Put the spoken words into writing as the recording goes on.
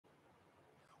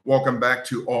Welcome back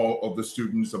to all of the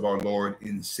students of our Lord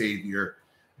and Savior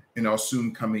and our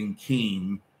soon coming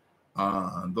King,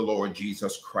 the Lord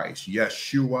Jesus Christ,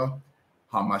 Yeshua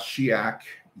HaMashiach,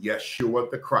 Yeshua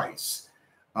the Christ.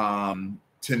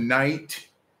 Tonight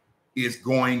is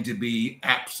going to be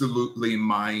absolutely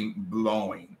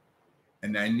mind-blowing.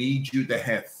 And I need you to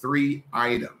have 3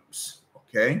 items,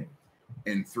 okay?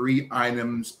 And 3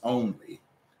 items only.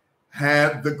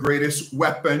 Have the greatest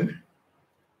weapon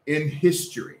in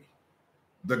history,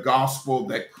 the gospel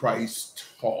that Christ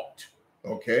taught,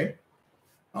 okay?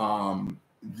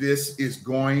 This is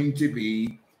going to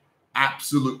be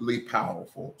absolutely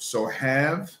powerful. So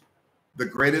have the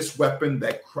greatest weapon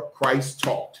that Christ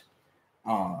taught,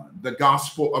 the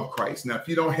gospel of Christ. Now, if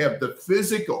you don't have the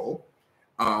physical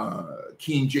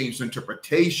King James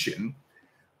interpretation,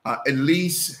 at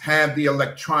least have the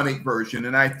electronic version.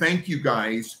 And I thank you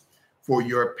guys for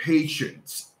your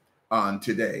patience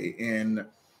today. And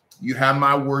you have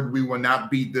my word, we will not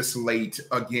be this late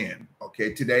again.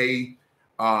 Okay, today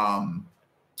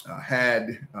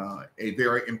had a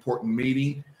very important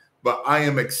meeting, but I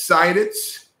am excited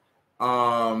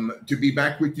to be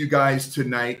back with you guys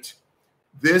tonight.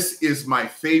 This is my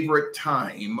favorite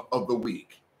time of the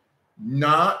week.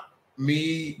 Not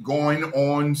me going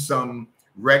on some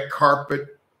red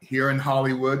carpet here in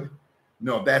Hollywood.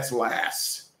 No, that's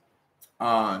last.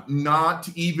 Not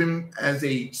even as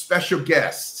a special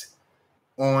guest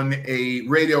on a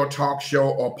radio talk show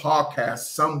or podcast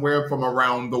somewhere from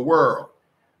around the world.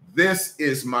 This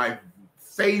is my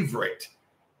favorite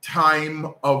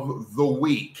time of the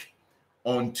week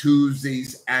on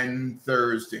Tuesdays and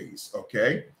Thursdays,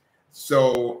 okay?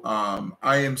 So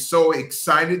I am so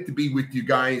excited to be with you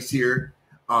guys here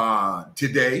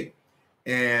today.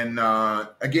 And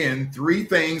again, 3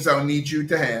 things I'll need you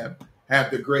to have. Have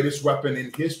the greatest weapon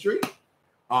in history,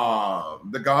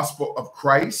 the gospel of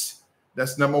Christ.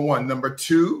 That's number 1. Number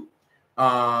 2,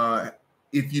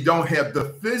 if you don't have the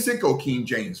physical King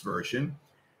James version,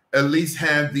 at least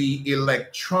have the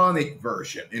electronic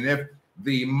version. And if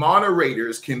the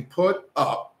moderators can put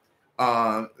up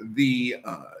the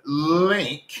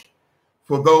link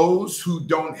for those who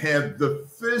don't have the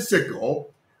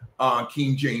physical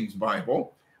King James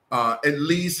Bible, at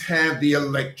least have the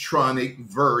electronic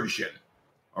version.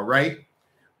 All right.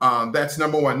 That's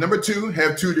number 1. Number 2,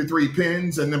 have 2 to 3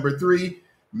 pens. And number 3,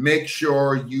 make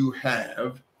sure you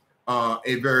have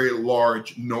a very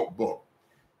large notebook.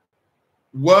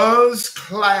 Was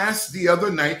class the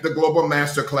other night, the Global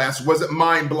Master Class, was it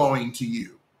mind-blowing to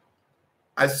you?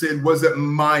 I said, was it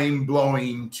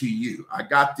mind-blowing to you? I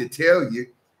got to tell you,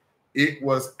 it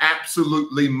was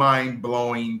absolutely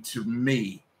mind-blowing to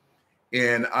me.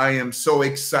 And I am so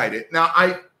excited. Now,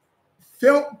 I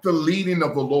felt the leading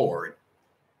of the Lord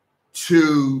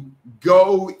to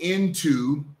go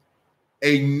into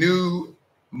a new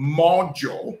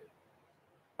module,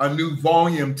 a new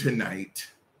volume tonight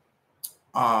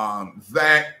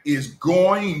that is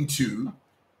going to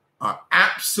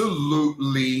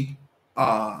absolutely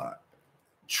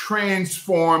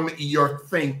transform your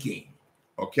thinking,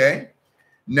 okay?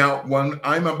 Now, when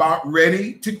I'm about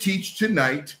ready to teach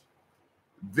tonight,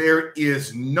 there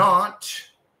is not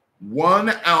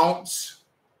 1 ounce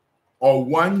or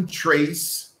 1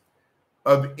 trace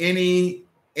of any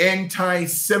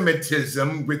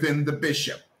anti-Semitism within the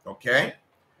bishop, okay?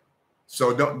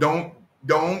 So don't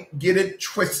get it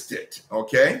twisted,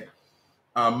 okay?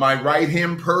 My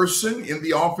right-hand person in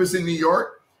the office in New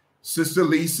York, Sister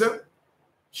Lisa,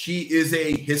 she is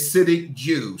a Hasidic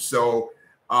Jew. So,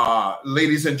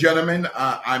 ladies and gentlemen,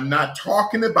 I'm not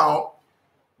talking about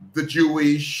the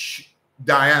Jewish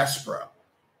diaspora.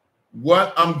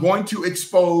 What I'm going to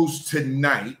expose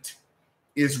tonight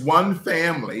is one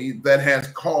family that has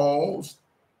caused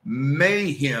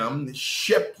mayhem,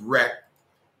 shipwreck,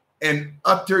 and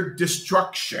utter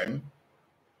destruction,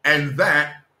 and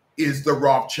that is the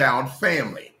Rothschild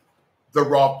family, the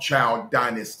Rothschild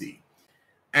dynasty.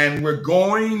 And we're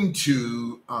going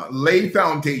to lay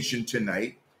foundation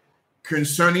tonight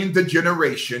concerning the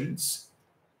generations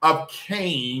of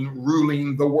CAIN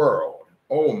ruling the world.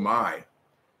 Oh my.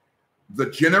 The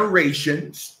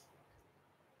generations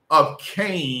of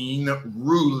CAIN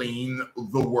ruling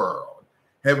the world.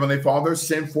 Heavenly Father,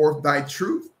 send forth thy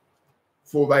truth,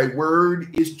 for thy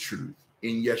word is truth,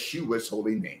 in Yeshua's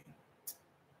holy name.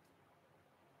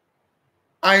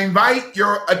 I invite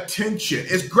your attention.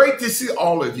 It's great to see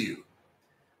all of you.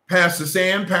 Pastor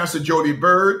Sam, Pastor Jody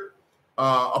Bird,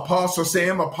 Apostle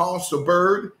Sam, Apostle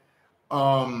Bird.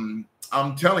 I'm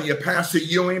telling you, Pastor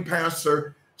Ewing,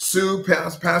 Pastor Sue,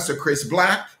 Pastor Chris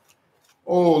Black.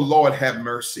 Oh, Lord, have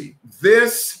mercy.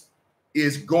 This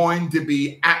is going to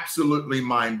be absolutely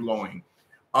mind-blowing.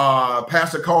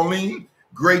 Pastor Colleen,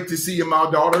 great to see you, my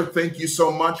daughter. Thank you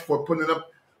so much for putting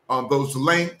up those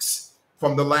links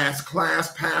from the last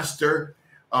class. Pastor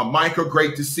Michael,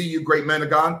 great to see you, great man of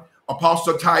God.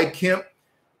 Apostle Ty Kemp,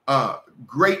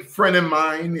 great friend of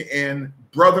mine and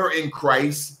brother in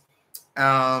Christ,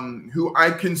 who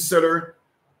I consider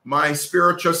my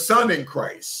spiritual son in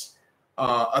Christ,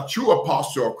 a true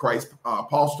apostle of Christ,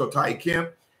 Apostle Ty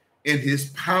Kemp, and his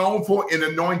powerful and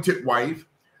anointed wife,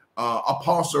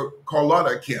 Apostle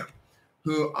Carlotta Kemp,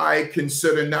 who I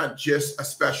consider not just a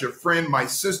special friend, my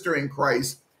sister in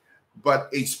Christ, but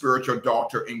a spiritual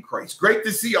daughter in Christ. Great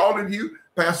to see all of you.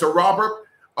 Pastor Robert,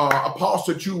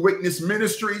 Apostle True Witness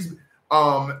Ministries,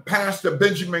 Pastor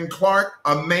Benjamin Clark,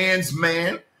 a man's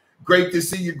man. Great to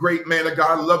see you, great man of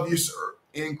God. Love you, sir,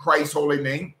 in Christ's holy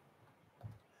name.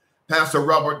 Pastor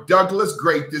Robert Douglas,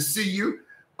 great to see you.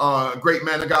 Great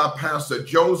man of God, Pastor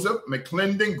Joseph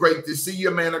McClendon, great to see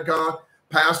you, man of God.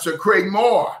 Pastor Craig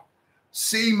Moore,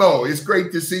 C-Mo, it's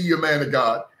great to see you, man of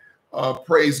God.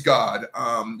 Praise God.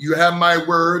 You have my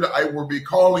word. I will be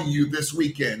calling you this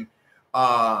weekend,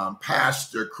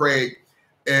 Pastor Craig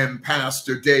and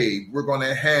Pastor Dave. We're going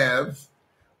to have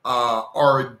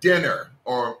our dinner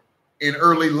or an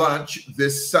early lunch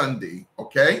this Sunday,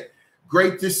 okay?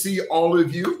 Great to see all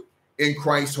of you in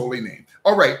Christ's holy name.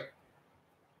 All right.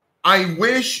 I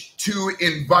wish to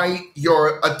invite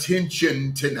your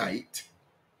attention tonight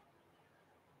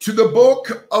to the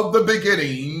book of the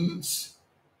beginnings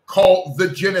called the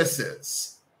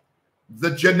Genesis,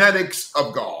 the genetics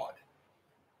of God.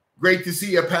 Great to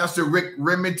see you, Pastor Rick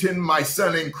Remington, my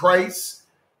son in Christ,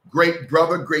 great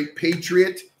brother, great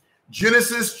patriot.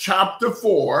 Genesis chapter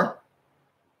 4,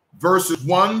 verses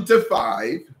 1 to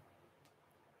 5,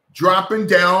 dropping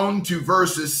down to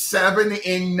verses 7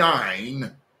 and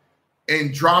 9,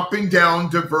 and dropping down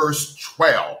to verse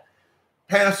 12.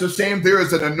 Pastor Sam, there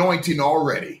is an anointing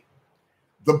already.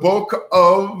 The book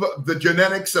of the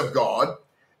genetics of God,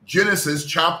 Genesis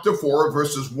chapter 4,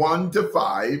 verses 1 to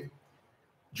 5,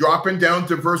 dropping down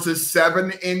to verses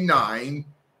 7 and 9,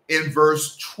 in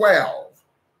verse 12.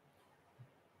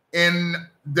 And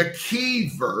the key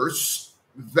verse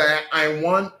that I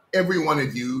want every one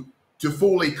of you to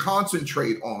fully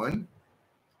concentrate on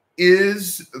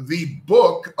is the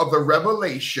book of the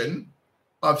Revelation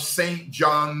of St.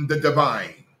 John the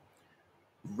Divine.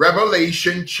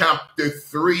 Revelation chapter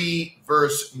 3,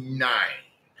 verse 9.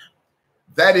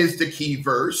 That is the key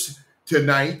verse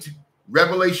tonight,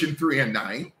 Revelation 3 and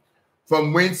 9,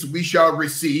 from whence we shall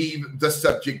receive the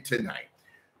subject tonight.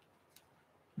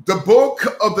 The book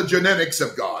of the genetics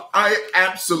of God. I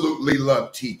absolutely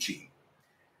love teaching.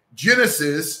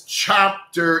 Genesis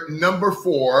chapter number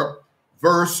 4,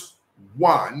 verse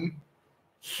 1.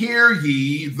 Hear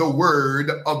ye the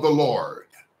word of the Lord.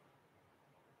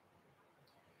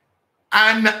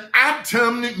 And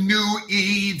Adam knew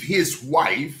Eve, his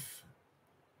wife,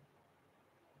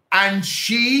 and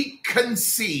she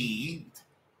conceived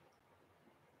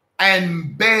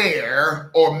and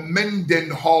bare or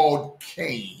mendenhalled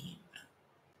Cain,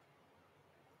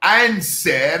 and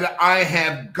said, I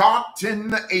have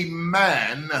gotten a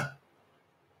man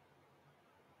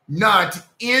not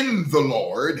in the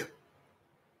Lord,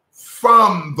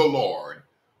 from the Lord,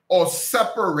 or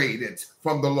separated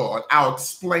from the Lord. I'll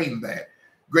explain that.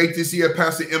 Great to see you,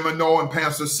 Pastor Emmanuel and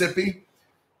Pastor Sippy,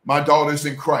 my daughters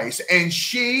in Christ. And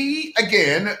she,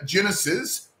 again,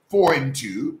 Genesis 4 and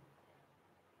 2,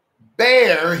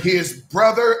 bare his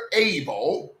brother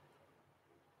Abel,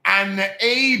 and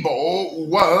Abel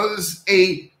was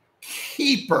a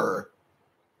keeper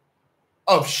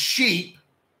of sheep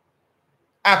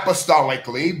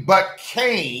apostolically, but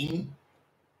Cain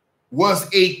was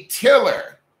a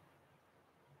tiller,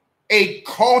 a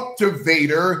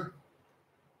cultivator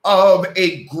of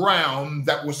a ground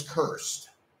that was cursed.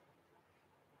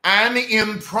 And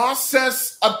in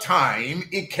process of time,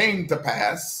 it came to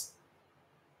pass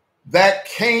that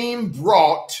Cain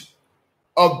brought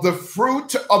of the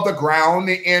fruit of the ground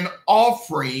an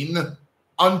offering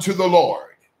unto the Lord.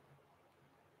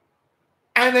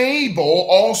 And Abel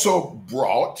also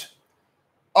brought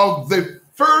of the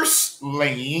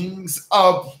firstlings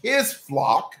of his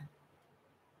flock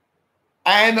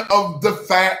and of the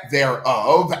fat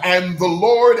thereof, and the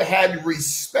Lord had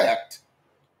respect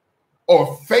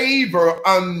or favor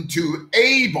unto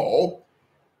Abel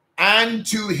and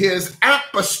to his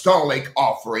apostolic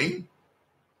offering,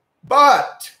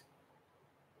 but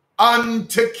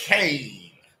unto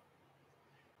Cain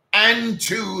and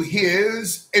to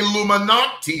his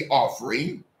Illuminati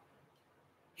offering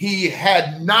he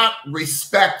had not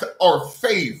respect or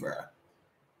favor.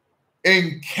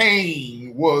 And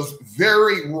Cain was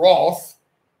very wroth,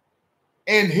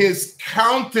 and his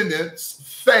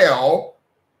countenance fell,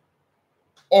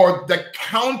 or the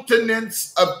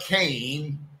countenance of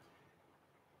Cain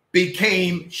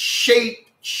became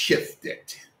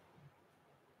shape-shifted.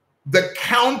 The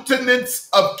countenance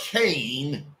of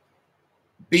Cain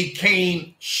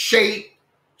became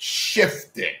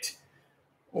shape-shifted.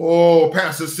 Oh,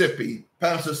 Pastor Sippy,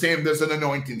 Pastor Sam, there's an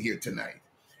anointing here tonight.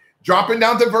 Dropping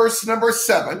down to verse number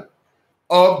 7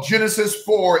 of Genesis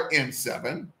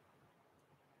 4:7.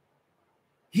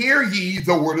 Hear ye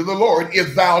the word of the Lord.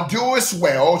 If thou doest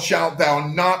well, shalt thou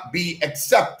not be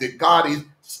accepted. God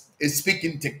is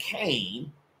speaking to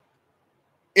Cain.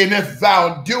 And if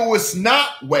thou doest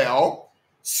not well,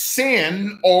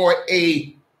 sin, or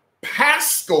a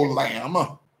Paschal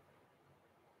lamb,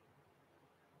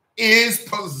 is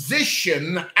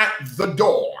positioned at the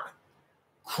door.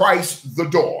 Christ the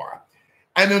door.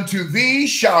 And unto thee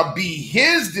shall be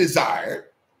his desire,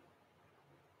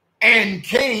 and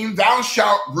Cain thou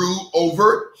shalt rule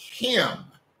over him.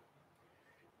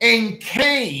 And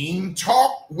Cain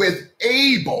talked with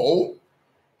Abel,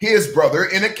 his brother,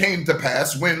 and it came to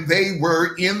pass when they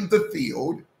were in the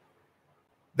field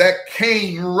that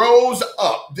Cain rose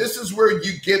up. This is where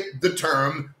you get the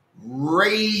term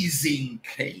raising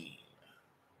Cain.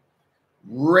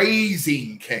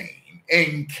 Raising Cain.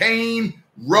 And Cain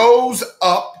rose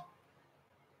up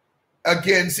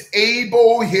against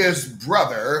Abel his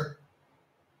brother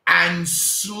and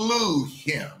slew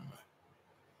him.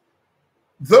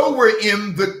 Though we're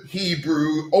in the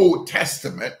Hebrew Old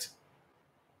Testament,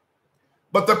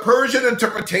 but the Persian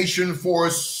interpretation for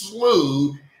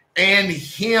slew and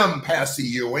him, Pastor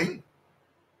Ewing,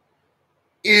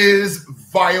 is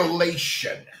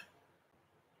violation.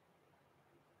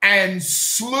 And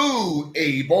slew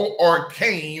Abel, or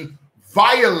Cain,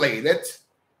 violated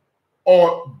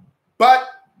but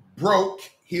broke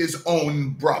his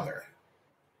own brother.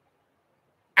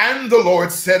 And the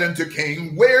Lord said unto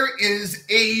Cain, where is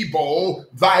Abel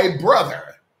thy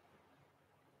brother?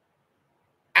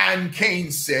 And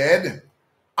Cain said,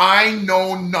 I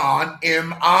know not,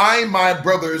 am I my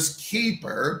brother's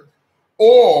keeper,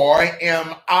 or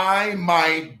am I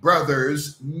my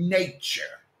brother's nature?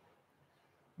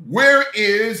 Where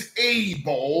is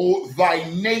Abel thy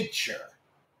nature?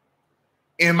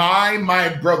 Am I my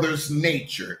brother's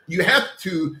nature? You have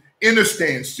to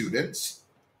understand, students,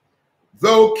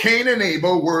 though Cain and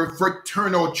Abel were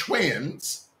fraternal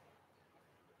twins,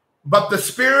 but the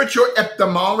spiritual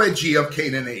etymology of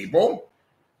Cain and Abel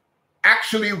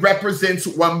actually represents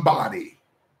one body.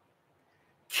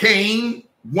 Cain,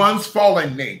 one's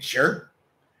fallen nature.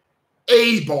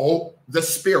 Abel, the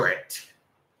spirit.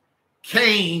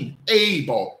 Cain,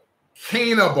 Abel,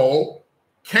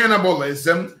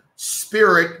 cannibalism,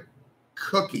 spirit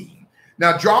cooking.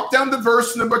 Now drop down to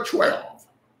verse number 12.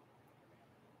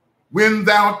 When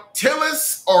thou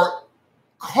tillest or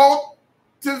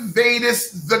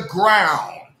cultivatest the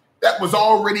ground that was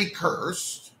already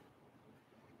cursed,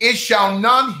 it shall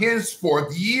not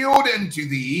henceforth yield unto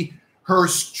thee her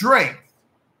strength.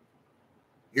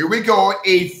 Here we go,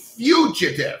 a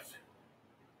fugitive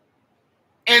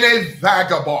and a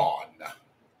vagabond.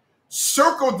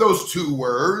 Circle those two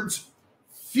words,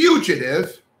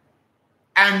 fugitive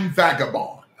and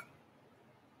vagabond.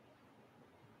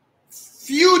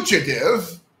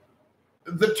 Fugitive,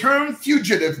 the term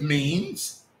fugitive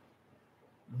means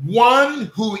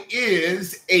one who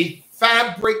is a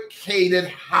fabricated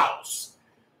house.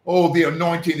 Oh, the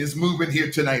anointing is moving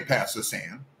here tonight, Pastor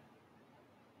Sam.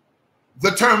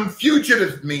 The term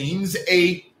fugitive means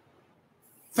a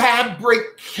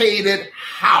fabricated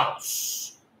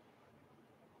house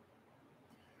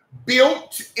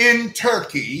built in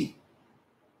Turkey,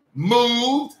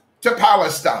 moved to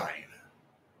Palestine.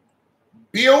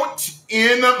 Built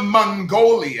in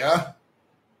Mongolia,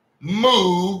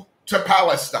 moved to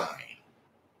Palestine.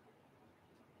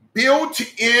 Built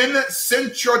in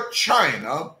central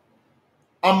China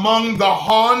among the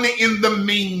Han and the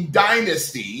Ming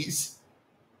dynasties,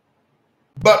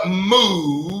 but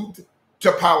moved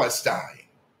to Palestine.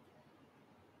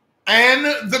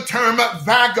 And the term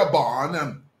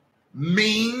vagabond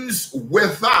means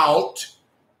without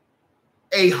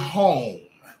a home.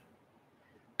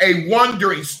 A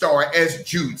wandering star, as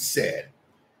Jude said.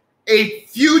 A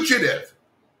fugitive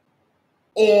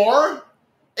or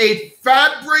a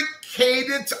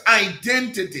fabricated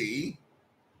identity,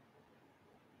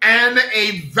 and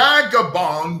a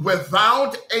vagabond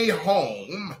without a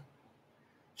home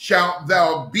shalt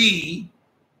thou be,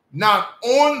 not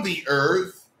on the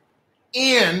earth,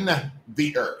 in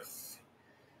the earth.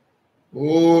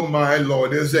 Oh, my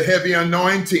Lord. There's a heavy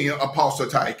anointing, Apostle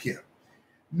Tykin.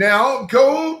 Now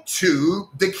go to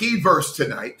the key verse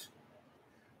tonight,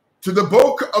 to the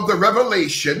book of the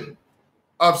Revelation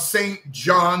of St.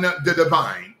 John the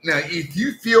Divine. Now, if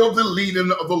you feel the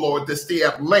leading of the Lord to stay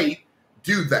up late,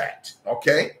 do that,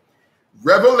 okay?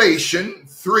 Revelation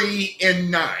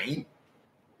 3:9.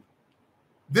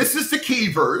 This is the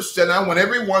key verse that I want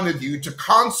every one of you to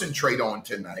concentrate on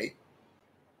tonight,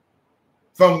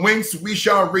 from whence we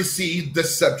shall receive the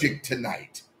subject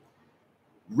tonight.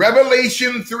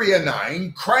 Revelation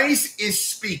 3:9, Christ is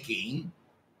speaking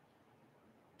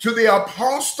to the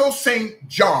Apostle St.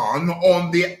 John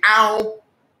on the Isle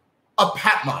of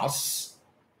Patmos,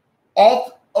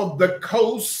 off of the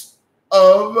coast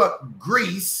of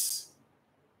Greece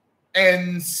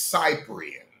and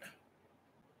Cyprian,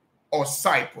 or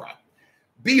Cyprus.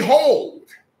 Behold,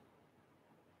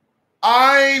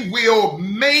 I will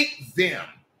make them.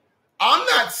 I'm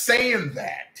not saying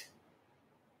that.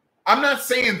 I'm not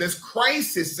saying this.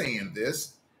 Christ is saying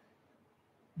this.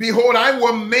 Behold, I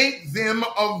will make them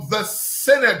of the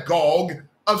synagogue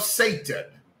of Satan.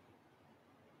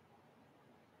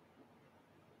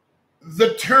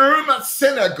 The term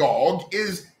synagogue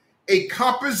is a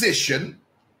composition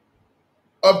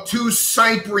of two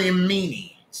Cyprian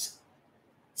meanings.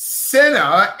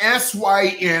 Syna,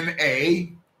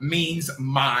 S-Y-N-A, means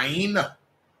mine.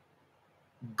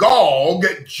 Gog,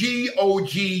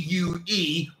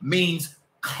 G-O-G-U-E, means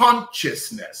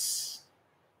consciousness.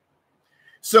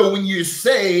 So when you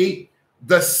say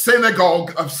the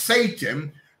synagogue of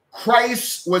Satan,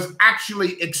 Christ was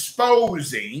actually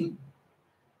exposing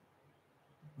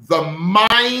the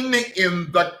mind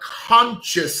in the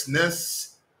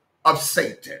consciousness of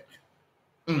Satan.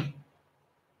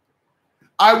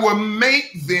 I will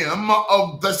make them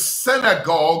of the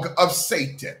synagogue of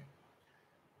Satan.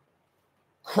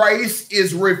 Christ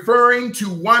is referring to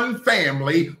one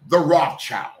family, the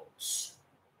Rothschilds,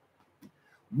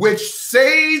 which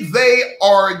say they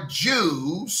are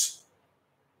Jews,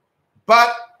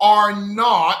 but are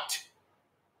not,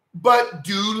 but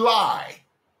do lie.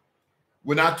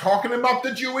 We're not talking about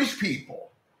the Jewish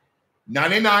people.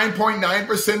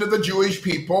 99.9% of the Jewish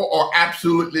people are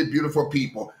absolutely beautiful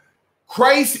people.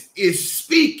 Christ is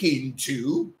speaking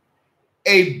to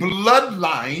a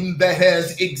bloodline that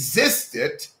has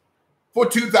existed for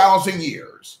 2,000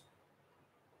 years,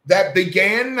 that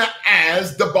began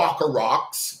as the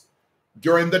Bacharachs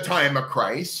during the time of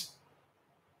Christ,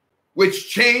 which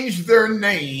changed their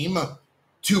name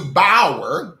to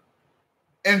Bauer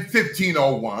in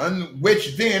 1501,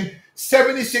 which then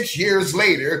 76 years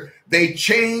later, they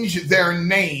changed their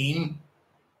name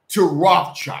to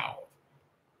Rothschild.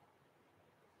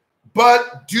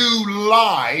 But do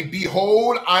lie,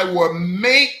 behold, I will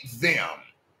make them.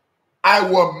 I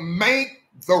will make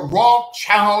the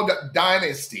Rothschild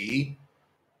dynasty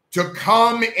to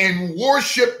come and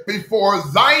worship before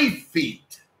thy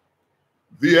feet,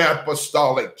 the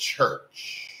apostolic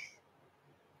church,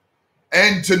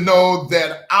 and to know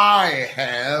that I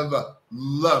have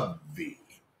loved thee.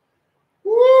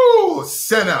 Woo,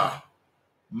 sinner,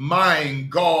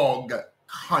 mind, Gog,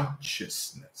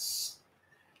 consciousness.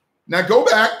 Now go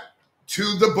back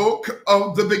to the book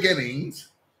of the beginnings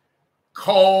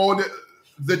called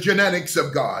The Genetics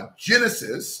of God.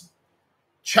 Genesis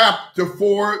chapter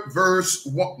 4, verse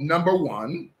number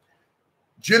 1.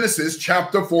 Genesis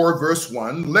chapter 4, verse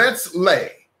 1. Let's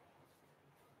lay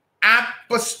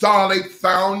apostolic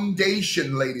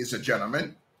foundation, ladies and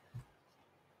gentlemen,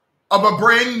 of a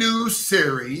brand new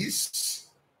series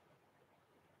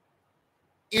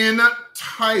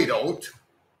entitled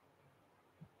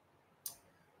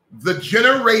The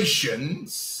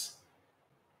Generations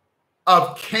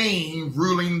of CAIN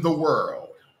Ruling the World.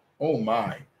 Oh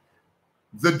my.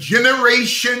 The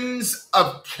generations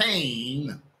of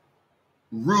CAIN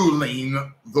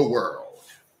ruling the world.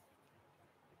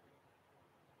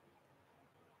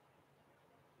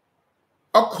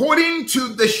 According to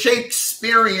the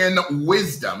Shakespearean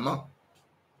wisdom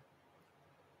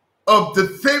of the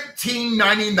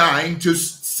 1599 to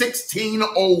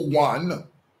 1601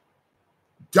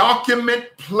 document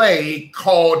play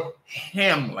called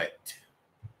Hamlet,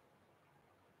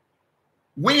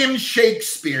 William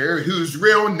Shakespeare, whose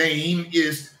real name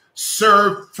is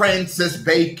Sir Francis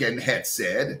Bacon, had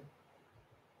said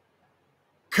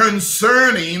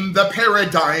concerning the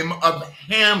paradigm of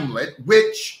Hamlet,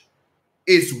 which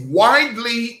is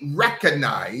widely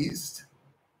recognized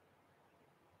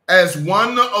as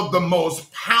one of the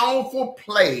most powerful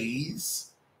plays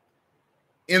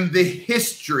in the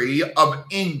history of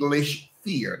English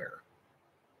theater.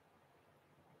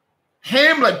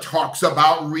 Hamlet talks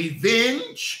about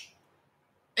revenge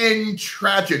and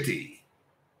tragedy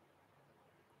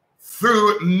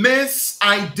through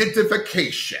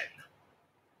misidentification,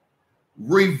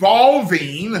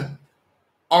 revolving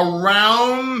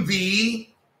around the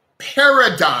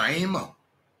paradigm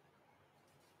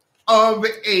of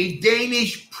a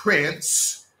Danish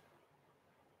prince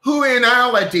who in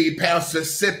reality, Pastor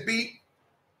Sippy,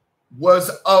 was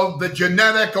of the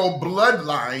genetical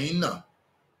bloodline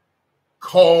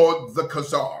called the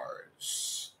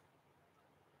Khazars.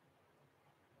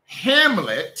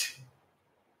 Hamlet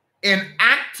in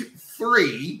Act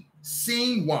 3,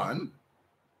 Scene 1,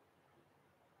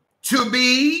 to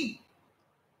be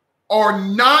or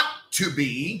not to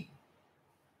be,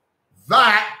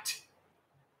 that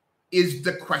is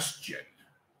the question.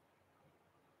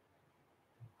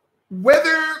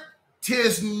 Whether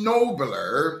 'tis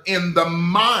nobler in the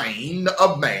mind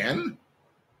of man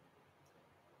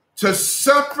to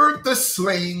suffer the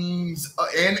slings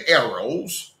and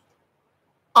arrows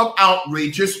of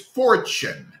outrageous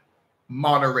fortune,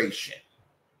 moderation,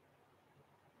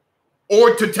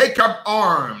 or to take up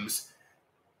arms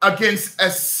against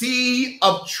a sea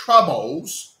of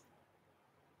troubles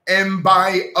and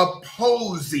by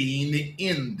opposing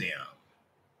in them.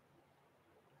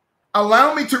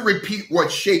 Allow me to repeat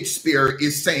what Shakespeare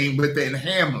is saying within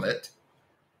Hamlet.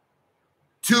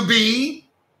 To be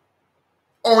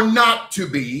or not to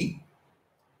be,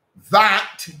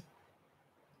 that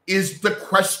is the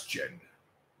question.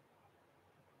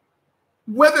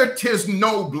 Whether 'tis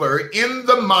nobler in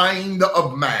the mind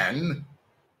of man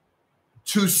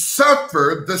to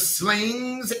suffer the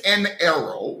slings and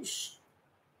arrows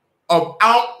of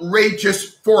outrageous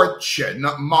fortune,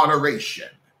 moderation,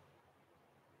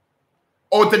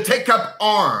 or to take up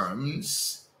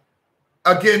arms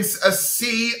against a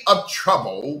sea of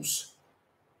troubles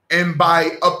and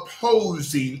by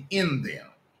opposing in them.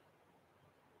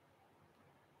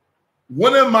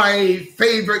 One of my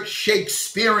favorite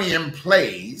Shakespearean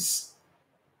plays,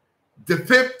 the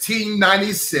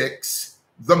 1596,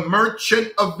 The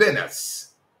Merchant of Venice.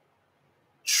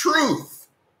 Truth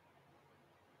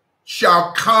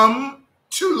shall come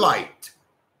to light.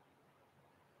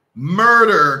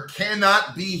 Murder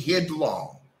cannot be hid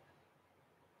long,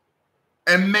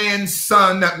 and man's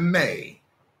son may.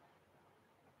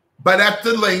 But at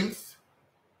the length,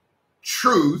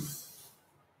 truth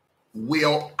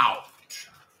will out.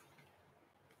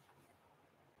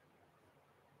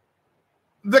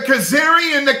 The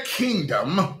Khazarian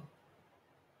kingdom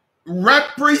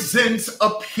represents a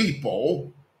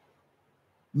people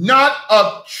not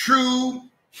of true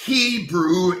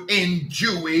Hebrew and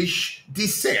Jewish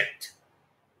descent.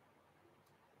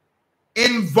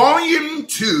 In volume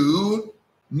 2,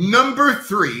 number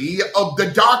 3 of the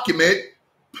document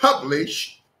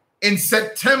published in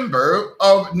September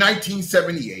of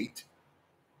 1978,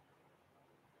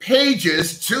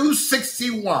 pages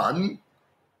 261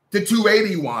 to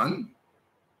 281,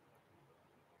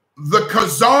 the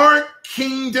Khazar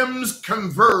kingdom's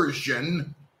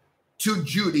conversion to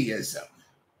Judaism.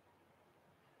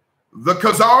 The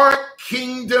Khazar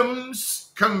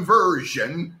kingdom's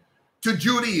conversion to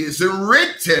Judaism,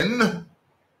 written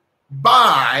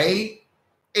by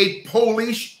a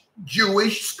Polish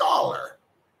Jewish scholar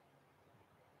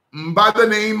by the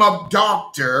name of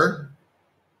Dr.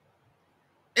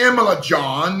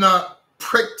 Emiljan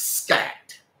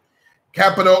Priksak,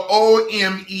 capital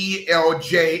Omeljan,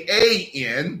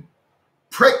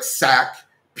 Priksak,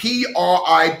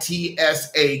 Pritsak,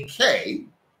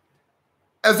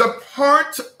 as a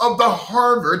part of the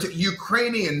Harvard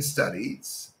Ukrainian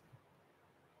Studies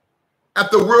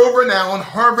at the world-renowned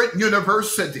Harvard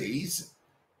University's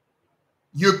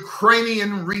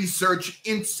Ukrainian Research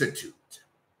Institute.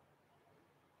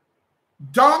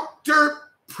 Dr.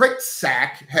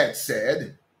 Priksak had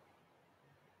said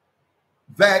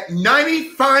that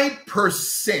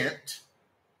 95%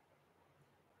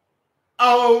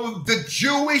 of the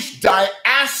Jewish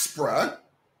diaspora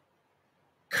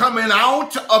coming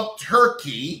out of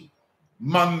Turkey,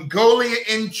 Mongolia,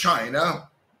 and China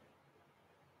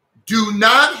do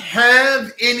not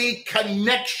have any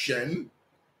connection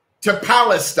to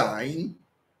Palestine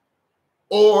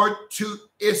or to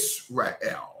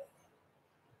Israel.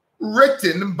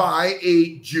 Written by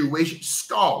a Jewish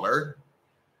scholar,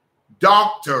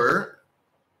 Dr.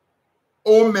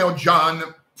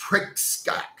 Omeljan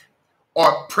Priksak,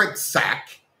 or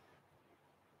Priksak,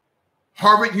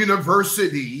 Harvard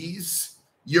University's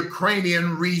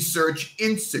Ukrainian Research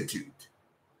Institute.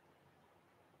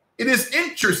 It is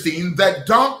interesting that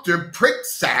Dr.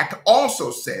 Priksak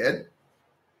also said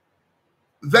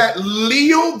that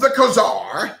Leo the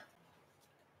Khazar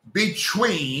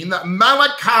between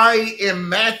Malachi and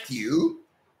Matthew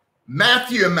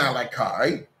and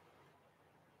Malachi,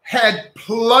 had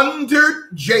plundered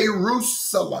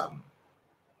Jerusalem.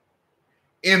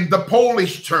 In the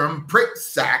Polish term,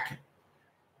 Prytzak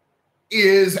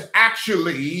is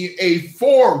actually a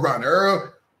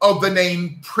forerunner of the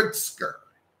name Pritzker.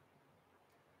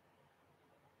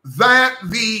 That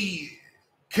the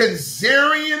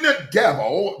Khazarian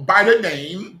devil by the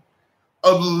name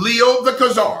of Leo the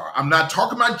Khazar, I'm not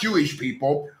talking about Jewish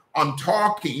people, I'm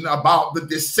talking about the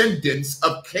descendants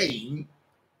of Cain,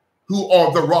 who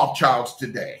are the Rothschilds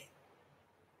today.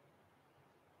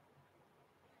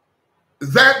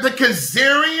 That the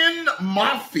Khazarian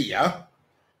mafia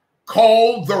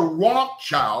called the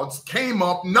Rothschilds came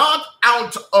up not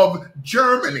out of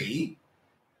Germany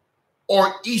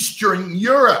or Eastern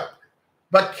Europe,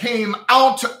 but came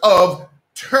out of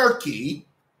Turkey,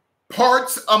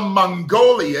 parts of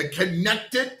Mongolia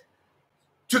connected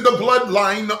to the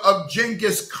bloodline of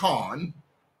Genghis Khan,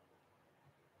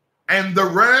 and the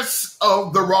rest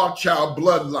of the Rothschild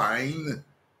bloodline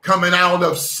coming out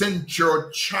of central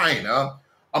China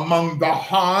among the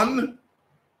Han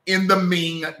in the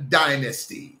Ming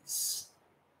dynasties.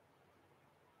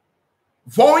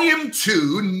 Volume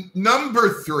 2,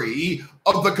 number 3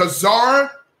 of the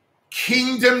Khazar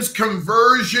Kingdom's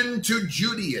Conversion to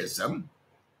Judaism,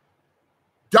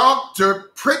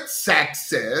 Dr. Prytzak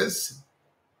says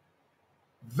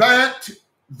that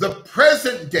the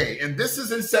present day, and this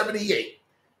is in 78,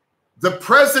 the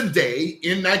present day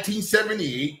in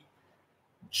 1978,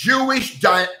 Jewish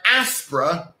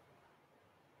diaspora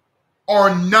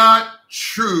are not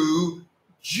true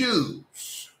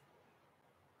Jews.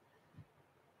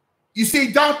 You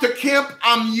see, Dr. Kemp,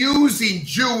 I'm using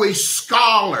Jewish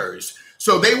scholars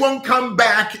so they won't come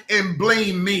back and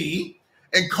blame me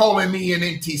and calling me an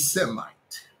anti-Semite.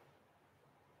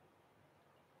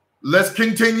 Let's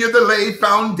continue to lay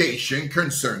foundation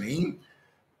concerning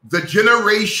the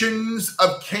generations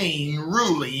of Cain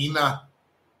ruling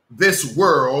this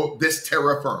world, this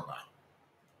terra firma.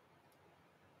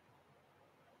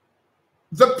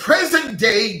 The present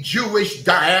day Jewish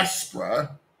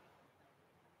diaspora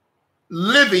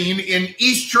living in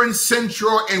Eastern,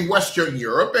 Central, and Western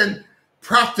Europe, and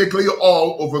practically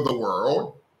all over the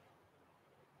world,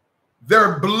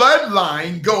 their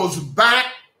bloodline goes back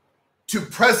to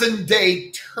present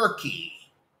day Turkey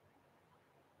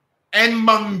and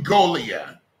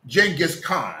Mongolia, Genghis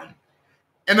Khan,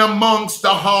 and amongst the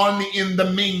Han in the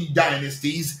Ming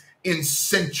dynasties in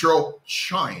central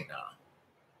China.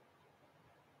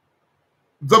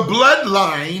 The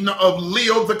bloodline of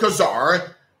Leo the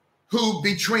Khazar, who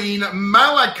between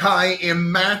Malachi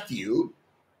and Matthew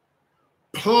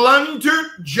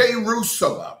plundered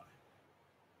Jerusalem,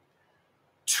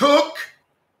 took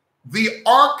the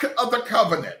Ark of the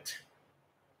Covenant,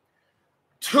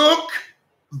 took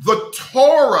the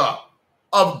Torah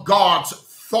of God's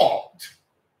thought,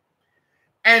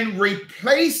 and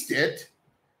replaced it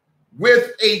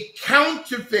with a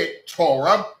counterfeit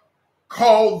Torah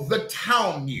called the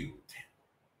Talmud.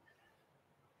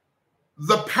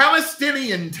 The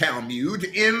Palestinian Talmud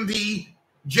and the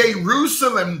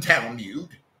Jerusalem Talmud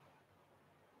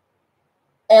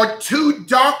are two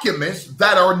documents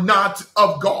that are not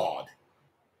of God.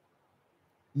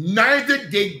 Neither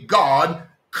did God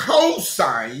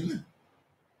co-sign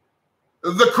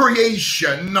the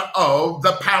creation of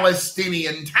the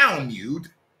Palestinian Talmud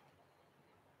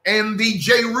and the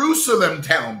Jerusalem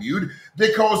Talmud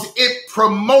because it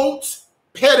promotes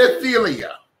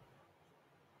pedophilia.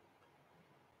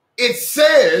 It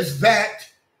says that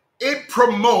it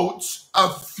promotes a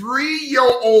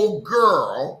 3-year-old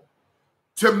girl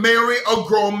to marry a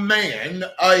grown man,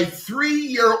 a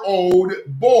 3-year-old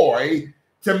boy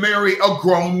to marry a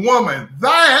grown woman.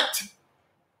 That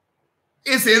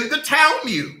is in the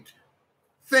Talmud.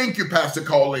 Thank you, Pastor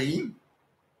Colleen.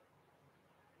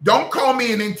 Don't call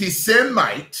me an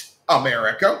anti-Semite,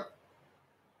 America.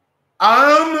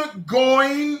 I'm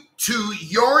going to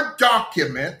your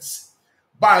documents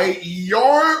by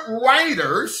your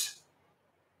writers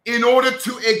in order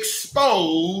to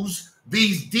expose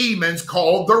these demons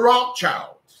called the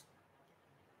Rothschilds.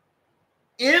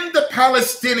 In the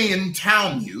Palestinian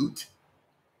Talmud,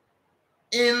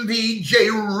 in the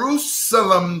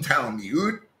Jerusalem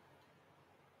Talmud,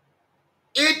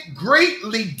 it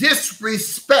greatly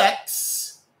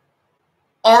disrespects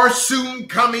our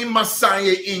soon-coming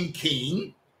Messiah and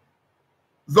King,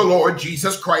 the Lord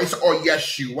Jesus Christ, or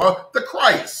Yeshua the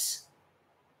Christ.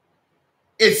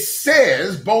 It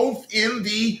says both in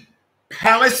the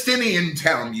Palestinian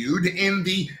Talmud, in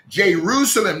the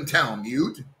Jerusalem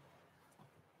Talmud,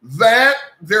 that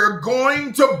they're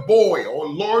going to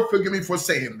boil, Lord, forgive me for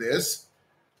saying this,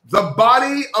 the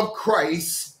body of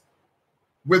Christ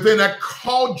within a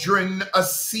cauldron of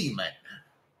semen.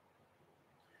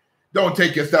 Don't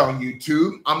take us down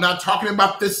YouTube. I'm not talking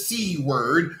about the C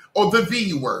word or the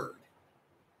V word.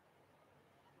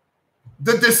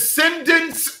 The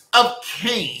descendants of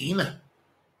Cain,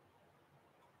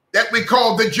 that we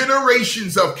call the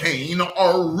generations of Cain,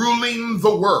 are ruling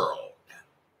the world.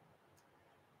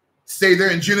 Stay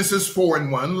there in Genesis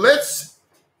 4:1. Let's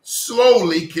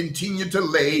slowly continue to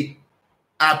lay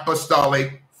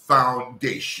apostolic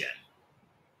foundation.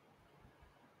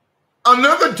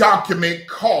 Another document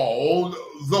called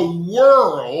The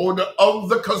World of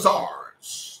the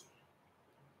Khazars,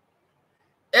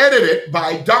 edited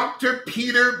by Dr.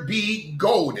 Peter B.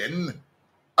 Golden,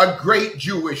 a great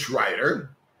Jewish writer,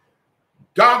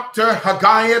 Dr.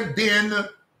 Haggai ben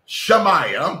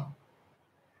Shemaiah,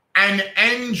 and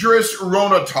Andres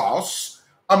Ronatos,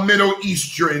 a Middle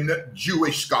Eastern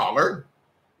Jewish scholar,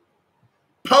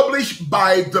 published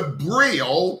by the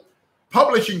Brill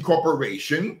Publishing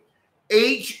Corporation,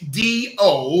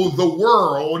 HDO, The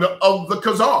World of the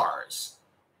Khazars,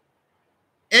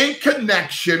 in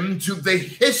connection to the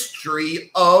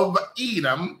history of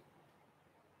Edom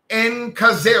and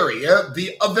Khazaria,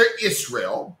 the other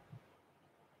Israel,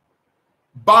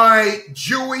 by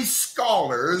Jewish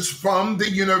scholars from the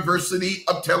University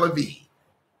of Tel Aviv.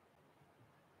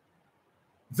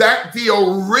 That the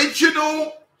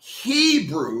original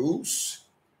Hebrews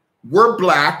were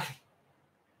black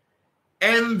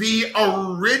and the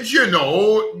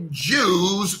original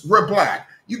Jews were black.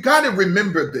 You got to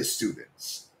remember this,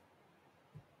 students.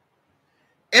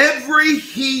 Every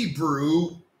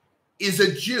Hebrew is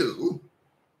a Jew,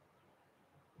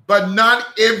 but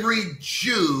not every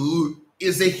Jew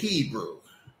is a Hebrew.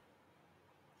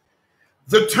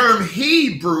 The term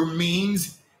Hebrew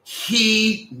means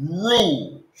he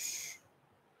rules.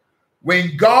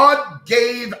 When God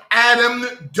gave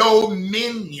Adam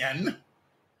dominion,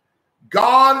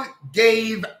 God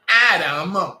gave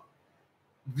Adam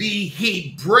the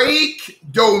Hebraic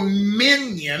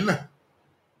dominion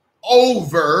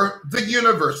over the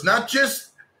universe, not just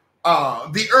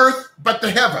the earth, but the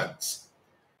heavens.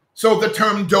 So the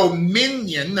term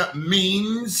dominion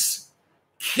means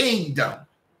kingdom,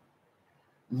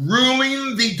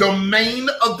 ruling the domain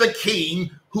of the king,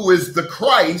 who is the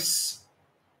Christ,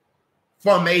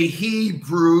 from a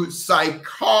Hebrew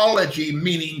psychology,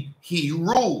 meaning he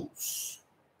rules.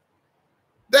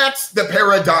 That's the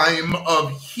paradigm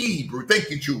of Hebrew. Thank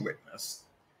you, True Witness.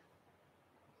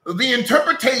 The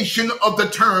interpretation of the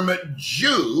term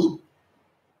Jew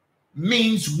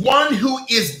means one who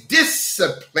is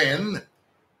disciplined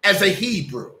as a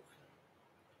Hebrew.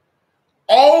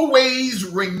 Always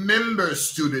remember,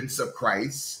 students of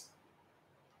Christ,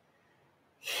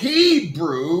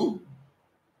 Hebrew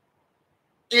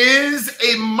is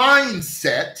a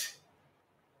mindset.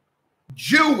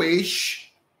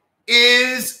 Jewish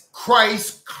is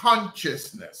Christ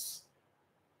consciousness.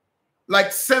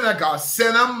 Like synagogue,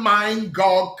 mind,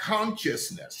 God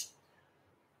consciousness.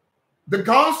 The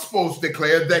Gospels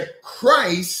declare that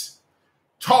Christ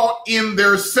taught in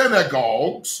their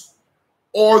synagogues,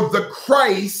 or the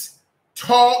Christ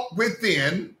taught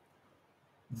within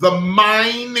the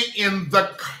mind and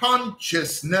the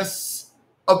consciousness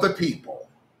of the people.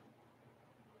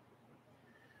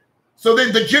 So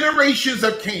then the generations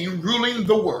of Cain ruling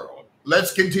the world.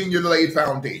 Let's continue to lay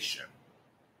foundation.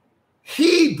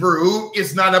 Hebrew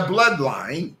is not a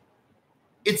bloodline.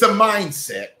 It's a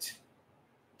mindset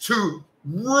to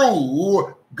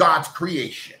rule God's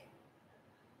creation.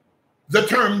 The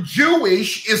term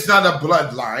Jewish is not a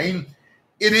bloodline.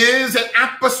 It is an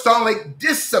apostolic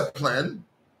discipline,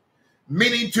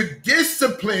 meaning to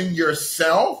discipline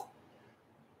yourself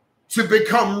to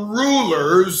become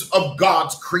rulers of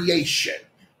God's creation.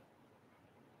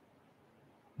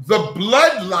 The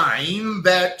bloodline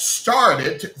that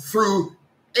started through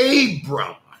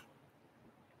Abram,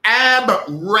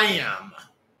 Ab-Ram,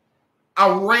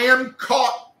 a ram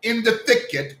caught in the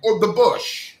thicket or the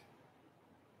bush.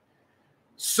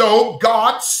 So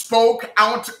God spoke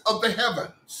out of the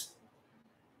heavens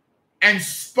and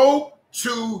spoke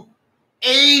to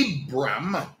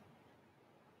Abram,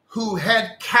 who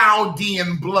had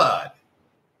Chaldean blood.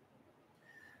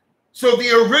 So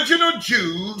the original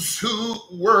Jews who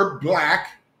were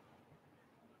black,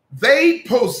 they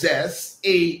possess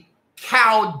a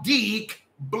Chaldaic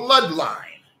bloodline.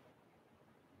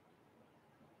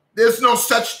 There's no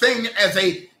such thing as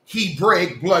a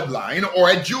Hebraic bloodline or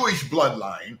a Jewish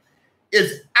bloodline.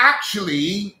 It's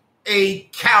actually a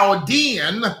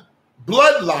Chaldean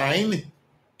bloodline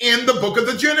in the book of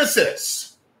the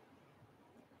Genesis.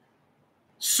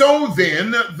 So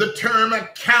then, the term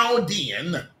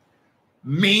Chaldean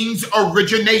means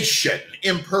origination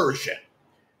in Persian.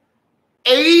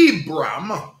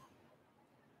 Abram,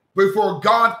 before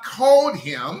God called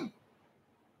him,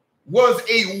 was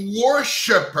a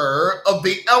worshiper of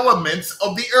the elements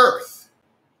of the earth.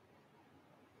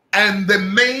 And the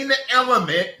main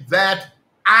element that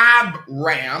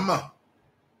Abram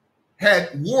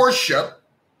had worshiped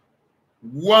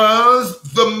was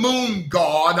the moon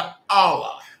god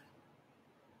Allah.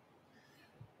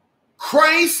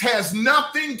 Christ has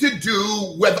nothing to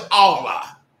do with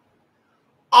Allah.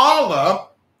 Allah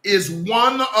is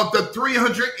one of the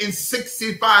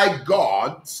 365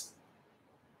 gods,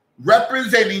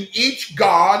 representing each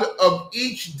god of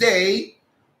each day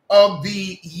of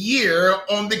the year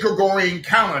on the Gregorian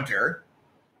calendar,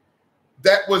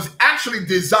 that was actually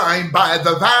designed by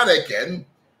the Vatican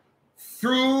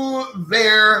through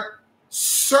their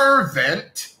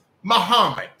servant,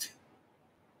 Muhammad.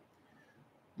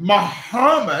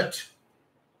 Muhammad,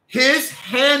 his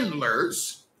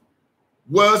handlers,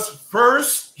 was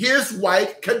first his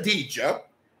wife, Khadijah,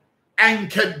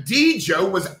 and Khadijah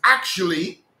was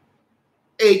actually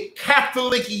a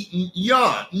Catholic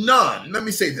nun. Let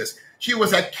me say this. She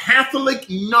was a Catholic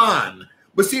nun.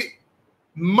 But see,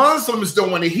 Muslims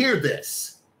don't want to hear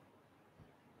this.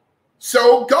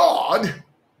 So God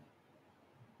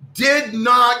did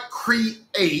not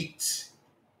create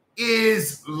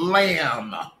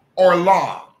Islam or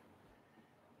Lam.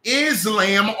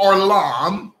 Islam or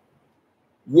Lam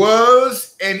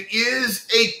was and is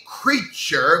a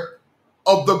creature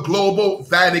of the global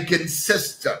Vatican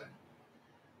system.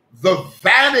 The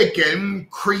Vatican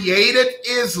created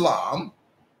Islam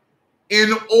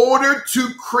in order to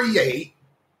create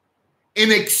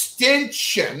an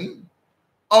extension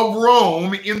of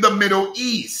Rome in the Middle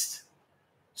East,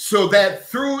 so that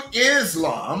through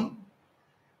Islam,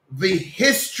 the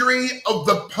history of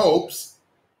the popes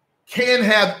can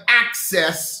have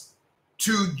access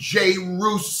to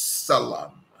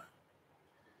Jerusalem.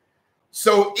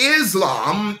 So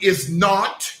Islam is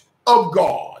not of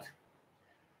God.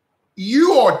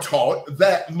 You are taught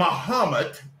that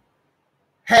Muhammad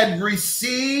had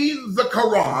received the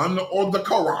Quran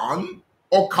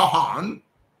or Kahan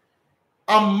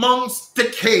amongst the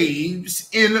caves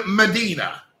in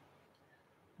Medina.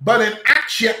 But in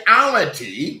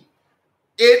actuality,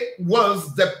 it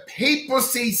was the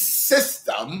papacy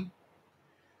system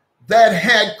that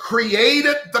had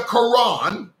created the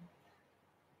Quran,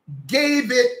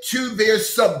 gave it to their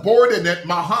subordinate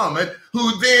Muhammad,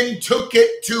 who then took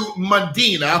it to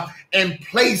Medina and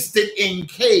placed it in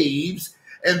caves,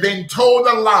 and then told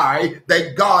a lie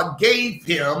that God gave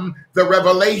him the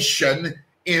revelation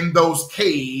in those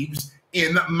caves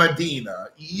in Medina.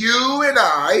 You and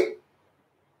I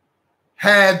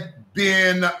had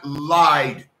been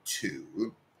lied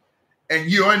to, and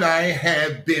you and I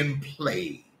have been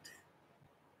played.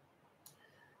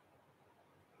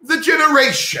 The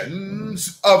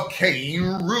generations of Cain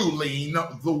ruling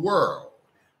the world.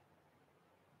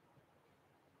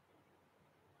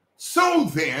 So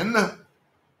then,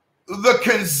 the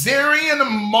Khazarian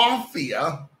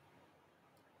mafia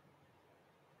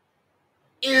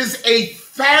is a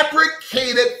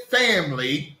fabricated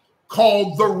family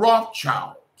called the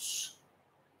Rothschilds.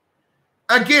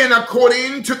 Again,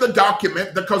 according to the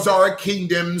document, the Khazar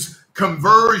Kingdom's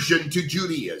conversion to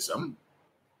Judaism,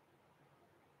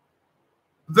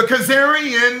 the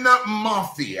Khazarian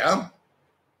mafia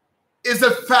is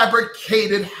a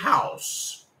fabricated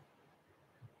house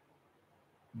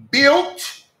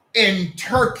built in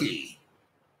Turkey,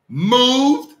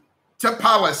 moved to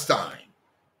Palestine,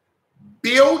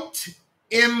 built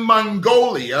in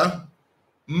Mongolia,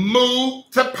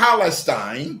 moved to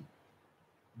Palestine,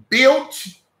 built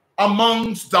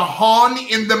amongst the Han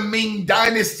and the Ming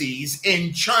dynasties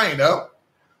in China,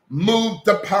 moved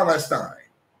to Palestine.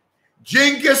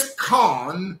 Genghis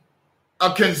Khan, a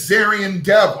Khazarian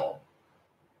devil.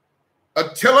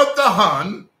 Attila the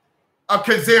Hun, a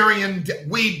Khazarian.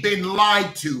 We've been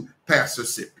lied to, Pastor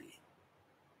Sippy.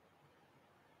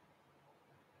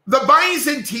 The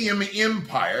Byzantine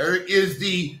Empire is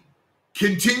the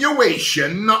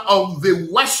continuation of the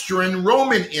Western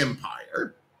Roman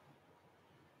Empire.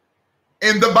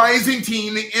 And the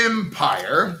Byzantine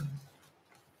Empire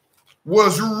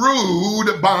was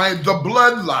ruled by the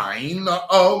bloodline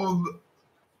of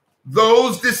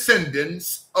those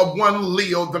descendants of one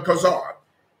Leo the Khazar.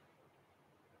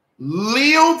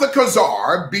 Leo the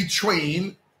Khazar,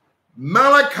 between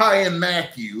Malachi and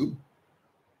Matthew,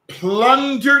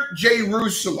 plundered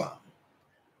Jerusalem,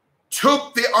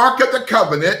 took the Ark of the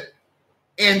Covenant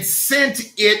and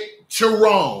sent it to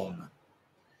Rome.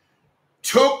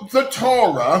 Took the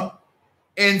Torah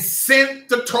and sent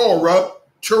the Torah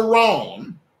to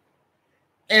Rome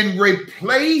and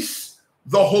replaced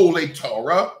the Holy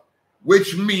Torah,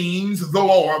 which means the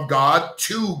law of God,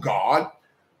 to God.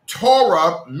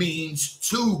 Torah means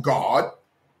to God.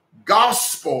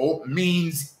 Gospel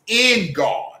means in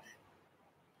God.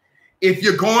 If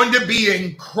you're going to be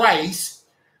in Christ,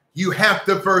 you have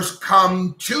to first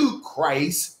come to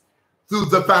Christ through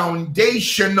the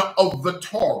foundation of the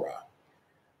Torah.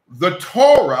 The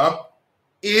Torah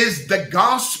is the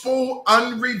gospel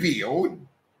unrevealed,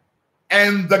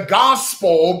 and the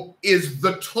gospel is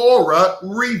the Torah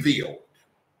revealed.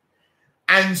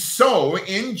 And so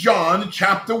in John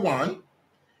chapter 1,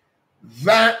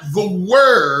 that the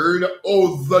word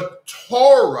or the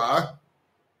Torah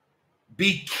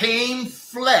became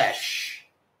flesh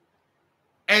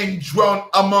and dwelt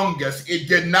among us. It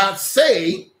did not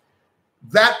say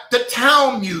that the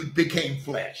Talmud became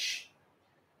flesh.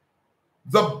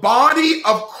 The body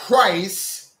of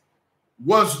Christ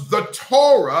was the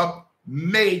Torah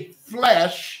made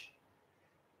flesh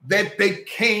that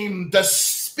became the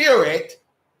spirit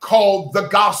called the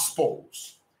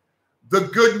Gospels, the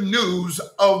good news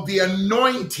of the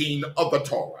anointing of the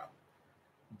Torah.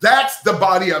 That's the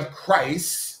body of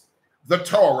Christ, the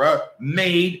Torah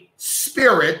made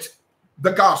spirit,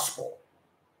 the gospel.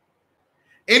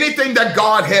 Anything that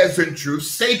God has in truth,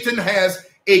 Satan has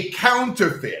a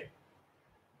counterfeit.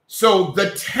 So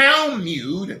the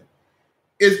Talmud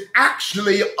is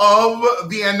actually of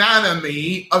the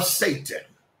anatomy of Satan.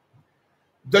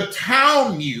 The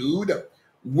Talmud,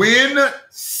 when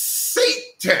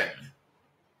Satan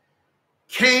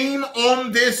came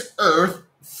on this earth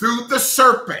through the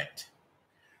serpent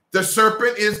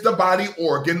is the body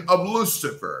organ of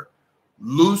Lucifer.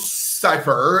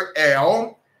 Lucifer,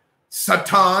 L,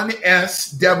 Satan,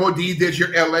 S, devil, D, there's your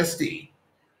LSD.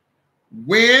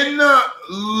 When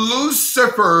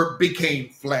Lucifer became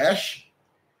flesh,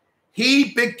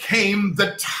 he became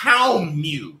the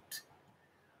Talmud.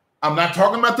 I'm not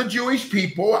talking about the Jewish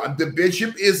people. The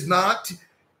bishop is not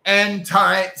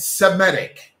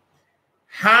anti-Semitic.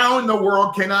 How in the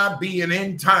world can I be an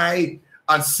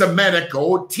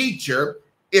anti-Semitical teacher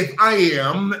if I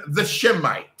am the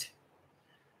Shemite?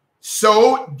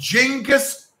 So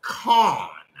Genghis Khan,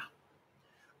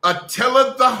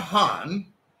 Attila the Hun,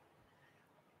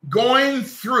 going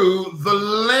through the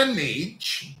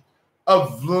lineage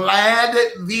of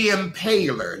Vlad the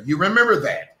Impaler. You remember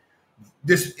that?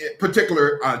 This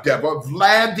particular devil,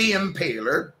 Vlad the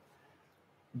Impaler,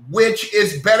 which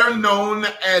is better known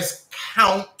as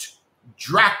Count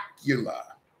Dracula.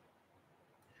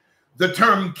 The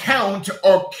term count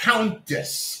or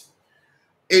countess,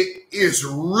 it is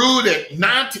rooted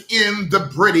not in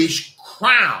the British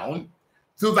crown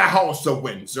through the House of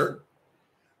Windsor,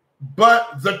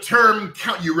 but the term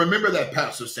count, you remember that,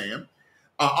 Pastor Sam,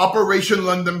 Operation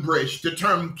London Bridge, the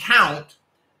term count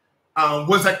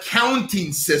was a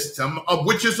counting system of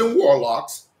witches and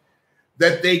warlocks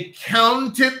that they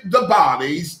counted the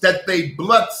bodies that they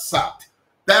blood sucked.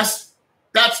 That's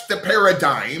the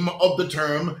paradigm of the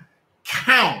term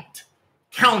count,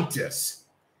 countess.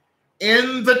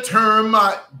 In the term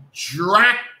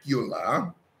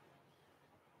Dracula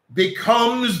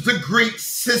becomes the Greek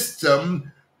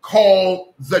system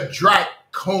called the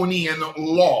Draconian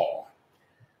law.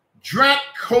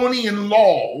 Draconian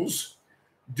laws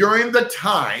during the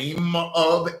time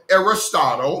of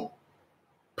Aristotle,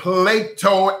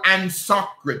 Plato, and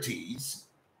Socrates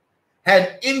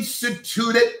had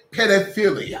instituted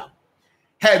pedophilia,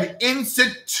 had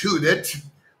instituted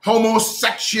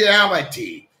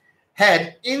homosexuality,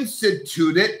 had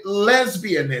instituted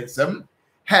lesbianism,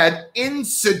 had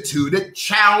instituted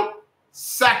child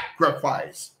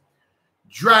sacrifice,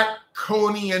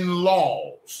 draconian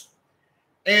laws.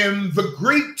 And the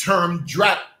Greek term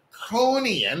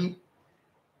draconian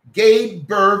gave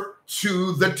birth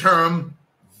to the term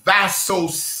vassal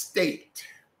state.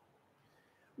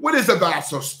 What is a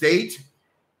vassal state?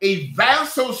 A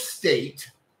vassal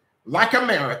state, like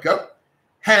America,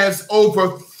 has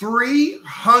over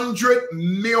 300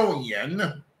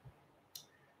 million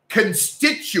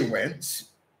constituents,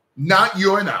 not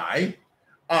you and I,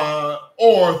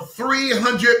 or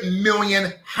 300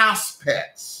 million house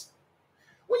pets.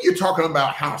 What are you talking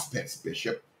about house pets,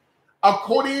 Bishop?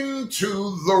 According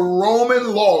to the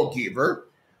Roman lawgiver,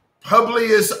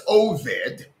 Publius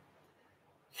Ovid,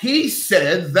 he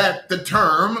said that the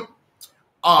term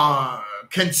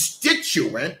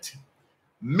constituent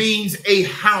means a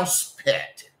house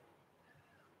pet.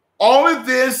 All of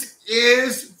this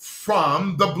is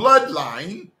from the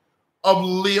bloodline of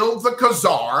Leal the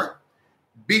Khazar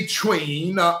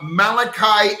between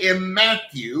Malachi and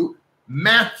Matthew,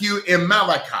 Matthew and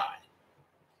Malachi.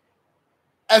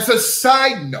 As a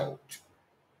side note,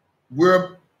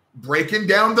 we're breaking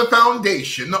down the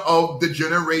foundation of the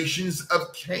generations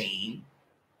of Cain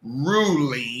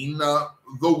ruling the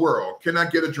world. Can I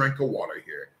get a drink of water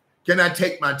here? Can I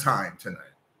take my time tonight?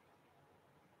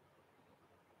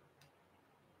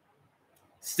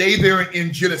 Stay there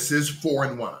in Genesis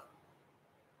 4:1.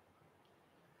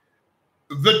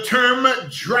 The term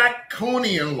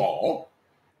draconian law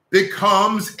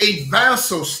becomes a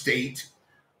vassal state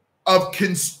of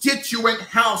constituent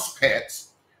house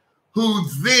pets who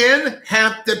then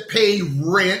have to pay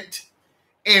rent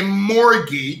and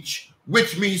mortgage,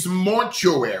 which means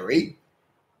mortuary,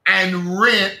 and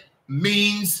rent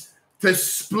means to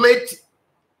split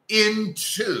in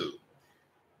two.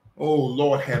 Oh,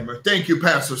 Lord have mercy. Thank you,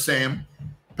 Pastor Sam,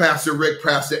 Pastor Rick,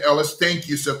 Pastor Ellis. Thank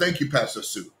you, sir. Thank you, Pastor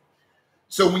Sue.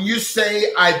 So when you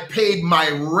say I paid my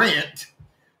rent,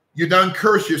 you done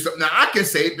curse yourself. Now, I can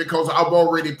say it because I've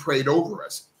already prayed over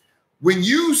us. When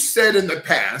you said in the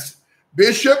past,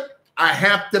 Bishop, I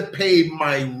have to pay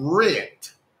my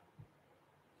rent,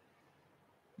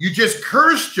 you just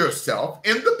cursed yourself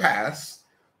in the past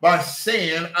by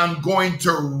saying, I'm going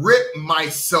to rip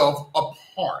myself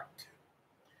apart.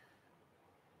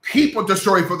 People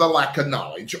destroy for the lack of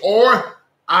knowledge, or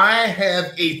I have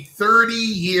a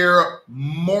 30-year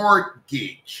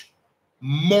mortgage,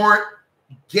 mortgaging,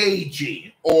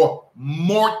 or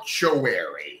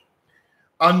mortuary.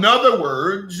 In other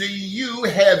words, you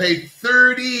have a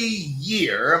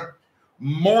 30-year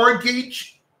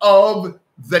mortgage of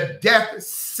the death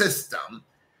system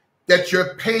that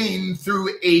you're paying through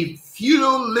a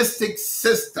feudalistic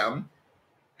system,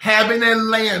 having a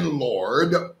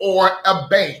landlord or a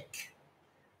bank.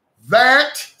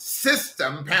 That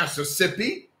system, Pastor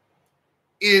Sippy,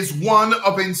 is one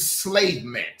of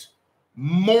enslavement,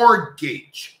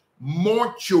 mortgage,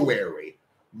 mortuary,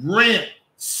 rent,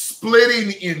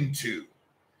 splitting into.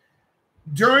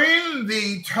 During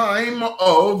the time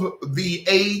of the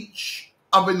Age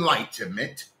of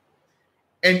Enlightenment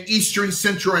in Eastern,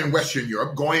 Central, and Western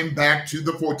Europe, going back to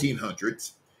the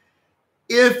 1400s,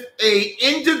 if an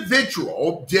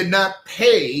individual did not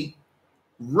pay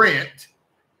rent,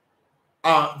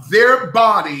 their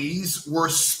bodies were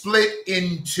split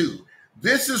in two.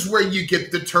 This is where you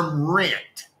get the term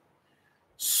rent.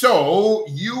 So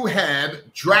you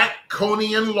had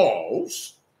draconian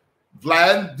laws,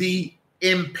 Vlad the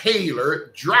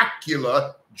Impaler,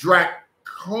 Dracula,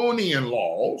 draconian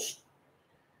laws,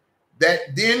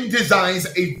 that then designs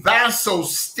a vassal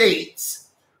states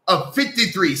of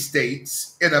 53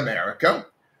 states in America,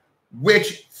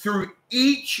 which through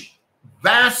each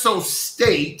vassal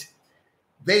state,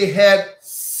 they had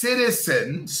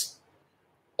citizens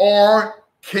or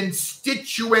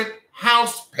constituent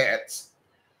house pets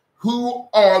who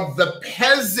are the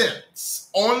peasants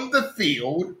on the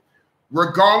field,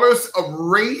 regardless of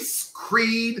race,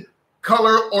 creed,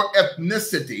 color, or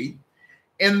ethnicity.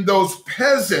 And those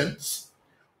peasants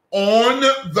on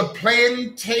the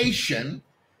plantation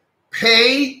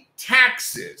pay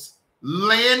taxes,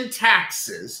 land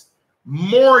taxes,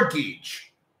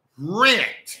 mortgage,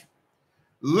 rent,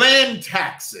 land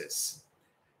taxes.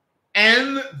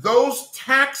 And those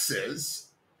taxes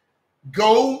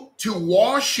go to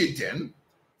Washington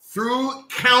through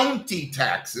county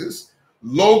taxes,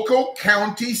 local,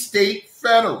 county, state,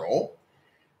 federal.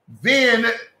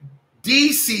 Then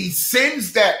DC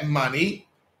sends that money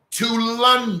to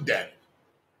London.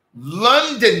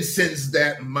 London sends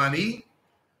that money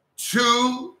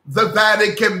to the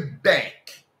Vatican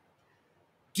Bank.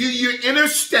 Do you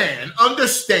understand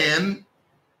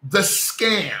the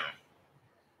scam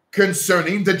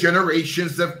concerning the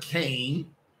generations of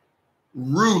Cain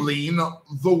ruling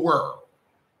the world?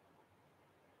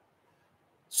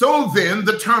 So then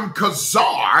the term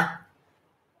Khazar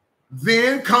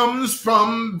then comes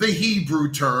from the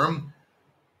Hebrew term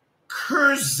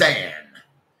Kurzan,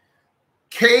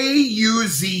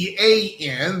 K-U-Z-A-N.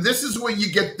 This is where you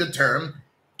get the term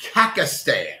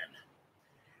Kakistan.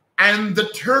 And the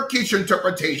Turkish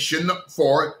interpretation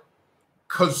for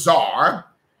Khazar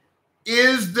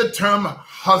is the term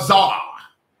Hazar,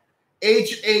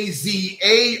 H-A-Z-A-R,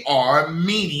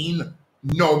 meaning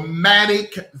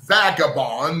nomadic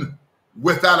vagabond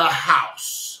without a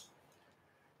house.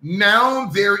 Now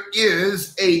there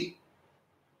is a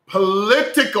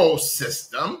political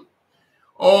system.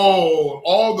 Oh,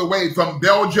 all the way from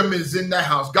Belgium is in the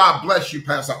house. God bless you,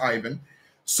 Pastor Ivan.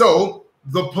 So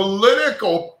the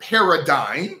political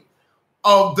paradigm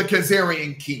of the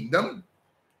Khazarian kingdom.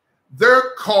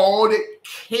 They're called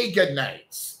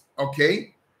Kaganites.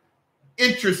 Okay?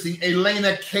 Interesting.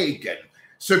 Elena Kagan,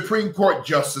 Supreme Court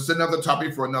Justice, another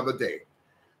topic for another day.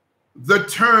 The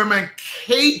term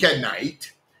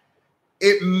Kaganite,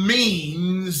 it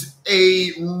means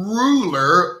a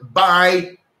ruler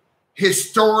by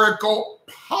historical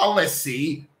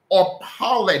policy or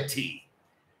polity.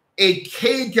 A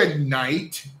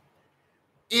Kaganite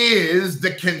is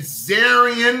the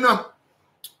Khazarian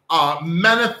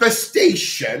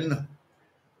manifestation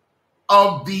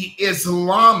of the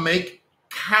Islamic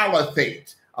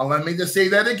Caliphate. Let me just say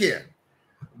that again.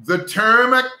 The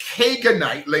term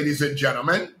Kaganite, ladies and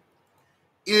gentlemen,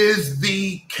 is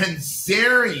the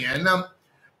Khazarian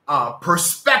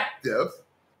perspective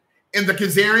in the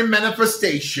Khazarian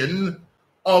manifestation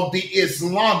of the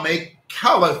Islamic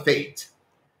Caliphate,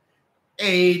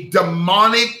 a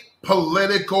demonic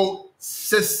political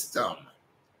system.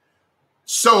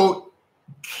 So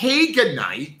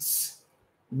Kaganites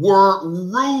were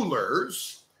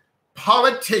rulers,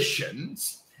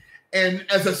 politicians, and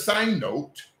as a side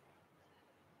note,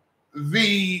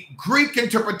 the Greek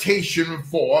interpretation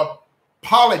for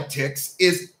politics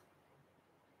is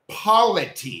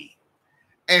polity.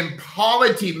 And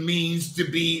polity means to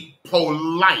be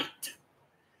polite.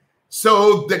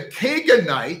 So the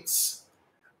Kaganites,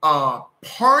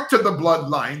 part of the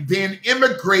bloodline, then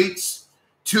immigrates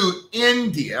to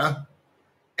India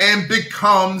and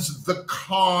becomes the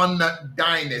Khan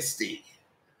dynasty.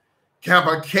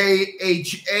 K-H-A-N,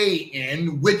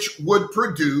 which would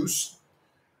produce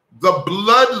the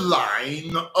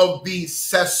bloodline of the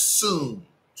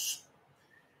Sassoons.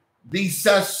 The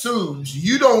Sassoons,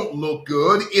 you don't look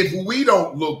good. If we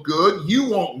don't look good, you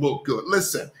won't look good.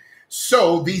 Listen,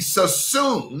 so the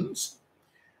Sassoons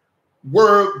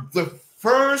were the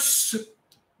first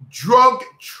drug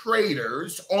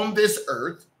traders on this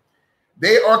earth.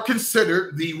 They are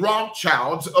considered the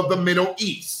Rothschilds of the Middle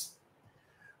East.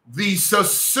 The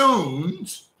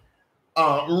Sassoons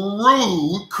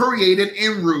created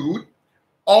and ruled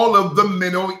all of the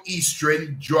Middle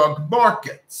Eastern drug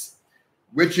markets,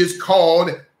 which is called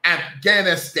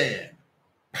Afghanistan,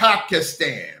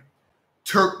 Pakistan,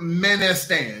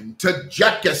 Turkmenistan,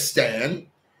 Tajikistan,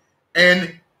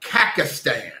 and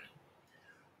Kakistan.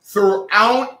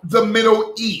 Throughout the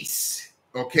Middle East,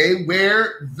 okay,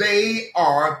 where they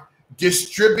are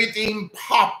distributing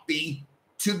poppy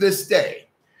to this day.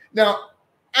 Now,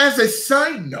 as a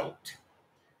side note,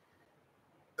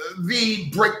 the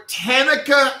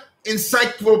Britannica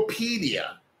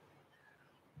Encyclopedia,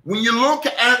 when you look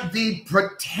at the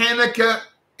Britannica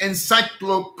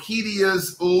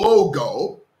Encyclopedia's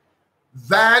logo,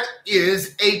 that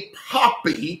is a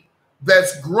poppy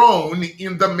that's grown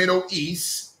in the Middle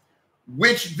East,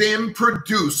 which then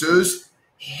produces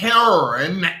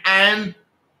heroin and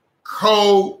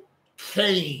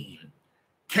cocaine.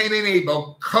 Cain and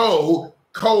Abel,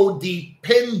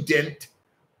 codependent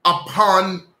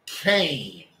upon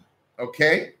Cain,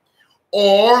 okay?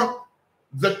 Or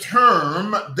the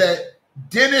term that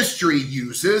dentistry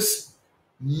uses,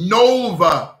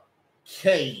 Nova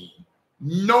Cain.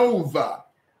 Nova,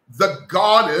 the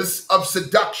goddess of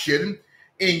seduction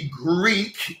in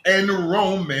Greek and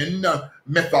Roman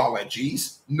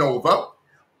mythologies. Nova,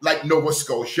 like Nova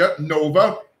Scotia.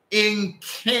 Nova in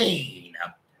Cain.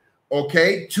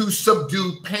 Okay, to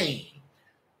subdue pain.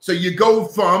 So you go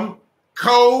from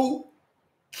cocaine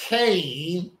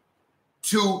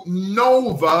to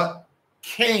Nova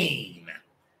Cain.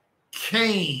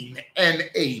 Cain and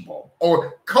Abel.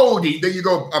 Or Cody, there you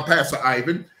go, Pastor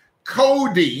Ivan.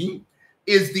 Cody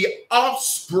is the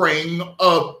offspring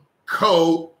of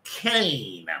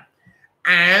cocaine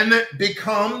and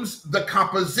becomes the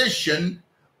composition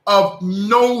of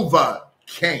Nova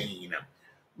Cain,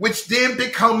 which then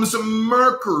becomes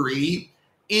mercury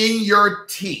in your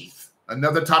teeth.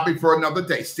 Another topic for another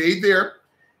day. Stay there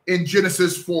in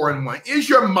Genesis 4:1. Is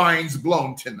your minds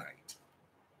blown tonight?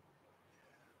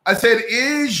 I said,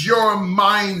 is your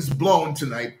minds blown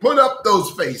tonight? Put up those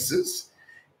faces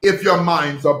if your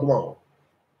minds are blown.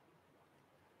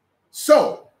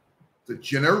 So, the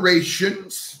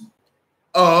generations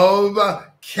of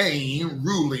Cain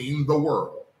ruling the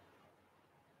world.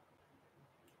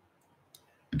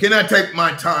 Can I take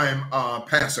my time,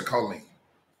 Pastor Colleen?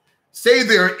 Stay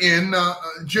there in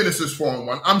Genesis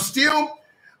 4:1. I'm still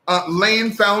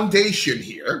laying foundation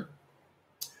here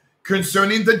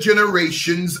concerning the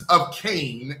generations of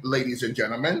Cain, ladies and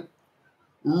gentlemen,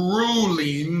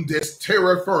 ruling this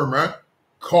terra firma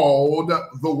called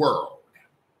the world.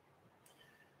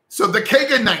 So the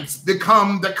Kaganites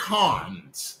become the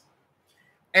Khans,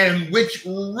 and which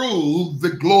rule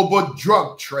the global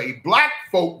drug trade. Black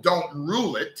folk don't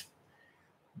rule it.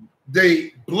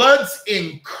 The Bloods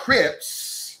and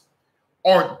Crips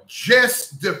are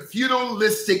just the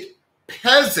feudalistic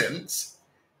peasants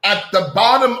at the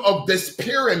bottom of this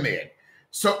pyramid.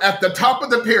 So at the top of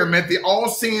the pyramid, the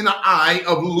all-seeing eye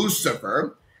of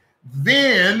Lucifer.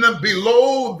 Then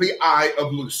below the eye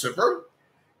of Lucifer,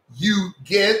 you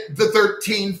get the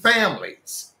 13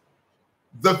 families.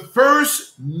 The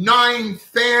first 9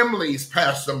 families,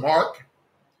 Pastor Mark,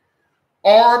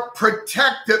 are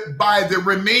protected by the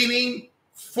remaining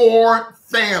 4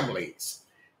 families.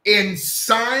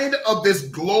 Inside of this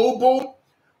global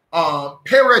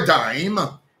paradigm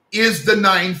is the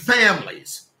 9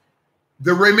 families.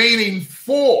 The remaining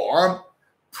 4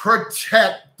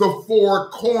 protect the 4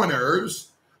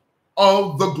 corners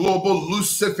of the global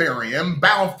Luciferian,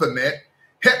 Baphomet,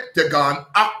 heptagon,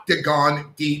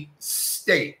 octagon, deep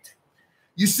state.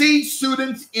 You see,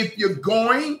 students, if you're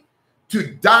going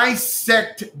to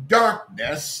dissect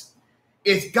darkness,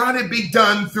 it's got to be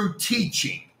done through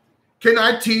teaching. Can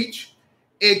I teach?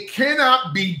 It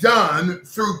cannot be done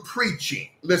through preaching.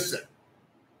 Listen,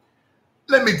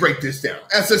 let me break this down.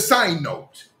 As a side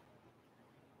note,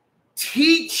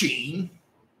 teaching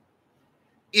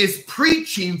is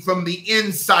preaching from the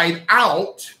inside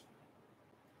out.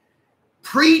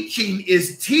 Preaching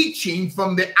is teaching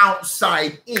from the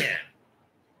outside in.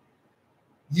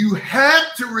 You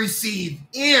have to receive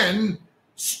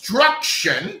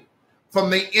instruction from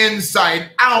the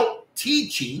inside out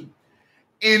teaching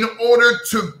in order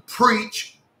to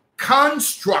preach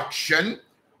construction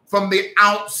from the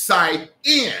outside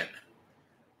in.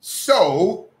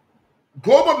 So,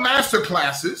 global master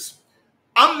classes,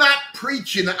 I'm not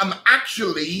preaching, I'm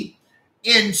actually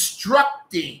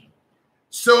instructing.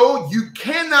 So you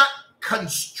cannot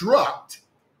construct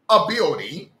a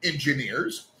building,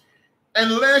 engineers,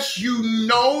 unless you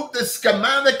know the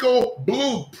schematical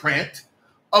blueprint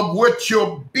of what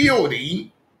you're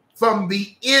building from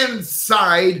the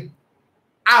inside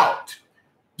out.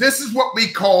 This is what we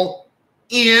call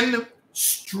instruction,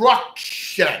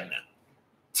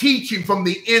 teaching from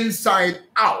the inside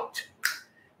out.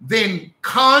 Then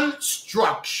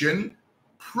construction,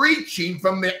 preaching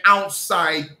from the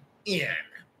outside in.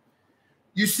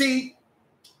 You see,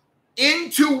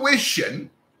 intuition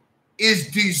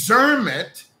is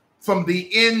discernment from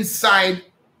the inside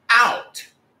out.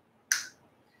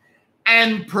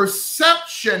 And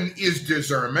perception is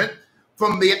discernment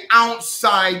from the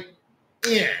outside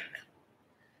in.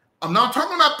 I'm not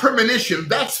talking about premonition,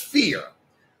 that's fear.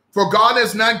 For God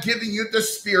has not given you the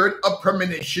spirit of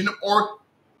premonition or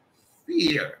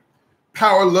fear,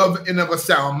 power, love, and of a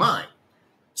sound mind.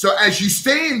 So as you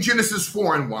stay in Genesis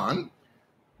 4:1,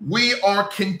 we are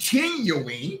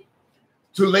continuing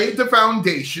to lay the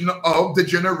foundation of the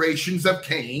generations of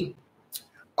Cain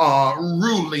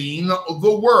ruling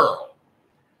the world.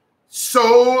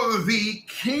 So the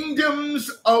kingdoms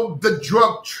of the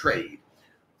drug trade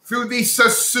through the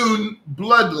Sassoon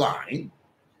bloodline,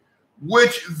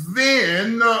 which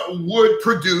then would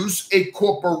produce a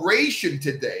corporation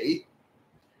today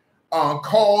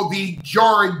called the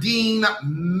Jardine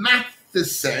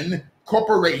Matheson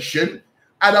Corporation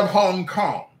out of Hong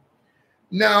Kong.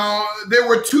 Now, there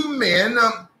were 2 men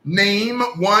named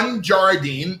one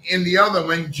Jardine and the other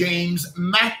one James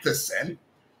Matheson,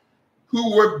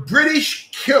 who were British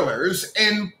killers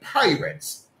and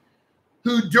pirates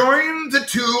who during the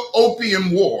 2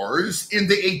 opium wars in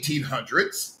the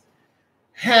 1800s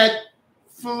had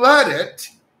flooded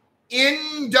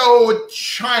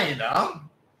Indochina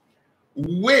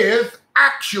with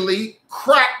actually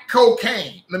crack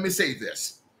cocaine. Let me say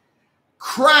this.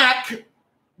 Crack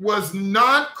was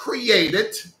not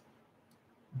created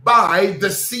by the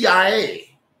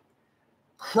CIA.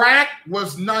 Crack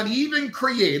was not even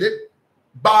created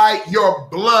by your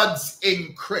Bloods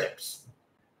and Crips.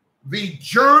 The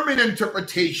German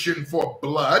interpretation for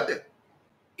blood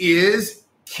is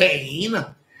Cain.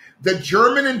 The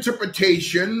German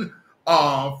interpretation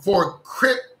for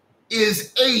Crip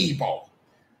is Abel.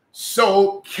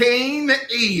 So Cain,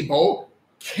 Abel,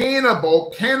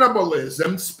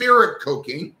 cannibalism, spirit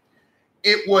cooking.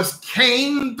 It was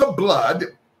Cain the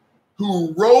blood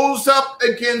who rose up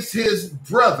against his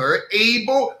brother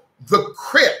Abel the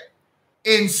Crip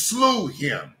and slew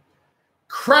him.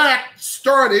 Crack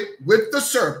started with the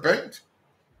serpent.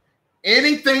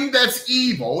 Anything that's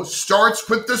evil starts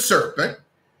with the serpent.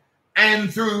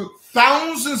 And through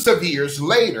thousands of years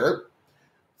later,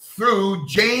 through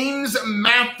James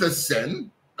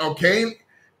Matheson, okay,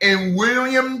 and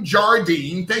William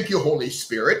Jardine, thank you, Holy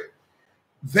Spirit,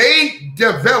 they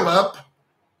develop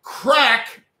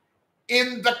crack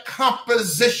in the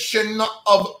composition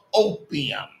of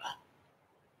opium.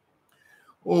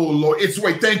 Oh, Lord.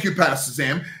 Thank you, Pastor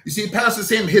Sam. You see, Pastor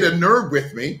Sam hit a nerve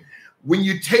with me. When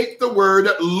you take the word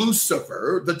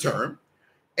Lucifer, the term,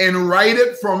 and write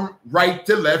it from right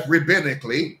to left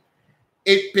rabbinically,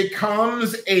 it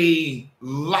becomes a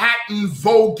Latin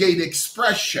Vulgate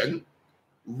expression,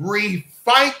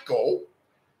 recycle,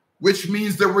 which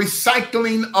means the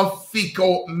recycling of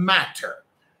fecal matter.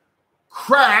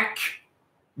 Crack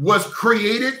was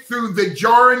created through the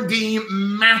Jardine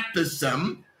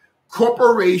Matheson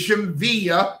Corporation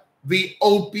via the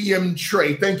opium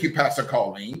trade. Thank you, Pastor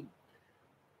Colleen.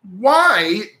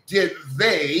 Why did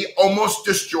they almost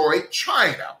destroy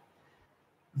China?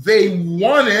 They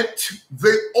wanted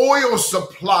the oil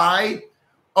supply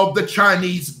of the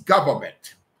Chinese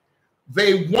government.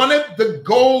 They wanted the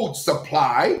gold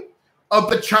supply of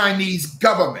the Chinese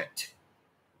government.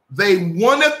 They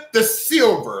wanted the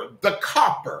silver, the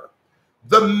copper,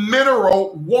 the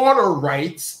mineral water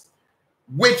rights,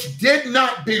 which did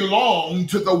not belong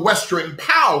to the Western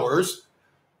powers,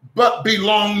 but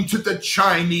belonged to the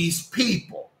Chinese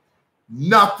people.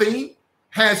 Nothing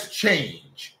has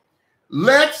changed.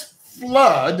 Let's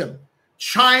flood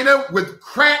China with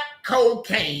crack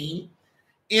cocaine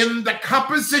in the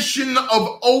composition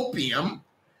of opium,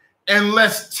 and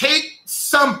let's take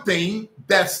something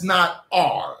that's not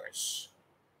ours.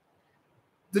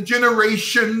 The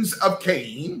generations of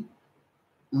CAIN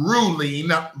ruling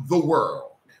the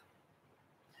world.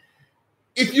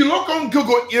 If you look on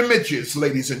Google Images,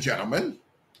 ladies and gentlemen,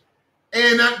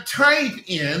 and type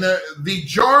in the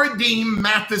Jardine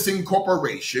Matheson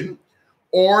Corporation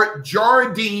or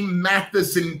Jardine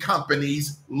Matheson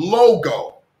Company's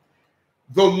logo,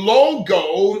 the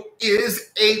logo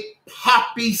is a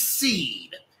poppy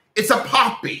seed. It's a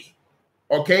poppy,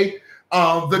 okay?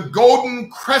 The golden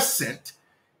crescent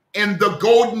and the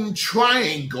golden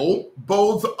triangle,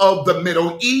 both of the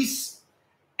Middle East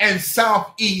and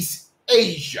Southeast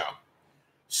Asia.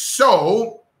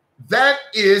 So that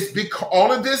is because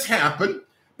all of this happened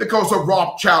because of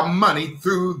Rothschild money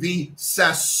through the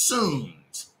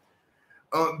Sassoons.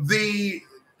 The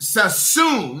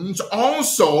Sassoons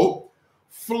also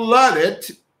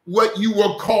flooded what you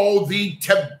will call the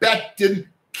Tibetan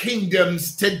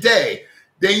kingdoms today.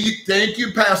 Thank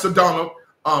you, Pastor Donald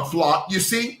Flock. You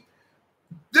see,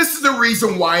 this is the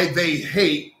reason why they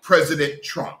hate President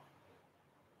Trump.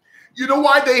 You know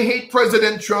why they hate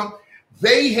President Trump?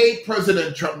 They hate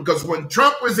President Trump because when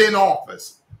Trump was in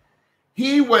office,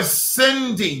 he was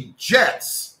sending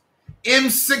jets,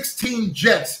 M16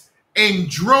 jets, and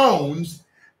drones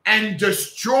and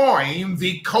destroying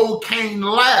the cocaine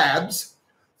labs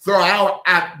throughout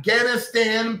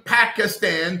Afghanistan,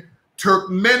 Pakistan,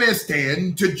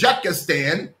 Turkmenistan,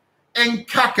 Tajikistan, and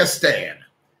Kakistan.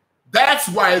 That's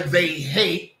why they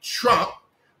hate Trump,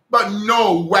 but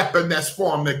no weapon that's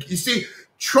formed. You see,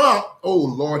 Trump, oh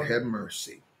Lord have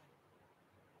mercy.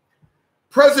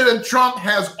 President Trump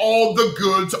has all the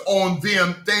goods on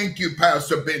them. Thank you,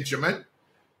 Pastor Benjamin.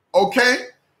 Okay?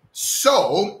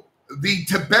 So, the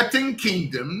Tibetan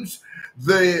kingdoms,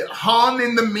 the Han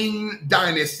and the Ming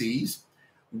dynasties,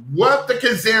 what the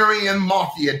Khazarian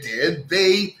mafia did,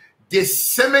 they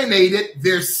disseminated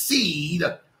their seed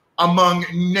among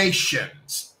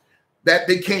nations that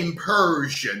became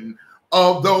Persian,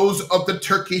 of those of the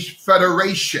Turkish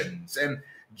federations and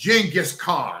Genghis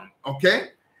Khan, okay?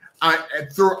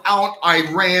 Throughout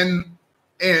Iran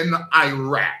and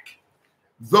Iraq.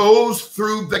 Those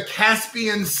through the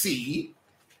Caspian Sea,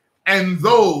 and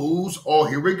those, oh,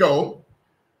 here we go,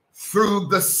 through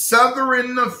the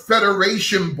Southern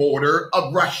Federation border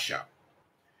of Russia.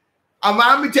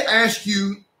 Allow me to ask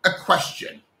you a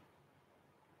question.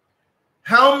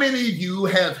 How many of you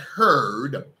have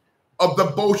heard of the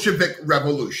Bolshevik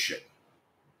Revolution?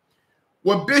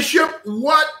 Well, Bishop,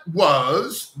 what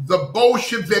was the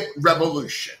Bolshevik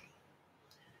Revolution?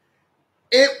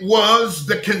 It was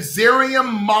the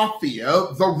Khazarian mafia,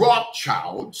 the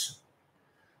Rothschilds,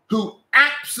 who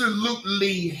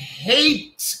absolutely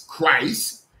hate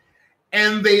Christ,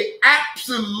 and they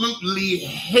absolutely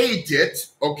hated,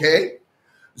 okay,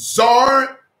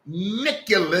 Tsar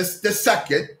Nicholas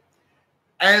II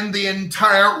and the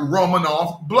entire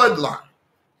Romanov bloodline.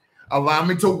 Allow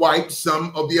me to wipe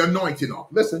some of the anointing off.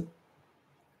 Listen,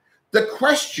 the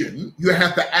question you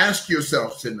have to ask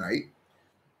yourself tonight,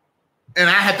 and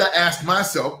I had to ask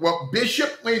myself, well,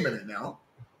 Bishop, wait a minute now.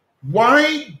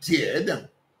 Why did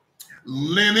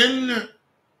Lenin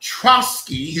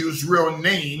Trotsky, whose real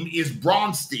name is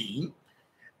Bronstein,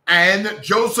 and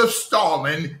Joseph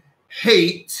Stalin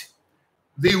hate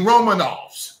the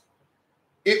Romanovs?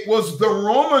 It was the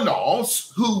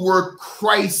Romanovs who were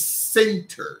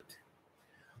Christ-centered.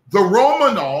 The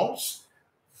Romanovs'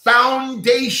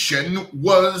 foundation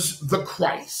was the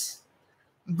Christ.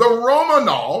 The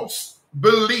Romanovs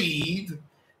believed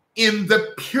in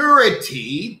the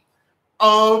purity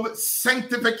of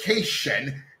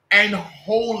sanctification and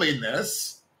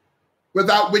holiness,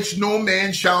 without which no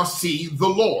man shall see the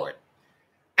Lord.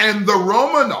 And the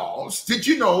Romanovs, did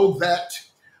you know that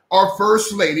our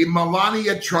First Lady,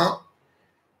 Melania Trump,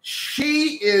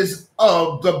 she is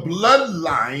of the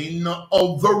bloodline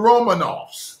of the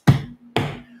Romanovs.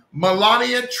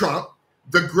 Melania Trump,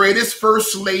 the greatest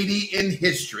First Lady in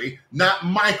history, not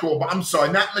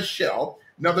Michelle,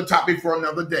 another topic for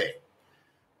another day.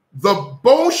 The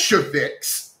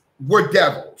Bolsheviks were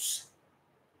devils.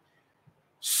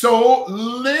 So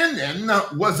Lenin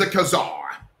was a Khazar.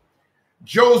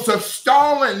 Joseph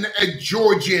Stalin, a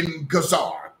Georgian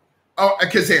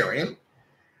Khazarian,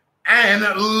 and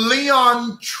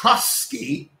Leon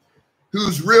Trotsky,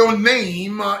 whose real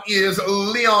name is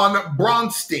Leon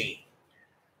Bronstein.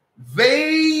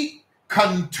 They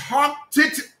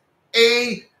concocted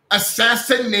an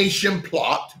assassination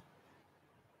plot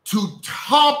to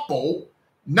topple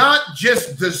not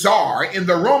just the Tsar in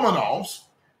the Romanovs.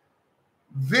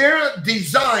 Their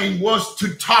design was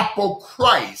to topple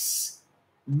Christ,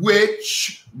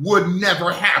 which would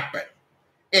never happen.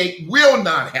 It will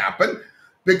not happen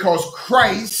because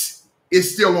Christ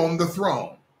is still on the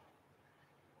throne.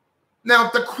 Now,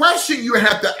 the question you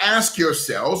have to ask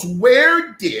yourselves,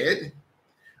 I'm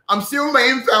still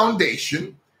laying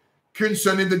foundation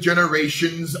concerning the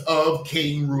generations of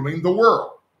CAIN ruling the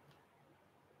world.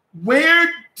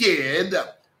 Where did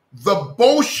the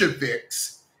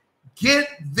Bolsheviks get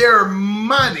their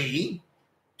money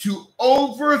to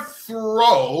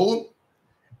overthrow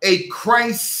a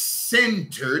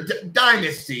Christ-centered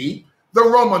dynasty, the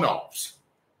Romanovs?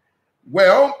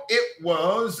 Well, it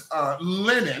was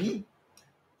Lenin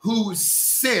who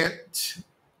sent,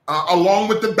 along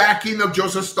with the backing of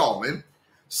Joseph Stalin,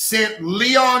 sent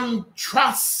Leon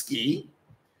Trotsky,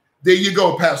 there you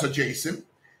go, Pastor Jason,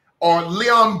 or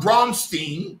Leon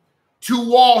Bronstein to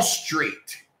Wall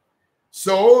Street.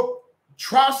 So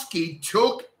Trotsky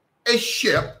took a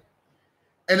ship,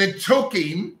 and it took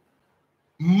him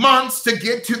months to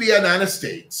get to the United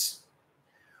States.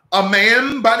 A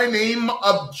man by the name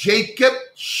of Jacob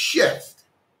Schiff,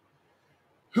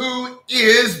 who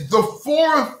is the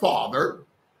forefather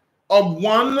of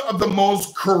one of the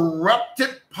most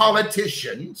corrupted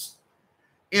politicians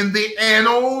in the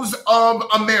annals of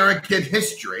American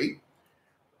history,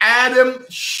 Adam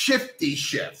Shifty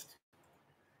Schiff.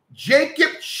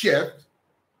 Jacob Schiff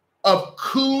of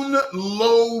Kuhn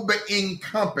Loeb and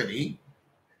Company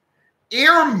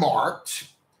earmarked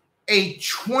a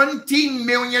 $20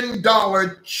 million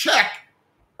check,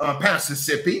 Pastor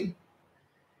Sippy,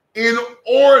 in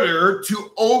order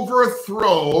to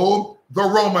overthrow the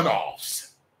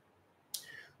Romanovs.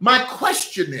 My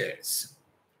question is,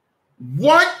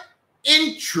 what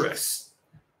interest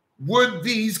would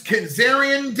these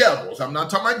Khazarian devils, I'm not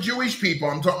talking about Jewish people,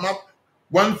 I'm talking about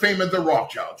one famous, the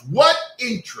Rothschilds, what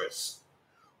interest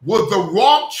would the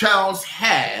Rothschilds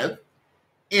have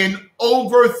in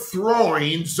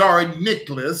overthrowing Tsar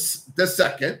Nicholas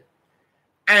II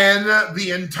and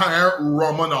the entire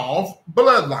Romanov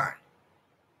bloodline?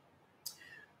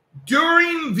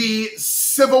 During the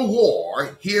Civil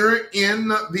War here in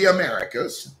the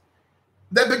Americas,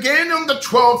 that began on the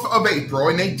 12th of April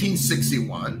in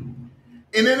 1861,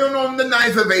 and ended on the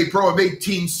 9th of April of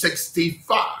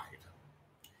 1865.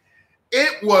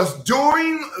 It was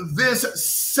during this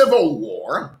Civil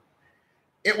War,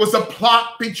 it was a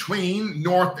plot between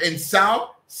North and South,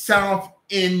 South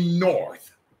and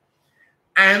North.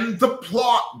 And the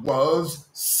plot was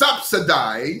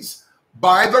subsidized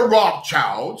by the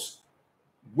Rothschilds,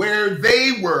 where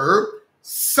they were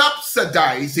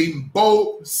subsidizing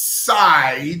both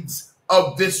sides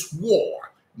of this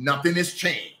war. Nothing has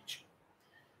changed.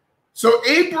 So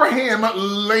Abraham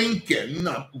Lincoln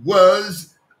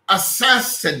was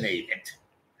assassinated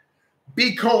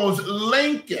because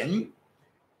Lincoln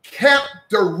kept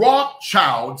the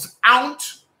Rothschilds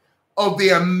out of the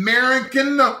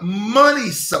American money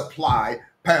supply,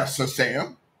 Pastor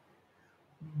Sam,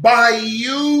 by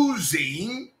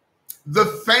using the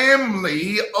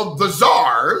family of the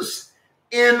czars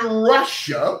in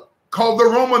Russia called the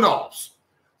Romanovs.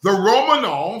 The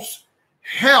Romanovs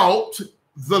helped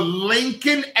the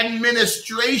Lincoln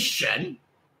administration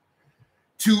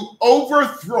to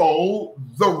overthrow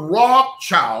the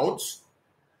Rothschilds,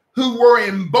 who were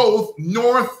in both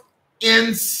North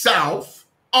and South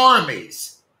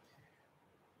armies.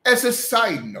 as a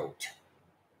side note,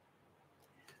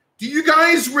 do you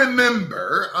guys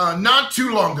remember not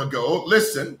too long ago,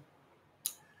 listen,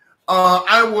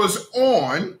 I was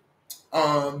on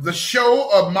the show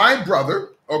of my brother,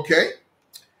 okay,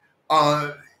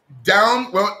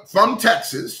 from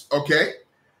Texas, okay,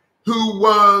 who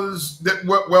was,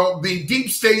 the deep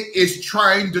state is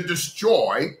trying to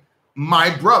destroy my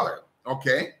brother,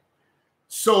 okay?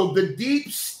 So the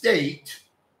deep state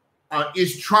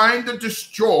is trying to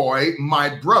destroy my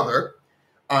brother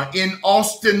in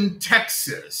Austin,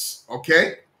 Texas,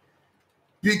 okay?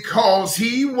 Because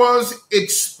he was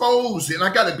exposing,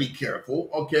 I got to be careful,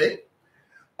 okay,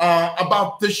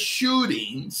 about the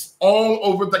shootings all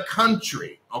over the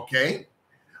country, okay,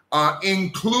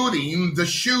 including the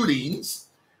shootings.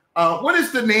 What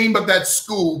is the name of that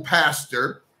school,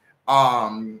 Pastor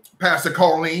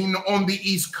Colleen, on the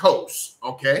East Coast,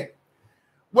 okay?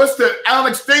 What's the,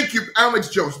 Alex, thank you, Alex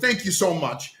Jones, thank you so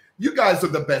much. You guys are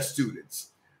the best students.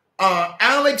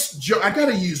 Alex, I got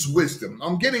to use wisdom.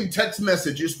 I'm getting text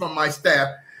messages from my staff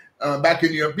back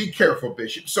in New York. Be careful,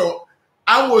 Bishop. So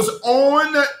I was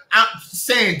on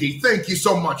Sandy. Thank you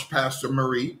so much, Pastor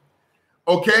Marie.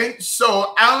 Okay,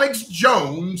 so Alex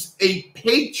Jones, a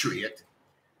patriot,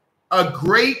 a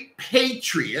great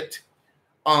patriot,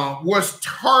 was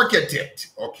targeted,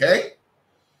 okay?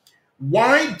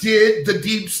 Why did the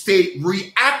deep state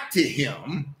react to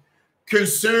him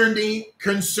concerning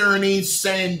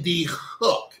Sandy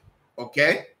Hook,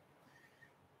 okay?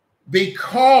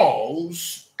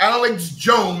 Because Alex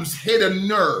Jones hit a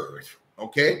nerve,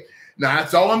 okay? Now,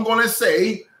 that's all I'm going to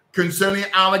say concerning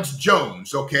Alex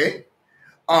Jones, okay?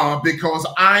 Because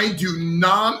I do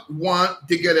not want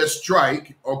to get a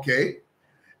strike, okay,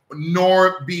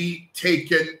 nor be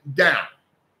taken down.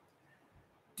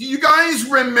 Do you guys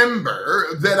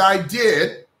remember that I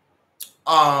did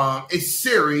a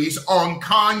series on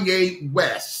Kanye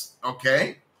West,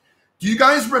 okay? Do you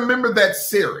guys remember that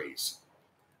series?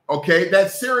 Okay,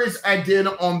 that series I did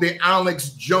on the Alex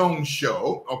Jones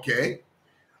show, okay?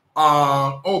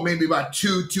 Maybe about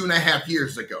 2.5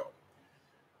 years ago.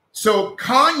 So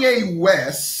Kanye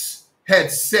West had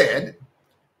said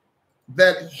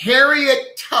that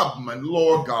Harriet Tubman,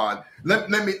 Lord God,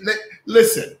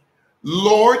 listen,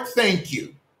 Lord, thank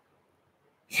you.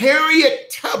 Harriet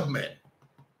Tubman,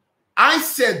 I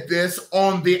said this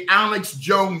on the Alex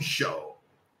Jones show.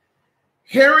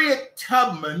 Harriet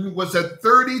Tubman was a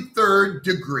 33rd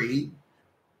degree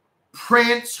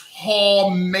Prince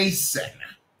Hall Mason.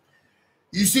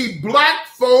 You see, black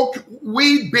folk,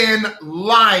 we've been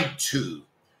lied to.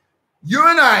 You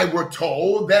and I were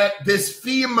told that this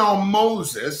female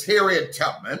Moses, Harriet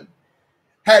Tubman,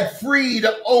 had freed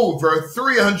over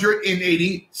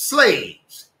 380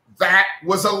 slaves. That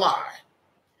was a lie.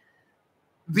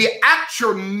 The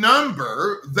actual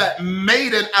number that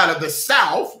made it out of the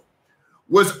South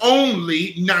was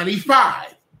only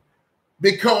 95,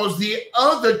 because the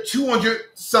other 200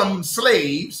 some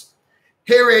slaves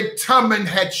Harriet Tubman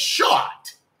had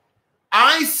shot.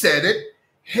 I said it.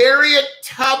 Harriet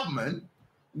Tubman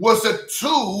was a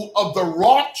tool of the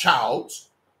Rothschilds,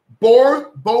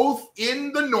 both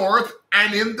in the North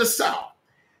and in the South.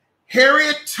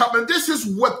 Harriet Tubman, this is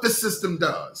what the system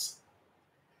does.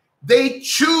 They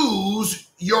choose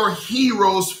your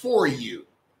heroes for you.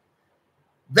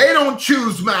 They don't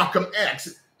choose Malcolm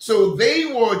X. So they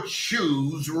will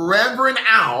choose Reverend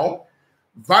Al,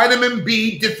 vitamin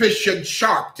B deficient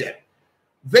Sharpton.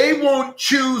 They won't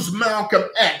choose Malcolm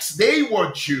X. They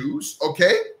will choose,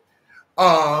 okay,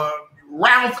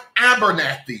 Ralph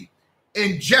Abernathy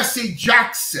and Jesse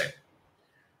Jackson.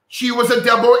 She was a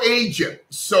double agent.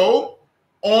 So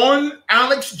on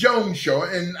Alex Jones show,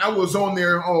 and I was on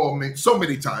there so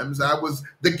many times, I was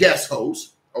the guest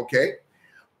host, okay,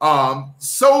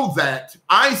 so that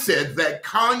I said that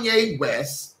Kanye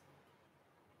West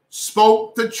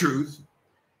spoke the truth.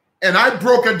 And I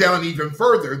broke it down even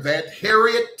further that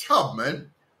Harriet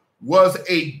Tubman was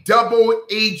a double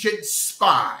agent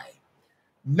spy,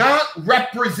 not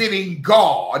representing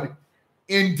God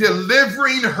in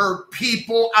delivering her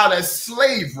people out of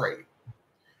slavery.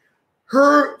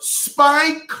 Her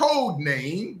spy code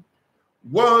name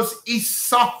was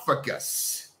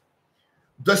Esophagus.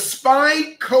 The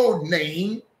spy code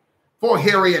name for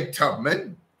Harriet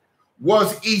Tubman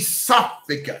was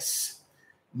Esophagus.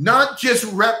 Not just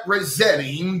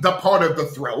representing the part of the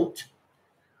throat,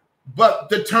 but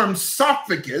the term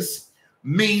esophagus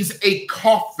means a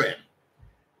coffin.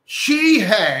 She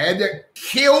had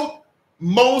killed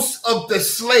most of the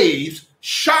slaves,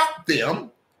 shot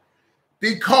them,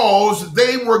 because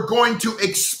they were going to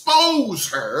expose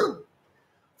her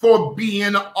for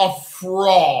being a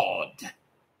fraud.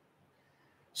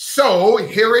 So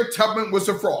Harriet Tubman was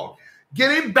a fraud.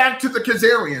 Getting back to the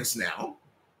Khazarians now.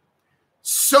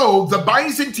 So the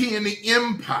Byzantine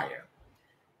Empire.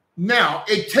 Now,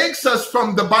 it takes us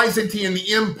from the Byzantine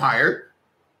Empire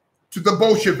to the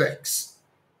Bolsheviks.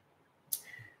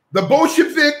 The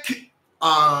Bolshevik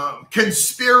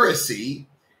conspiracy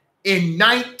in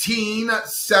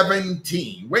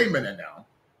 1917. Wait a minute now.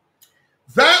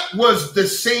 That was the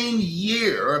same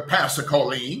year, Pastor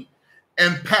Colleen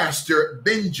and Pastor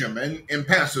Benjamin and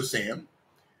Pastor Sam,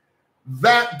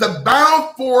 that the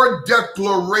Balfour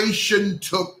Declaration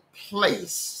took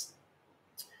place.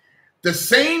 The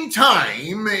same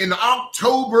time in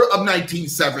October of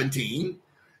 1917,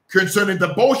 concerning the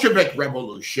Bolshevik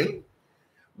Revolution,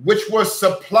 which was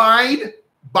supplied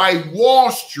by Wall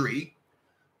Street,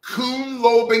 Kuhn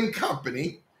Loeb and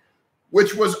Company,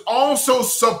 which was also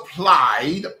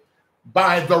supplied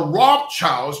by the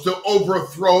Rothschilds to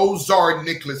overthrow Tsar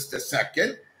Nicholas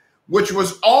II, which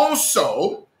was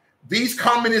also, these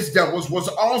communist devils was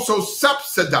also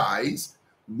subsidized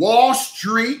Wall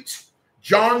Street,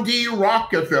 John D.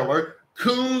 Rockefeller,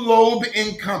 Kuhn Loeb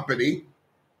and Company,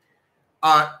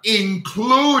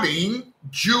 including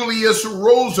Julius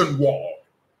Rosenwald.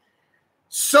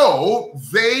 So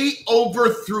they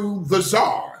overthrew the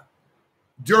Tsar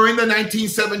during the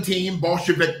 1917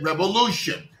 Bolshevik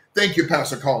Revolution. Thank you,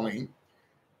 Pastor Colleen.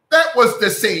 That was the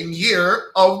same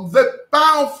year of the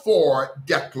Balfour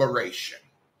Declaration.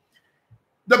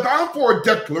 The Balfour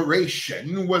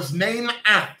Declaration was named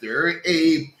after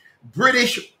a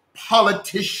British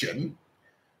politician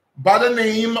by the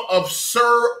name of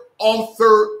Sir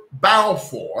Arthur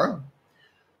Balfour,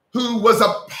 who was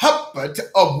a puppet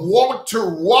of Walter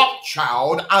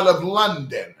Rothschild out of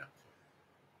London.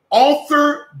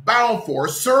 Sir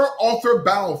Arthur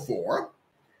Balfour,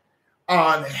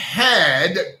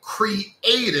 had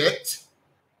created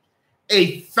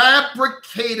a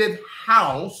fabricated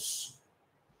house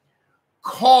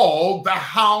called the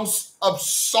House of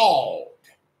Saud.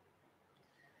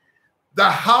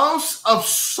 The House of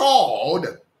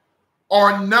Saud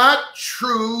are not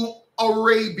true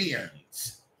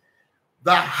Arabians.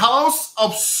 The House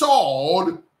of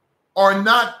Saud are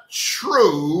not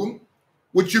true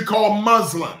what you call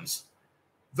Muslims.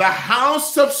 The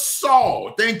House of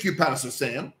Saud, thank you, Pastor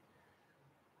Sam,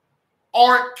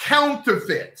 are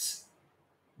counterfeits.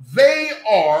 They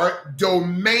are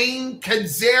domain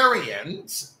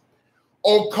Khazarians,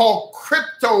 or called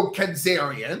crypto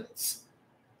Khazarians,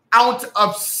 out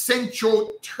of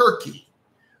central Turkey.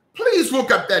 Please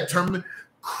look up that term,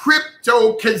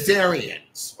 crypto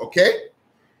Khazarians, okay?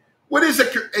 What is a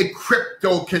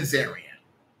crypto Khazarian?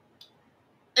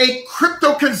 A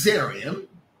crypto Khazarian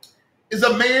is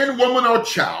a man, woman, or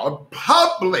child.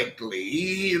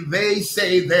 Publicly, they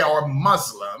say they are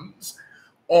Muslims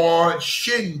or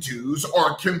Hindus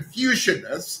or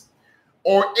Confucianists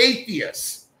or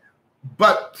atheists,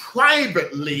 but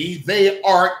privately they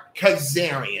are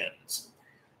Khazarians.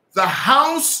 The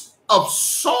House of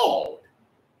Saud,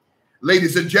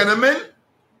 ladies and gentlemen,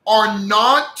 are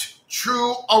not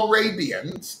true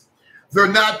Arabians.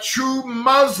 They're not true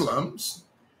Muslims.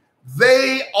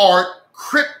 They are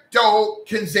crypto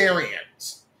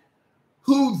Khazarians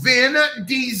who then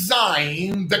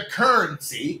designed the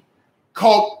currency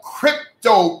called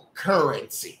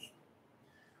cryptocurrency.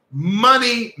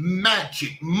 Money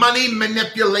magic, money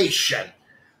manipulation,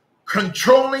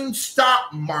 controlling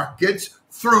stock markets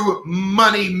through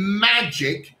money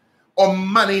magic or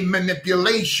money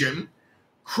manipulation,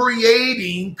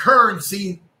 creating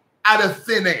currency out of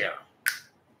thin air.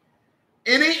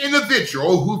 Any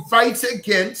individual who fights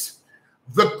against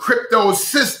the crypto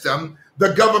system,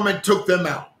 the government took them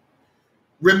out.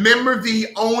 Remember the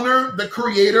owner, the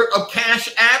creator of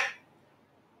Cash App?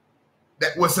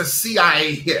 That was a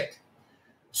CIA hit.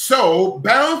 So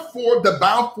the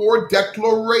Balfour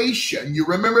Declaration, you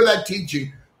remember that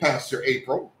teaching, Pastor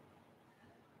April,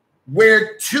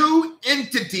 where two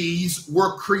entities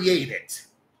were created.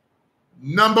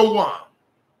 Number one,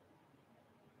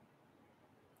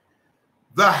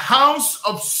 the House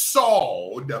of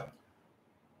Saud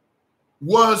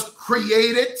was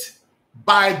created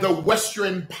by the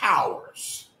Western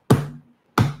powers,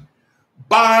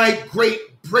 by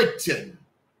Great Britain,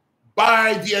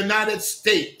 by the United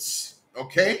States,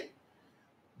 okay,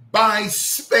 by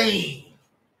Spain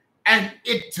and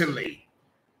Italy.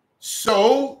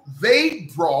 So they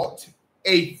brought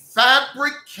a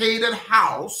fabricated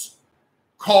house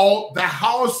called the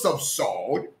House of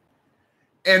Saud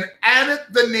and added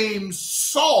the name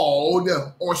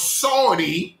Saud or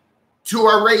Saudi to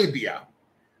Arabia,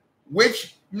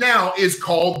 which now is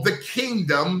called the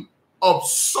Kingdom of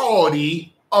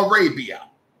Saudi Arabia.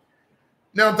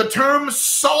 Now, the term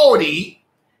Saudi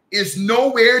is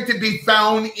nowhere to be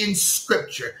found in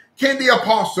Scripture. Can the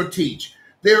apostle teach?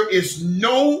 There is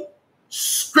no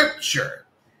Scripture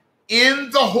in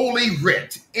the Holy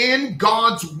Writ, in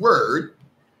God's Word,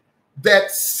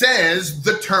 that says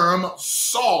the term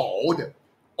Saud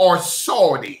or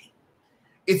Saudi.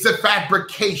 It's a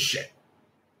fabrication.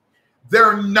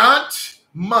 They're not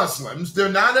Muslims. They're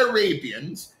not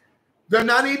Arabians. They're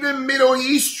not even Middle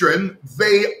Eastern.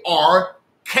 They are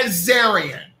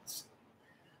Khazarians.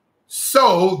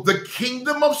 So the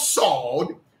kingdom of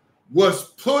Saud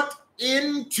was put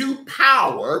into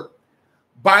power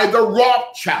by the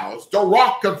Rothschilds, the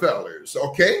Rockefellers,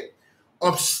 okay,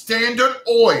 of Standard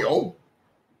Oil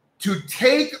to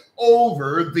take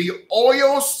over the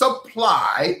oil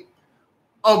supply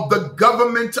of the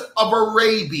government of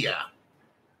Arabia.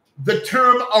 The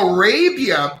term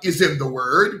Arabia is in the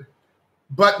word,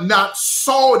 but not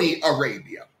Saudi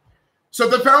Arabia. So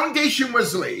the foundation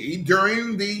was laid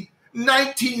during the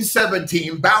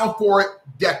 1917 Balfour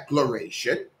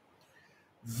Declaration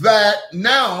that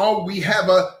now we have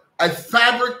a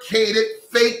fabricated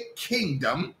fake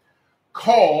kingdom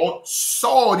called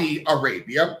Saudi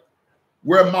Arabia,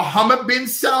 where Mohammed bin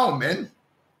Salman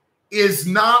is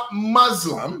not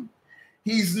Muslim.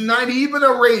 He's not even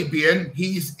Arabian.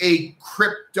 He's a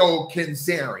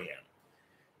crypto-Khazarian.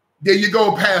 There you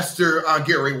go, Pastor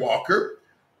Gary Walker.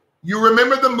 You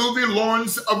remember the movie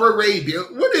Lawrence of Arabia?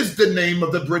 What is the name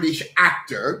of the British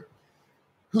actor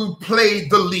who played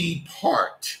the lead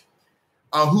part,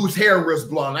 whose hair was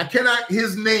blonde?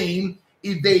 His name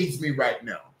evades me right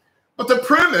now. But the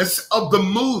premise of the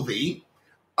movie,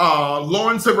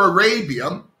 Lawrence of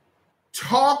Arabia,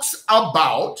 talks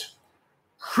about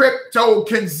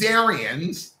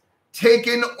crypto-Khazarians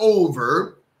taking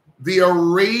over the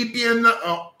Arabian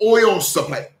oil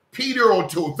supply. Peter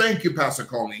O'Toole, thank you, Pastor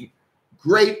Colleen.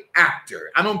 Great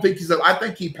actor. I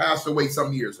think he passed away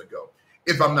some years ago,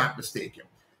 if I'm not mistaken.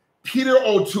 Peter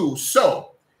O'Toole.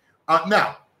 So,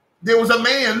 now, there was a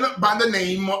man by the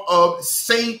name of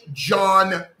St.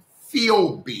 John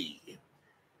Philby,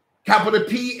 capital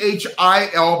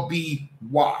Philby.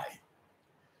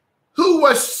 Who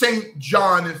was St.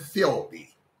 John Philby?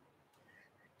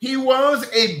 He was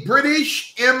a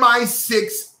British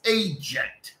MI6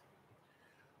 agent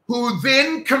who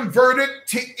then converted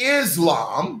to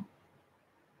Islam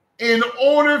in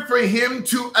order for him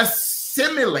to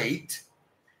assimilate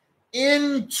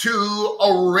into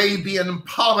Arabian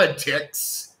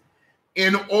politics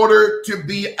in order to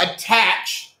be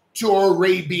attached to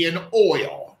Arabian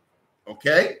oil.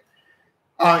 Okay?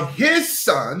 His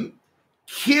son,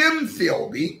 Kim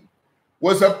Philby,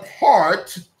 was a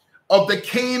part of the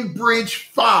Cambridge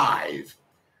Five.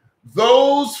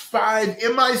 Those 5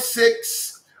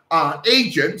 MI6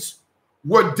 agents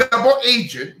were double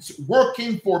agents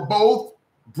working for both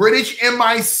British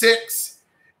MI6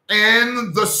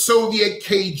 and the Soviet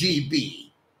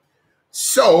KGB.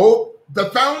 So the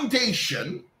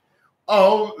foundation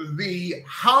of the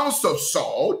House of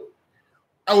Saud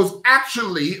was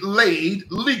actually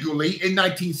laid legally in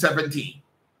 1917.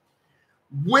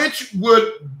 Which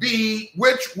would be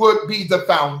the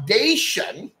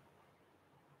foundation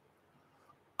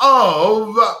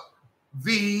of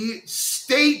the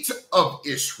state of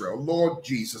Israel. Lord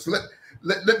Jesus,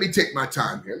 let me take my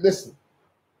time here. Listen.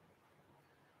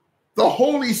 The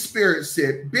Holy Spirit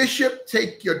said, Bishop,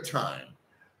 take your time.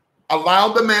 Allow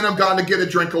the man of God to get a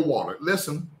drink of water.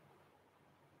 Listen.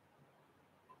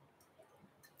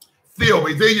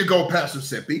 Philby, there you go, Pastor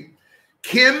Sippy.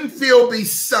 Kim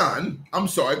Philby's son,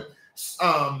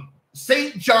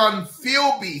 St. John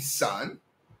Philby's son,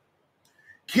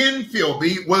 Ken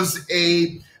Philby, was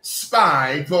a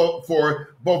spy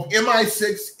for both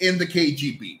MI6 and the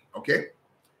KGB, okay?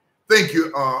 Thank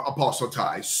you, Apostle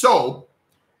Ty. So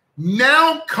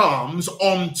now comes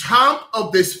on top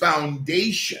of this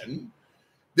foundation,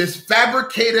 this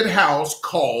fabricated house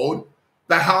called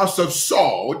the House of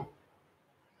Saud,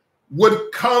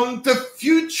 would come the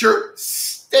future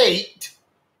state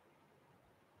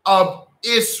of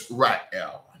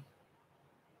Israel.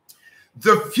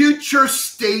 The future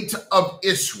state of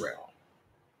Israel.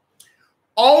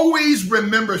 Always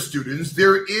remember, students,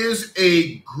 there is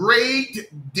a great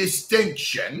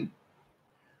distinction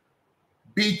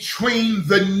between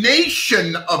the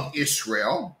nation of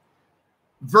Israel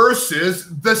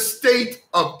versus the state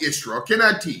of Israel. Can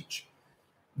I teach?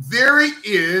 There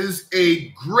is a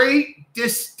great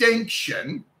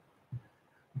distinction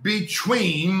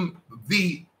between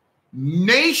the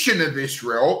nation of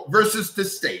Israel versus the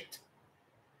state.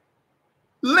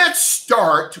 Let's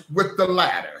start with the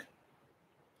latter.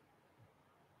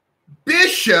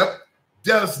 Bishop,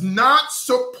 does not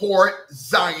support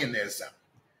Zionism.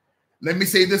 Let me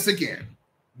say this again.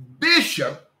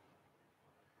 Bishop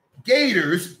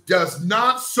Gators does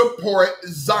not support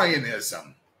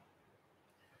Zionism.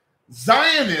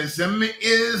 Zionism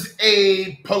is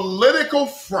a political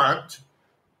front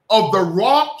of the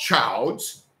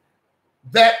Rothschilds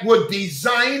that would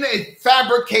design a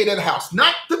fabricated house.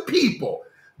 Not the people.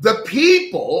 The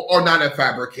people are not a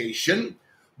fabrication,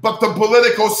 but the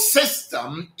political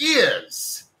system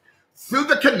is. Through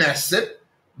the Knesset,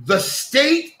 the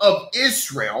state of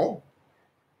Israel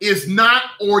is not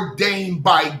ordained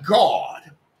by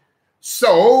God.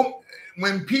 So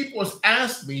when people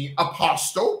ask me,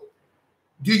 Apostle,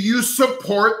 do you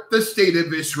support the state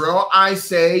of Israel? I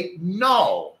say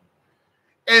no.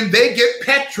 And they get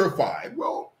petrified.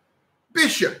 Well,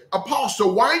 Bishop,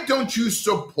 Apostle, why don't you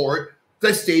support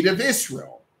the state of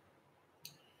Israel?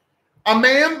 A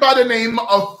man by the name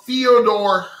of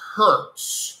Theodore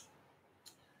Hertz,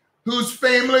 whose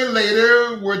family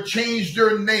later would change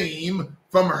their name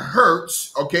from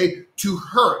Hertz, okay, to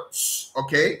Hertz,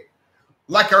 okay?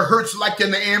 Like a Hertz, like in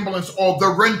the ambulance or the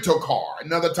rental car.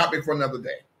 Another topic for another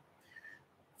day.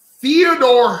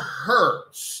 Theodore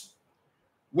Hertz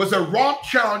was a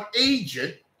Rothschild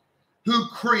agent who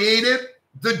created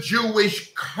the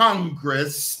Jewish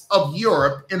Congress of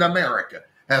Europe in America.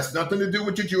 Has nothing to do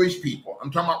with the Jewish people.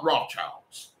 I'm talking about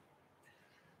Rothschilds.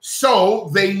 So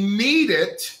they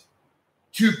needed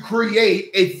to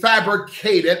create a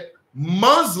fabricated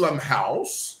Muslim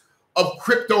house of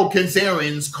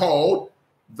crypto-Khazarians called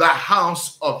the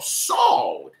House of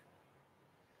Saud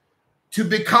to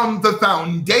become the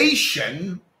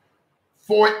foundation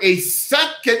for a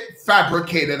second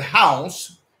fabricated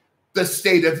house, the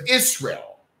state of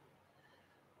Israel.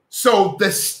 So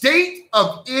the state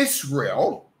of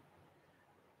Israel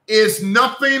is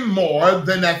nothing more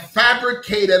than a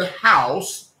fabricated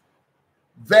house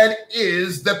that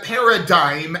is the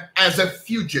paradigm as a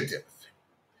fugitive.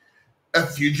 A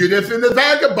fugitive and a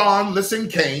vagabond, listen,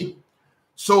 CAIN.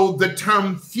 So the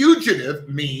term fugitive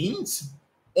means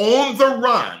on the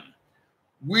run.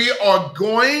 We are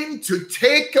going to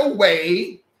take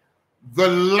away the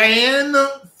land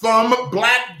from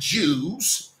Black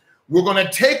Jews. We're going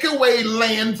to take away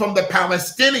land from the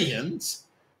Palestinians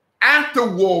after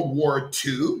World War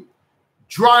II,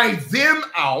 drive them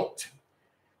out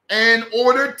in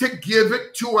order to give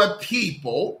it to a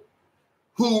people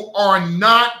who are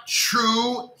not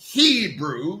true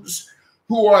Hebrews,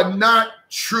 who are not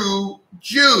true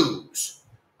Jews.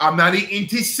 I'm not an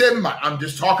anti-Semite. I'm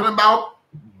just talking about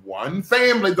one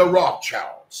family, the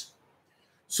Rothschilds.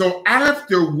 So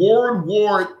after World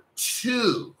War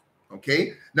II,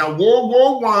 okay, now World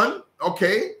War I,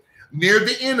 okay, near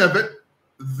the end of it,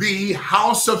 the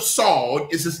House of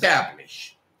Saud is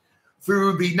established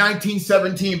through the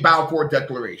 1917 Balfour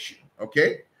Declaration,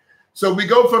 okay? So we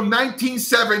go from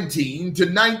 1917 to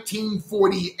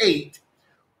 1948,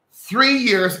 3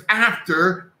 years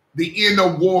after the end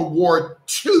of World War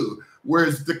II.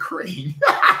 Where's the crane?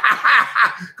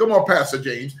 Come on, Pastor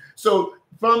James. So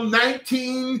from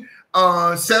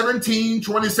 1917,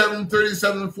 27,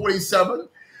 37, 47,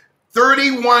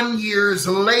 31 years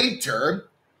later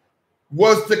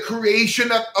was the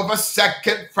creation of a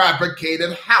second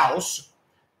fabricated house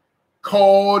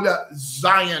called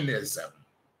Zionism.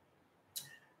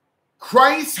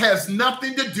 Christ has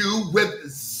nothing to do with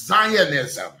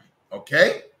Zionism,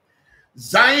 okay?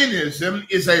 Zionism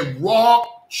is a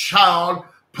Rothschild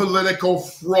political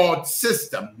fraud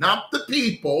system, not the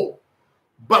people,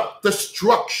 but the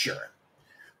structure.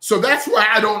 So that's why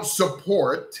I don't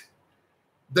support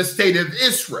the state of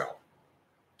Israel.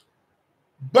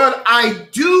 But I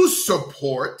do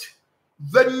support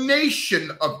the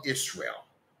nation of Israel.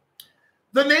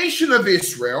 The nation of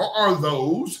Israel are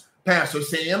those, Pastor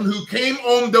Sam, who came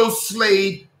on those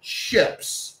slave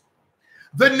ships.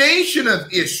 The nation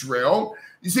of Israel,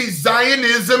 you see,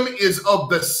 Zionism is of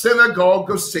the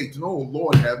synagogue of Satan. Oh,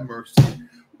 Lord have mercy.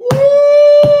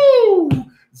 Woo!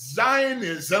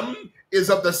 Zionism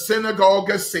is of the synagogue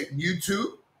of Satan. You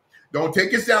too, don't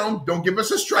take us down. Don't give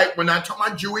us a strike. We're not talking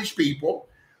about Jewish people.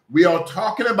 We are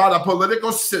talking about a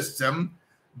political system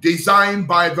designed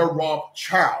by the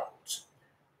Rothschilds.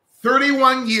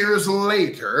 31 years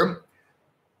later,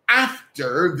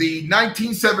 after the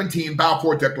 1917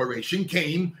 Balfour Declaration,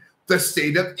 came the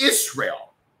state of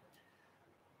Israel.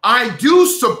 I do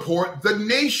support the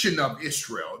nation of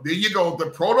Israel. There you go, the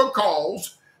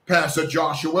protocols, Pastor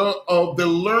Joshua, of the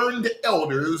learned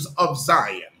elders of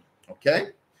Zion. Okay?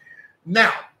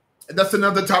 Now, that's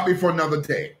another topic for another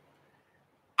day.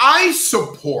 I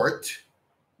support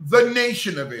the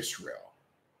nation of Israel.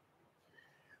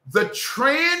 the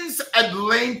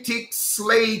transatlantic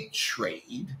slave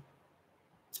trade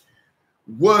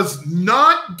was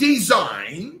not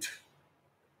designed,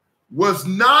 was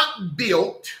not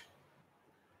built,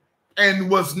 and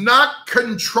was not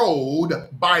controlled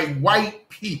by white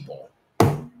people.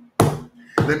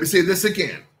 Let me say this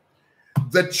again.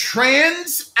 The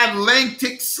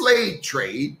transatlantic slave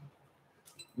trade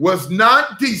was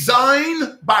not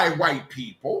designed by white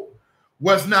people,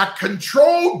 was not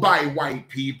controlled by white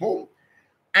people,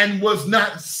 and was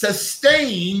not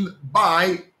sustained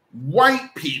by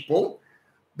white people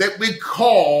that we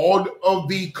called of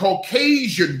the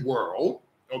Caucasian world,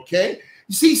 okay?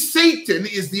 You see, Satan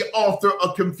is the author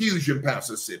of confusion,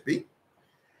 Pastor Sippy.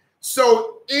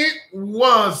 So it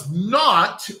was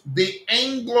not the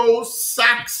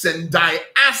Anglo-Saxon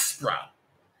diaspora.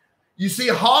 You see,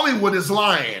 Hollywood is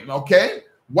lying, okay?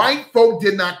 White folk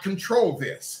did not control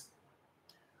this.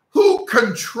 Who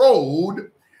controlled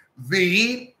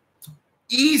the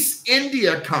East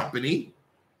India Company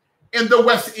and the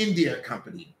West India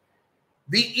Company?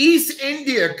 The East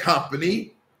India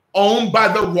Company, owned by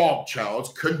the Rothschilds,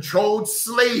 controlled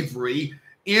slavery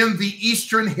in the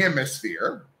Eastern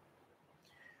Hemisphere.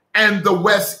 And the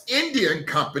West Indian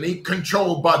Company,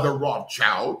 controlled by the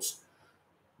Rothschilds,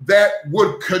 that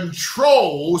would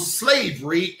control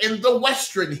slavery in the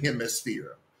Western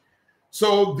Hemisphere.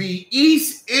 So the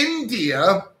East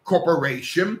India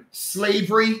Corporation,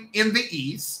 slavery in the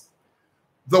East.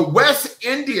 The West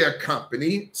India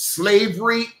Company,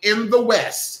 slavery in the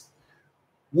West,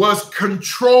 was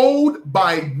controlled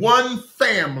by one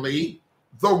family,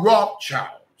 the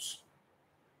Rothschilds.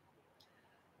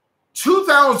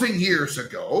 2,000 years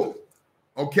ago,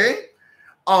 okay,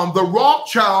 the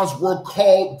Rothschilds were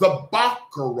called the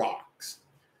Bacharachs.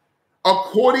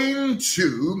 According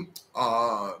to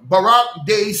Baruch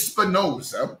de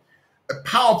Spinoza, a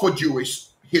powerful Jewish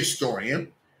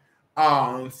historian,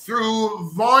 through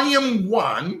volume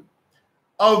 1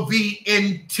 of the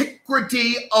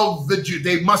Antiquity of the Jews.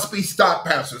 They must be stopped,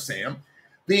 Pastor Sam.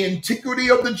 The Antiquity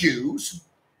of the Jews.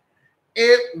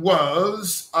 It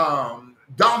was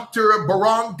Dr.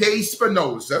 Baruch de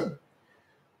Spinoza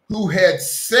who had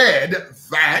said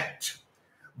that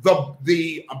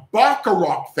the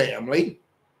Bacharach family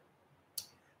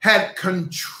had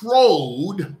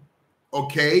controlled,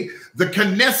 okay, the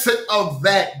Knesset of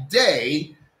that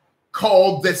day,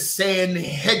 called the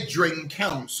Sanhedrin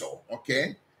Council,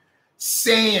 okay?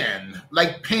 San,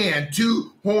 like Pan,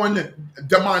 two-horn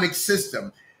demonic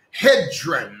system.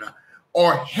 Hedron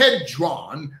or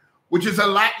Hedron, which is a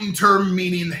Latin term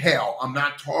meaning hell. I'm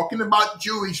not talking about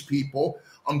Jewish people.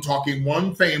 I'm talking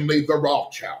one family, the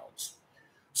Rothschilds.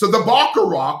 So the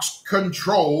Bacharachs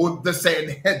controlled the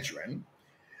Sanhedrin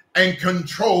and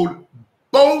controlled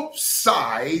both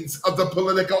sides of the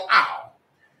political aisle.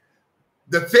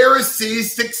 The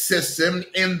Pharisaic system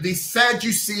and the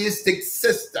Sadduceistic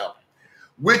system,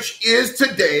 which is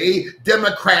today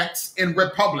Democrats and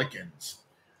Republicans.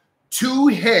 Two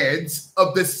heads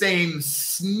of the same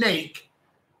snake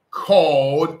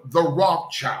called the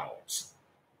Rothschilds.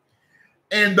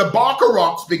 And the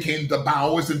Bacharachs became the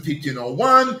Bowers in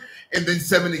 1501, and then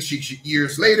 76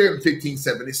 years later, in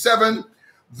 1577,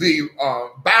 the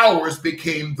Bowers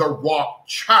became the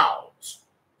Rothschilds,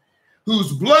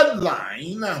 whose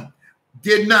bloodline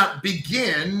did not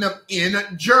begin in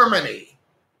Germany.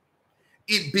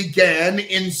 It began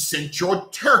in central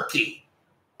Turkey,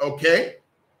 okay?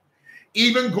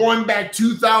 Even going back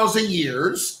 2,000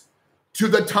 years to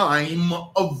the time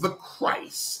of the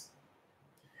Christ.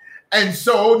 And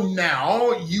so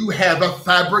now you have a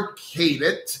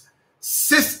fabricated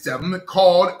system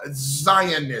called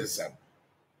Zionism.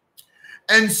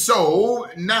 And so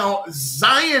now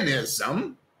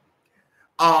Zionism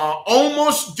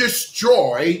almost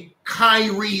destroyed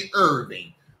Kyrie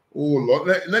Irving. Oh,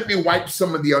 Lord, let me wipe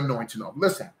some of the anointing off.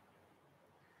 Listen.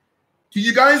 Do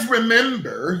you guys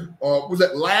remember, was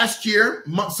it last year,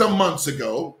 some months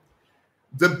ago,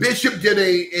 the bishop did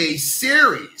a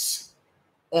series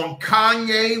on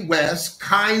Kanye West,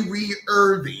 Kyrie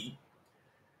Irving.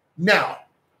 Now,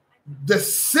 the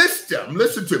system,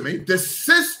 listen to me, the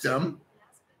system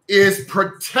is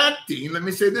protecting, let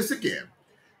me say this again.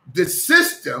 The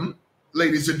system,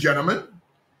 ladies and gentlemen,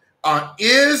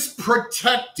 is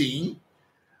protecting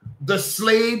the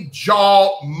slave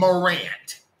Ja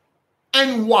Morant.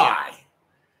 And why?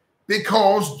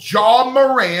 Because Ja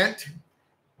Morant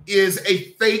is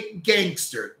a fake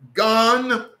gangster.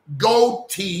 Gun, gold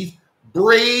teeth,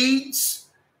 braids,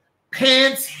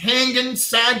 pants hanging,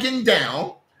 sagging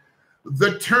down.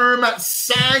 The term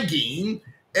sagging,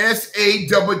 S-A-G-G-I-N,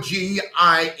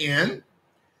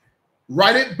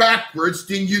 write it backwards,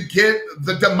 then you get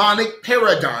the demonic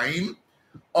paradigm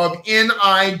of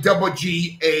N-I-G-G-A-S.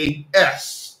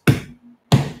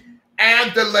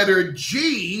 Add the letter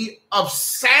G of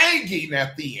sagging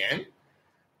at the end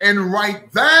and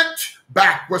write that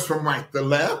backwards from right to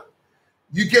left.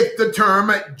 You get the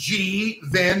term G,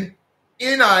 then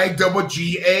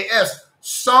N-I-G-G-A-S.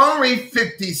 Sorry,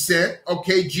 50 Cent,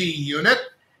 okay, G Unit.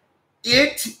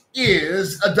 It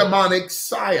is a demonic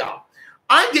psyop.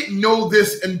 I didn't know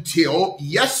this until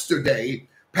yesterday,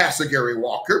 Pastor Gary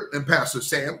Walker and Pastor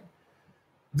Sam.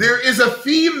 There is a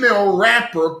female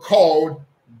rapper called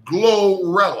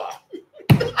Glorilla.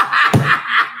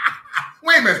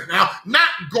 Wait a minute now, not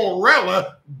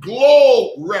Gorilla,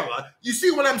 Glorilla. You see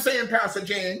what I'm saying, Pastor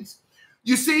James?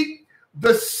 You see,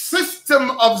 the system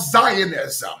of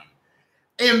Zionism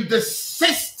and the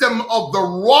system of the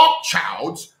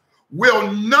Rothschilds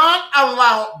will not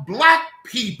allow black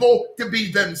people to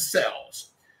be themselves.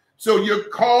 So you're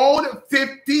called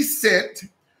 50 cent,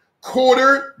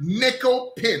 quarter,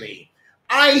 nickel, penny,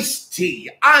 iced tea,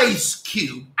 ice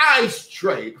cube, ice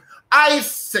tray,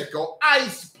 icicle,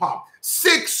 ice pop,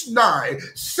 6ix9ine,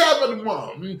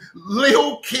 7-1,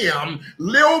 Lil Kim,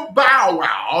 Lil Bow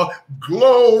Wow,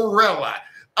 Glorilla.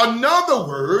 In other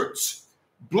words,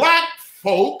 black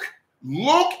folk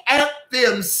look at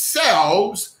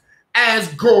themselves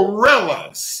as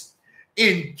gorillas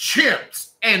and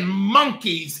chimps and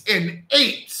monkeys and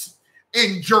apes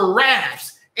and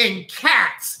giraffes and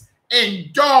cats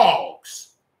and dogs.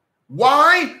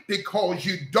 Why? Because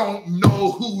you don't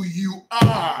know who you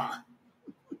are.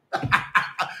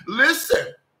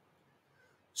 Listen.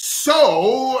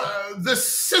 So the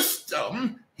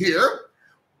system here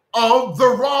of the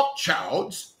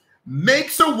Rothschilds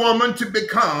makes a woman to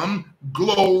become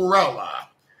Glorilla,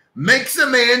 makes a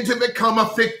man to become a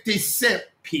 50 cent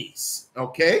piece,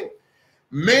 okay?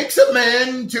 Makes a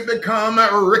man to become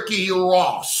a Ricky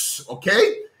Ross,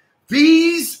 okay?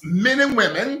 These men and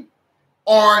women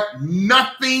are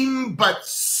nothing but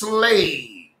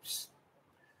slaves.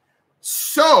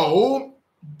 So,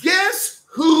 guess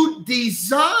who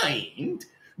designed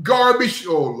garbage?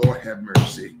 Oh, Lord have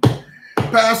mercy.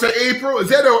 Pastor April, is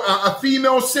that a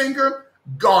female singer?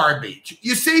 Garbage.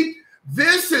 You see,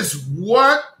 this is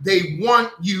what they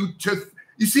want you to.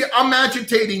 You see, I'm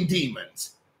agitating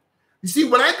demons. You see,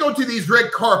 when I go to these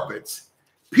red carpets,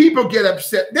 people get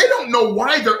upset. They don't know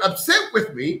why they're upset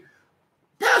with me.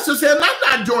 Pastor said, I'm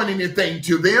not doing anything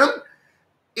to them.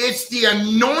 It's the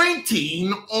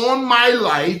anointing on my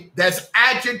life that's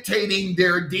agitating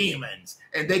their demons,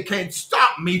 and they can't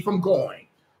stop me from going.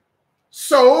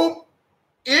 So,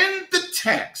 in the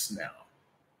text now,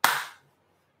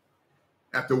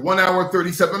 after 1 hour,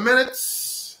 37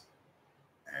 minutes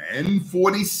and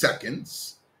 40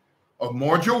 seconds of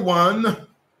Module 1,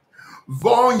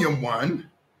 Volume 1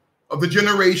 of the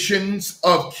generations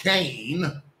of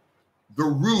CAIN, the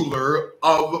ruler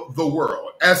of the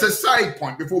world. As a side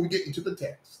point, before we get into the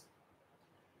text,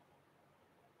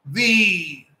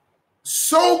 the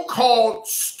so-called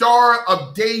Star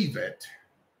of David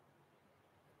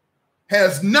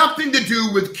has nothing to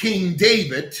do with King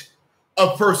David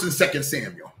of 1st and 2nd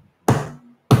Samuel.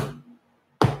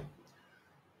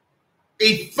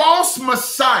 A false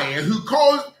Messiah who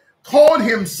called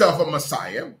himself a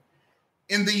Messiah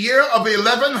in the year of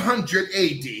 1100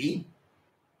 AD,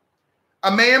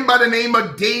 a man by the name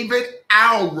of David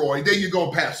Alroy. There you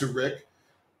go, Pastor Rick.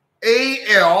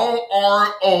 A-L-R-O-Y.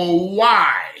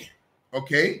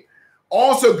 Okay.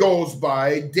 Also goes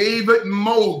by David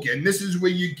Mogan. This is where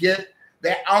you get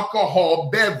the alcohol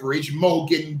beverage,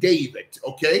 Mogan David.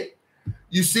 Okay.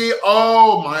 You see,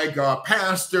 oh my God,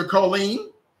 Pastor Colleen,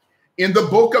 in the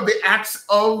book of the Acts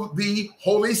of the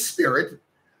Holy Spirit,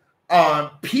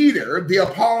 Peter, the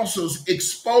apostles,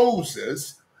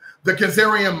 exposes the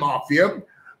Khazarian Mafia,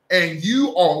 and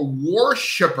you are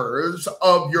worshipers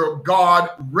of your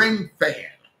God ring fan.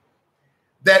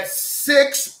 That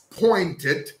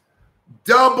 6-pointed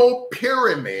double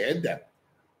pyramid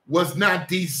was not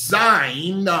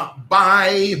designed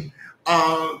by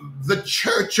the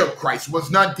Church of Christ, was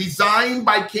not designed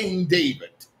by King David,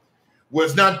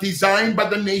 was not designed by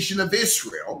the nation of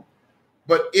Israel,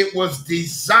 but it was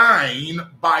designed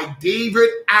by David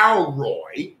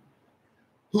Alroy,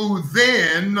 who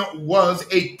then was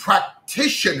a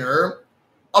practitioner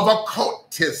of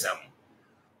occultism,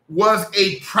 was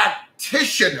a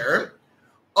practitioner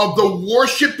of the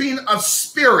worshiping of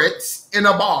spirits in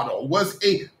a bottle, was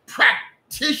a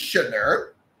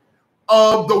practitioner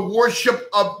of the worship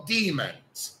of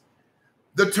demons.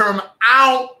 The term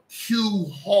alcohol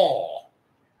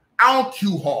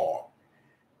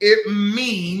It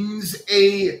means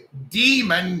a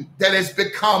demon that has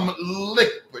become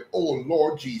liquid. Oh,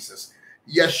 Lord Jesus.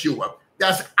 Yeshua.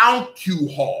 That's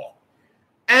alcohol.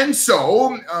 And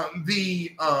so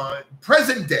the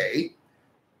present day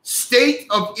State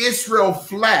of Israel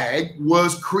flag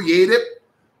was created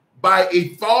by a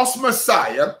false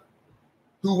Messiah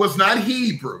who was not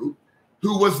Hebrew,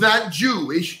 who was not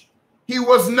Jewish. He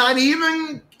was not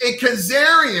even a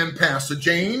Khazarian, Pastor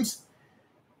James.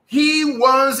 He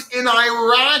was an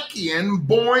Iraqian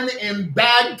born in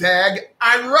Baghdad,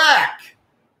 Iraq.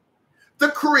 The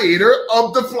creator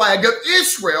of the flag of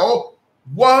Israel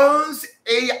was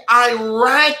an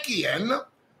Iraqian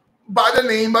by the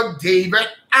name of David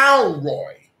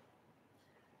Alroy.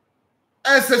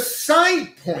 As a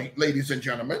side point, ladies and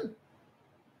gentlemen,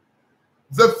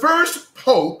 the first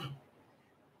pope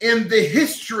in the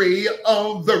history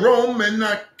of the Roman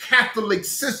Catholic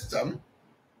system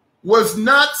was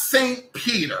not St.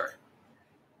 Peter.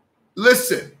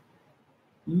 Listen,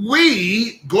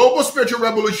 we, Global Spiritual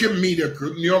Revolution Media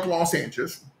Group, New York, Los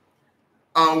Angeles,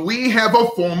 we have a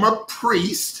former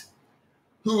priest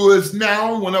who is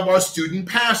now one of our student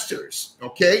pastors,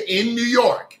 okay, in New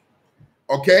York,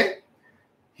 okay?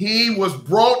 He was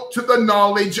brought to the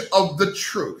knowledge of the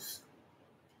truth.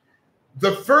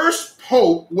 The first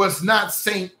pope was not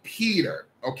St. Peter,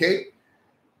 okay?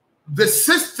 The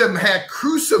system had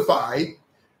crucified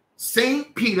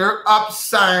St. Peter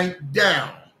upside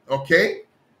down, okay?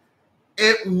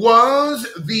 It was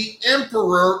the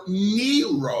Emperor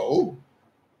Nero,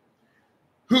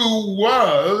 who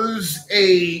was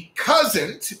a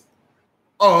cousin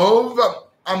of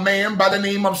a man by the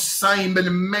name of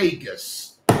Simon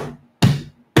Magus.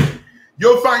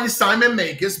 You'll find Simon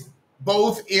Magus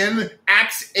both in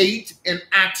Acts 8 and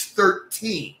Acts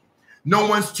 13. No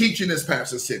one's teaching this,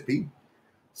 Pastor Sippy.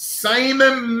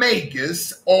 Simon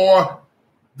Magus, or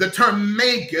the term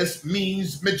Magus,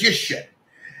 means magician.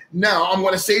 Now, I'm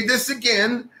going to say this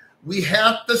again. We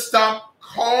have to stop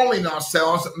calling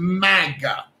ourselves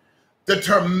MAGA. The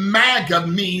term MAGA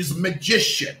means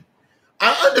magician.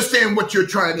 I understand what you're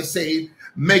trying to say,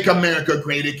 make America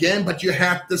great again, but you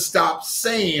have to stop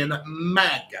saying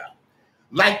MAGA.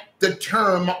 Like the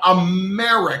term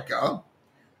America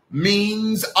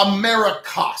means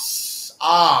Americus.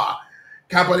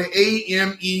 Capital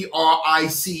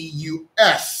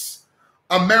Americus.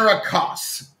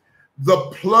 Americus. The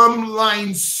plumb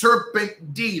line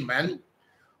serpent demon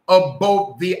of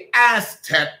both the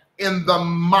Aztec and the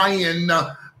Mayan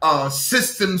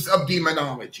systems of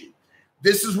demonology.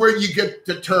 This is where you get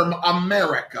the term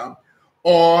America,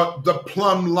 or the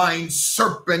plumb line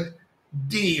serpent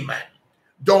demon.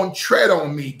 Don't tread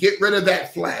on me. Get rid of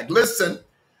that flag. Listen.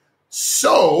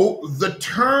 So the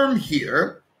term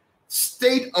here,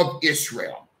 State of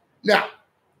Israel. Now,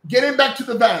 getting back to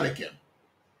the Vatican,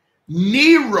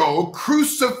 Nero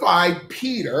crucified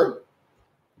Peter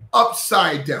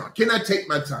upside down. Can I take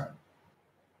my time?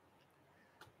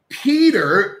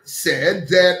 Peter said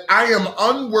that I am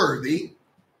unworthy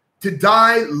to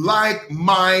die like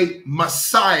my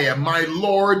Messiah, my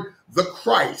Lord, the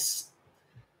Christ.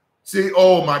 See,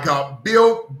 oh my God,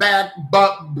 built back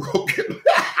but broken.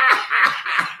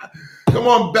 Come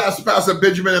on, Pastor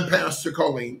Benjamin and Pastor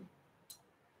Colleen.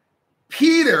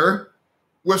 Peter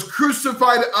was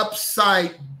crucified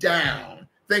upside down.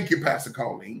 Thank you, Pastor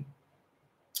Colleen.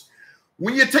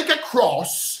 When you take a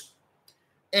cross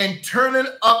and turn it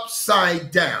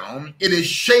upside down, it is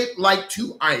shaped like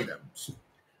two items.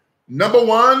 Number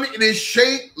one, it is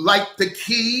shaped like the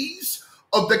keys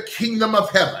of the kingdom of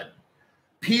heaven.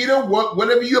 Peter,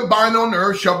 whatever you bind on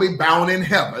earth shall be bound in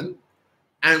heaven,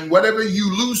 and whatever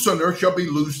you loose on earth shall be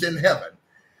loosed in heaven.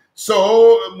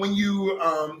 So when you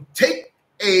take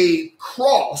a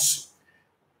cross,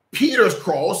 Peter's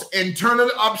cross, and turn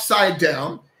it upside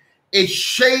down, it's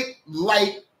shaped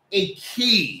like a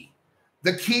key,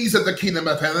 the keys of the kingdom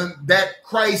of heaven that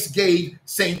Christ gave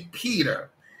St. Peter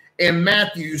in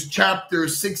Matthew's chapter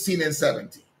 16 and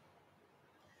 17.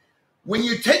 When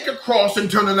you take a cross and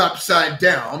turn it upside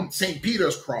down, St.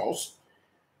 Peter's cross,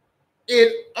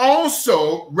 it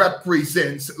also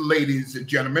represents, ladies and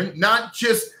gentlemen, not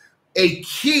just a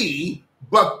key,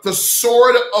 but the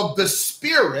sword of the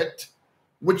Spirit,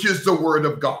 which is the word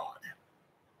of God.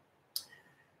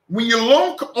 When you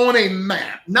look on a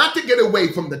map, not to get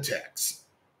away from the text,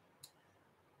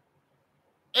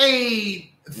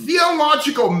 a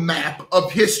theological map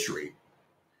of history,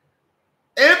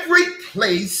 every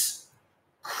place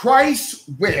Christ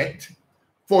went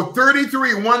for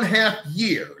 33½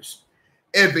 years,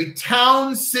 every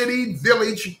town, city,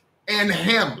 village, and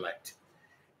hamlet.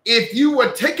 If you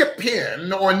would take a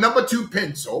pen or a number 2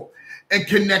 pencil and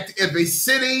connect every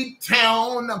city,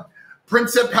 town,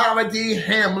 principality,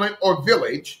 hamlet, or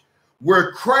village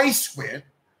where Christ went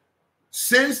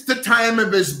since the time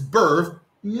of his birth,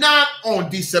 not on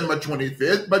December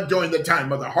 25th, but during the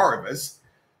time of the harvest,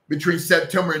 between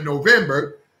September and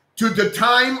November, to the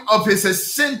time of his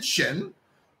ascension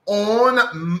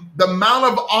on the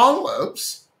Mount of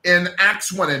Olives in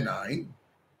Acts 1 and 9.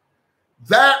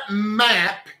 That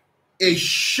map is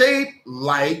shaped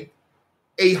like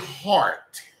a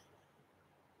heart.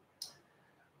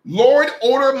 Lord,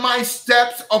 order my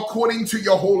steps according to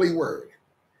your holy word.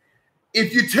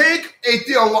 If you take a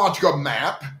theological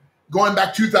map, going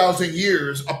back 2,000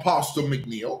 years, Apostle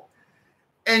McNeil,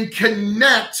 and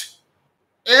connect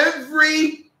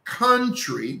every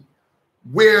country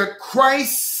where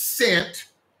Christ sent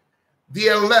the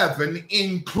 11,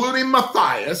 including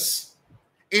Matthias,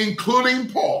 including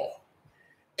Paul,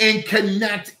 and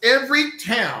connect every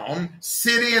town,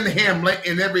 city, and hamlet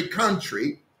in every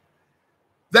country,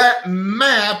 that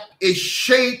map is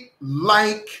shaped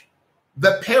like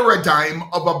the paradigm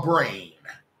of a brain.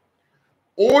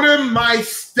 Order my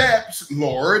steps,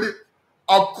 Lord,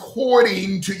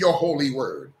 according to your holy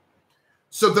word.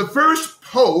 So the first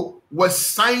pope was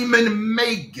Simon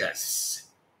Magus,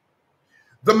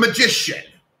 the magician.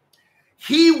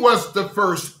 He was the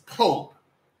first pope.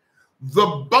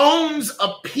 The bones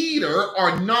of Peter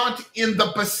are not in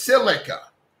the basilica.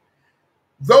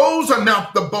 Those are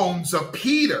not the bones of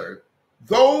Peter.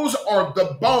 Those are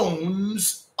the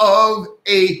bones of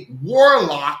a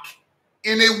warlock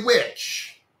and a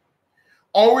witch.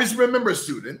 Always remember,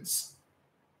 students,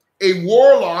 a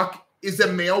warlock is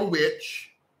a male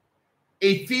witch.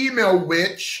 A female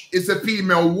witch is a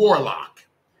female warlock.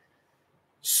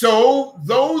 So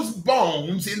those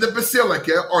bones in the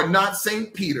basilica are not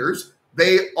St. Peter's.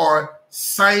 They are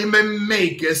Simon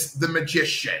Magus, the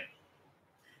magician.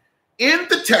 In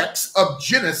the text of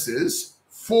Genesis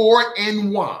 4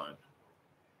 and 1,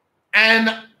 and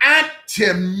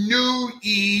Adam knew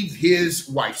Eve, his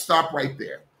wife. Stop right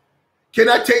there. Can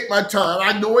I take my time?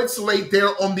 I know it's late there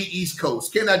on the East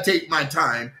Coast. Can I take my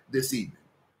time this evening?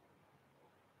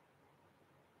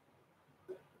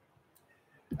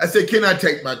 I said, can I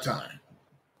take my time?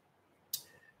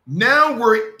 Now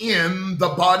we're in the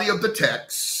body of the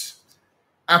text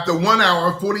after 1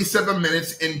 hour, 47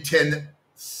 minutes, and 10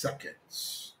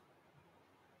 seconds.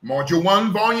 Module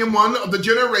 1, Volume 1 of the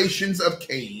Generations of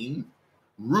CAIN,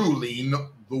 Ruling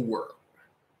the World.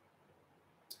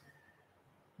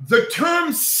 The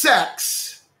term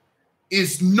sex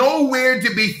is nowhere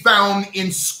to be found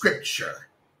in Scripture,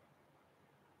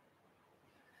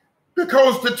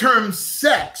 because the term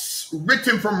sex,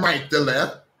 written from right to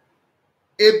left,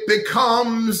 it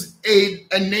becomes a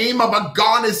name of a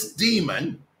goddess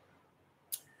demon.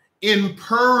 In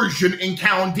Persian and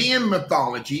Chaldean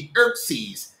mythology,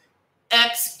 Xerxes,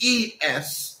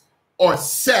 X-E-S, or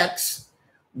sex,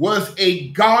 was a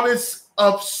goddess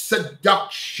of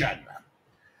seduction.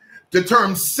 The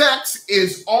term sex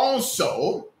is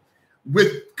also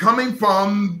coming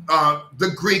from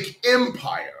the Greek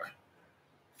Empire,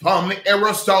 from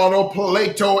Aristotle,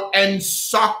 Plato, and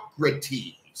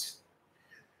Socrates.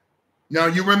 Now,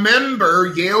 you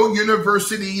remember Yale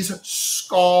University's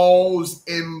Skulls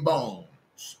and Bones.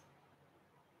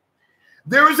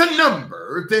 There is a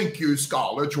number, thank you,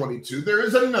 Scholar 22, there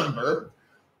is a number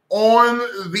on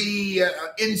the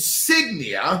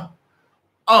insignia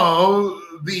of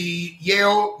the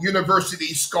Yale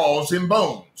University Skulls and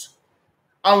Bones.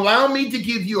 Allow me to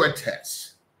give you a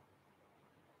test.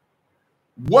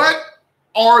 What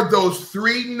are those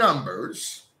three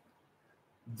numbers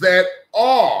that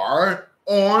are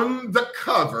on the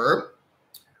cover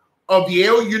of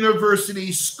Yale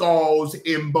University Skulls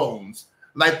and Bones?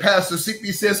 Like Pastor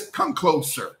Sippy says, come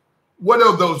closer. What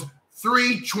are those?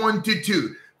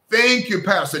 322. Thank you,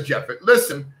 Pastor Jeffett.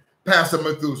 Listen, Pastor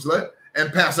Methuselah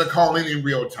and Pastor Colin in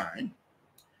real time.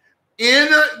 In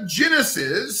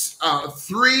Genesis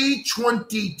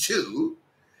 3:22,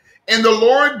 and the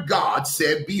Lord God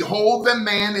said, behold, the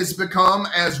man is become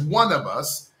as one of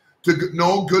us, to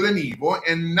know good and evil,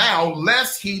 and now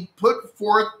lest he put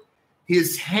forth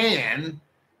his hand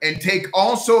and take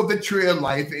also the tree of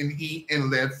life and eat and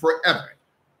live forever.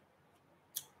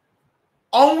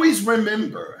 Always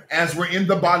remember, as we're in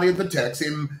the body of the text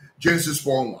in Genesis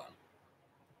 4:1,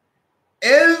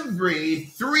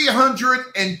 every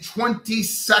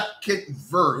 322nd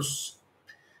verse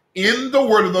in the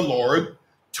word of the Lord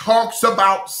talks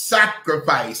about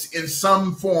sacrifice in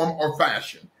some form or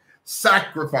fashion.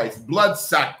 Sacrifice, blood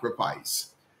sacrifice,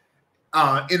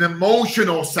 an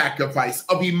emotional sacrifice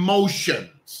of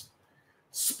emotions.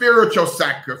 spiritual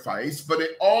sacrifice, but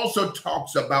it also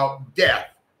talks about death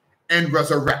and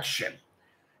resurrection.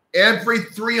 Every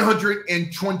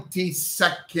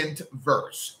 322nd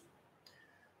verse.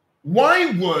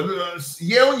 Why would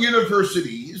Yale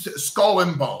University's Skull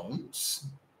and Bones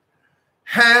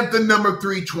have the number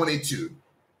 322?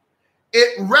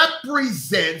 It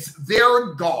represents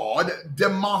their god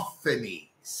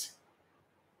Demosthenes.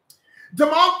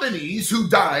 Demosthenes, who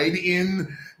died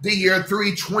in the year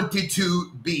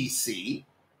 322 BC,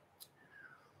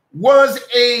 was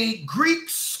a Greek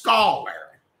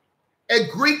scholar, a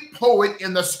Greek poet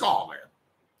and a scholar.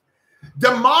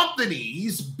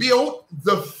 Demosthenes built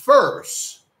the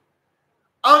first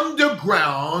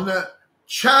underground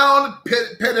child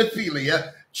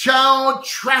pedophilia, child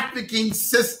trafficking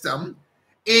system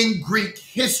in Greek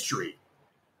history.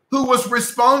 Who was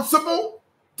responsible?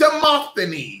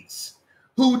 Demosthenes,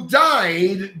 who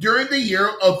died during the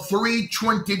year of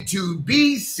 322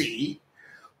 BC,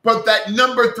 but that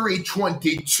number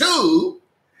 322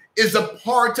 is a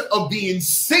part of the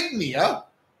insignia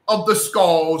of the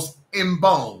skulls and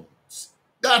bones.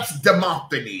 That's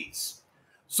Demosthenes.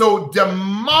 So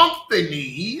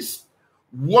Demosthenes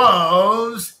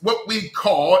was what we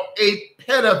call a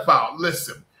pedophile.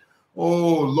 Listen,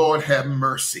 oh Lord have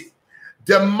mercy.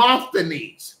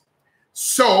 Demosthenes.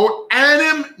 So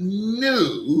Adam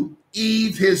knew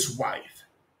Eve, his wife.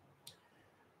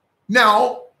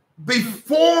 Now,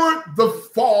 before the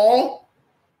fall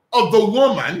of the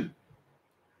woman,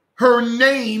 her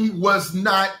name was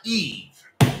not Eve.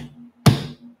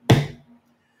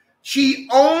 She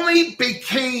only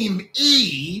became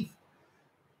Eve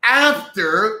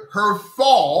after her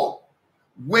fall,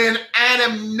 when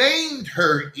Adam named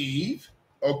her Eve.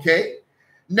 Okay,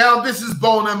 now this is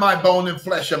bone of my bone and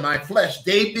flesh of my flesh.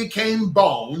 They became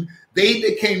bone, they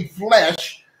became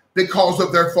flesh because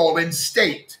of their fallen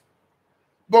state.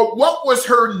 But what was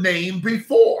her name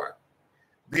before?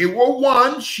 They were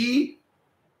one. She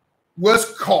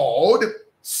was called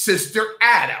Sister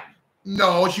Adam.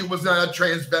 No, she was not a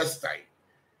transvestite.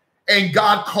 And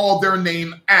God called their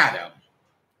name Adam.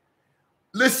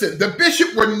 Listen, the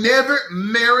bishop would never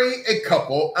marry a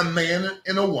couple, a man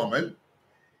and a woman,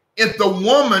 if the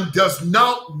woman does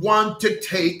not want to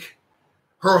take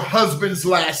her husband's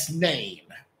last name.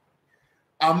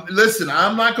 Listen,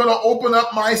 I'm not going to open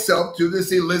up myself to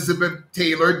this Elizabeth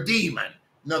Taylor demon.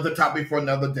 Another topic for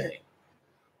another day.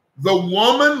 The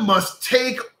woman must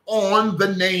take on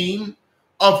the name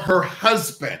of her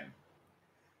husband,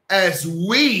 as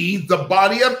we, the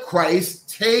body of Christ,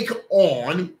 take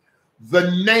on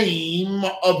the name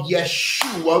of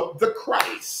Yeshua the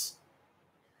Christ.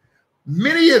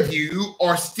 Many of you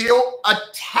are still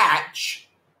attached,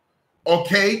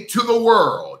 okay, to the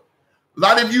world. A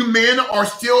lot of you men are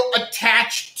still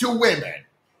attached to women.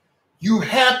 You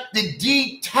have to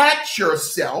detach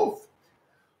yourself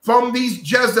from these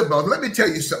Jezebels. Let me tell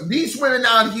you something. These women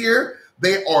out here,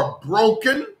 they are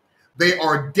broken, they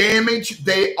are damaged,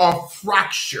 they are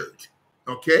fractured,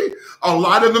 okay? A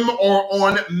lot of them are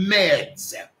on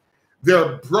meds.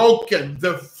 They're broken,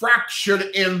 they're fractured,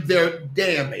 and they're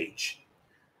damaged.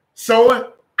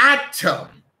 So, Atom.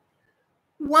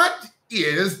 What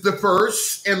is the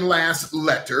first and last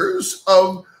letters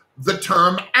of the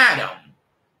term Adam?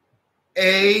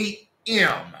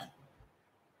 A-M.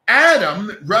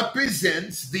 Adam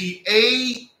represents the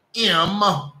A-M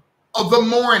of the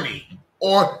morning,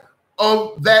 or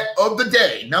of the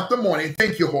day, not the morning.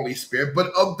 Thank you, Holy Spirit,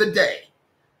 but of the day.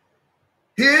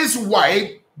 His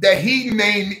wife that he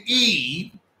named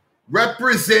Eve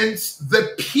represents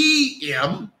the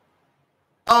PM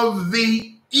of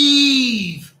the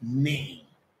evening.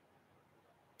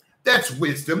 That's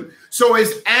wisdom. So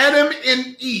it's Adam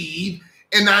and Eve,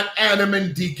 and not Adam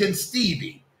and Deacon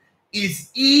Stevie. It's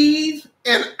Eve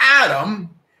and Adam,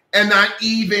 and not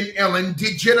Eve and Ellen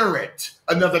DeGenerate.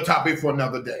 Another topic for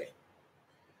another day.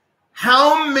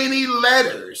 How many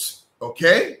letters?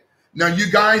 Okay. Now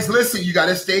you guys listen, you got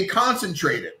to stay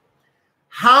concentrated.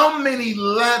 How many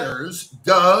letters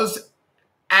does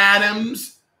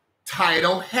Adam's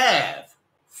title have?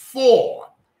 4.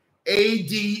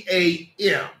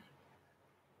 A-D-A-M.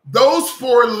 Those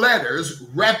 4 letters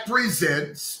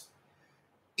represents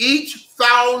each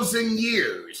 1,000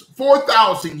 years,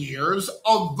 4,000 years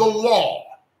of the law.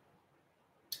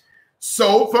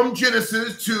 So from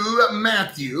Genesis to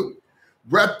Matthew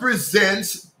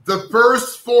represents the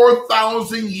first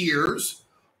 4,000 years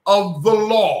of the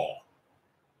law,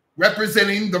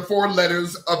 representing the 4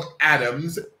 letters of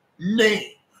Adam's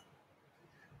name.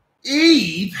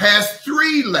 Eve has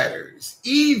 3 letters,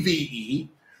 E-V-E,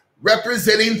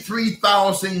 representing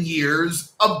 3,000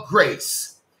 years of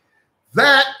grace.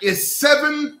 That is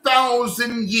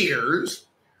 7,000 years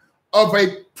of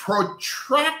a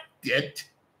protracted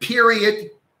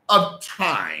period of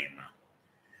time.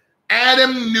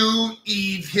 Adam knew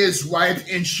Eve, his wife,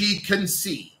 and she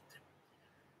conceived.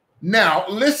 Now,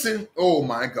 listen. Oh,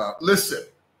 my God. Listen.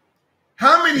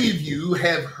 How many of you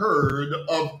have heard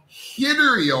of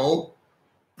heterothatral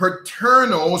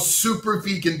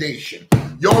superfecundation?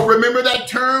 Y'all remember that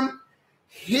term?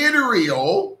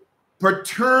 Heterothatral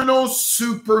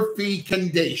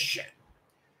superfecundation.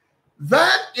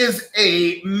 That is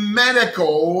a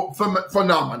medical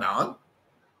phenomenon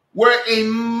where a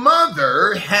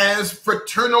mother has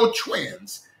fraternal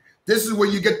twins. This is where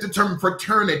you get the term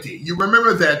fraternity. You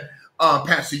remember that,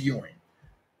 Pastor Ewing.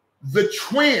 The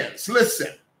twins,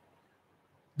 listen,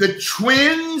 the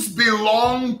twins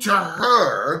belong to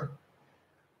her,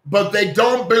 but they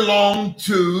don't belong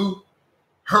to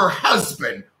her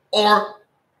husband. Or,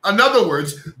 in other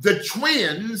words, the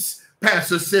twins,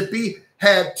 Pastor Sippy,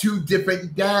 had two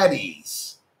different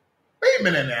daddies. Wait a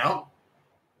minute now.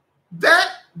 That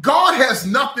God has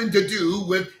nothing to do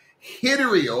with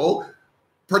heterothatral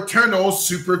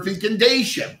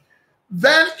superfecundation.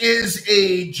 That is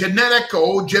a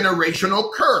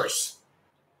generational curse.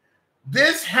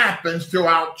 This happens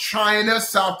throughout China,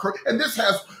 South Korea, and this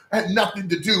had nothing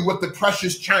to do with the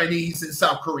precious Chinese and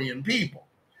South Korean people.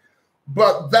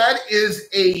 But that is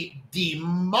a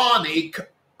demonic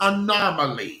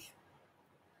anomaly.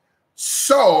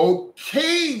 So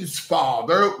Cain's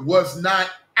father was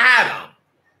not Adam.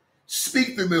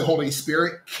 Speak through me, Holy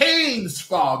Spirit. Cain's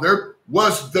father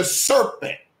was the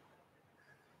serpent.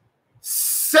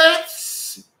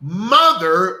 Seth's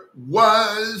mother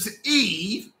was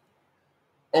Eve.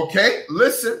 Okay,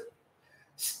 listen.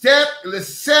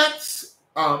 Seth's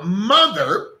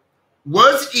mother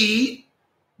was Eve,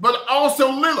 but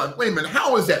also Lilith. Wait a minute,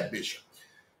 how is that, Bishop?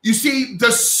 You see,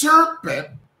 the serpent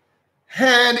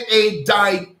had a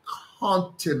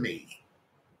dichotomy.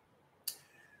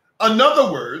 In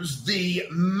other words, the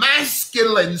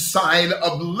masculine side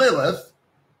of Lilith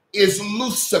is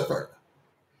Lucifer.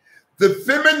 The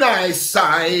feminized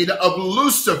side of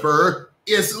Lucifer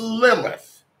is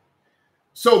Lilith.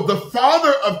 So the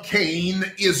father of Cain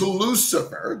is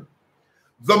Lucifer.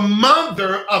 The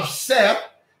mother of Seth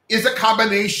is a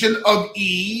combination of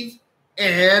Eve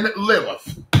and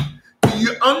Lilith. Do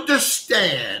you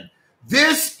understand?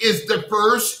 This is the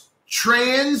first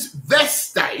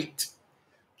transvestite,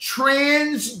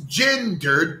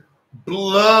 transgendered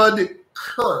blood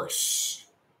curse.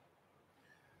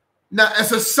 Now,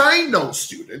 as a side note,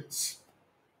 students,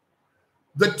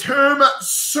 the term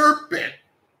serpent,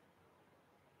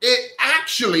 it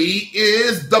actually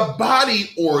is the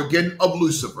body organ of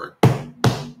Lucifer.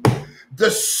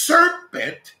 The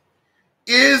serpent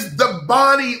is the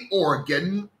body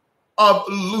organ of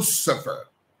Lucifer.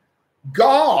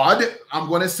 God, I'm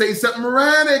going to say something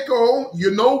radical. You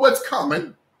know what's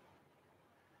coming.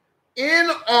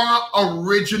 In our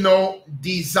original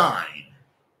design,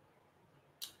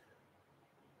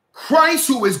 Christ,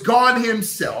 who is God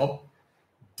himself,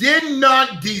 did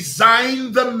not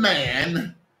design the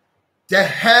man to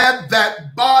have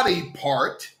that body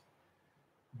part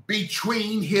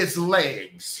between his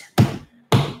legs.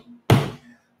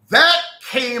 That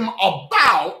came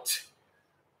about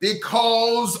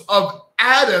because of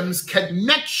Adam's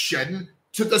connection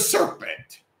to the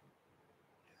serpent.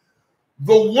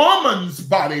 The woman's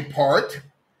body part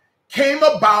came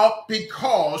about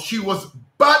because she was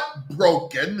butt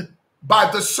broken by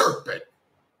the serpent.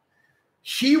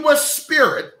 She was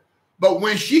spirit, but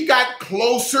when she got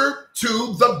closer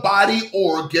to the body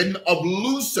organ of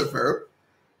Lucifer,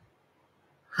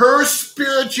 her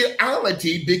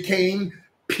spirituality became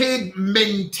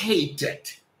pigmented.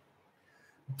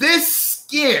 This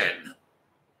skin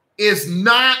is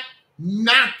not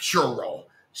natural.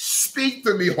 Speak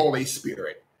to me, Holy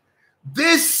Spirit.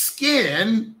 This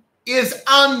skin is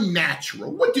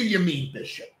unnatural. What do you mean,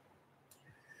 Bishop?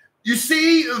 You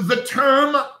see, the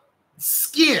term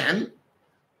skin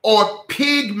or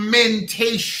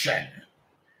pigmentation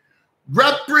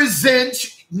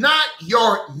represents not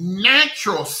your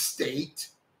natural state,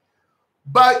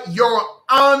 but your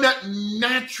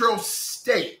unnatural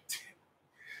state.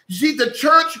 You see, the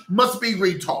church must be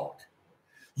retaught.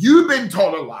 You've been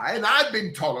taught a lie, and I've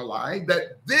been taught a lie,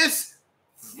 that this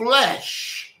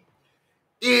flesh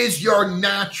is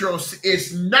not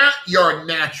your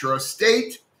natural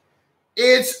state.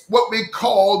 It's what we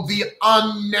call the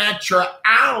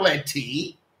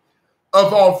unnaturality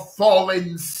of our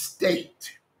fallen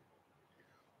state.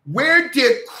 Where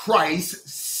did Christ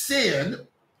send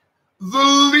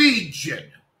the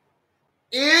legion?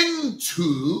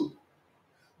 Into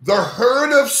the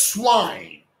herd of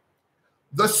swine.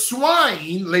 The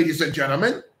swine, ladies and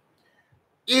gentlemen,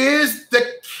 is the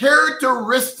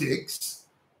characteristics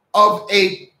of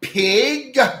a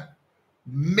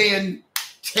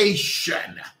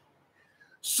pigmentation.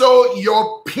 So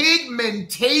your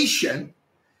pigmentation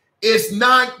is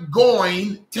not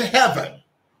going to heaven.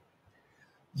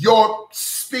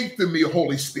 Speak to me,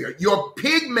 Holy Spirit. Your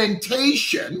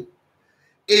pigmentation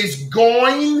is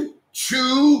going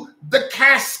to the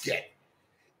casket,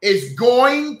 is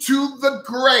going to the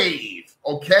grave,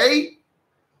 okay?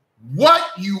 What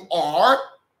you are,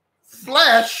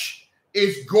 flesh,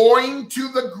 is going to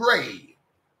the grave.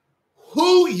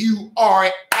 Who you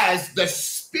are as the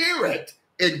spirit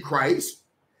in Christ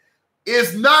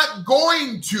is not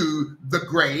going to the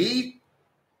grave.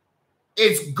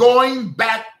 It's going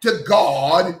back to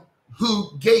God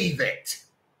who gave it.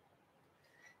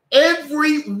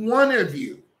 Every one of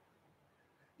you,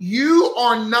 you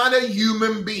are not a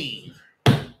human being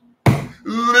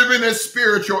living a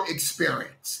spiritual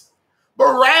experience,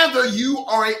 but rather you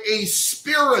are a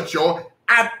spiritual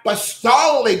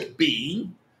apostolic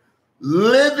being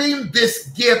living this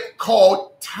gift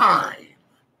called time.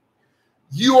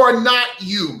 You are not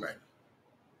human.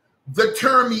 The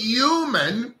term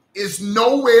human is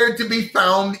nowhere to be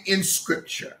found in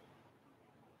Scripture,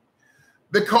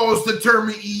 because the term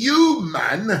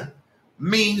human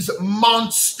means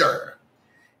monster.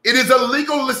 It is a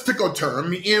legalistical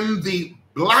term in the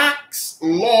Black's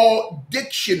Law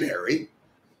Dictionary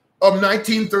of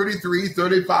 1933,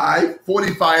 35,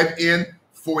 45, and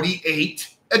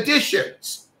 48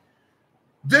 editions.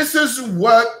 This is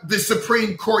what the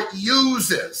Supreme Court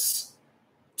uses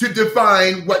to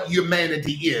define what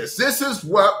humanity is. This is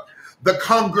what the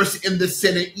Congress and the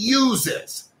Senate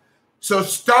uses. So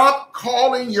stop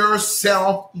calling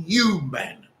yourself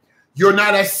human. You're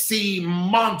not a sea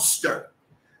monster.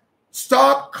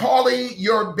 Stop calling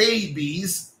your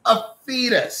babies a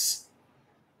fetus.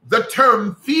 The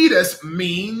term fetus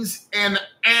means an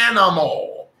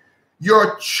animal.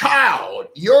 Your child,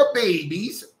 your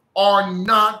babies are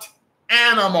not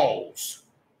animals.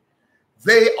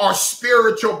 They are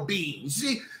spiritual beings.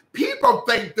 See, people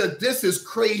think that this is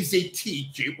crazy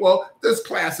teaching. Well, this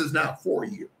class is not for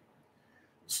you.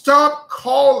 Stop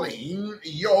calling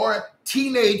your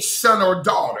teenage son or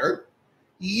daughter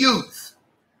youth,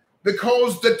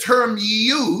 because the term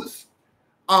youth,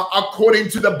 according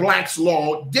to the Black's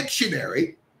Law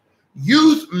Dictionary,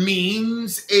 youth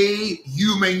means a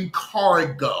human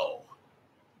cargo.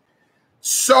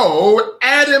 So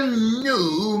Adam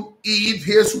knew Eve,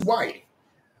 his wife.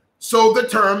 So the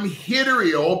term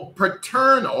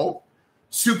heteropaternal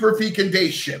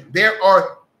superfecundation. There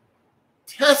are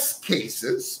test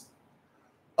cases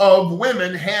of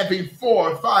women having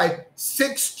 4, 5,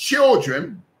 6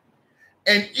 children,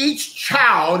 and each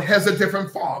child has a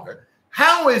different father.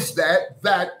 How is that?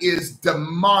 That is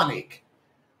demonic.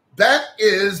 That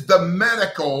is the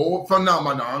medical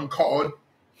phenomenon called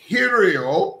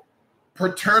heteropaternal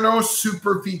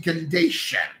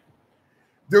superfecundation.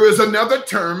 There is another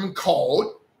term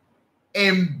called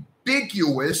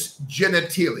ambiguous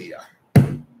genitalia.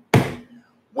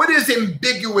 What is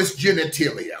ambiguous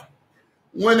genitalia?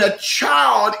 When a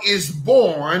child is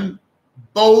born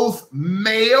both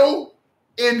male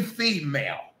and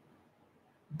female.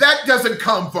 That doesn't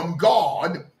come from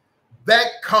God.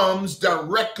 That comes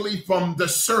directly from the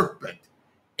serpent.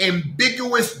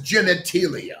 Ambiguous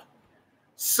genitalia.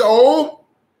 So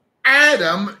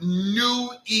Adam knew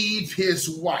Eve, his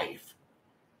wife.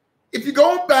 If you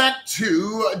go back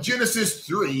to Genesis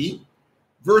 3,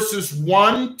 verses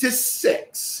 1 to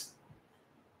 6,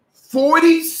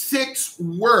 46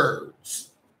 words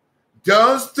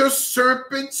does the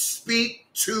serpent speak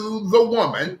to the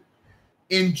woman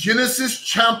in Genesis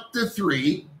chapter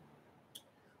 3,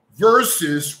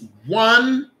 verses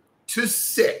 1 to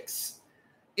 6.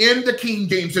 In the King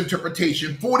James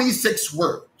interpretation, 46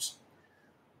 words.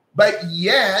 But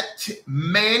yet,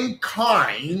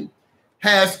 mankind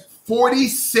has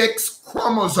 46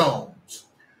 chromosomes.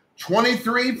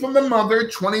 23 from the mother,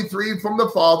 23 from the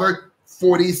father,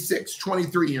 46.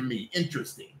 23 in me.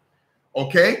 Interesting.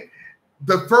 Okay?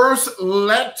 The first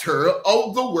letter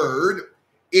of the word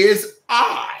is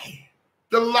I.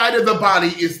 The light of the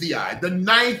body is the eye. The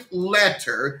 9th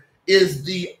letter is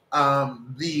the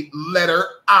letter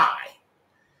I.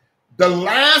 The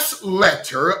last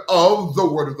letter of the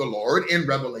word of the Lord in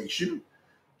Revelation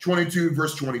 22,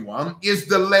 verse 21, is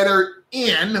the letter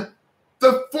N,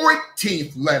 the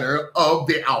 14th letter of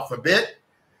the alphabet.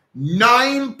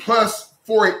 9 plus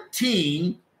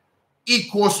 14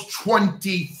 equals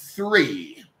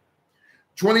 23.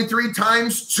 23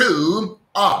 times 2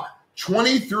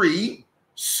 23,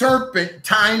 serpent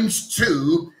times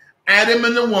 2, Adam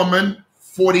and the woman,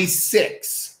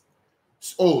 46.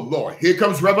 Oh, Lord, here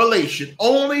comes revelation.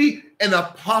 Only an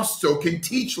apostle can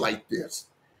teach like this.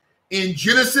 In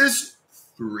Genesis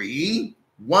 3,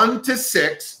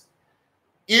 1-6,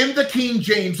 in the King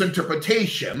James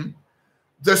interpretation,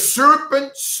 the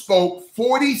serpent spoke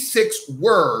 46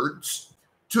 words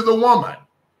to the woman.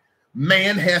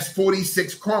 Man has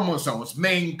 46 chromosomes,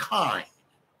 mankind.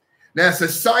 Now, as a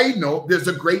side note, there's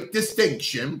a great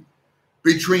distinction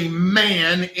between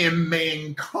man and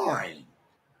mankind.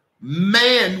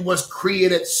 Man was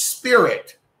created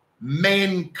spirit.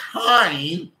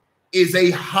 Mankind is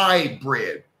a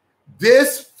hybrid.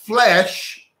 This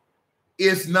flesh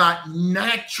is not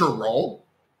natural,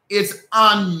 it's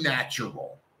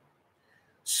unnatural.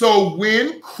 So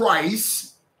when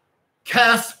Christ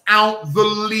cast out the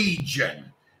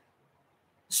legion,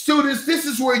 students, this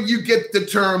is where you get the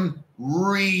term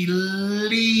religion,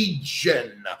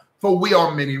 for we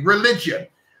are many religion.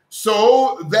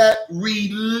 So that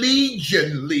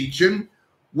legion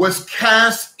was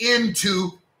cast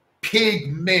into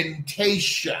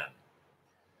pigmentation.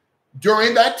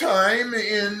 During that time,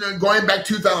 in going back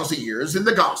 2,000 years in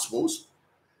the Gospels,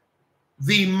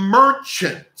 the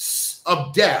merchants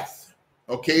of death,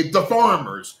 okay, the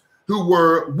farmers who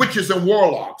were witches and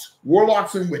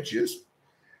warlocks and witches,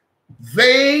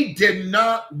 they did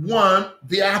not want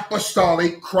the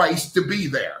apostolic Christ to be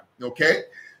there, okay?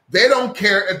 They don't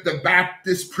care if the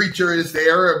Baptist preacher is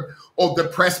there or the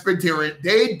Presbyterian.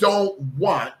 They don't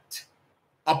want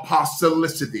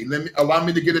apostolicity. Allow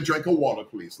me to get a drink of water,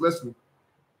 please. Listen.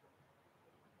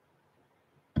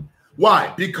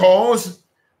 Why? Because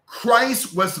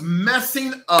Christ was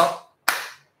messing up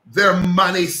their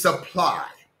money supply.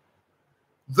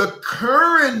 The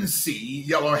currency,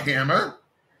 Yellowhammer,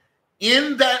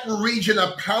 in that region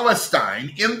of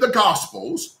Palestine, in the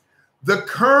Gospels, the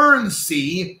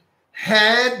currency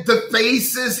had the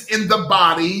faces and the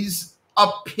bodies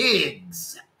of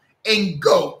pigs and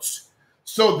goats.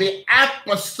 So the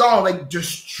apostolic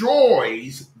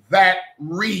destroys that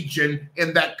region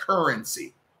and that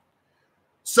currency.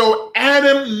 So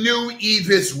Adam knew Eve,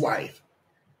 his wife.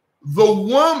 The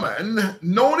woman,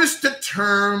 notice the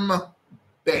term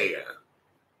bear.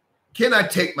 Can I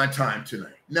take my time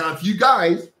tonight? Now, if you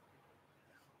guys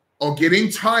are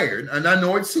getting tired, and I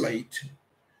know it's late,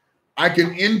 I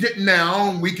can end it now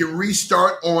and we can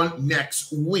restart on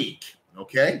next week,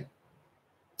 okay?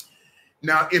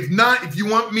 Now, if not, if you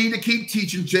want me to keep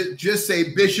teaching, just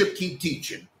say, Bishop, keep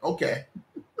teaching. Okay.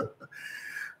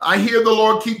 I hear the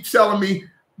Lord keep telling me,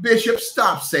 Bishop,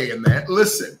 stop saying that.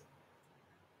 Listen,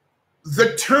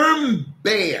 the term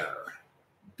bear,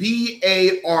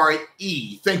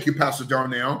 B-A-R-E, thank you, Pastor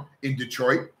Darnell in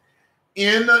Detroit,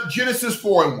 in Genesis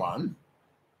 4:1,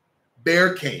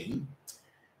 bear CAIN,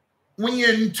 when you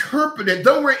interpret it,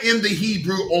 though we're in the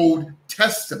Hebrew Old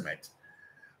Testament,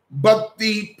 but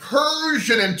the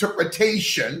Persian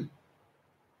interpretation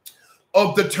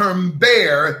of the term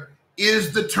bear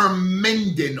is the term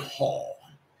Mendenhall.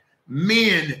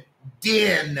 Men,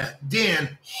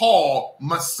 den, hall,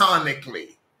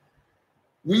 Masonically.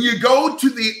 When you go to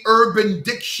the Urban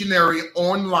Dictionary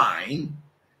online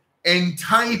and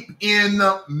type in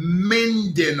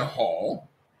Mendenhall,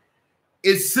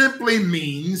 it simply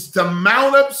means to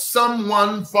mount up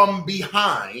someone from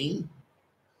behind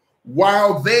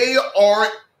while they are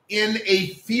in a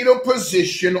fetal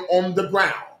position on the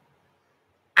ground.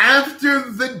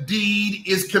 After the deed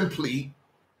is complete,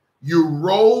 you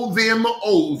roll them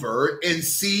over and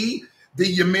see the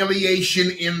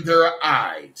humiliation in their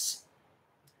eyes.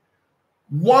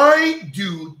 Why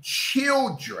do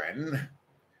children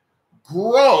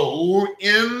grow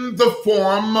in the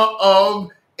form of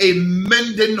a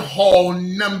Mendenhall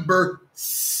number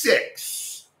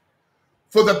 6?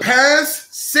 For the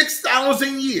past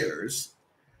 6,000 years,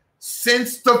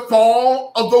 since the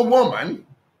fall of the woman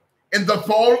and the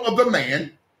fall of the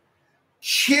man,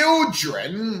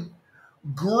 children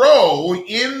grow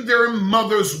in their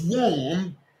mother's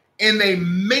womb in a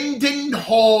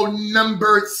Mendenhall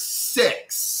number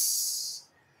 6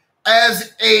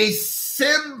 as a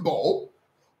symbol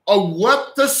of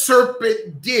what the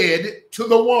serpent did to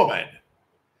the woman,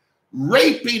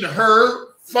 raping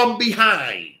her from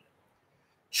behind,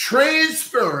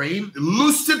 transferring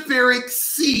Luciferic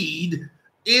seed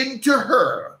into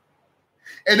her.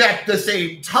 And at the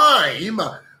same time,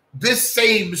 this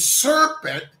same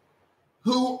serpent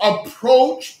who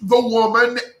approached the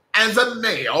woman as a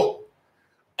male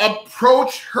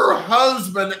approached her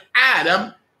husband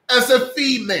Adam as a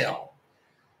female.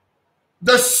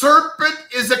 The serpent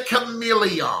is a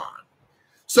chameleon.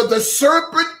 So the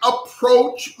serpent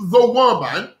approached the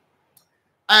woman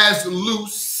as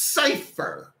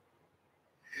Lucifer.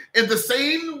 And the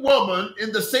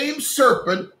same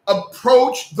serpent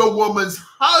approached the woman's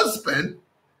husband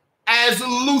as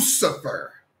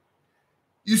Lucifer.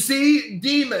 You see,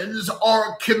 demons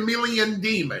are chameleon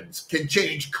demons, can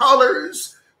change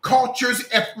colors, cultures,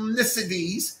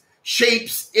 ethnicities,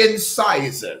 shapes, and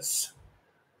sizes.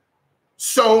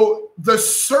 So the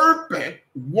serpent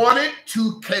wanted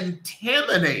to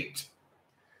contaminate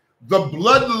the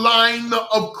bloodline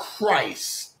of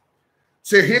Christ.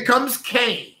 So here comes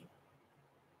Cain,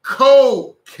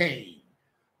 Cain,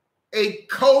 a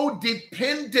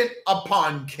codependent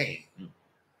upon Cain,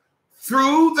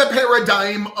 through the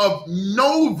paradigm of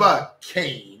Nova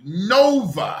Cain,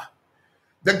 Nova,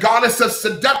 the goddess of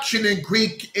seduction in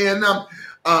Greek and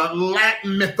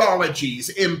Latin mythologies,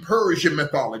 in Persian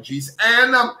mythologies,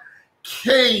 and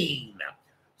Cain.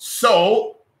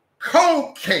 So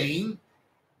Cain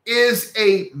is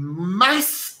a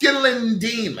masculine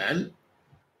demon.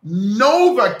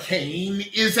 Nova Cain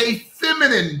is a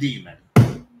feminine demon.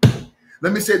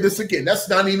 Let me say this again. That's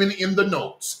not even in the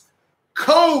notes.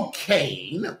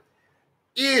 Cain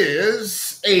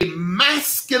is a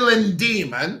masculine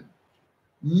demon.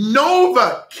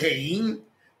 Nova Cain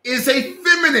is a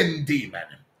feminine demon.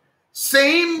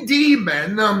 Same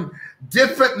demon,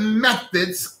 different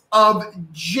methods of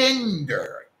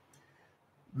gender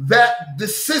that the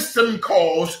system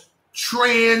calls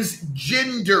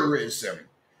transgenderism,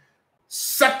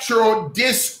 sexual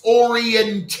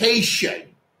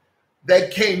disorientation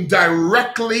that came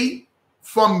directly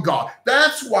from God.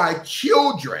 That's why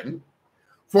children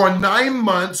for 9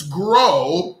 months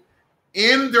grow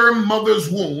in their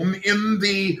mother's womb in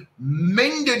the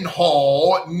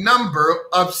Mendenhall number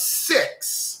of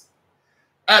 6.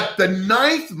 At the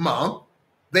 9th month,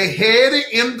 the head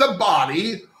in the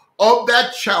body of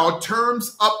that child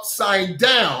turns upside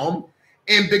down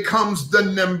and becomes the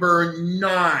number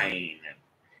 9.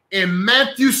 In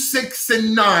Matthew 6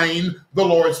 and 9, the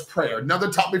Lord's Prayer. Another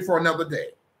topic for another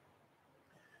day.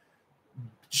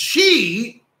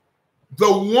 The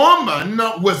woman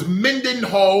was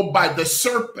Mendenhall by the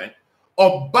serpent,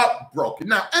 or butt broken.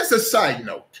 Now, as a side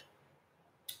note,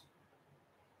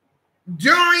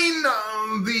 during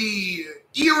the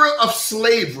era of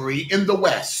slavery in the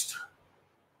West,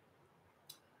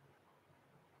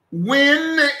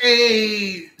 when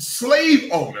a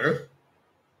slave owner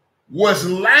was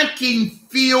lacking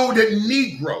field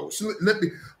Negroes,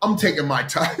 I'm taking my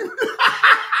time.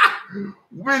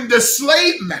 When the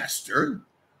slave master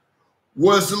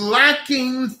was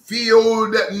lacking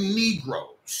field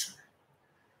Negroes,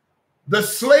 the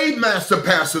slave master,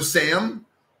 Pastor Sam,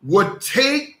 would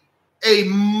take a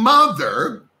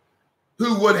mother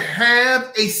who would have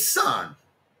a son.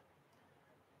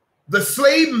 The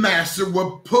slave master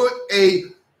would put a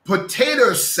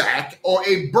potato sack or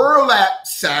a burlap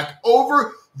sack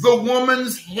over the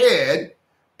woman's head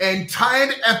and tie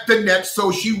it at the neck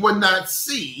so she would not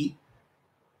see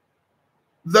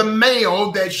the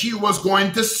male that she was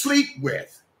going to sleep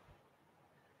with.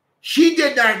 She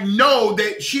did not know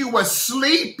that she was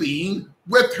sleeping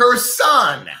with her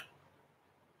son.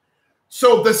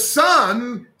 So the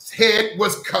son's head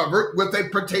was covered with a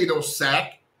potato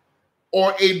sack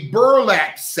or a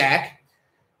burlap sack,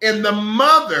 and the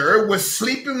mother was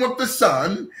sleeping with the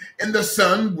son, and the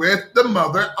son with the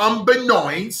mother,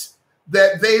 unbeknownst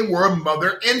that they were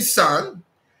mother and son,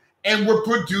 and would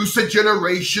produce a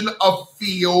generation of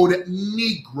field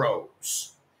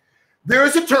Negroes. There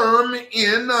is a term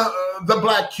in the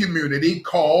Black community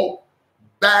called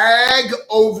bag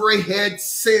overhead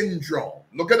syndrome.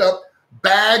 Look it up,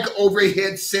 bag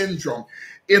overhead syndrome.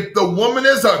 If the woman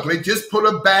is ugly, just put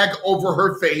a bag over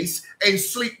her face and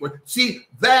sleep with. See,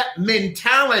 that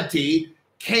mentality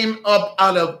came up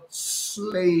out of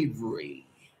slavery.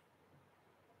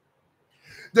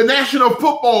 The National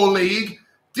Football League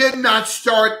did not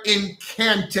start in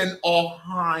Canton,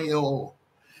 Ohio.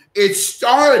 It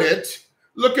started,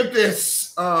 look at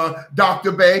this,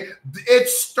 Dr. Bay, it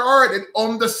started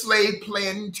on the slave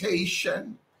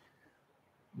plantation.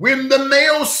 When the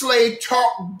male slave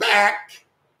talked back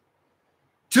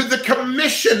to the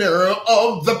commissioner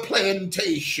of the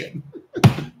plantation,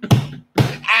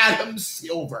 Adam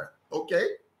Silver,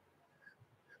 okay?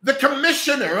 The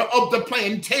commissioner of the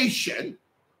plantation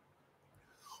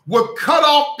would cut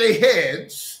off the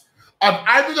heads of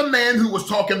either the man who was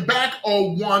talking back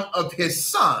or one of his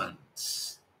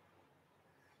sons.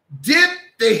 Dip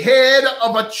the head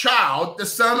of a child, the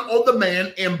son or the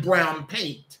man, in brown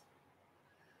paint.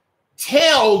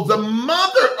 Tell the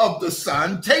mother of the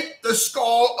son, take the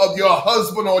skull of your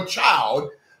husband or child,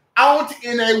 out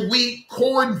in a wheat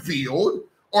cornfield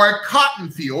or a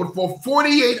cotton field for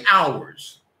 48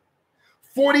 hours.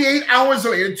 48 hours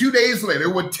later, 2 days later,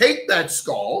 would take that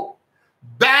skull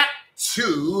back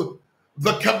to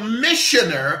the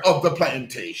commissioner of the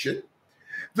plantation.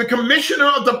 The commissioner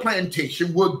of the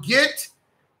plantation would get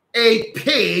a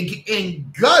pig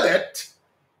and gut it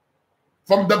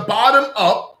from the bottom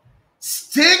up,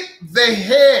 stick the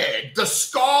head, the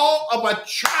skull of a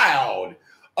child,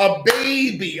 a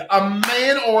baby, a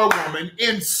man or a woman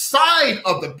inside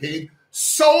of the pig,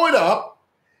 sew it up,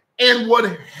 and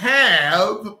would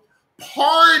have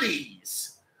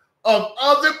parties of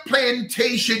other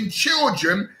plantation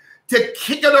children to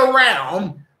kick it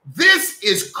around. This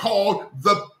is called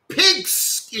the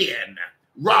pigskin,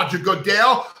 Roger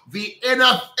Goodell, the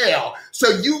NFL. So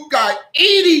you got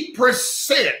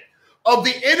 80% of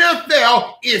the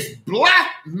NFL is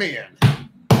black men.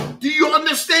 Do you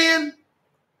understand?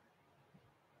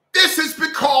 This is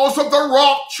because of the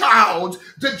Rothschilds,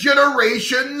 the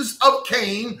generations of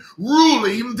Cain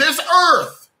ruling this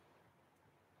earth.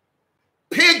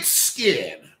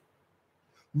 Pigskin,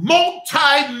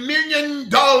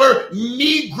 multi-million-dollar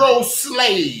Negro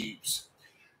slaves.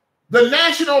 The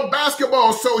National Basketball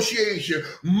Association,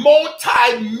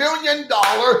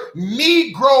 multi-million-dollar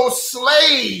Negro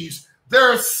slaves.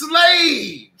 They're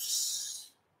slaves.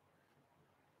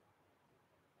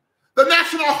 The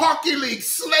National Hockey League,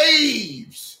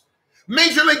 slaves.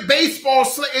 Major League Baseball,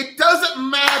 slaves. It doesn't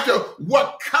matter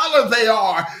what color they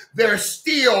are. They're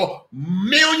still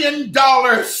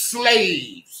million-dollar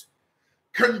slaves,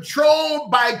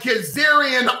 controlled by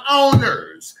gazillion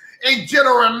owners and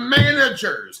general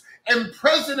managers and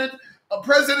presidents of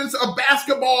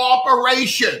basketball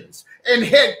operations and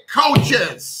head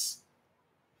coaches.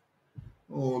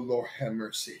 Oh, Lord have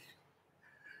mercy.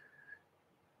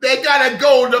 They got to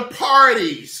go to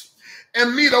parties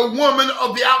and meet a woman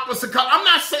of the opposite color. I'm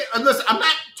not saying, listen, I'm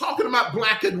not talking about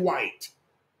black and white,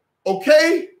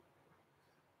 okay?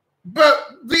 But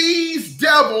these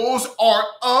devils are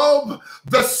of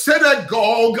the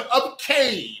synagogue of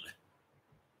Cain.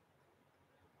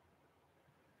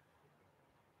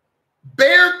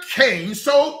 Bear Cain.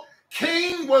 So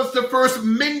Cain was the first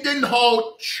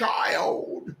Mendenhall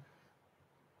child.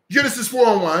 Genesis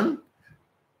 4:1.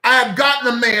 I have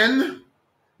gotten a man,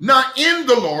 not in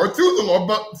the Lord, through the Lord,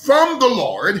 but from the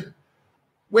Lord.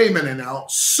 Wait a minute now.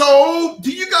 So,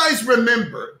 do you guys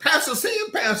remember, Pastor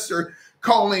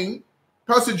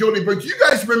Jody Brooks, do you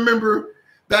guys remember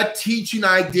that teaching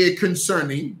I did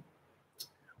concerning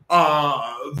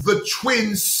the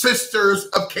twin sisters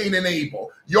of Cain and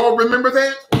Abel? Y'all remember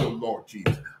that? Oh, Lord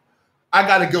Jesus. I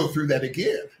got to go through that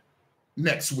again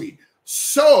next week.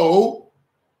 So,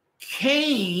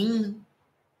 Cain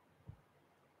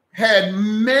had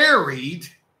married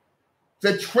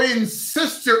the twin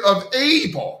sister of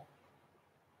Abel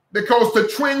because the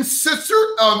twin sister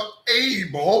of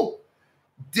Abel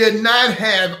did not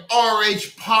have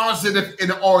Rh positive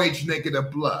and Rh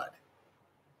negative blood.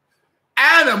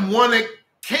 Adam wanted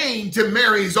Cain to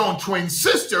marry his own twin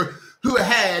sister who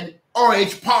had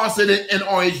Rh positive and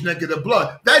Rh negative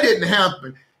blood. That didn't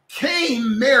happen.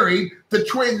 Cain married the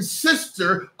twin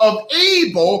sister of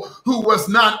Abel, who was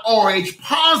not Rh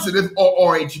positive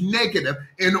or Rh negative,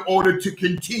 in order to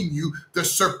continue the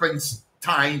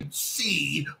serpentine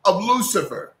seed of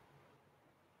Lucifer.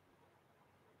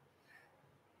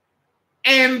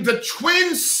 And the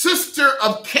twin sister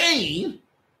of Cain,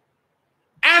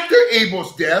 after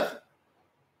Abel's death,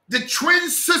 the twin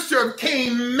sister of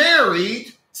Cain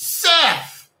married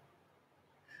Seth.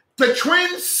 The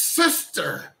twin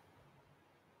sister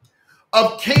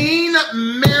of Cain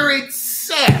married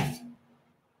Seth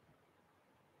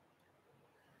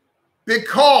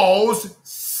because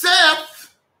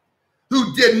Seth,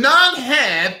 who did not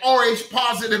have Rh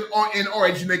positive and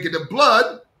Rh negative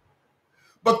blood,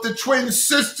 but the twin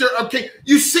sister of Cain.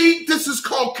 You see, this is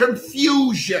called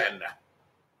confusion.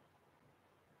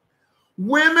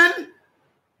 Women,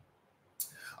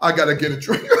 I got to get a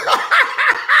drink.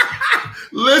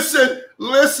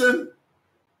 Listen.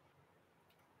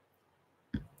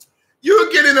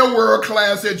 You're getting a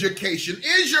world-class education.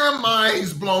 Is your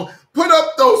minds blown? Put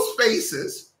up those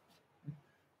faces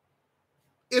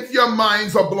if your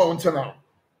minds are blown tonight.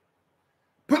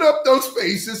 Put up those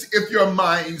faces if your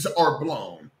minds are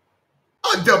blown.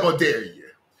 I double dare you.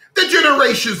 The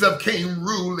generations of Cain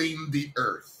ruling the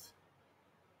earth.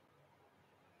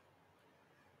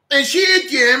 And she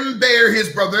again bare his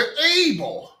brother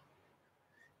Abel.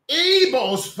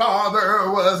 Abel's father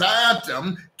was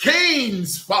Adam.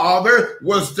 Cain's father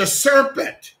was the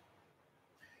serpent.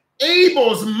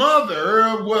 Abel's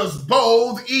mother was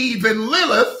both Eve and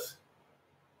Lilith.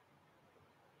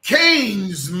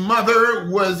 Cain's mother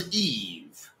was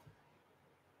Eve.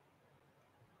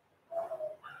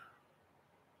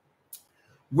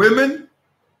 Women,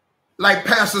 like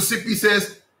Pastor Sippy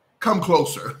says, come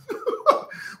closer.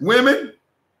 Women,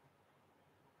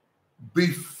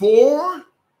 before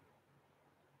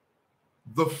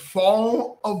the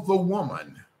fall of the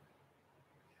woman,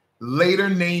 later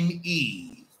named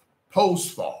Eve,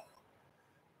 post-fall,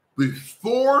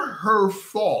 before her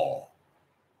fall,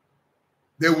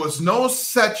 there was no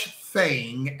such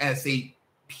thing as a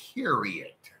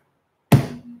period.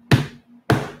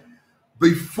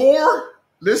 Before,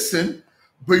 listen,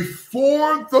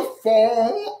 before the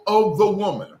fall of the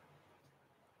woman,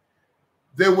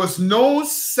 there was no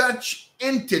such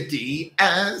entity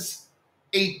as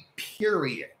a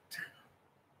period.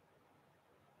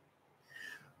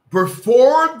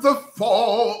 Before the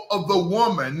fall of the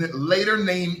woman, later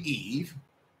named Eve,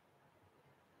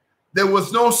 there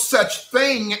was no such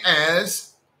thing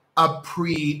as a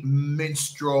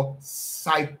premenstrual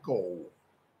cycle.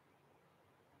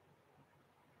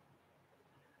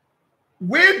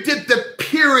 Where did the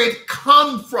period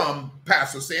come from,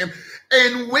 Pastor Sam?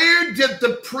 And where did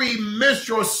the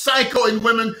premenstrual cycle in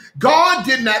women? God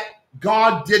did not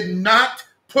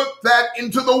put that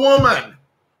into the woman.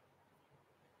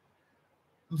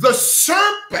 The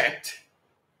serpent,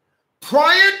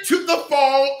 prior to the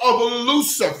fall of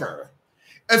Lucifer,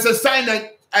 as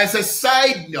a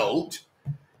side note,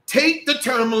 take the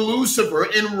term Lucifer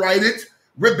and write it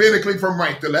rabbinically from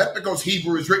right to left, because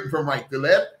Hebrew is written from right to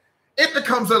left. It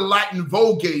becomes a Latin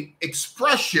Vulgate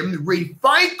expression,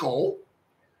 refical,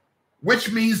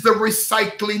 which means the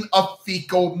recycling of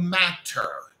fecal matter.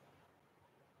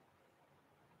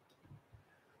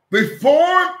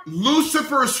 Before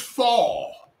Lucifer's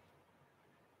fall,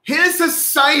 his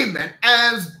assignment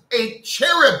as a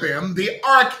cherubim, the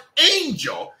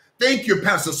archangel, thank you,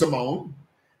 Pastor Simone,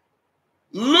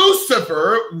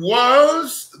 Lucifer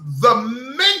was the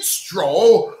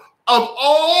minstrel of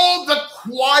all the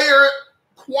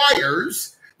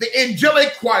choirs, the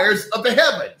angelic choirs of the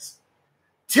heavens.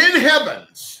 10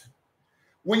 heavens.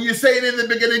 When you say it in the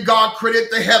beginning, God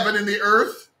created the heaven and the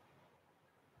earth.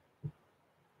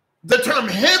 The term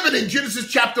heaven in Genesis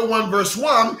chapter 1, verse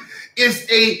 1 is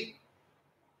a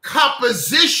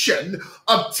composition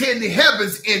of 10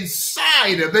 heavens.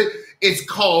 Inside of it is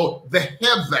called the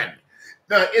heaven.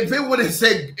 Now, if it would have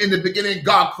said in the beginning,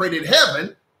 God created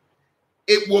heaven,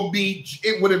 it would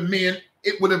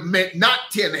have meant not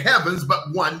 10 heavens,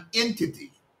 but one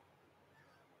entity.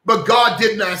 But God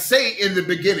did not say in the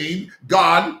beginning,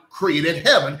 God created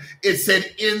heaven. It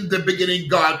said in the beginning,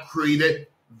 God created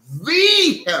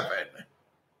the heaven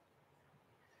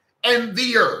and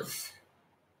the earth.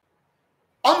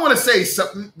 I want to say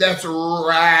something that's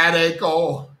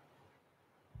radical.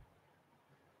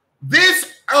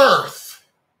 This earth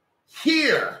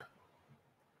here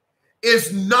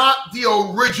is not the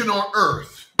original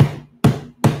earth.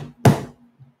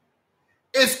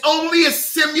 It's only a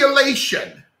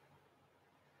simulation.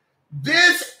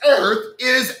 This earth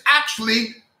is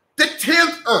actually the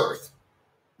 10th earth.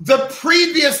 The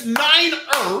previous 9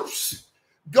 earths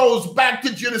goes back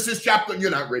to Genesis chapter.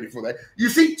 You're not ready for that. You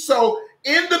see, so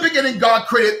in the beginning, God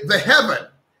created the heaven.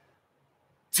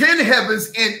 10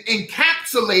 heavens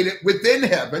encapsulated within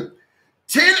heaven.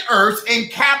 10 earths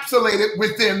encapsulated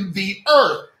within the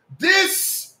earth.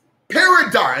 This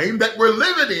paradigm that we're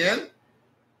living in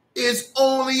is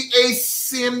only a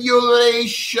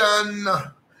simulation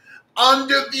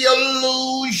under the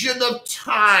illusion of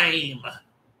time.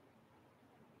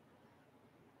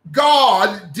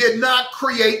 God did not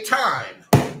create time.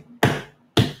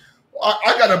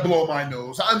 I got to blow my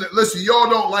nose. Listen, y'all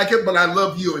don't like it, but I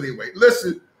love you anyway.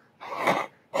 Listen.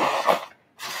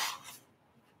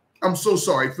 I'm so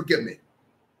sorry. Forgive me.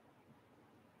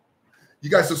 You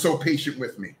guys are so patient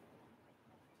with me.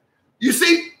 You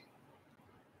see,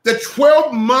 the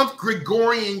 12-month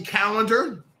Gregorian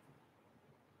calendar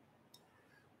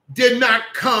did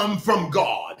not come from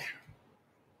God.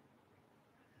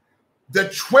 The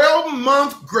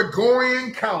 12-month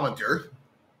Gregorian calendar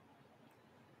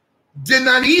did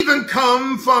not even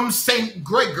come from St.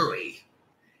 Gregory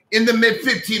in the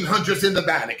mid-1500s in the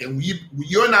Vatican.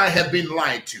 You and I have been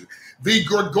lied to. The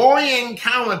Gregorian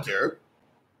calendar,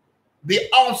 the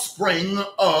offspring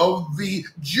of the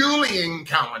Julian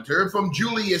calendar from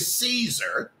Julius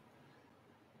Caesar,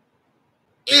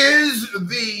 is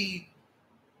the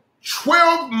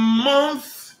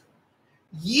 12-month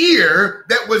year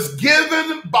that was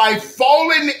given by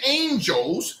fallen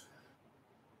angels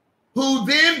who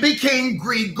then became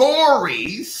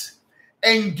Gregories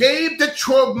and gave the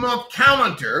 12-month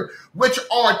calendar, which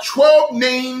are 12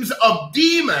 names of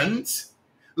demons.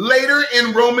 Later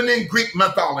in Roman and Greek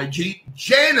mythology,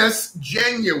 Janus,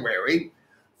 January,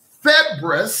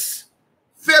 February,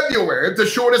 the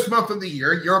shortest month of the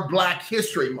year, your Black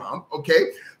History Month,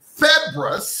 okay?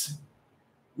 February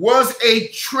was a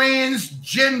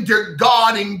transgender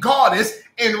god and goddess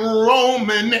in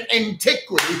Roman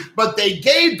antiquity, but they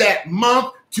gave that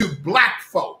month to Black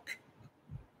folk.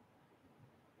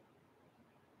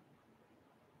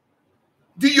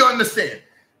 Do you understand?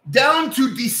 Down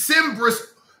to December.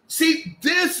 See,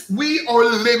 this, we are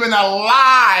living a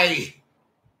lie.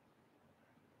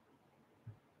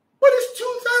 What is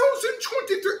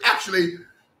 2023? Actually,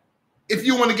 if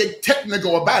you want to get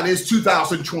technical about it, it's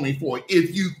 2024.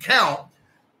 If you count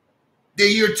the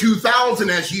year 2000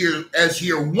 as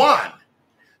year one,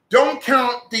 don't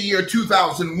count the year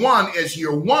 2001 as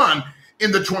year one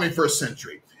in the 21st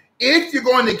century. If you're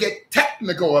going to get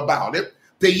technical about it,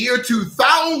 the year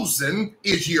 2000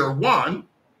 is year one,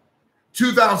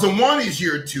 2001 is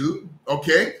year two,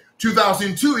 okay?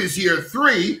 2002 is year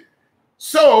three.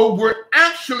 So we're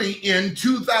actually in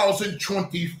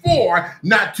 2024,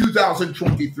 not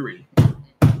 2023.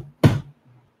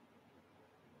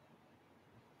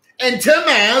 And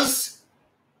Tammuz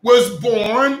was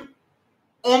born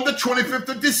on the 25th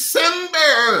of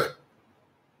December.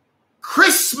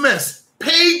 Christmas,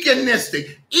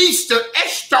 paganistic. Easter,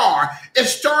 Astarte,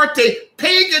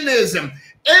 paganism.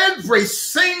 Every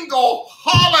single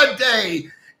holiday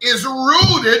is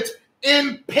rooted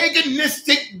in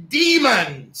paganistic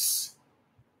demons.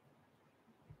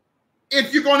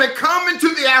 If you're going to come into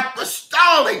the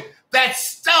apostolic, that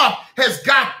stuff has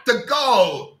got to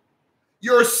go.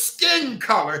 Your skin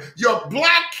color, your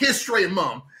Black History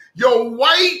Month, your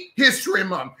White History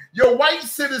Month, your White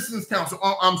Citizens Council.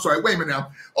 Oh, I'm sorry, wait a minute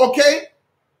now. Okay?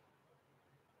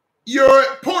 Your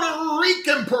Puerto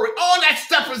Rican parade, all that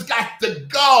stuff has got to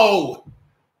go.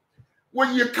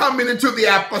 When you're coming into the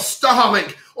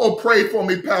apostolic, oh, pray for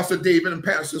me, Pastor David and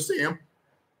Pastor Sam.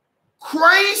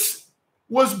 Christ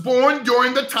was born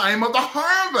during the time of the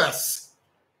harvest.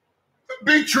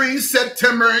 Big trees,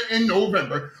 September and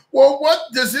November. Well,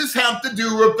 what does this have to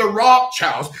do with the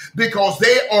Rothschilds? Because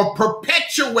they are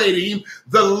perpetuating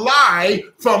the lie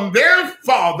from their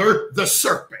father, the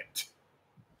serpent.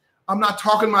 I'm not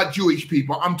talking about Jewish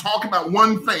people. I'm talking about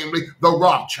one family, the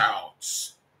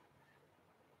Rothschilds.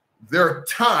 Their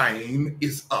time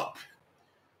is up.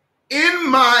 In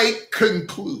my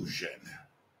conclusion,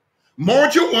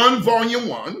 Module 1, Volume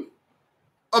 1,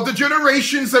 of the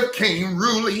generations of Cain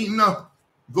ruling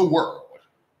the world.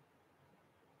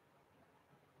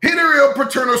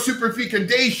 Paternal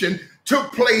superfecundation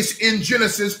took place in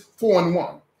Genesis 4 and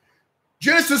 1.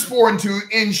 Genesis 4 and 2,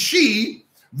 and she,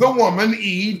 the woman,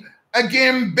 Eve,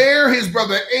 again bare his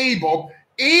brother Abel.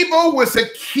 Abel was a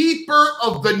keeper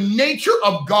of the nature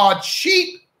of God's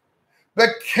sheep, but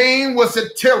Cain was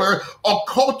a tiller, a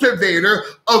cultivator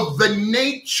of the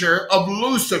nature of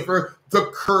Lucifer, the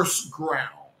cursed ground.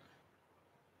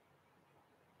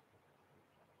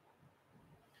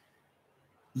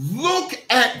 Look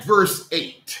at verse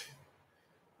 8.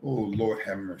 Oh, Lord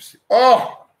have mercy.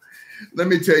 Oh, let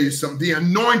me tell you something. The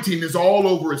anointing is all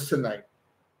over us tonight.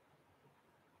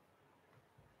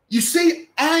 You see,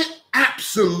 I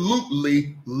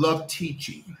absolutely love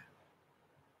teaching.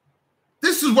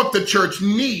 This is what the church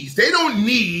needs. They don't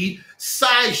need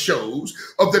sideshows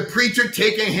of the preacher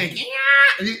taking hanky.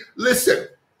 Listen,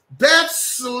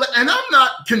 and I'm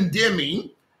not condemning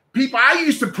people. I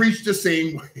used to preach the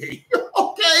same way.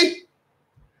 Okay.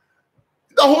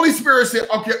 The Holy Spirit said,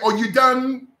 okay, are you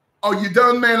done? Are you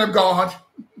done, man of God?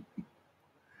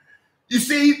 You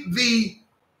see, the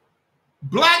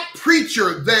black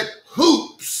preacher that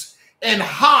hoops and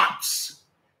hops,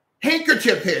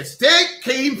 handkerchief hits, that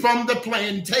came from the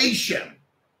plantation.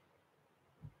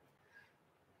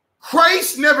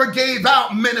 Christ never gave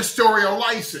out ministerial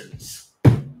license.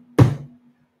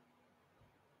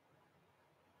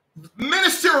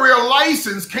 Ministerial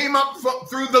license came up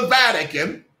through the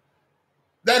Vatican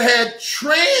that had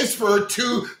transferred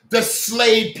to the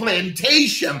slave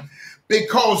plantation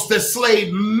because the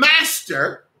slave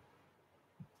master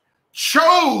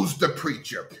chose the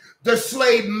preacher. The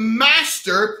slave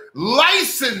master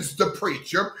licensed the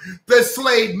preacher. The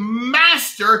slave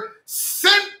master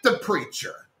sent the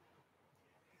preacher.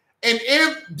 And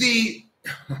if the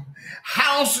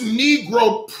house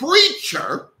Negro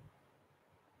preacher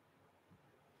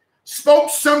spoke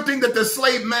something that the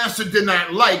slave master did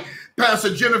not like,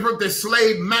 Pastor Jennifer, the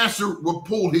slave master would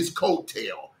pull his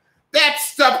coattail. That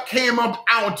stuff came up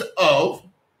out of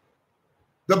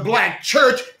the black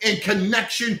church in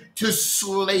connection to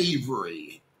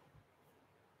slavery.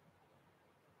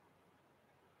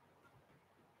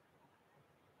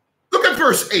 Look at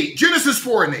verse 8, Genesis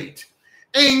 4 and 8.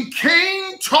 And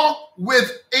Cain talked with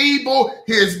Abel,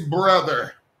 his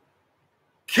brother.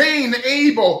 Cain,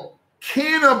 Abel,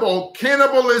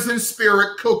 cannibalism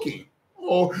spirit cooking.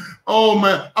 Oh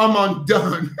man, I'm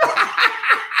undone.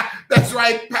 That's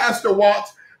right, Pastor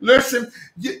Watts. Listen,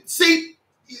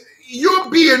 you're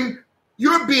being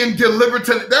delivered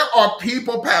to. There are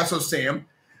people, Pastor Sam,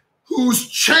 whose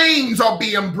chains are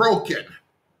being broken.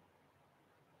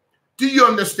 Do you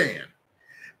understand?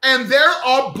 And there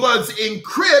are Bloods and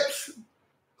Crips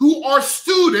who are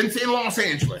students in Los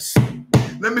Angeles.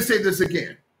 Let me say this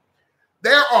again.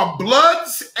 There are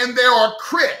Bloods and there are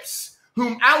Crips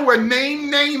whom I will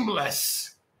name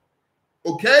nameless,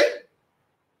 okay?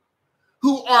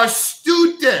 Who are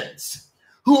students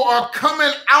who are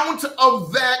coming out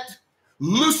of that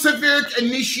Luciferic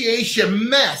initiation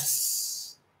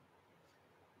mess.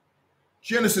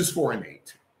 Genesis 4 and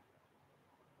 8.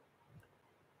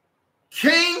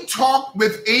 Cain talked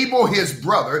with Abel, his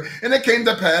brother, and it came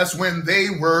to pass when they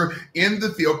were in the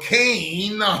field,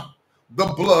 Cain, the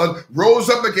blood, rose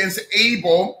up against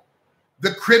Abel,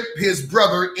 the Crip, his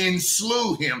brother, and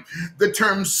slew him. The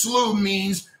term slew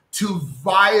means to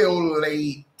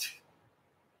violate.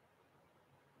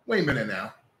 Wait a minute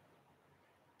now.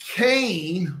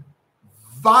 Cain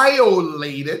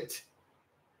violated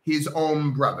his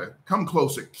own brother. Come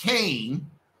closer. Cain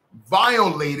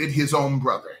violated his own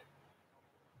brother.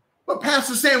 But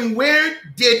Pastor Sam, where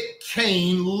did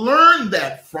Cain learn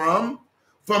that from?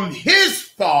 From his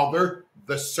father,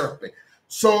 the serpent.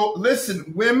 So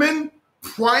listen, women,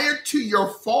 prior to your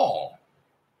fall,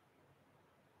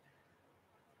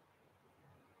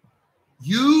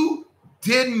 you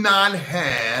did not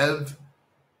have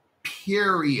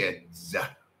periods.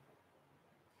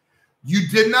 You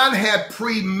did not have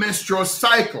premenstrual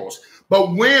cycles.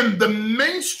 But when the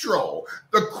minstrel,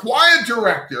 the choir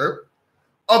director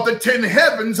of the 10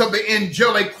 heavens of the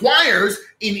angelic choirs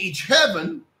in each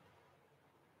heaven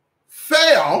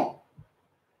fell,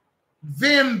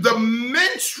 then the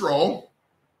minstrel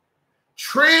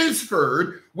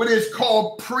transferred what is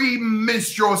called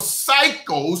premenstrual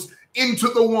cycles into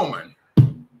the woman.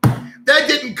 That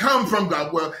didn't come from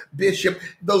God. Well, Bishop,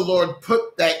 the Lord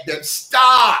put that there.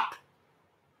 Stop.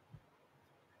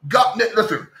 God,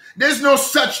 listen, there's no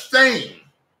such thing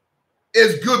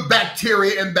as good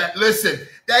bacteria and bad. Listen,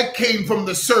 that came from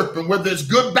the serpent, whether it's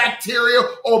good bacteria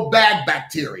or bad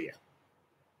bacteria.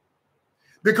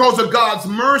 Because of God's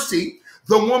mercy,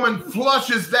 the woman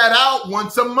flushes that out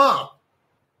once a month.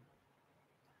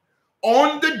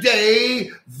 On the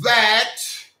day that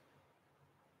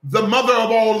the mother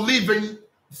of all living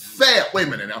fell. Wait a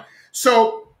minute now.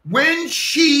 So when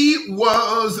she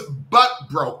was butt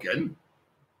broken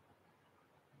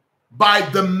by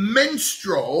the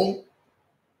minstrel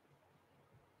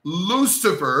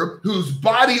Lucifer, whose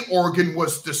body organ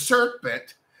was the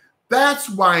serpent, that's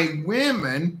why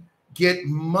women get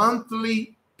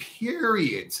monthly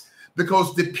periods,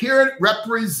 because the period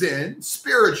represents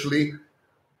spiritually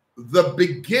the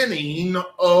beginning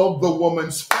of the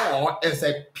woman's fall as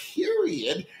a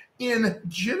period in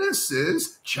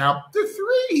Genesis chapter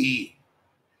 3.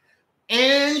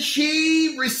 And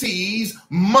she receives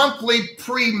monthly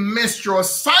premenstrual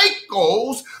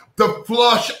cycles to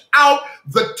flush out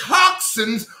the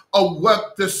toxins of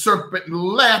what the serpent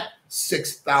left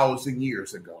 6,000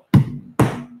 years ago.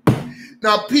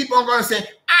 Now, people are going to say,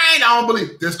 I don't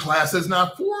believe this class is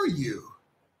not for you.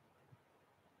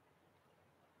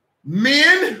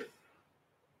 Men,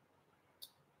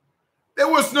 there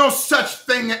was no such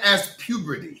thing as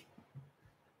puberty.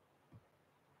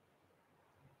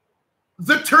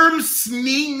 The term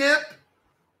snee-nip,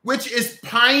 which is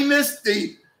pinus,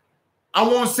 I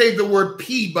won't say the word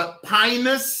P, but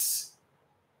pinus,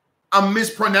 I'm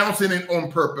mispronouncing it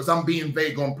on purpose. I'm being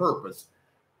vague on purpose.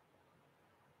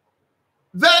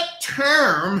 That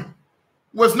term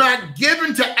was not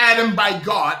given to Adam by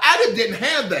God. Adam didn't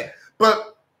have that, but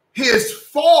his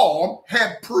fall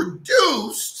had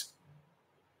produced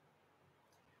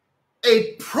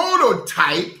a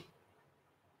prototype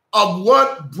of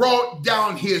what brought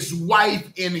down his wife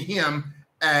in him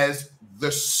as the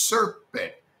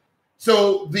serpent.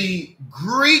 So the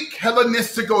Greek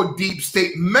Hellenistical deep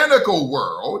state medical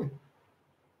world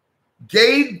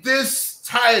gave this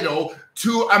title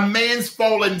to a man's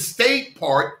fallen state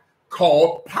part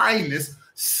called pinus,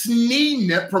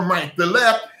 snee-nip from right to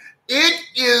left.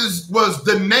 It was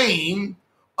the name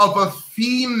of a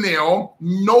female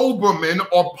nobleman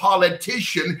or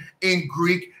politician in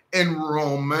Greek in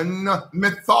Roman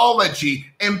mythology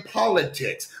and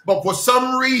politics. But for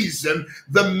some reason,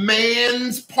 the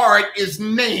man's part is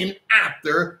named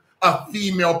after a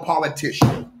female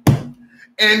politician.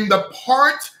 And the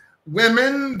part,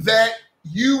 women, that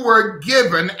you were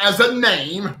given as a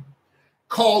name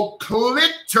called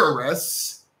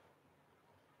clitoris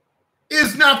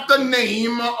is not the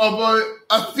name of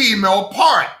a female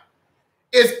part.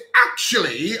 It's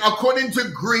actually, according to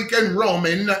Greek and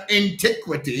Roman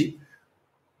antiquity,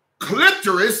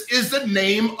 clitoris is the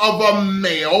name of a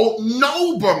male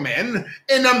nobleman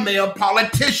and a male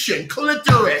politician.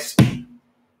 Clitoris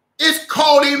is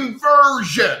called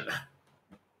inversion.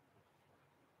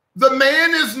 The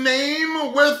man is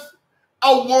named with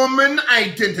a woman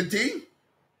identity.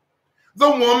 The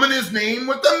woman is named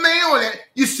with the male.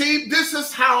 You see, this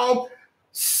is how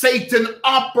Satan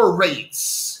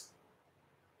operates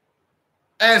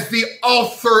as the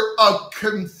author of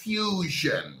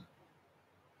confusion.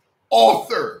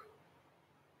 Author.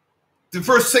 The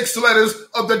first 6 letters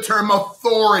of the term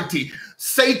authority.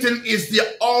 Satan is the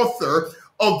author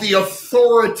of the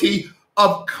authority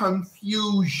of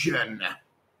confusion.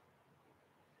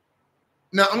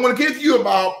 Now, I'm going to give you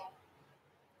about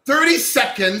 30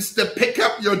 seconds to pick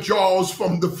up your jaws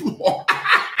from the floor.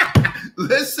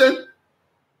 Listen.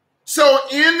 So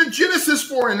in Genesis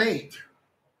 4:8,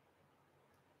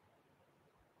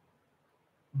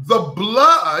 the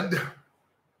blood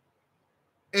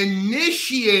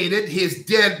initiated his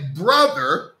dead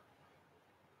brother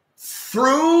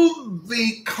through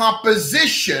the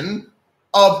composition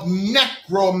of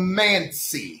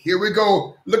necromancy. Here we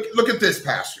go. Look at this,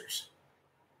 pastors.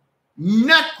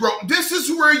 This is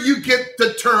where you get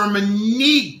the term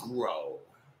Negro.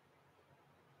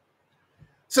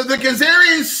 So the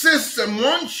Khazarian system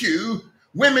wants you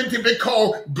women to be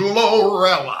called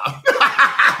Glorilla.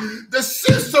 The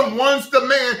system wants the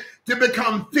man to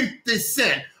become 50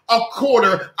 cent, a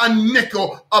quarter, a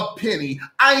nickel, a penny,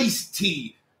 iced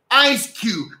tea, ice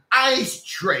cube, ice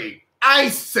tray,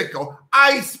 icicle,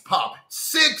 ice pop,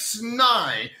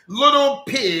 6ix9ine, little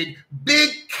pig, big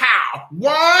cow.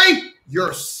 Why?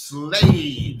 You're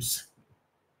slaves.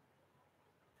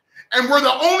 And we're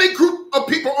the only group of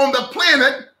people on the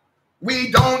planet,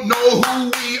 we don't know who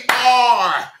we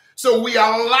are. So we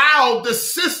allow the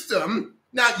system,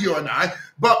 not you and I,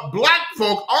 but black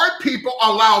folk, our people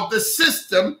allow the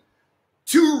system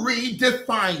to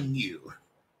redefine you.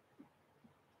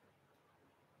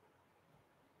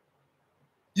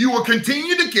 You will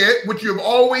continue to get what you've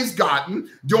always gotten,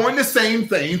 doing the same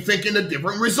thing, thinking a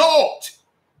different result.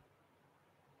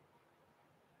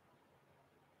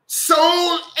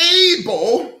 So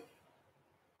Abel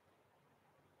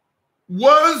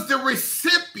was the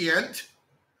recipient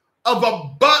of a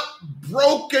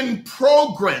butt-broken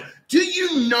program. Do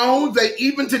you know that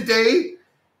even today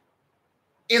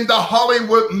in the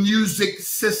Hollywood music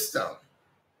system,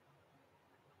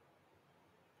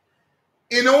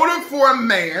 in order for a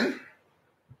man,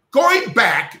 going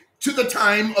back to the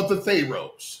time of the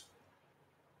pharaohs,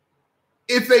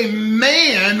 if a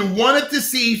man wanted to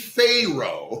see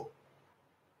Pharaoh,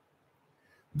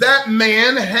 that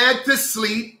man had to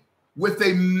sleep with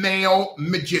a male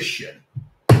magician.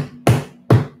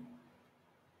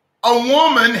 A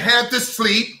woman had to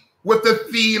sleep with a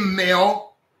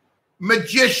female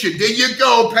magician. There you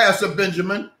go, Pastor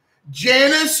Benjamin.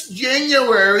 Janus,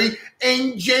 January,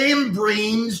 and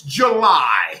Jambreen's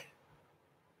July.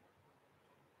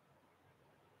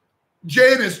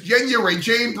 Janus, January,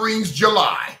 Jambreen's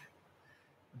July.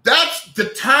 That's the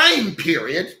time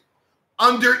period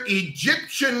under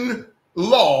Egyptian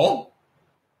law,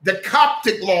 the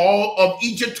Coptic law of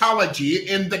Egyptology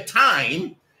in the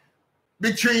time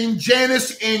between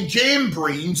Janus and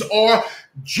Jambreen's, or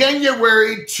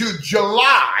January to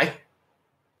July.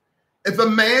 If a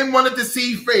man wanted to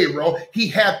see Pharaoh, he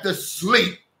had to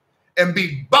sleep and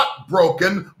be butt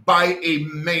broken by a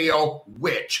male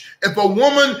witch. If a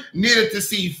woman needed to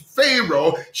see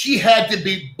Pharaoh, she had to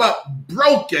be butt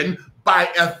broken by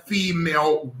a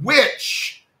female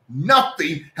witch.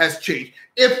 Nothing has changed.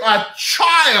 If a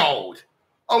child,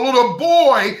 a little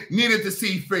boy, needed to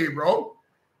see Pharaoh,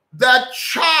 that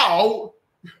child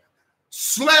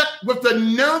slept with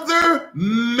another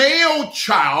male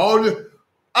child,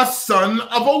 a son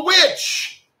of a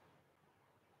witch,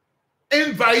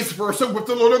 and vice versa with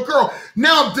the little girl.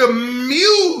 Now, the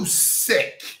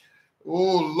music,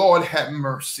 oh, Lord have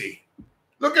mercy.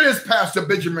 Look at this, Pastor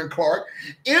Benjamin Clark.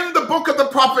 In the book of the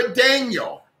prophet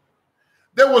Daniel,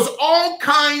 there was all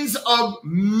kinds of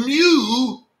music.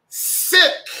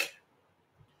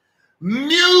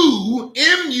 Mu,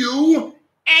 M-U,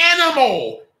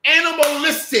 animal,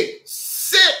 animalistic,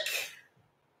 sick.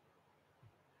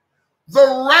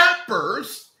 The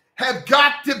rappers have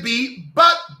got to be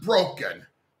butt broken.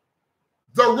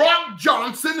 The Rock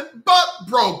Johnson, butt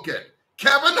broken.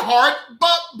 Kevin Hart,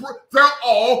 they're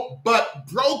all butt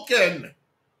broken.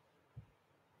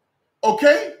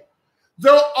 Okay?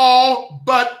 They're all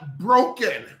butt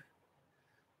broken.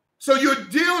 So you're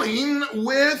dealing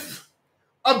with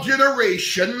a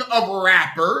generation of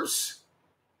rappers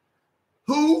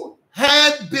who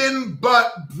had been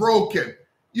butt broken.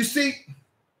 You see,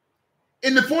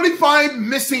 in the 45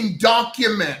 missing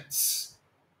documents,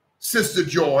 Sister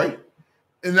Joy,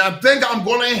 and I think I'm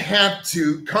going to have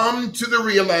to come to the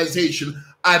realization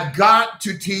I've got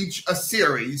to teach a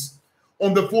series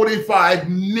on the 45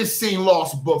 missing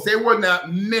lost books. They were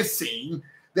not missing.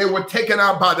 They were taken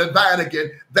out by the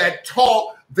Vatican that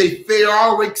taught the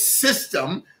Pharaohic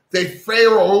system, the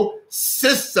Pharaoh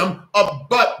system of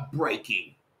butt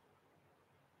breaking.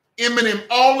 Eminem,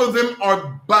 all of them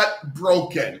are butt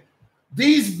broken.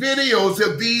 These videos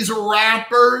of these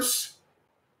rappers,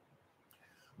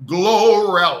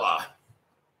 Glorilla,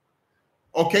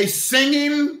 okay,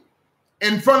 singing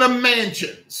in front of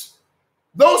mansions.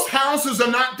 Those houses are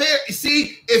not there. You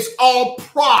see, it's all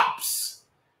props,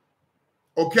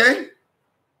 okay?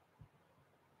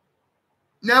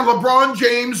 Now, LeBron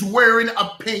James wearing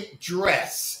a pink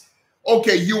dress.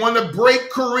 Okay, you want to break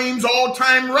Kareem's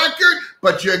all-time record,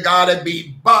 but you got to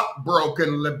be butt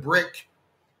broken, LeBrick,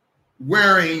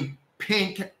 wearing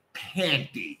pink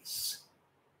panties.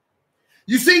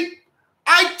 You see,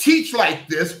 I teach like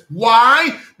this.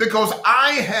 Why? Because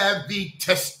I have the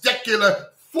testicular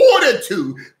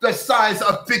fortitude the size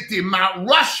of 50 Mount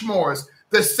Rushmores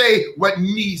to say what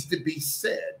needs to be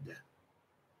said.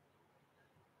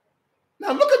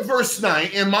 Now look at verse 9.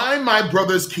 Am I my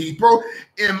brother's keeper?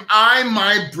 Am I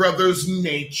my brother's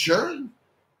nature?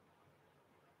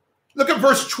 Look at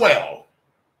verse 12.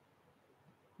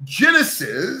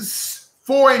 Genesis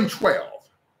 4 and 12.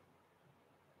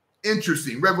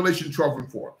 Interesting. Revelation 12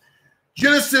 and 4.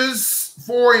 Genesis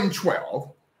 4 and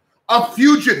 12. A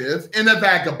fugitive and a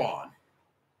vagabond.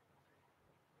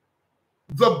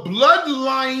 The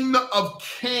bloodline of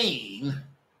Cain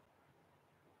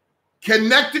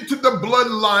connected to the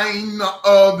bloodline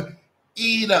of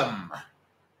Edom,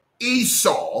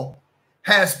 Esau,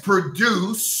 has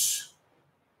produced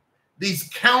these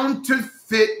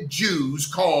counterfeit Jews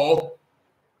called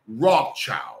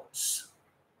Rothschilds.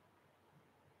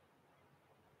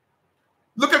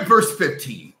 Look at verse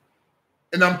 15,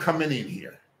 and I'm coming in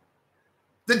here.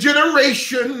 The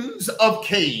generations of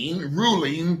Cain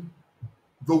ruling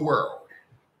the world.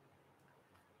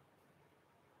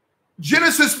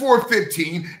 Genesis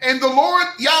 4:15, and the Lord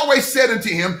Yahweh said unto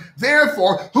him,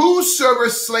 therefore, whosoever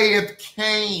slayeth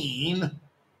Cain,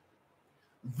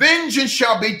 vengeance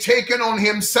shall be taken on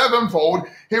him sevenfold.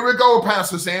 Here we go,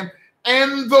 Pastor Sam.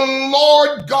 And the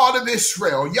Lord God of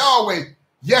Israel, Yahweh,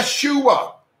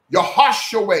 Yeshua,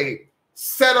 Yahushua,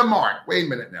 set a mark. Wait a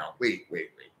minute now. Wait.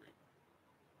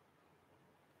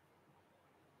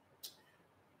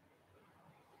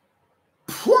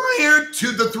 Prior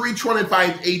to the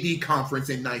 325 AD conference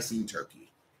in Nicene,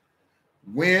 Turkey,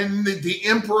 when the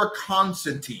Emperor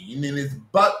Constantine and his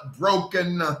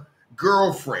butt-broken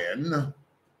girlfriend,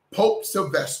 Pope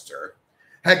Sylvester,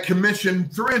 had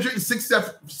commissioned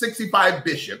 365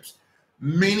 bishops,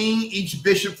 meaning each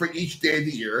bishop for each day of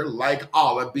the year, like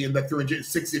Allah being the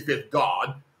 365th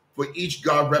god, for each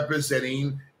god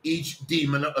representing each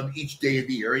demon of each day of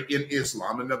the year in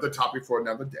Islam, another topic for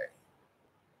another day.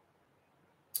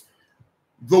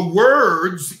 The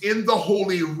words in the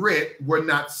Holy Writ were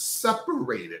not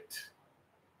separated.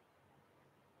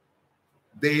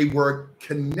 They were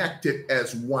connected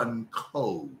as one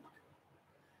code.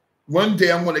 One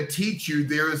day I'm going to teach you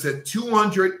there is a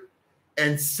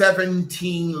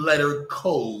 217 letter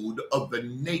code of the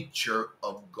nature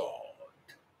of God.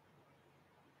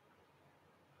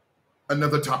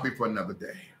 Another topic for another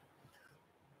day.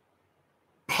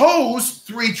 Post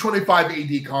 325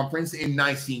 AD conference in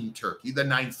Nicene, Turkey, the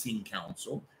Nicene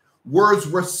Council, words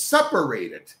were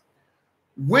separated.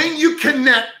 When you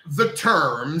connect the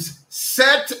terms,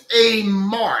 set a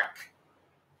mark.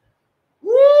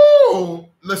 Woo!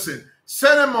 Listen,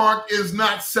 set a mark is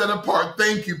not set apart.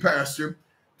 Thank you, Pastor.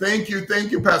 Thank you,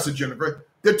 Pastor Jennifer.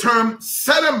 The term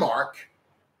set a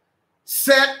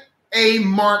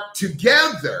mark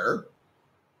together,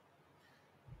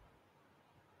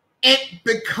 it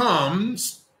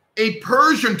becomes a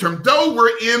Persian term, though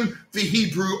we're in the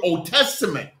Hebrew Old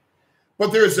Testament.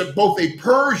 But there's both a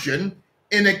Persian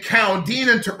and a Chaldean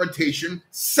interpretation,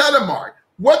 set a mark.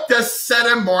 What does set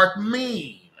a mark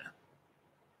mean?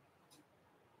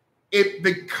 it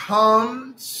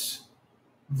becomes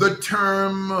the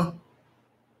term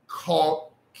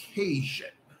Caucasian.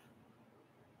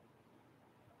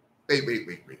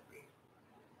 Wait.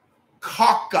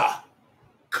 Caucasoid.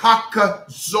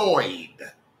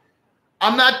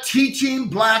 I'm not teaching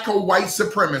black or white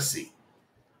supremacy.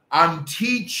 I'm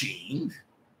teaching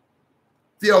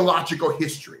theological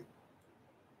history.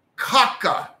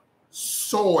 Caucasoid.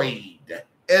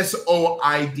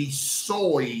 S-O-I-D.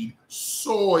 Soid.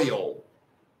 Soil.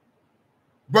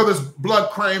 Brothers,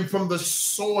 blood crying from the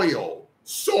soil.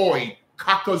 Soid.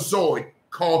 Caucasoid.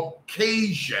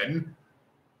 Caucasian.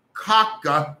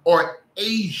 Cauca or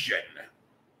Asian.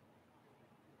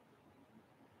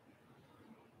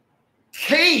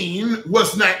 Cain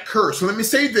was not cursed. So let me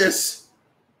say this.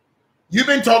 You've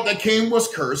been taught that Cain was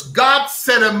cursed. God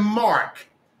set a mark.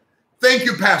 Thank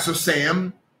you, Pastor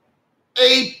Sam.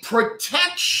 A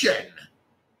protection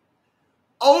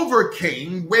over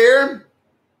Cain where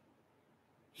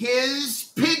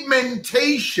his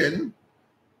pigmentation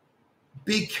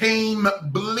became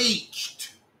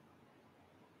bleached.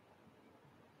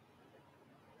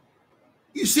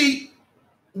 You see,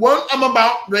 what I'm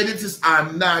about ready to,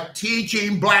 I'm not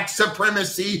teaching black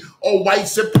supremacy or white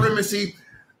supremacy.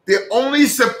 The only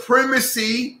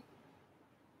supremacy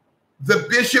the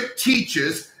bishop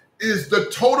teaches is the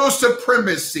total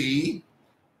supremacy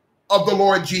of the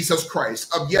Lord Jesus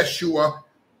Christ, of Yeshua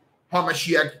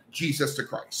HaMashiach, Jesus the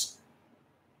Christ.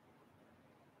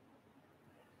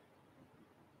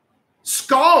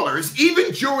 Scholars,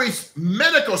 even Jewish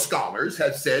medical scholars,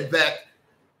 have said that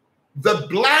the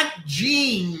black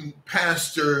gene,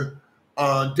 Pastor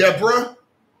Deborah,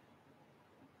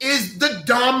 is the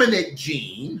dominant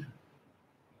gene.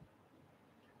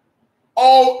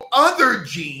 All other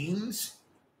genes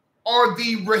are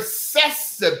the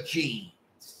recessive genes.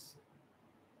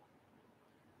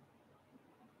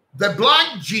 The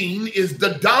black gene is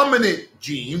the dominant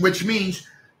gene, which means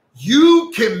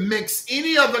you can mix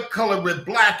any other color with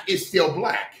black, it's still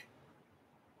black.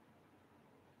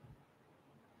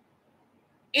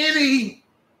 Any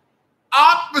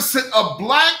opposite of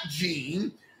black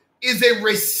gene is a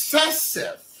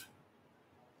recessive,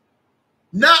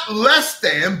 not less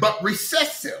than, but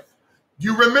recessive.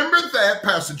 You remember that,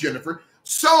 Pastor Jennifer?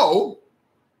 So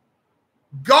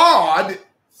God,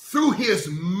 through his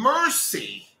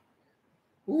mercy,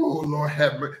 oh, Lord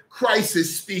have mercy, Christ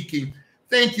is speaking.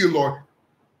 Thank you, Lord.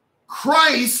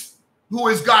 Christ, who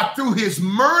is God through his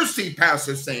mercy,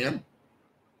 Pastor Sam,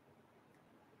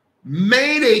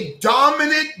 made a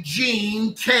dominant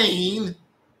gene, Cain,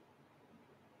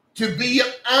 to be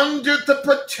under the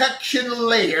protection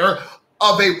layer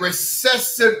of a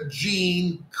recessive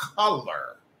gene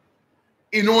color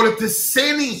in order to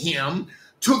send him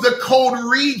to the cold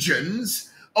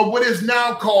regions of what is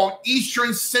now called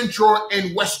Eastern, Central,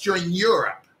 and Western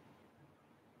Europe.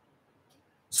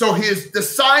 So the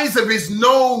size of his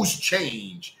nose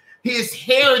changed, his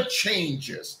hair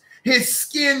changes, his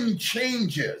skin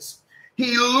changes.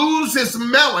 He loses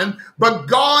melon, but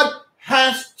God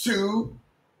has to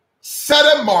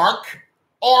set a mark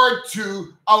or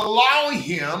to allow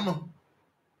him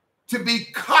to be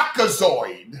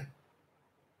Caucasoid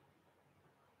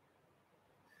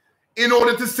in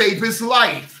order to save his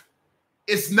life.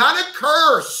 It's not a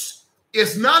curse.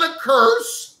 It's not a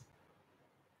curse.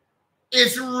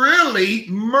 It's really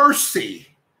mercy.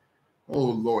 Oh,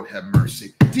 Lord, have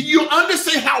mercy. Do you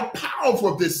understand how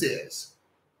powerful this is?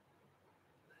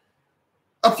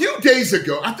 A few days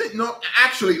ago, I think, no,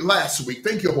 actually last week,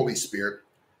 thank you, Holy Spirit,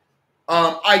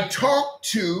 I talked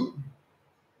to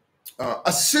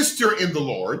a sister in the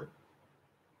Lord,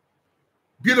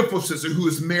 beautiful sister who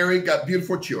is married, got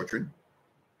beautiful children.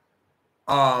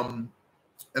 And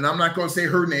I'm not going to say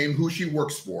her name, who she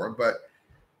works for, but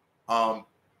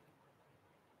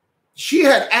she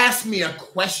had asked me a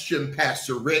question,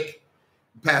 Pastor Rick,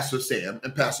 Pastor Sam,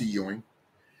 and Pastor Ewing.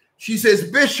 She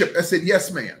says, Bishop, I said, yes,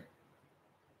 ma'am.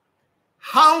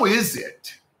 How is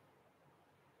it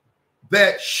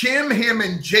that Shem, Ham,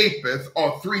 and Japheth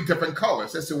are three different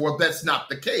colors? I said, well, that's not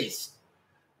the case.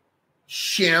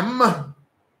 Shem,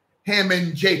 Ham,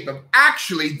 and Japheth.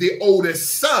 Actually, the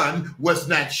oldest son was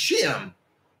not Shem.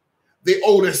 The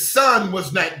oldest son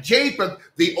was not Japheth.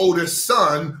 The oldest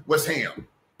son was Ham.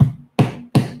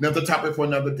 Another topic for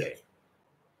another day.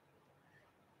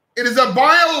 It is a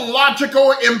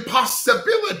biological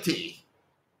impossibility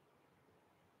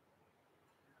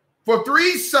for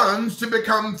three sons to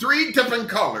become three different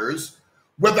colors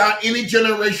without any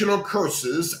generational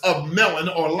curses of melon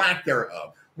or lack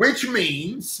thereof, which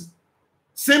means,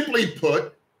 simply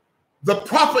put, the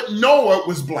prophet Noah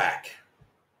was black.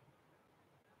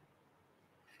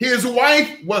 His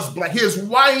wife was black. His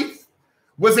wife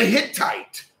was a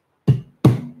Hittite.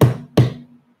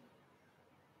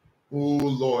 Oh,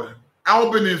 Lord.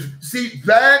 Albinism. See,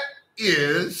 that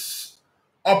is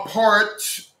a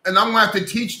part, and I'm going to have to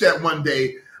teach that one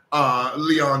day,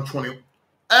 Leon 20.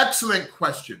 Excellent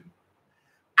question.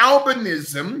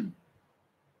 Albinism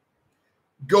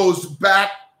goes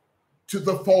back to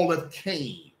the fall of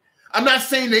Cain. I'm not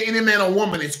saying that any man or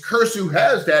woman is cursed who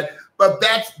has that, but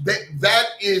that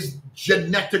is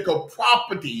genetical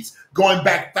properties going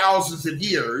back thousands of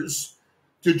years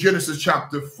to Genesis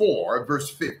chapter 4,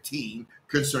 verse 15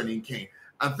 concerning Cain.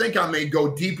 I think I may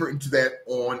go deeper into that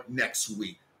on next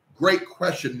week. Great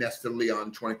question, Nestor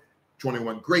Leon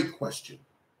 2021. Great question.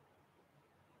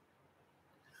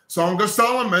 Song of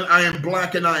Solomon, I am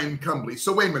black and I am comely.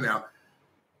 So wait a minute now.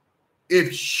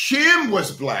 If Shem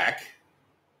was black,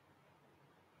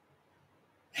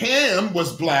 Ham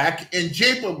was black, and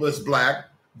Japheth was black,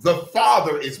 the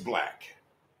father is black.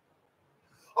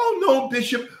 Oh no,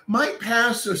 Bishop, my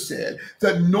pastor said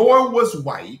that Noah was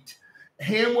white,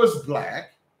 Ham was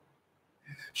black,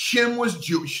 Shem was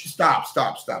Jewish. Stop.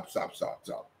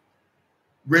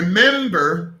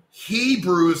 Remember,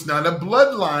 Hebrew is not a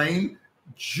bloodline.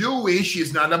 Jewish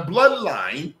is not a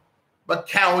bloodline, but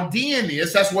Chaldean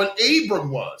is. That's what Abram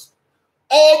was.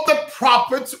 All the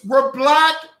prophets were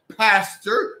black,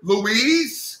 Pastor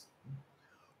Louise.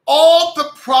 All the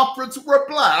prophets were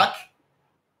black.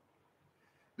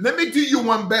 Let me do you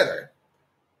one better.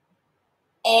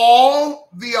 All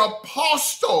the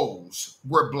apostles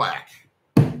were black.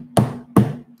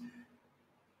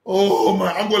 Oh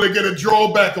my, I'm going to get a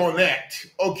drawback on that,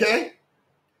 okay?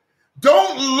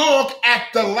 Don't look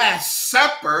at the Last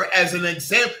Supper as an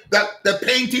example, the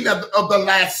painting of the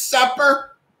Last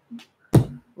Supper.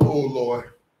 Oh,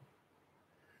 Lord.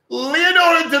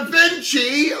 Leonardo da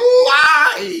Vinci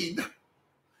lied.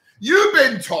 You've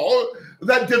been told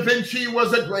that Da Vinci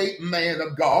was a great man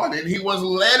of God and he was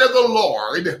led of the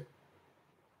Lord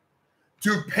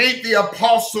to paint the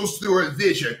apostles through a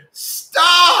vision.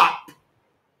 Stop.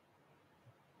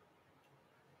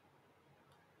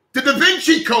 The Da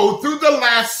Vinci Code through the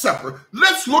Last Supper.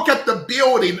 Let's look at the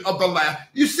building of the last.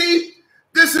 You see,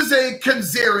 this is a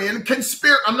Khazarian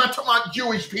conspiracy. I'm not talking about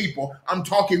Jewish people. I'm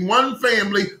talking one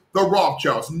family, the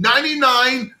Rothschilds.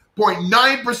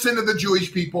 99.9% of the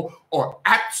Jewish people are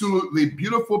absolutely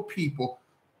beautiful people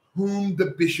whom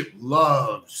the bishop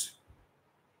loves.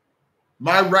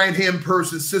 My right-hand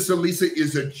person, Sister Lisa,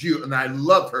 is a Jew, and I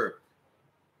love her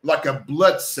like a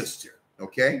blood sister,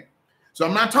 okay? So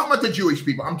I'm not talking about the Jewish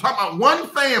people. I'm talking about one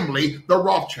family, the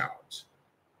Rothschilds.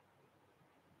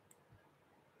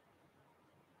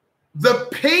 The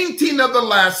painting of the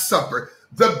Last Supper,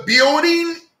 the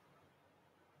building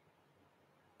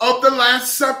of the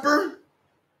Last Supper,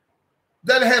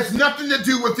 that has nothing to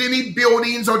do with any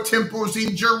buildings or temples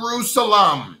in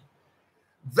Jerusalem.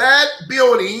 That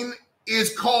building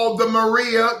is called the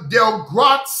Maria del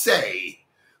Grazie.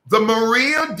 The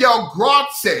Maria del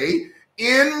Grazie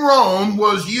in Rome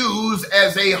was used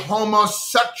as a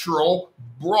homosexual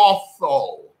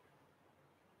brothel.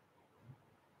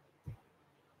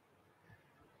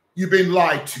 You've been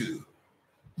lied to.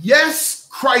 Yes,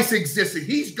 Christ existed.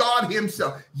 He's God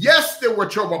himself. Yes, there were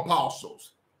 12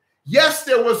 apostles. Yes,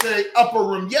 there was an upper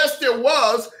room. Yes, there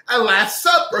was a Last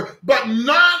Supper, but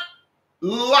not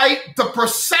like the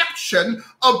perception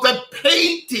of the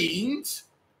paintings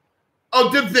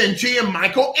of Da Vinci and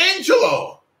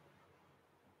Michelangelo.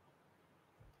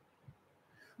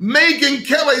 Megyn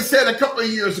Kelly said a couple of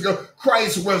years ago,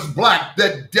 Christ was black.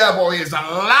 The devil is a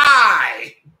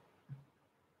lie.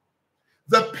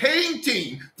 The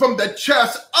painting from the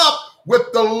chest up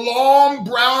with the long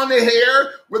brown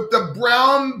hair, with the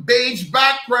brown beige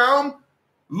background,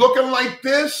 looking like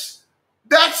this,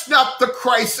 that's not the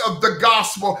Christ of the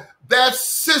gospel. That's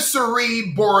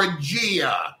Cesare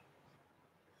Borgia,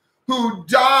 who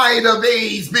died of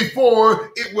AIDS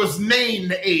before it was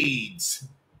named AIDS.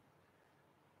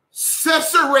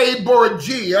 Cesare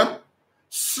Borgia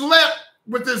slept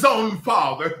with his own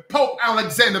father, Pope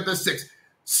Alexander VI.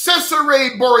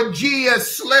 Cesare Borgia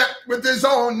slept with his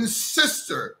own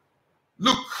sister,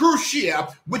 Lucretia,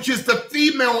 which is the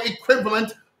female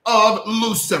equivalent of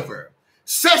Lucifer.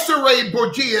 Cesare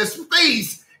Borgia's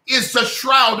face is the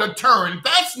shroud of Turin.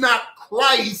 That's not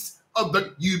Christ of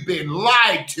the you've been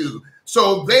lied to.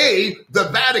 So the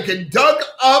Vatican, dug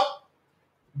up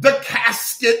the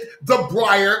casket, the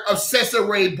briar of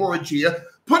Cesare Borgia,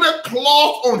 put a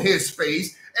cloth on his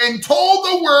face, and told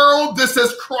the world this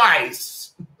is Christ.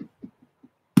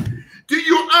 Do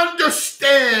you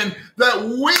understand that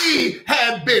we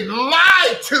have been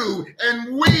lied to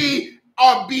and we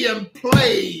are being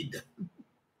played.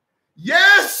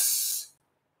 Yes,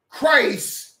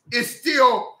 Christ is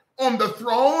still on the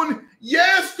throne.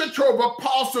 Yes, the 12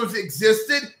 apostles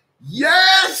existed.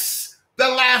 Yes, the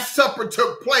Last Supper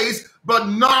took place, but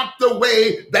not the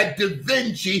way that Da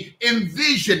Vinci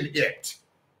envisioned it.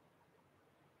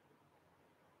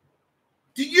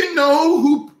 Do you know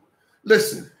who,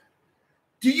 listen,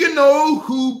 do you know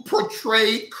who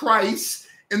portrayed Christ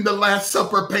in the Last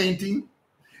Supper painting?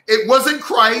 It wasn't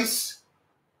Christ.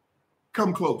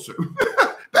 Come closer.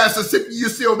 Pastor Sippy, you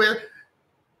still there?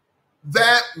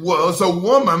 That was a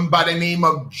woman by the name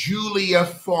of Julia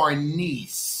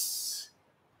Farnese.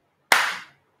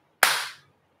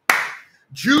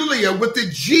 Julia with the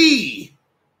G.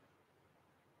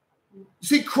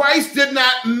 See, Christ did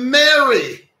not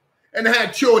marry and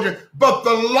had children, but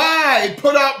the lie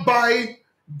put up by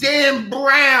Dan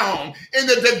Brown in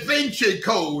the Da Vinci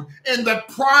Code in the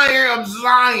Prior of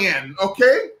Zion,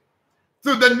 okay?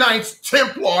 Through the Knights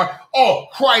Templar, oh,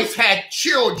 Christ had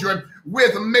children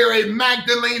with Mary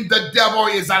Magdalene. The devil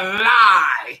is a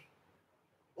lie.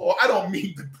 Oh, I don't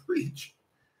mean to preach.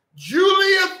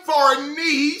 Julia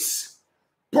Farnese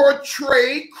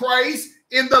portrayed Christ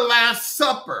in the Last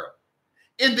Supper.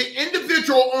 And the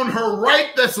individual on her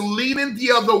right that's leaning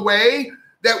the other way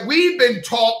that we've been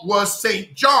taught was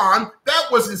St. John. That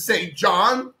wasn't St.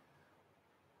 John.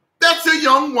 That's a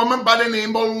young woman by the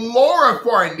name of Laura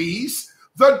Farnese,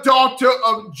 the daughter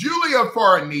of Julia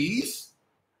Farnese.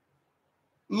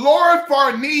 Laura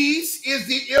Farnese is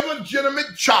the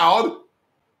illegitimate child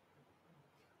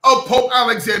of Pope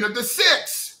Alexander VI.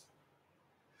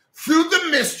 Through the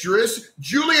mistress,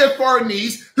 Julia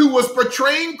Farnese, who was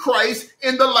portraying Christ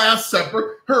in the Last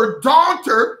Supper, her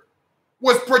daughter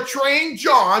was portraying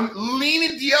John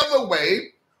leaning the other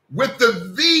way with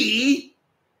the V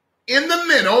in the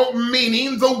middle,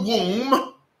 meaning the womb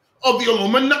of the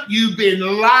Illuminati. You've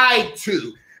been lied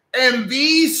to. And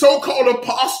these so-called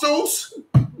apostles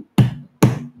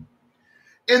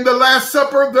in the Last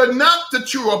Supper, they're not the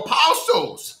true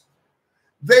apostles.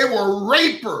 They were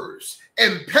rapers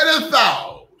and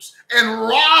pedophiles and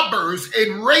robbers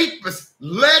and rapists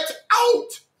let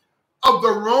out of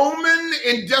the Roman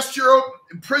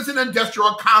prison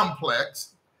industrial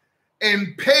complex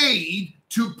and paid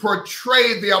to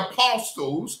portray the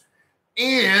apostles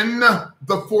in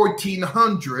the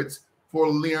 1400s for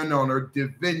Leonardo da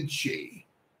Vinci.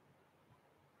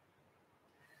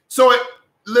 So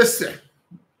listen,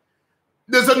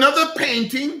 there's another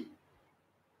painting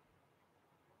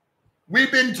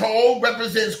we've been told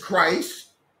represents Christ,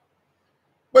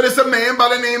 but it's a man by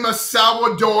the name of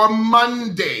Salvador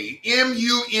Mundi,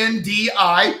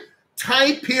 M-U-N-D-I.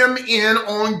 Type him in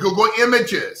on Google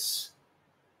Images.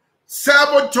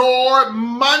 Salvador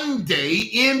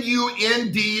Mundi,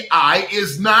 M-U-N-D-I,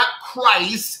 is not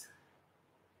Christ,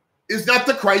 is not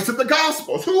the Christ of the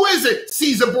Gospels. Who is it?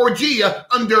 Caesar Borgia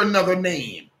under another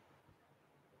name.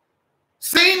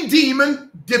 Same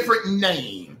demon, different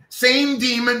name. Same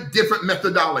demon, different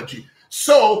methodology.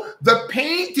 So the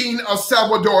painting of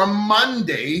Salvador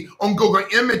Mundi on Google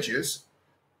Images,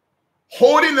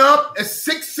 holding up a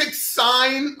 666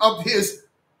 sign of his,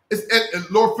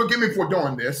 Lord, forgive me for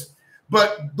doing this,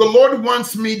 but the Lord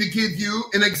wants me to give you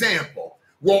an example.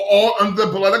 We're all under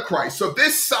the blood of Christ. So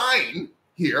this sign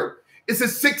here is a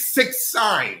 666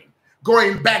 sign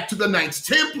going back to the Knights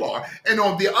Templar. And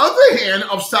on the other hand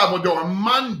of Salvador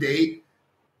Mundi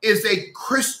is a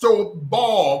crystal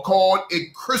ball called a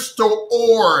crystal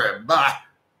orb,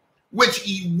 which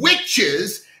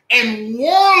witches and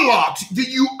warlocks, do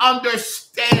you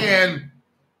understand?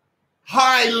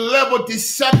 High-level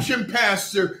deception,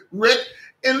 Pastor Rick.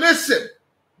 And listen,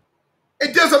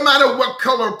 it doesn't matter what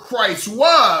color Christ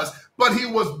was, but he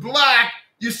was black.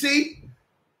 You see,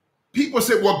 people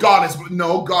say, well, God is,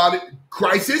 no,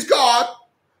 Christ is God.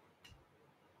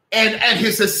 And at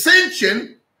his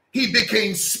ascension, he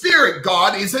became spirit.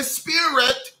 God is a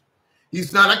spirit.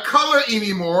 He's not a color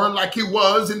anymore like he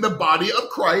was in the body of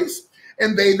Christ.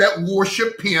 And they that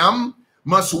worship him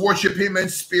must worship him in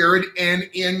spirit and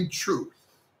in truth.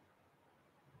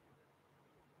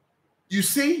 You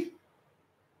see,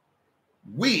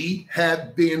 we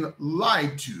have been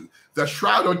lied to. The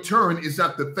Shroud of Turin is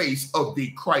not the face of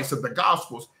the Christ of the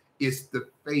Gospels. It's the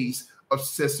face of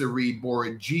Caesarea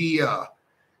Borgia.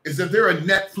 Isn't there a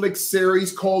Netflix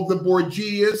series called The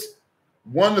Borgias?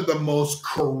 One of the most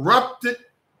corrupted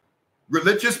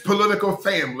religious political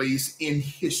families in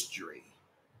history.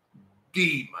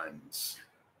 Demons.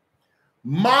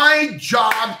 My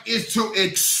job is to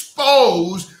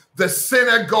expose the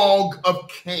synagogue of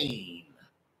CAIN.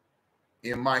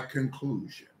 In my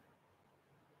conclusion,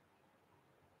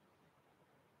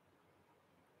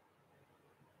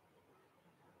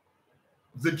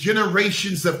 the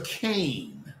generations of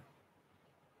CAIN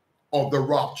of the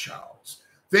Rothschilds.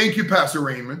 Thank you, Pastor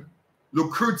Raymond.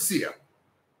 Lucrezia,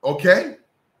 okay,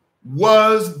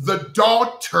 was the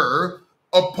daughter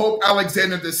of Pope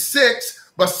Alexander VI,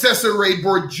 but Cesare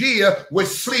Borgia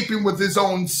was sleeping with his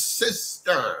own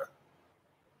sister.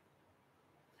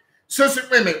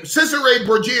 Cesare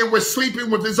Borgia was sleeping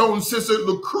with his own sister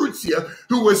Lucrezia,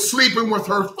 who was sleeping with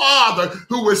her father,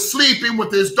 who was sleeping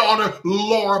with his daughter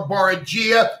Laura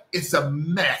Borgia. It's a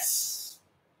mess,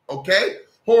 okay?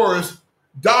 Horace,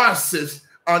 Dionysus,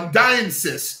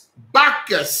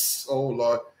 Bacchus. Oh,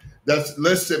 Lord.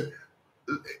 Listen.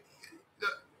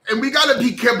 And we got to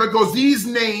be careful because these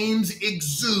names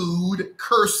exude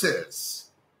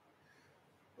curses.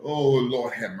 Oh,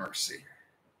 Lord, have mercy.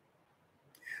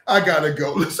 I got to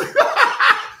go. Listen.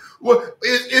 Well,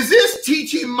 is this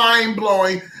teaching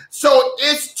mind-blowing? So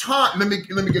it's time. Let me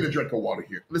get a drink of water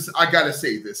here. Listen, I got to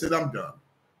say this, and I'm done.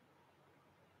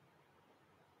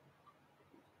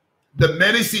 The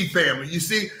Medici family. You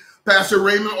see, Pastor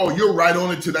Raymond, oh, you're right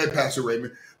on it tonight, Pastor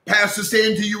Raymond. Pastor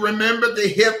saying, do you remember the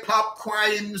hip-hop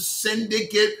crime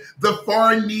syndicate, the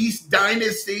Farnese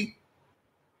dynasty?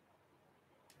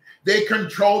 They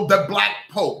controlled the Black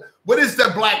Pope. What is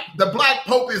the Black? The Black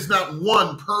Pope is not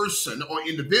one person or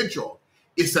individual.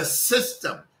 It's a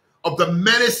system of the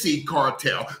Medici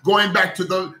cartel, going back to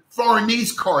the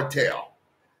Farnese cartel.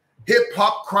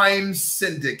 Hip-hop crime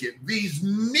syndicate. These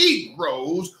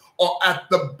Negroes are at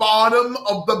the bottom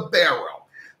of the barrel.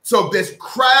 So this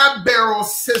crab barrel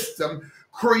system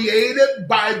created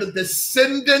by the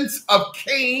descendants of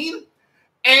Cain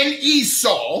and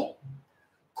Esau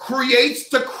creates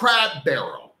the crab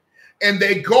barrel. And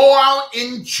they go out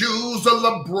and choose a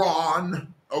LeBron,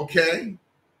 okay?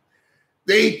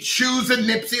 They choose a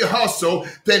Nipsey Hussle,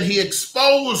 then he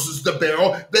exposes the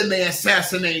barrel, then they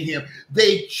assassinate him.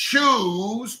 They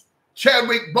choose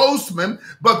Chadwick Boseman,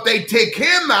 but they take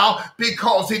him out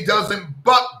because he doesn't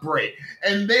butt break.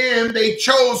 And then they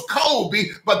chose Kobe,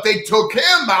 but they took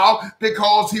him out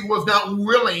because he was not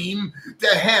willing to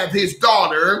have his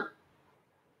daughter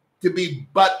to be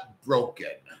butt broken.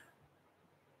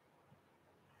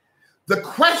 The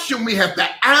question we have to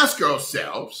ask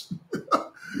ourselves,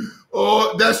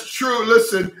 oh, that's true.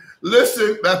 Listen,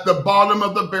 at the bottom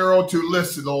of the barrel to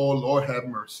listen. Oh, Lord, have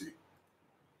mercy.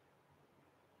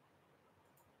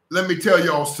 Let me tell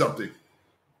y'all something.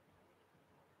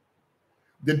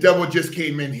 The devil just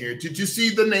came in here. Did you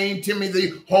see the name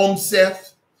Timothy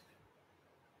Homseth?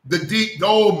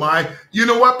 Oh my, you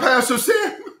know what Pastor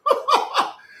said?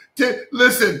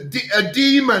 Listen, a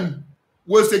demon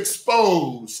was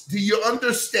exposed. Do you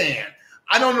understand?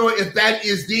 I don't know if that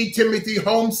is the Timothy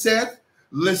Homseth.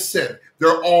 Listen,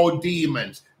 they're all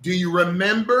demons. Do you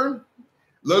remember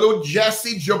little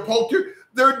Jesse Japoter?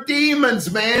 They're demons,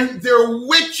 man. They're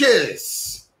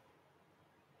witches.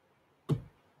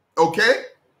 Okay?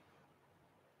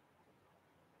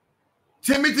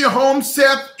 Timothy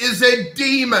Homseth is a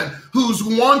demon who's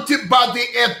wanted by the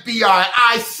FBI.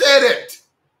 I said it.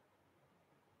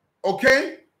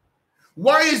 Okay?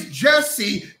 Why is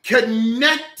Jesse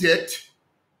connected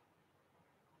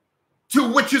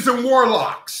to witches and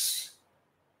warlocks?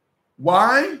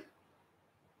 Why?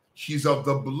 She's of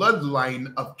the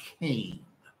bloodline of Cain.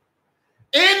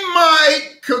 In my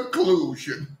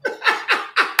conclusion,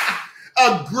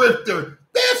 a grifter.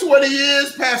 That's what he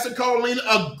is, Pastor Colleen,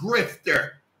 a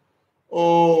grifter.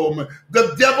 Oh,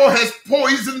 the devil has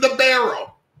poisoned the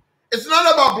barrel. It's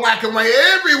not about black and white.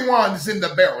 Everyone's in the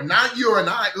barrel, not you and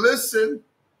I. Listen,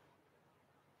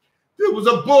 there was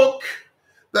a book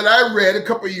that I read a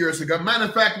couple of years ago. Matter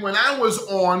of fact, when I was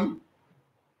on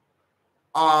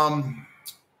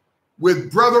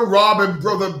with Brother Rob and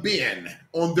Brother Ben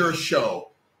on their show.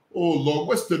 Oh, Lord,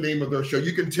 what's the name of their show?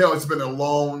 You can tell it's been a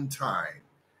long time.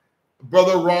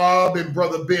 Brother Rob and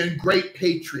Brother Ben, great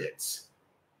patriots.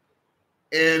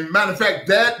 And matter of fact,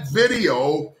 that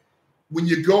video, when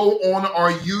you go on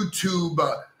our YouTube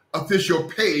official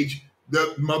page,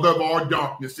 the mother of our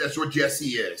darkness, that's what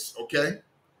Jesse is, okay?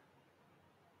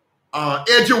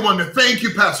 Edger Wonder, thank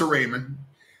you, Pastor Raymond.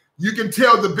 You can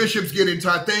tell the bishop's getting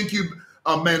tired. Thank you,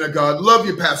 man of God. Love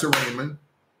you, Pastor Raymond.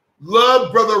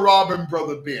 Love Brother Rob and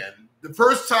Brother Ben. The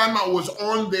first time I was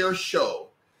on their show,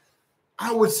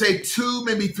 I would say 2,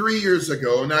 maybe 3 years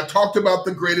ago, and I talked about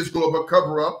the greatest global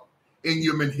cover-up in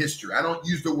human history. I don't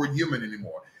use the word human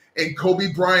anymore. And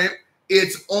Kobe Bryant,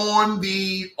 it's on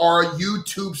our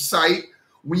YouTube site.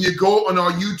 When you go on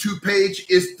our YouTube page,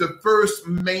 it's the first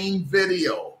main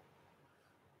video.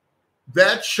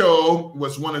 That show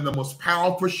was one of the most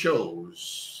powerful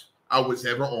shows I was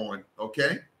ever on,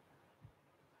 okay?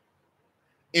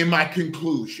 in my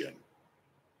conclusion.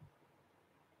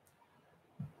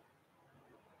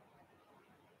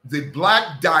 The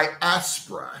Black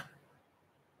diaspora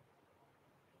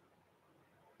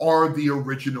are the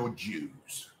original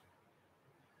Jews.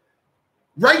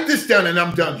 Write this down and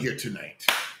I'm done here tonight.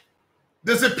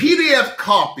 There's a PDF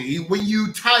copy when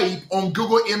you type on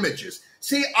Google Images.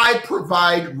 See, I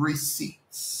provide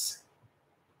receipts.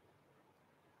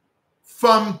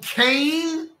 From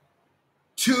Cain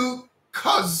to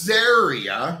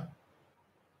Khazaria,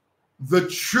 the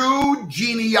true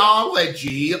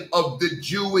genealogy of the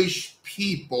Jewish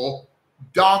people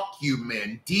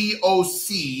document,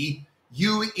 DOCUMEN.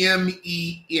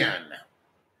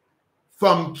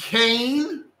 From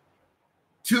Cain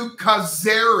to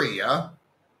Khazaria,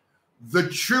 the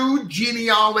true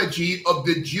genealogy of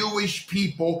the Jewish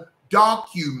people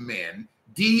document,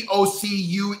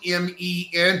 DOCUMEN.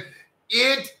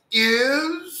 It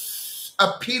is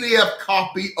a PDF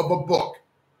copy of a book,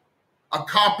 a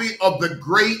copy of The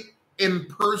Great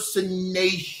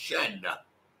Impersonation.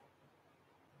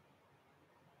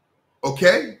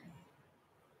 Okay?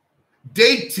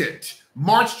 Dated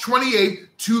March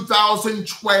 28,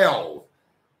 2012.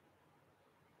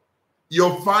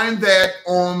 You'll find that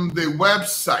on the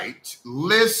website,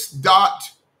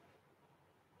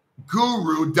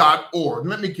 list.guru.org.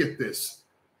 Let me get this.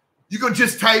 You can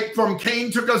just type from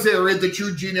Cain to Khazaria, the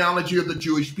true genealogy of the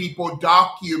Jewish people,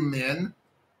 document.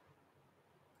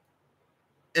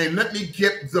 And let me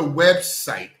get the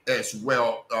website as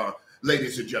well,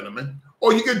 ladies and gentlemen.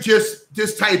 Or you can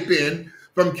just type in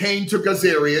from Cain to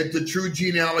Khazaria, the true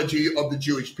genealogy of the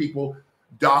Jewish people,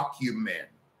 document.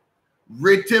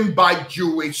 Written by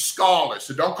Jewish scholars.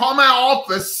 So don't call my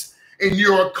office and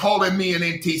you're calling me an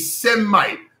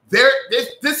anti-Semite.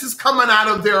 This is coming out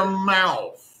of their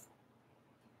mouth.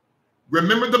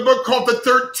 Remember the book called The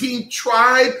 13th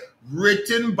Tribe?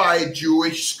 Written by a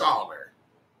Jewish scholar.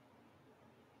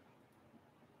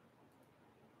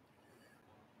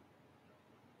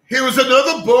 Here is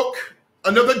another book,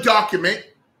 another document.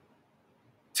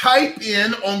 Type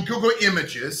in on Google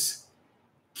Images,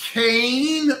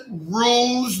 Cain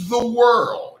Rules the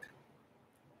World.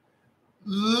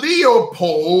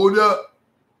 Leopold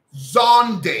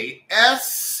Zondi,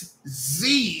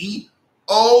 S-Z-O-N-D-I.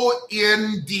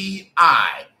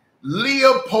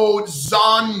 Leopold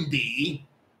Zondi,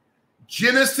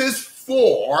 Genesis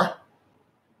 4,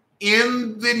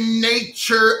 In the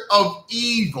Nature of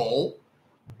Evil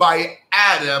by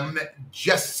Adam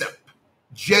Jessup,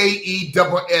 J-E-S-S-E-P.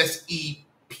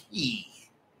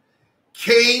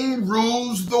 Cain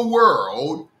Rules the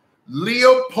World,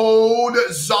 Leopold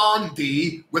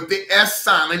Zondi, with the S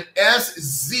silent,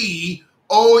 S-Z-O-N-D-I,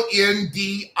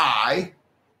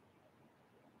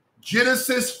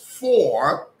 Genesis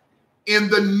 4, In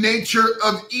the Nature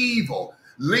of Evil.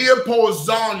 Leopold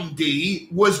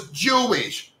Zondi was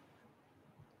Jewish.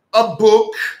 A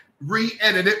book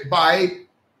re-edited by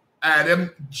Adam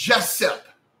Jessup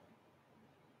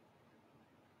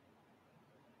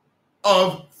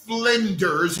of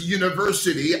Flinders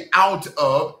University out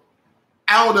of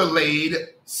Adelaide,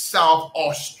 South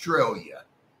Australia.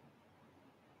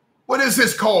 What is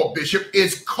this called, Bishop?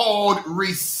 It's called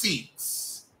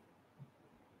receipts.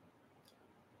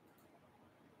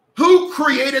 Who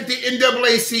created the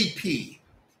NAACP?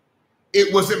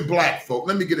 It wasn't black folk.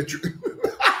 Let me get a truth.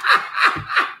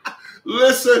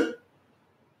 Listen.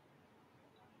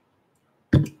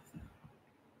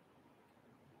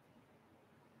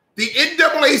 The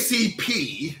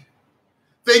NAACP,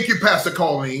 thank you, Pastor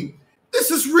Colleen. This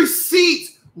is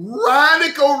receipts,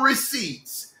 radical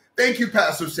receipts. Thank you,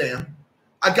 Pastor Sam.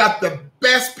 I got the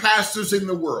best pastors in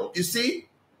the world. You see?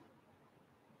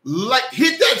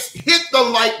 Hit the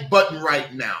like button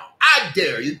right now. I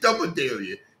dare you, double dare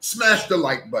you. Smash the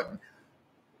like button.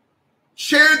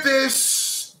 Share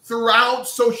this throughout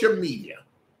social media.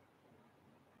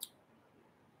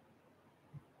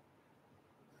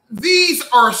 These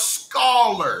are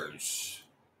scholars.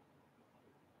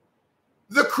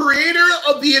 The creator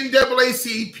of the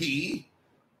NAACP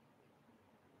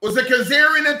was a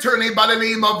Khazarian attorney by the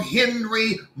name of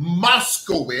Henry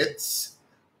Moskowitz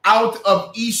out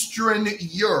of Eastern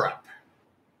Europe.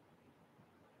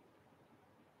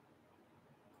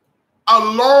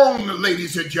 Along,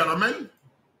 ladies and gentlemen,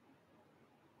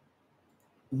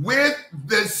 with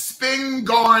the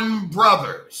Spingarn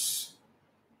brothers.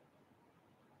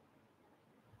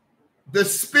 The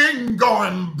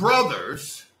Spingarn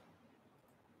brothers,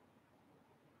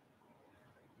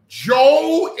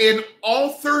 Joe and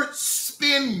Arthur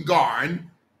Spingarn,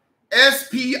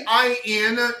 S-P-I-N-G-A-R-N,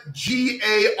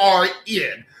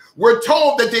 We're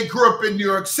told that they grew up in New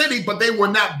York City, but they were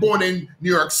not born in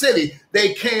New York City.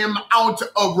 They came out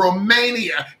of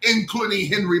Romania, including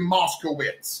Henry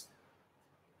Moskowitz.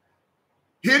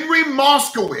 Henry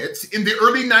Moskowitz, in the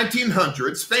early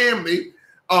 1900s, family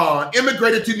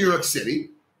immigrated to New York City,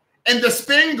 and the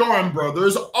Spingarn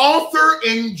brothers, Arthur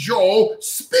and Joel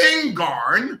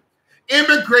Spingarn,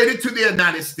 immigrated to the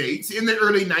United States in the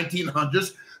early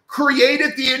 1900s,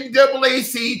 created the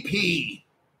NAACP,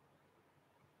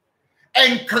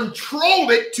 and control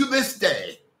it to this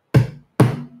day.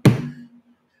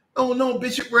 Oh no,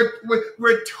 Bishop,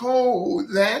 we're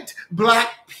told that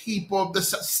black people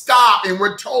stop, and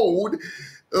we're told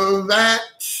that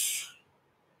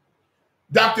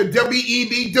Dr.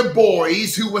 W.E.B. Du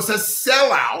Bois, who was a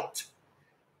sellout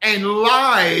and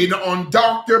lied on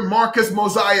Dr. Marcus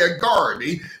Mosiah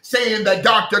Garvey, saying that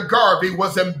Dr. Garvey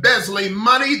was embezzling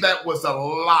money. That was a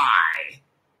lie.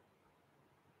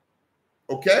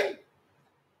 Okay?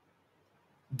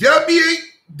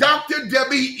 Dr.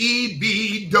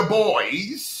 W.E.B. Du Bois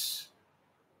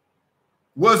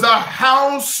was a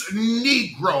house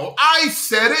Negro. I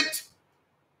said it.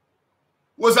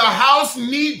 Was a house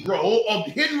Negro of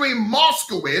Henry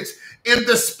Moskowitz and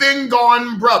the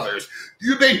Spingarn brothers.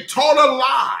 You've been taught a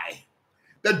lie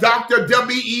that Dr.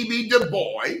 W.E.B. Du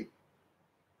Bois,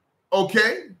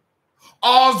 okay,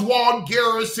 Oswald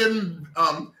Garrison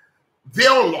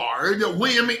Villard,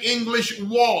 William English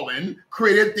Wallen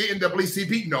created the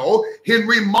NAACP. No,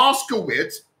 Henry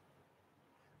Moskowitz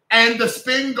and the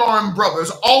Spingarn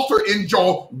brothers, Arthur and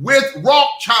Joel, with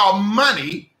Rothschild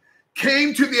money,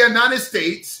 came to the United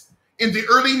States in the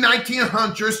early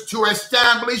 1900s to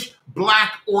establish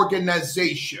black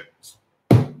organizations.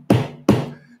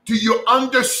 Do you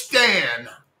understand?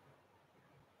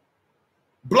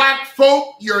 Black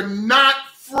folk, you're not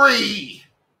free.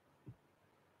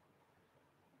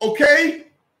 Okay?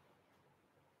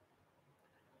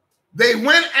 They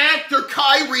went after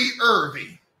Kyrie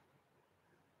Irving.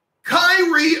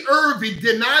 Kyrie Irving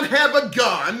did not have a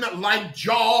gun like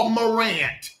Ja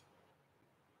Morant.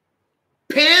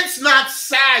 Pants not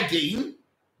sagging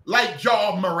like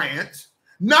Ja Morant.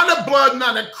 Not a blood,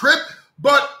 not a crip,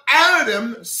 but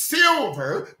Adam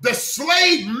Silver, the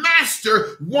slave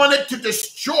master, wanted to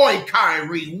destroy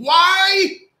Kyrie.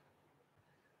 Why?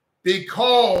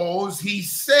 Because he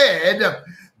said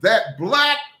that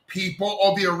black people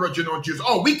are the original Jews.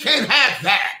 Oh, we can't have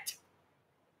that.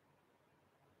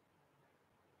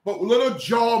 But little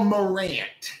Ja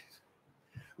Morant,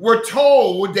 we're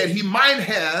told that he might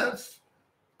have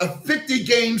a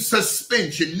 50-game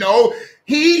suspension. No,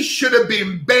 he should have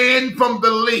been banned from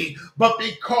the league. But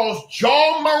because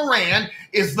Ja Morant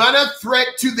is not a threat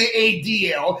to the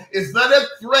ADL, is not a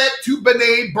threat to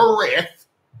B'nai B'rith,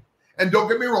 and don't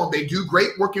get me wrong, they do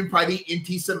great work in fighting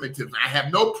anti-Semitism. I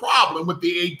have no problem with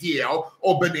the ADL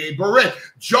or B'nai B'rith.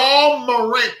 Ja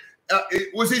Morant,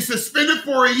 was he suspended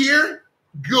for a year?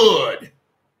 Good.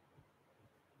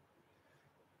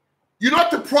 You know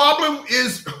what the problem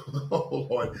is? Oh,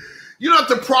 Lord. You know what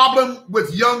the problem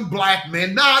with young black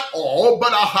men, not all,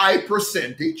 but a high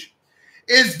percentage,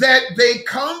 is that they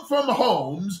come from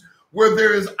homes where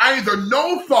there is either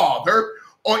no father,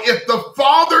 or if the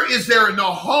father is there in the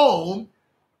home,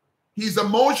 he's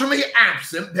emotionally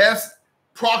absent. That's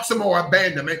proximal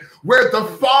abandonment, where the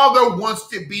father wants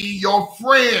to be your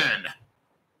friend.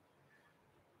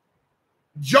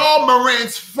 Ja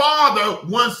Morant's father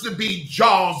wants to be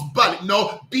Ja's buddy.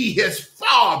 No, be his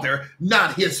father,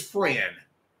 not his friend.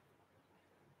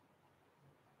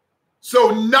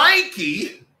 So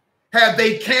Nike, have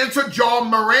they canceled Ja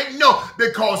Morant? No,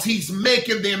 because he's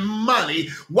making them money.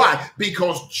 Why?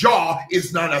 Because Ja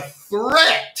is not a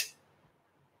threat.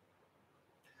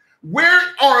 Where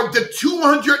are the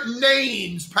 200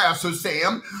 names, Pastor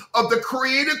Sam, of the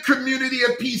creative community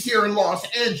of peace here in Los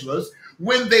Angeles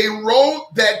when they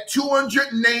wrote that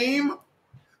 200 name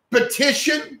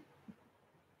petition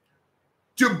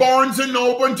to Barnes &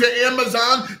 Noble and to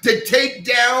Amazon to take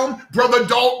down Brother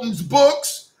Dalton's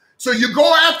books? So you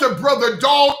go after Brother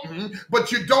Dalton,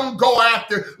 but you don't go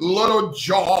after little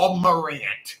Ja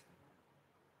Morant.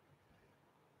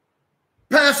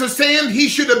 Pastor Sam, he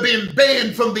should have been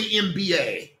banned from the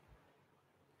NBA.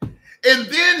 And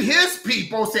then his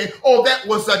people say, oh, that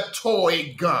was a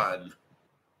toy gun.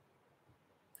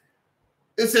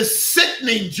 This is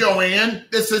sickening, Joanne.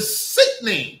 This is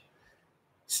sickening.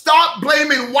 Stop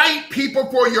blaming white people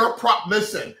for your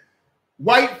Listen,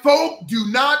 white folk do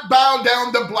not bow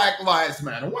down to Black Lives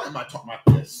Matter. Why am I talking about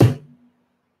this?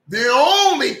 The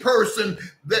only person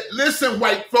that, listen,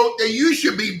 white folk, that you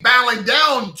should be bowing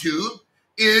down to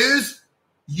is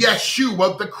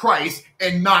Yeshua the Christ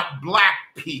and not black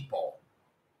people?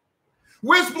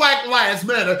 Where's Black Lives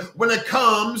Matter when it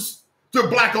comes to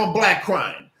black on black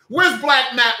crime? Where's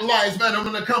Black Lives Matter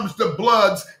when it comes to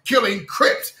Bloods killing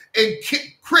Crips and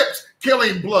Crips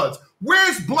killing Bloods?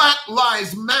 Where's Black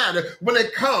Lives Matter when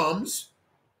it comes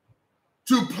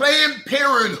to Planned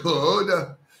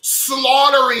Parenthood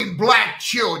slaughtering black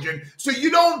children? So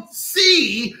you don't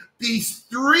see these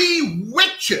three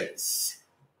witches,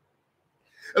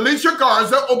 Alicia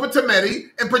Garza, Opa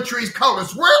Tometi, and Patrice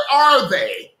Cullors. Where are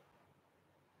they?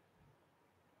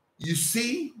 You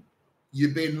see,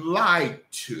 you've been lied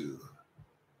to.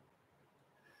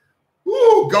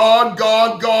 Ooh, God,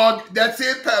 God, God. That's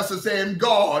it, Pastor Sam.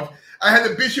 God. I had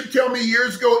a bishop tell me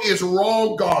years ago, it's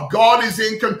wrong, God. God is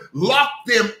in control. Lock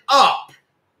them up.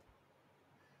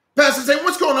 Pastor Sam,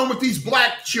 what's going on with these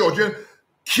black children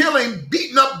killing,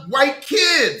 beating up white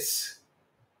kids?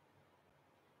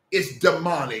 It's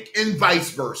demonic, and vice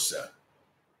versa.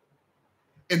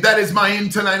 And that is my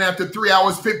end tonight after 3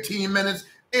 hours, 15 minutes,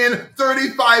 and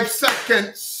 35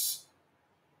 seconds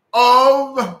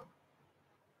of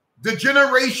the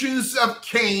generations of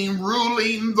Cain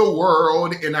ruling the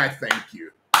world, and I thank you.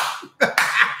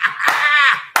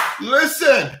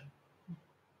 Listen,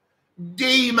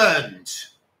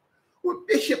 demons. Well,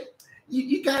 Bishop,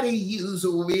 you got to use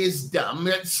wisdom.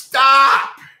 Stop.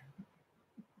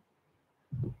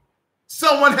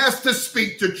 Someone has to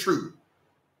speak the truth.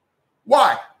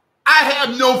 Why? I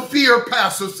have no fear,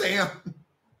 Pastor Sam.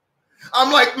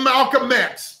 I'm like Malcolm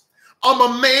X. I'm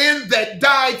a man that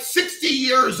died 60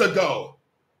 years ago.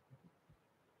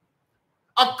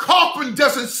 A coffin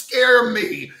doesn't scare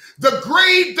me. The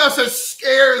grave doesn't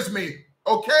scare me,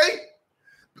 okay?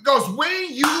 Because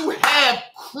when you have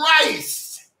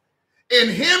Christ and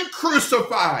him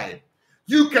crucified,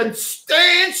 you can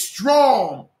stand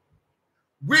strong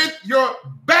with your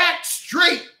back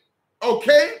straight,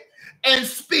 okay? And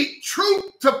speak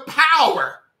truth to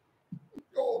power.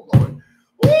 Oh, Lord.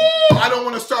 Ooh, I don't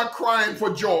want to start crying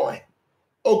for joy.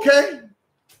 Okay?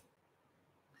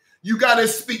 You got to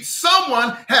speak.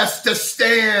 Someone has to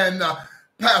stand,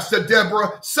 Pastor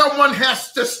Deborah. Someone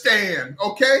has to stand.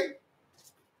 Okay?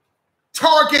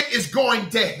 Target is going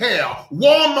to hell.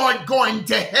 Walmart going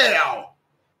to hell.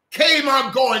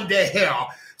 Kmart going to hell.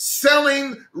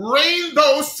 Selling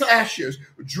rainbow sashes.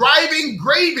 Driving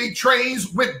gravy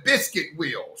trains with biscuit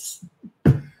wheels.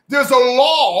 There's a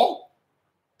law.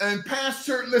 And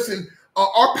Pastor, listen,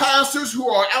 our pastors who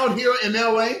are out here in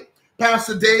LA,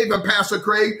 Pastor Dave and Pastor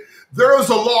Craig, there is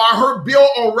a law. I heard Bill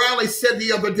O'Reilly said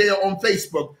the other day on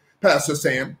Facebook, Pastor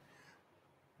Sam,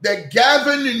 that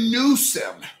Gavin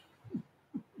Newsom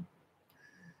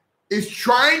is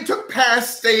trying to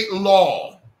pass state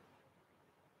law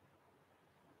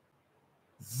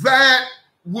that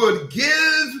would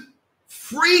give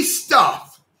free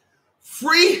stuff,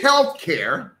 free health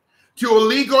care to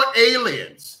illegal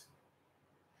aliens.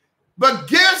 But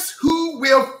guess who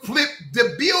will flip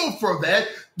the bill for that?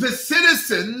 The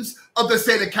citizens of the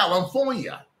state of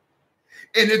California.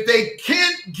 And if they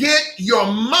can't get your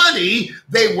money,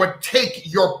 they will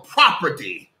take your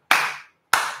property.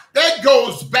 That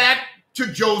goes back to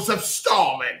Joseph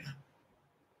Stalin.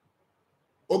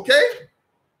 Okay?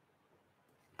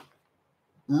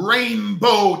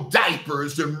 Rainbow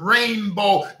diapers and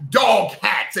rainbow dog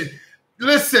hats. And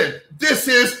listen, this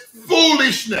is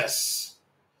foolishness.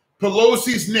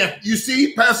 Pelosi's nephew. You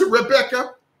see, Pastor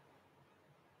Rebecca?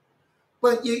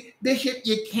 But Bishop,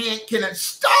 you can't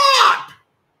stop.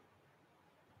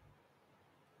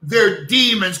 They're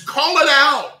demons. Call it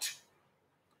out.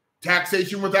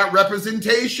 Taxation without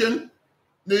representation.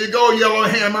 There you go, Yellow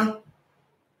Hammer.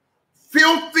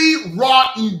 Filthy,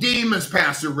 rotten demons,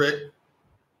 Pastor Rick.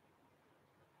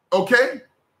 Okay?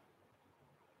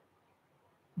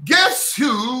 Guess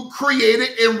who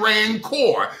created and ran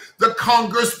CORE, the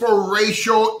Congress for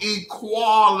Racial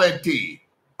Equality?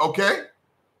 Okay?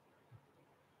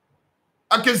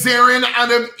 A Khazarian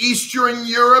out of Eastern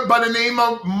Europe by the name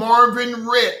of Marvin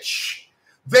Rich.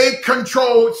 They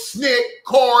controlled SNCC,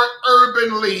 CORE,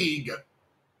 Urban League.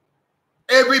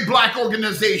 Every black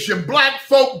organization. Black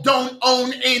folk don't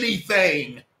own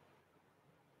anything.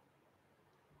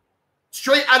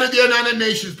 Straight out of the United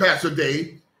Nations, Pastor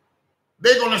Dave.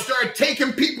 They're going to start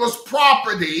taking people's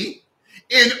property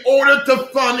in order to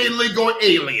fund illegal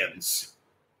aliens.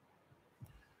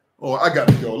 Oh, I got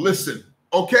to go. Listen,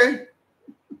 okay?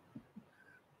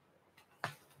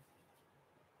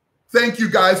 Thank you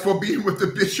guys for being with the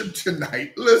bishop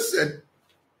tonight. Listen,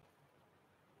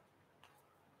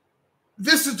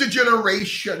 this is the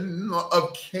generation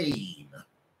of Cain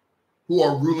who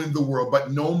are ruling the world,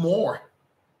 but no more.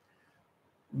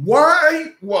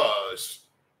 Why was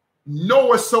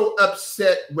Noah so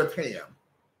upset with Ham?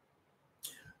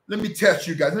 Let me test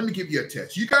you guys. Let me give you a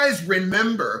test. You guys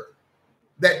remember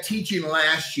that teaching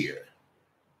last year?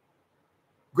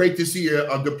 Great to see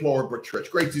you, a deplorable church.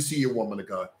 Great to see you, woman of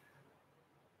God.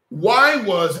 Why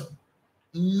was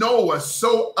Noah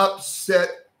so upset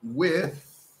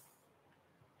with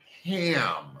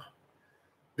Ham?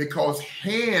 Because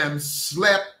Ham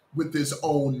slept with his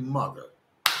own mother,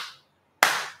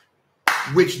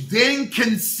 which then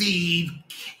conceived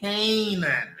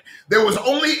Canaan. There was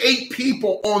only 8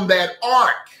 people on that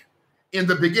ark in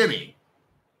the beginning.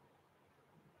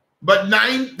 But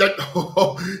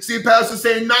see, Pastor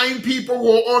saying 9 people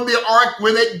were on the ark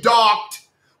when it docked,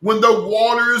 when the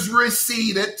waters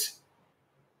receded.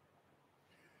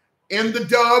 And the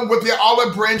dove with the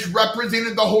olive branch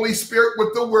represented the Holy Spirit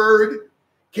with the word,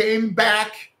 came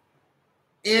back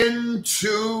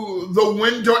into the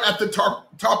window at the top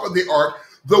of the ark.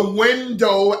 The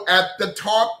window at the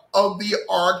top of the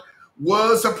ark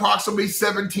was approximately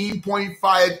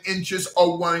 17.5 inches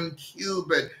or 1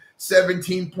 cubit,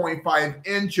 17.5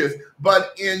 inches.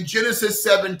 But in Genesis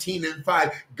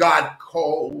 17:5, God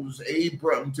calls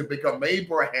Abram to become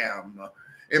Abraham.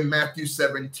 In Matthew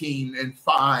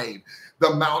 17:5,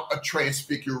 the Mount of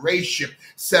Transfiguration,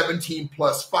 17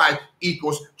 plus 5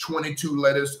 equals 22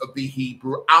 letters of the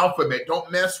Hebrew alphabet. Don't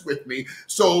mess with me.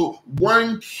 So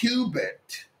 1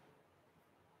 cubit,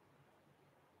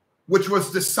 which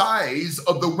was the size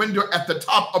of the window at the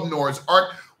top of Noah's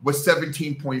ark, was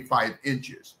 17.5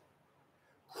 inches.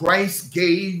 Christ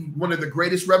gave one of the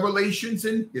greatest revelations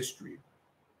in history.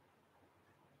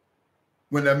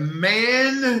 When a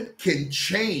man can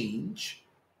change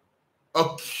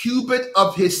a cubit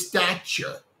of his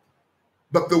stature,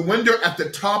 but the window at the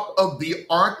top of the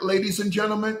ark, ladies and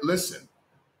gentlemen, listen,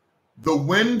 the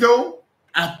window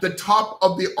at the top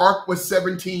of the ark was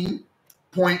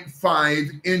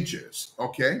 17.5 inches,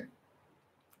 okay?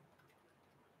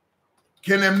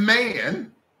 Can a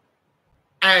man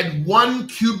add 1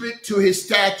 cubit to his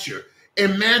stature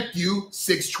in Matthew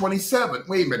 6:27?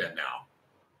 Wait a minute now.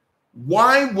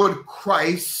 Why would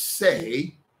Christ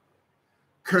say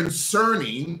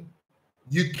concerning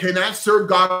you cannot serve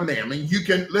God and mammon? You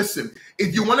can, listen,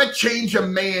 if you want to change a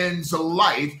man's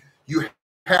life, you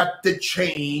have to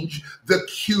change the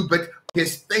cubit of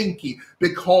his thinking,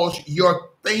 because your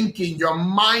thinking, your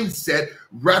mindset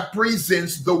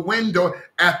represents the window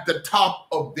at the top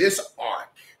of this ark.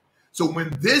 So when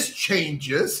this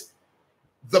changes,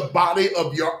 the body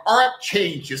of your ark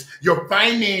changes, your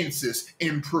finances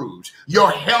improves, your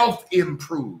health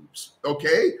improves,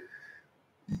 okay?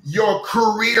 Your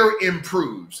career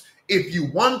improves. If you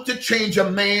want to change a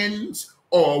man's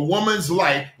or a woman's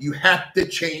life, you have to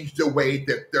change the way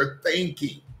that they're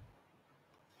thinking.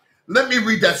 Let me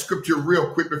read that scripture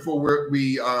real quick before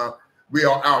we are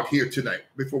out here tonight,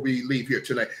 before we leave here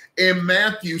tonight. In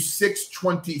Matthew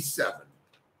 6:27,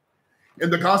 in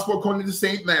the Gospel according to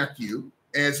St. Matthew,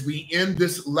 as we end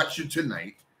this lecture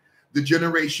tonight, the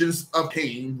generations of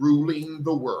CAIN ruling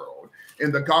the world.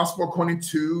 In the Gospel according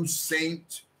to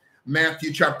St.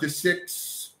 Matthew chapter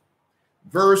 6,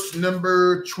 verse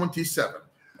number 27,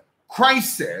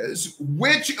 Christ says,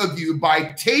 which of you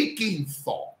by taking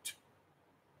thought,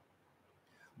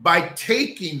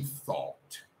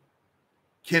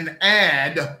 can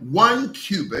add 1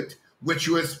 cubit, which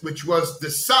was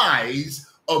the size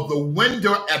of the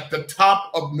window at the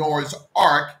top of Noah's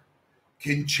ark,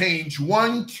 can change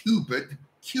 1 cubit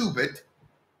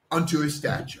unto his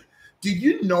stature. Do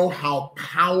you know how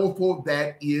powerful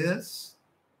that is?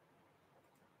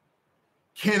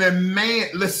 Can a man,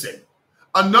 listen,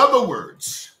 in other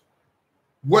words,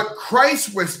 what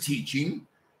Christ was teaching,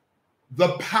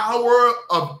 the power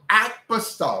of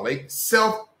apostolic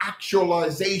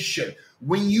self-actualization.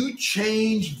 When you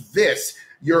change this,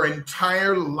 your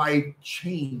entire life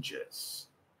changes.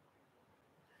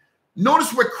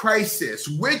 Notice what Christ says,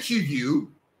 which of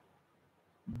you,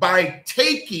 by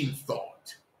taking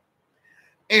thought.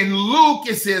 In Luke,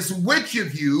 it says, which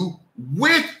of you,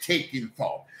 with taking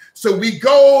thought. So we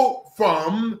go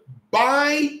from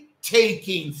by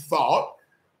taking thought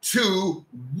to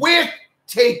with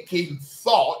taking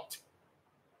thought,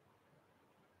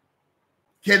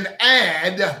 can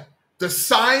add the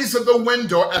size of the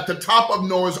window at the top of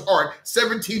Noah's ark,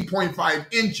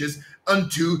 17.5 inches,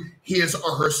 unto his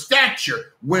or her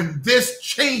stature. When this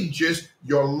changes,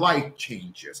 your life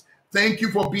changes. Thank you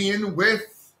for being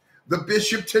with the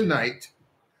bishop tonight.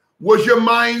 Was your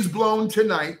minds blown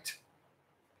tonight?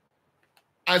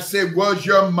 I said, was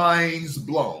your minds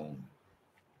blown?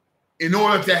 In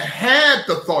order to have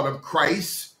the thought of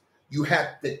Christ, you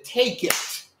have to take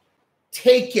it.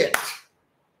 take it.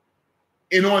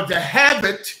 In order to have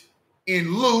it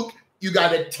in Luke, you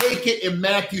got to take it in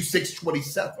Matthew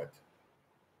 6:27.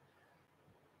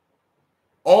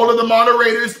 All of the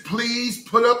moderators, please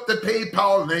put up the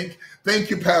PayPal link. Thank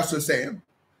you, Pastor Sam.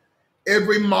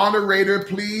 Every moderator,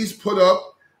 please put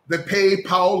up the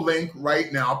PayPal link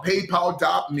right now.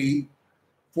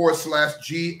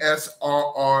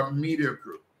 PayPal.me/GSRR Media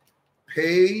Group.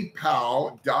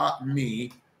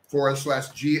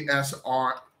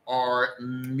 PayPal.me/GSRR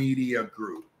Media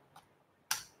Group.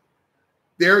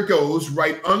 There it goes,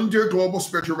 right under Global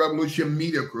Spiritual Revolution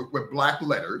Media Group with black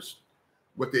letters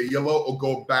with a yellow or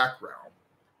gold background.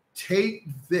 Take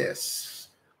this.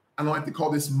 I don't like to call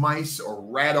this mice or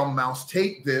rat on mouse.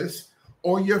 Take this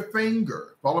or your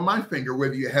finger. Follow my finger,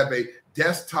 whether you have a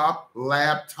desktop,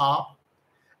 laptop,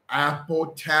 Apple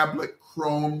tablet,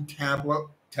 Chrome tablet,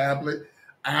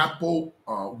 Apple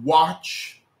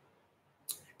Watch,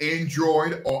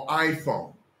 Android, or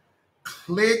iPhone.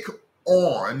 Click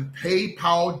on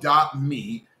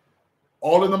PayPal.me.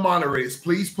 All of the moderators,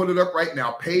 please put it up right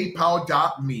now.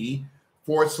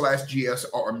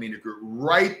 PayPal.me/GSR Media Group,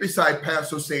 right beside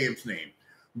Pastor Sam's name.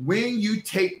 When you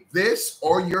take this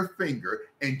or your finger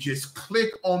and just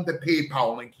click on the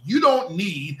PayPal link, you don't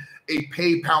need a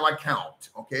PayPal account,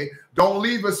 okay? Don't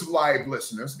leave us, live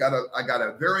listeners. I got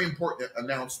a very important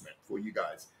announcement for you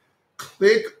guys.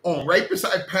 Click on right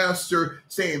beside Pastor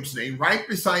Sam's name, right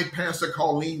beside Pastor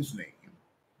Colleen's name.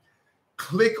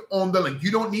 Click on the link.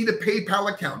 You don't need a PayPal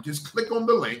account. Just click on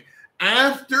the link.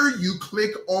 After you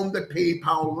click on the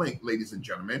PayPal link, ladies and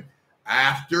gentlemen,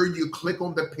 after you click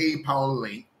on the PayPal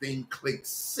link, then click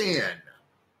send.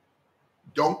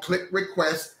 Don't click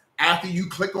request. After you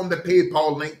click on the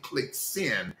PayPal link, click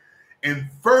send. And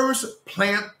first,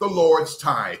 plant the Lord's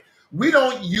tithe. We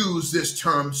don't use this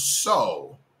term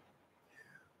sow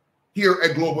here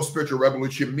at Global Spiritual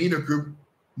Revolution Media Group,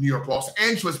 New York, Los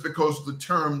Angeles, because the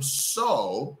term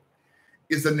sow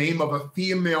is the name of a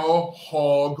female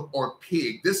hog or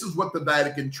pig. This is what the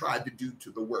Vatican tried to do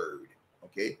to the word,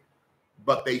 okay?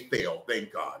 But they failed,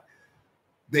 thank God.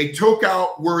 They took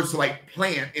out words like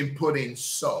plant and put in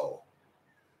sow.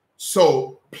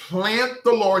 So plant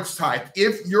the Lord's tithe.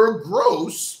 If your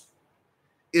gross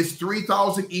is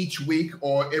 $3,000 each week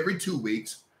or every 2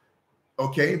 weeks,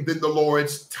 okay, then the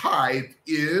Lord's tithe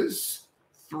is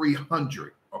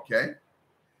 $300. Okay.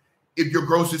 If your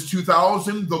gross is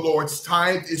 $2,000, the Lord's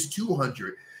tithe is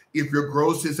 $200. If your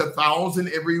gross is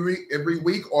 $1,000 every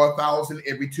week or $1,000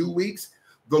 every 2 weeks,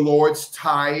 the Lord's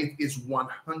tithe is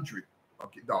 $100.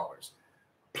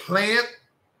 Plant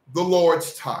the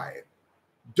Lord's tithe.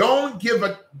 Don't give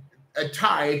a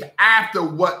tithe after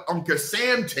what Uncle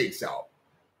Sam takes out,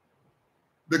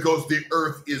 because the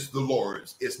earth is the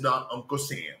Lord's. It's not Uncle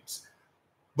Sam's.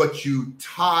 But you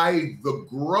tithe the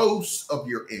gross of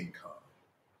your income.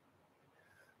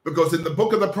 Because in the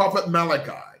book of the prophet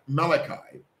Malachi,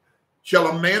 shall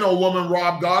a man or woman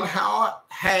rob God? How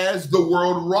has the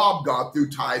world robbed God? Through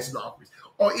tithes and offerings.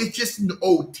 Or it's just an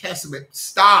Old Testament.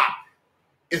 Stop.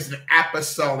 It's an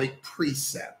apostolic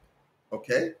precept.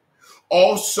 Okay?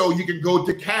 Also, you can go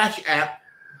to Cash App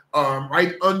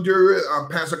right under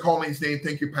Pastor Colleen's name.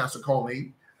 Thank you, Pastor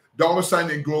Colleen. $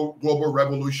 and Global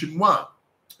Revolution 1.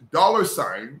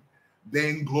 $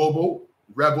 then Global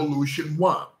Revolution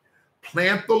 1.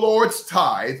 Plant the Lord's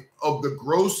tithe of the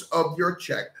gross of your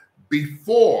check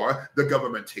before the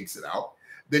government takes it out.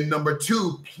 Then number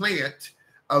 2, plant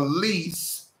at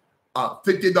least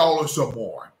 $50 or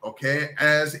more, okay,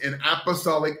 as an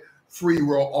apostolic free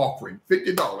will offering.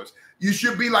 $50. You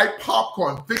should be like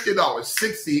popcorn. $50,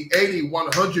 $60, $80,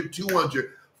 $100, $200,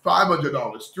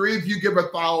 $500. 3 of you give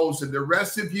 $1,000. The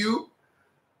rest of you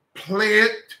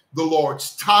plant the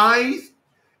Lord's tithe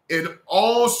and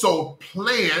also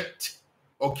plant,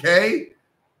 okay,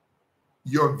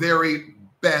 your very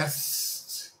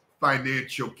best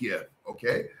financial gift,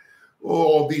 okay?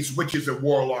 Oh, these witches and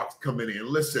warlocks coming in.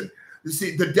 Listen, you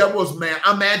see, the devil's mad.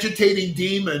 I'm agitating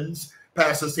demons,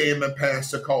 Pastor Sam and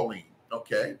Pastor Colleen,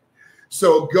 okay?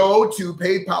 So go to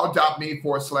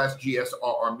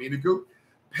paypal.me/GSRR Media Group,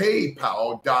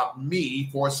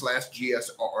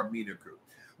 paypal.me/GSRR Media Group.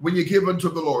 When you give unto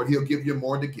the Lord, he'll give you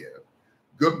more to give.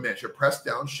 Good measure, pressed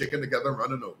down, shaken together,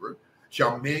 running over,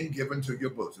 shall men give unto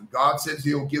your bosom. God says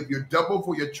he'll give you double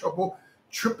for your trouble,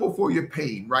 triple for your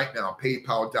pain. Right now,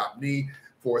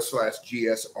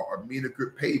 paypal.me/GSRR Media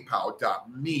Group,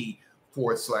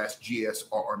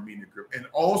 paypal.me/GSRR Media Group. And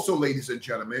also, ladies and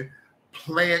gentlemen,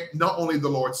 plant not only the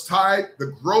Lord's tithe,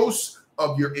 the gross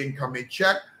of your income in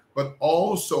check, but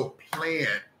also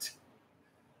plant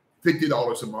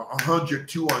 $50 a month, 100,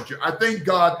 200. I thank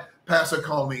God, Pastor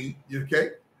Colleen,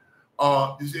 okay?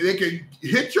 They can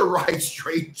hit your right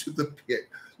straight to the pit.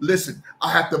 Listen,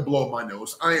 I have to blow my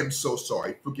nose. I am so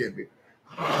sorry. Forgive me.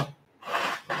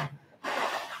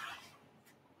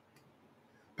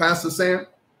 Pastor Sam,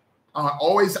 I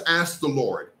always ask the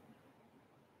Lord,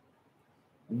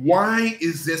 why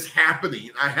is this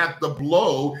happening? I have to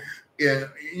blow,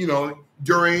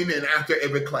 during and after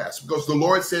every class, because the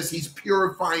Lord says he's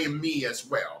purifying me as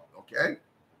well, okay?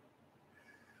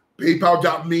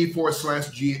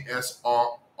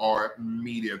 PayPal.me/GSRR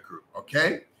Media Group,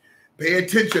 okay? Pay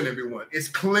attention, everyone. It's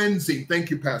cleansing. Thank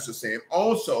you, Pastor Sam.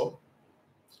 Also,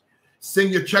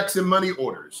 send your checks and money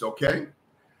orders, okay?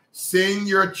 Send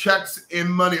your checks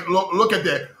and money. Look at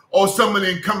that. Oh, someone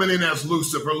coming in as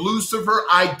Lucifer. Lucifer,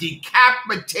 I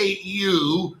decapitate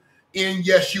you in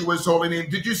Yeshua's holy name.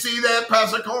 Did you see that,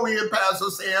 Pastor Coley and Pastor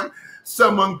Sam?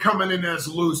 Someone coming in as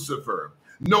Lucifer.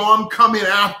 No, I'm coming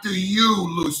after you,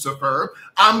 Lucifer.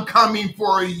 I'm coming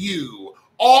for you.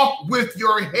 Off with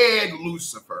your head,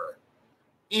 Lucifer.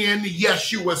 In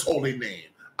Yeshua's holy name.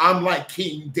 I'm like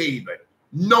King David.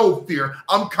 No fear.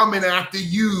 I'm coming after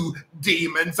you,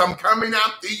 demons. I'm coming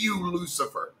after you,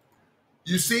 Lucifer.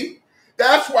 You see?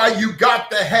 That's why you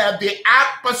got to have the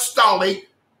apostolic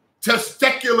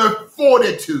testicular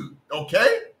fortitude,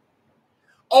 okay?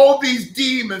 All these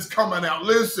demons coming out.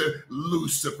 Listen,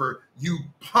 Lucifer, you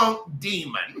punk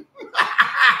demon.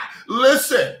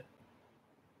 Listen.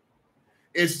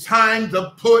 It's time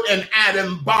to put an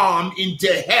atom bomb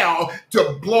into hell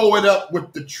to blow it up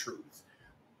with the truth.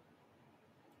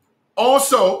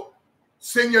 Also,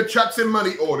 send your checks and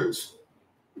money orders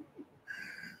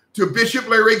to Bishop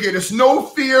Larry Gatos. No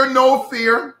fear, no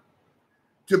fear.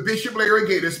 To Bishop Larry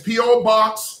Gatos, P.O.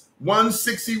 Box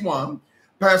 161.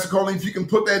 Pastor Colleen, if you can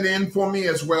put that in for me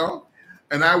as well,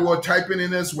 and I will type it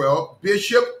in as well.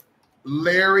 Bishop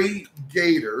Larry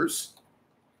Gators,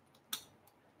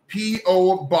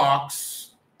 P.O. Box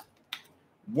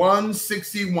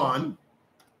 161,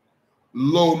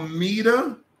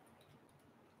 Lomita,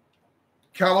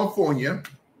 California,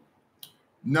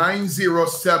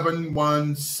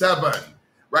 90717.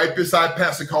 Right beside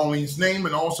Pastor Colleen's name,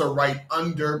 and also right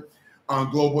under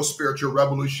Global Spiritual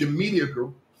Revolution Media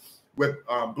Group with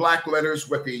black letters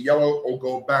with a yellow or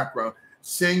gold background.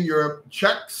 Send your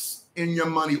checks and your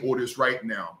money orders right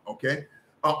now, okay?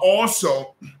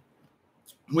 Also,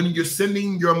 when you're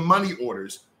sending your money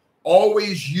orders,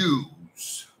 always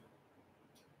use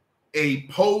a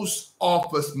post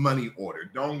office money order.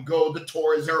 Don't go to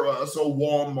Toys R Us or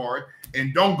Walmart,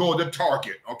 and don't go to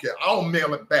Target, okay? I'll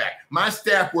mail it back. My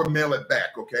staff will mail it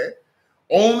back, okay?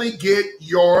 Only get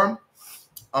your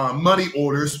money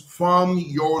orders from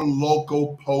your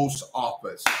local post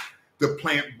office to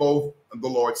plant both the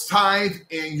Lord's tithe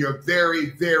and your very,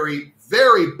 very,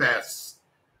 very best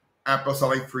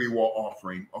apostolic free will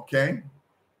offering, okay?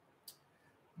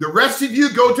 The rest of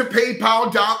you go to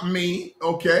paypal.me,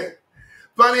 okay?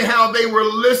 Funny how they were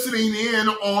listening in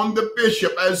on the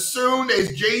bishop. As soon as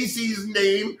JC's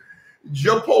name,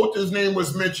 Japota's name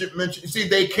was mentioned, see,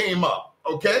 they came up,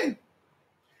 okay?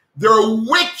 They're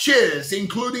witches,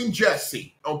 including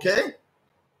Jesse, okay?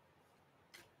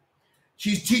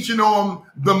 She's teaching on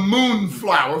the moon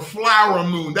flower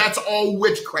moon. That's all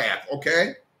witchcraft,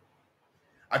 okay?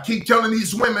 I keep telling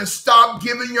these women, stop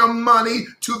giving your money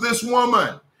to this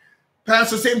woman.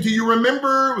 Pastor Sam, do you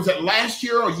remember, was it last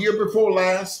year or year before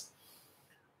last?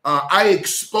 I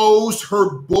exposed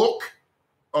her book,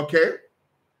 okay?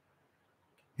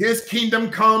 His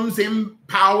Kingdom Comes,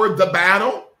 Empower the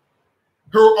Battle.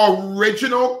 Her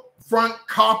original front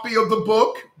copy of the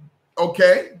book,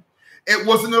 okay? It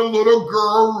wasn't a little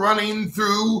girl running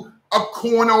through a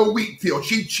corn or wheat field.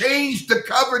 She changed the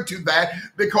cover to that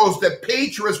because the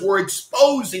patriots were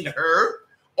exposing her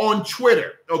on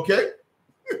Twitter, okay?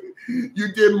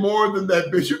 You did more than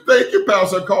that, Bishop. Thank you,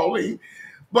 Pastor Colleen.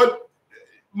 But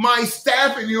my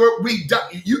staff and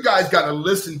you guys got to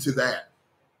listen to that,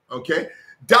 okay?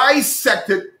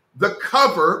 Dissected the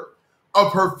cover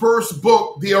of her first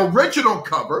book, the original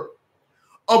cover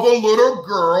of a little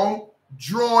girl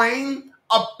drawing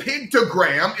a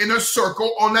pentagram in a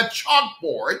circle on a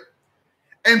chalkboard.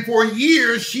 And for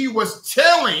years, she was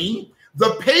telling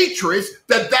the patriots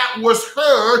that that was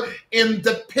her in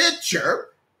the picture.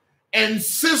 And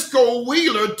Cisco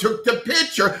Wheeler took the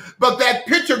picture, but that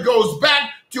picture goes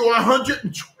back to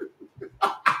 120.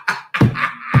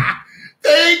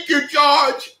 Thank you,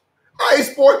 George. Hi,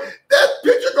 sport. That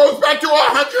picture goes back to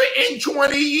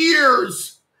 120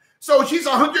 years. So she's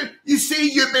 100. You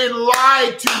see, you've been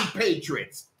lied to,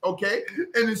 patriots. Okay.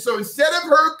 And so instead of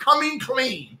her coming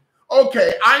clean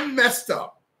Okay, I messed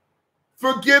up.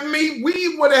 Forgive me.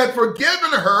 We would have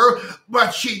forgiven her,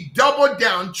 but she doubled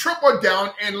down, tripled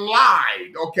down, and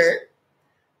lied, okay?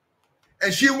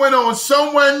 And she went on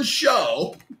someone's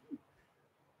show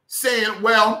saying,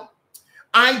 well,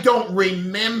 I don't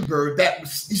remember that.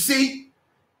 You see,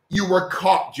 you were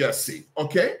caught, Jesse,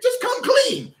 okay? Just come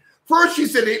clean. First, she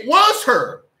said it was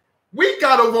her. We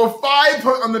got over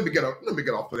 500, let me get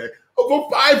off of that. Over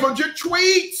 500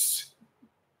 tweets.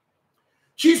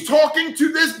 She's talking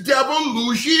to this devil,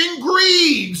 Lucian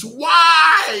Greaves.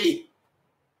 Why?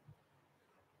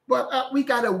 But we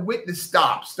got to witness.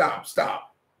 Stop.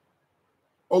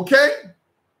 Okay?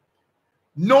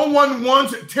 No one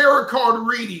wants a tarot card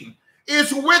reading.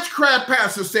 It's witchcraft,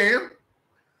 Pastor Sam.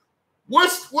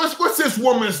 What's this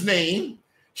woman's name?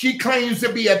 She claims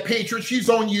to be a patriot. She's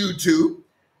on YouTube.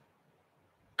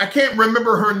 I can't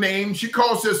remember her name. She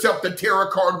calls herself the tarot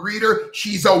card reader.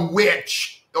 She's a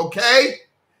witch, okay?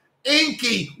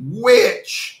 Inky,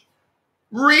 witch.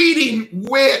 Reading,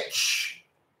 witch.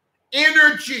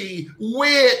 Energy,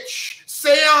 witch.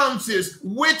 Seances,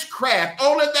 witchcraft.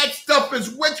 All of that stuff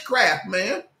is witchcraft,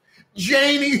 man.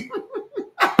 Janie,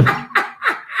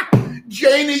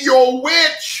 Janie, you're a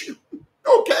witch,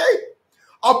 okay?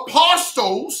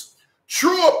 Apostles,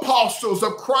 true apostles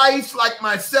of Christ like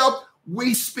myself,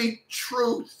 we speak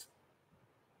truth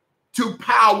to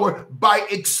power by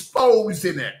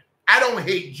exposing it. I don't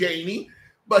hate Janie,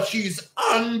 but she's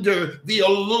under the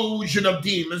illusion of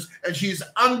demons and she's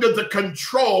under the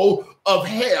control of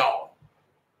hell.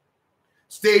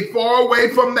 Stay far away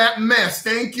from that mess.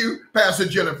 Thank you, Pastor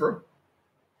Jennifer.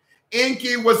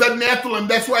 Inky was a Nephilim.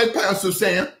 That's right, Pastor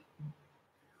Sam.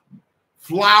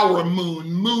 Flower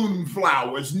moon, moon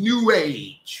flowers, new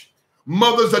age,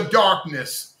 mothers of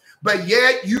darkness. But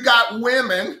yet you got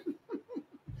women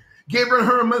giving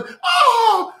her money.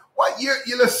 Oh, what? You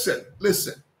listen.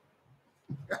 Listen.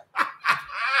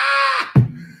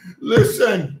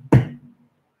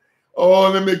 Oh,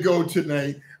 let me go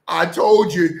tonight. I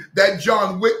told you that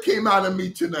John Wick came out of me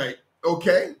tonight.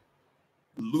 Okay?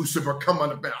 Lucifer, come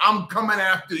on. I'm coming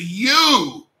after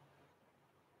you.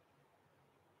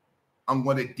 I'm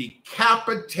going to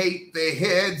decapitate the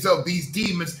heads of these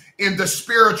demons in the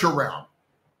spiritual realm.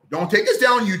 Don't take us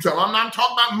down, Utah. I'm not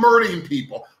talking about murdering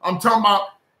people. I'm talking about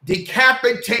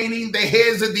decapitating the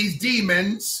heads of these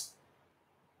demons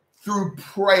through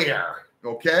prayer.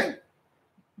 Okay?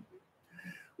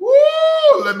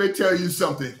 Woo! Let me tell you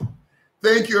something.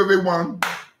 Thank you, everyone.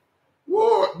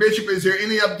 Woo! Bishop, is there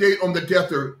any update on the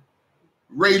death of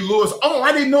Ray Lewis? Oh,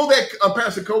 I didn't know that,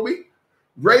 Pastor Kobe.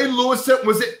 Ray Lewis,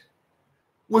 was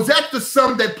that the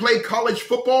son that played college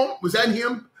football? Was that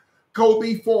him?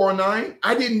 Kobe 409.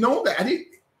 I didn't know that.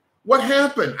 What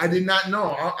happened? I did not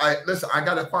know. Listen, I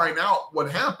got to find out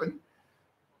what happened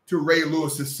to Ray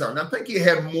Lewis's son. I think he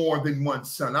had more than one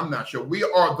son. I'm not sure. We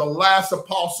are the last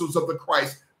apostles of the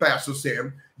Christ, Pastor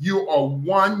Sam. You are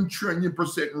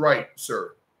 1,000,000,000% right,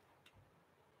 sir.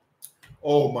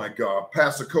 Oh my God.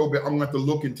 Pastor Kobe, I'm going to have to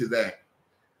look into that.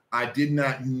 I did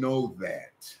not know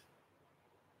that.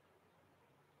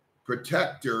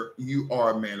 Protector, you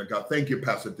are a man of God. Thank you,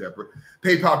 Pastor Deborah.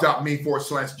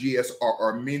 PayPal.me/GSR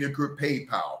Armenia Group.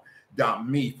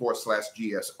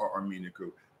 PayPal.me/GSR Armenia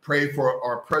Group. Pray for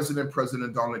our president,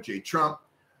 President Donald J. Trump,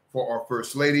 for our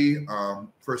First Lady,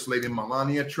 First Lady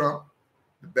Melania Trump,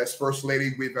 the best First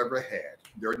Lady we've ever had.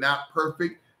 They're not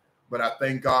perfect, but I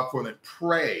thank God for them.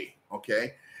 Pray,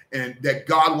 okay? And that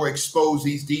God will expose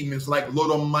these demons like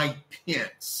little Mike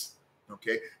Pence,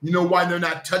 okay? You know why they're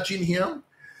not touching him?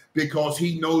 Because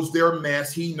he knows their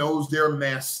mess. He knows their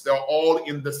mess. They're all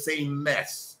in the same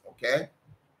mess, okay?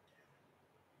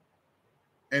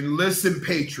 And listen,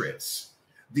 patriots,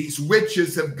 these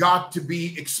witches have got to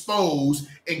be exposed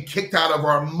and kicked out of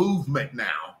our movement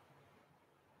now.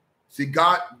 See,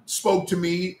 God spoke to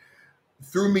me,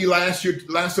 through me last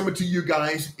summer to you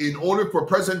guys, in order for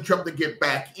President Trump to get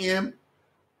back in,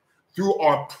 through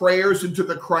our prayers into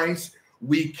the Christ,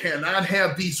 we cannot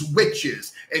have these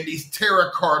witches and these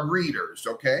tarot card readers,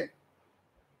 okay?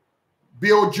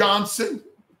 Bill Johnson,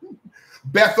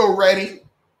 Bethel Redding,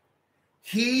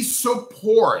 he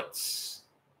supports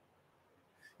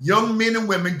young men and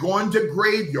women going to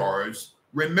graveyards.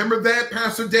 Remember that,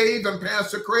 Pastor Dave and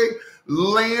Pastor Craig?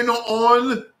 Laying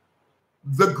on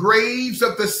the graves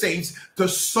of the saints to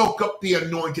soak up the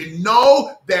anointing.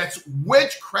 No, that's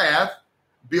witchcraft,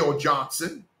 Bill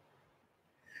Johnson.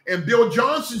 And Bill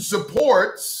Johnson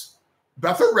supports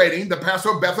Bethel Redding, the pastor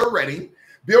of Bethel Redding.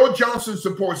 Bill Johnson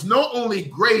supports not only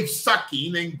grave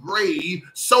sucking and grave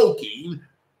soaking,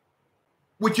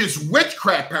 which is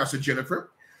witchcraft, Pastor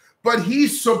Jennifer, but he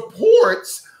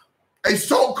supports a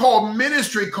so-called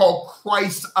ministry called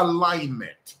Christ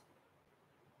Alignment.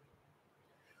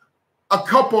 A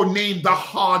couple named the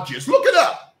Hodges. Look it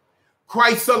up.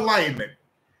 Christ Alignment.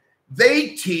 They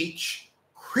teach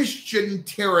Christian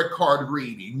tarot card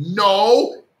reading.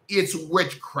 No, it's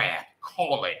witchcraft.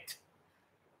 Call it.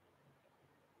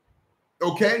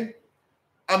 Okay?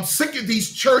 I'm sick of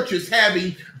these churches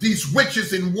having these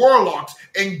witches and warlocks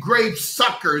and grave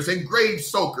suckers and grave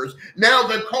soakers. Now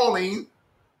they're calling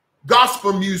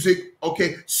gospel music,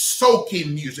 okay,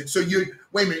 soaking music. So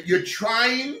wait a minute, you're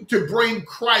trying to bring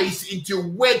Christ into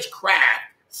witchcraft.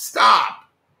 Stop.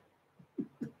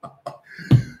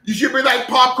 You should be like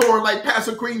popcorn, like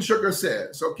Pastor Queen Sugar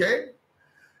says, okay?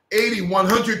 80,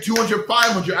 100, 200,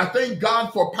 500. I thank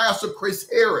God for Pastor Chris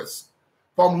Harris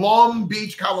from Long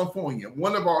Beach, California,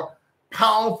 one of our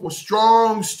powerful,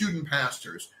 strong student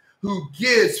pastors who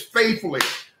gives faithfully.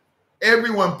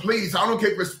 Everyone, please, I don't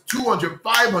care if it's 200,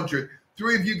 500,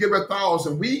 three of you give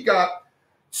 1,000. We got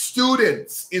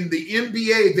students in the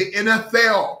NBA, the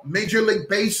NFL, Major League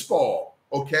Baseball,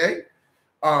 okay?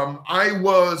 I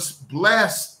was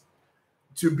blessed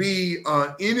to be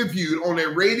interviewed on a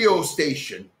radio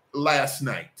station last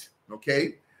night,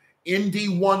 okay?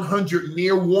 ND 100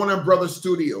 near Warner Brothers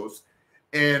Studios.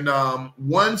 And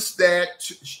once that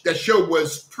show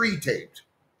was pre-taped,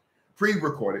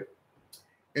 pre-recorded,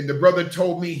 and the brother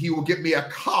told me he will get me a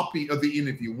copy of the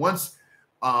interview. Once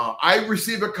I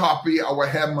receive a copy, I will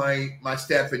have my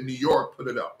staff in New York put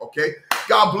it up, okay?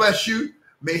 God bless you.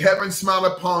 May heaven smile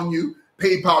upon you.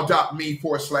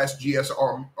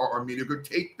 PayPal.me/GSR Media Group.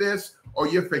 Take this or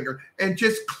your finger and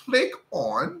just click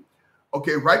on,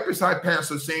 okay, right beside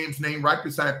Pastor Sam's name, right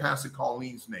beside Pastor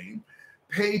Colleen's name,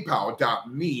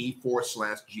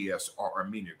 PayPal.me/GSR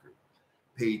Media Group.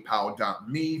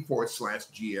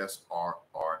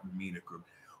 PayPal.me/GSR Media Group.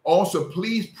 Also,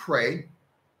 please pray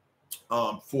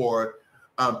for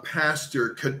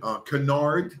Pastor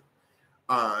Kennard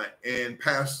and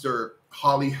Pastor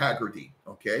Holly Haggerty,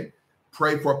 okay?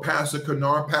 Pray for Pastor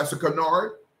Kennard. Pastor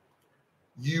Kennard,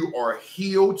 you are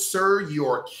healed, sir. You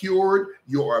are cured.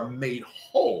 You are made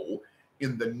whole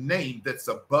in the name that's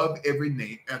above every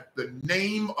name. At the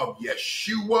name of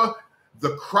Yeshua,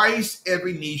 the Christ,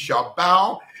 every knee shall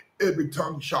bow, every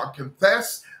tongue shall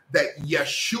confess that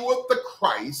Yeshua, the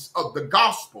Christ of the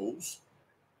Gospels,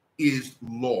 is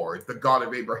Lord, the God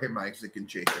of Abraham, Isaac, and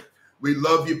Jacob. We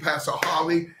love you, Pastor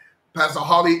Holly. Pastor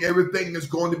Holly, everything is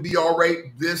going to be all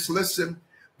right. Listen,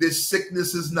 this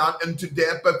sickness is not unto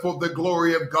death, but for the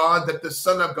glory of God, that the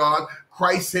Son of God,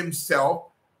 Christ himself,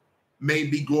 may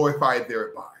be glorified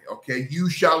thereby. Okay, you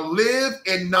shall live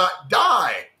and not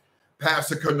die,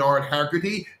 Pastor Kennard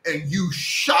Haggerty, and you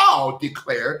shall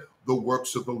declare the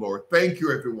works of the Lord. Thank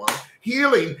you, everyone.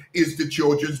 Healing is the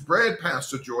children's bread,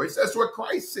 Pastor Joyce. That's what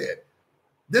Christ said.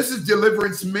 This is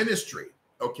deliverance ministry,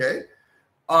 okay?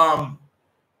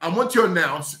 I want to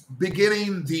announce,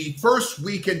 beginning the first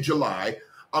week in July,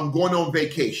 I'm going on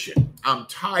vacation. I'm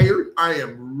tired. I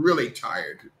am really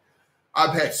tired.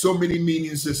 I've had so many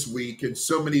meetings this week and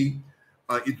so many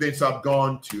events I've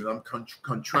gone to, and I'm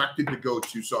contracted to go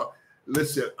to. So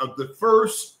listen, of the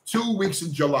first 2 weeks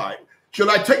in July, should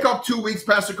I take off 2 weeks,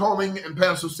 Pastor Colling and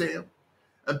Pastor Sam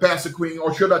and Pastor Queen,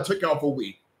 or should I take off a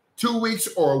week? 2 weeks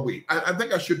or a week? I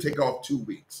think I should take off 2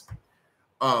 weeks.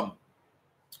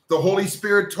 The Holy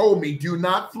Spirit told me, do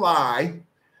not fly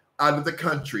out of the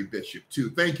country, Bishop,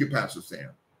 too. Thank you, Pastor Sam.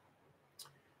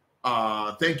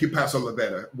 Thank you, Pastor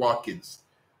Lavetta Watkins.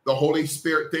 The Holy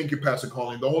Spirit, thank you, Pastor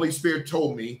Colling. The Holy Spirit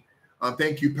told me,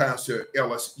 thank you, Pastor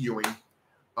Ellis Ewing,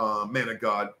 man of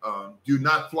God, do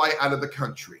not fly out of the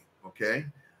country, okay?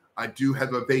 I do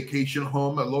have a vacation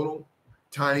home, a little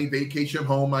tiny vacation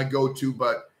home I go to,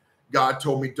 but God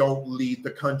told me don't leave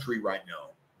the country right now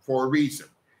for a reason.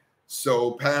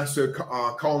 So, Pastor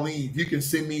Colleen, if you can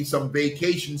send me some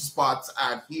vacation spots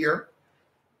out here,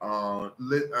 if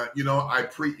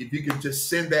you can just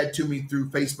send that to me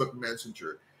through Facebook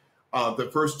Messenger. The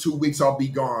first 2 weeks I'll be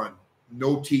gone,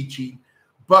 no teaching,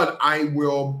 but I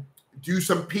will do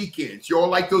some peek-ins. You all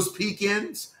like those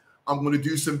peek-ins? I'm going to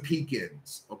do some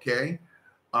peek-ins, okay?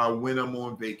 When I'm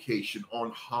on vacation,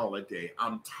 on holiday.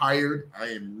 I'm tired.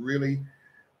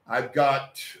 I've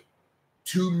got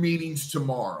 2 meetings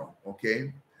tomorrow,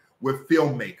 okay, with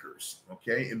filmmakers,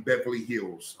 okay, in Beverly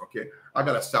Hills, okay. I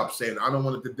got to stop saying it. I don't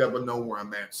want the devil know where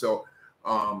I'm at. So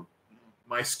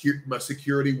my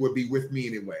security will be with me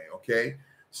anyway, okay.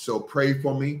 So pray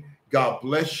for me. God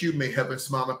bless you. May heaven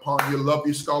smile upon you. Love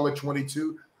you, Scholar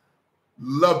 22.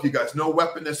 Love you guys. No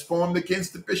weapon that's formed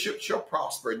against the bishop shall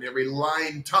prosper. And every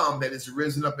lying tongue that is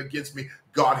risen up against me,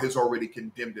 God has already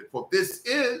condemned it. For this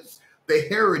is the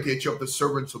heritage of the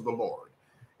servants of the Lord,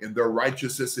 and their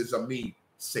righteousness is of me,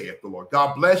 saith the Lord.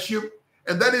 God bless you.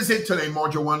 And that is it today,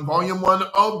 Module 1, Volume 1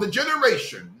 of the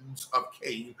Generations of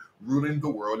CAIN Ruling the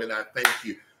World. And I thank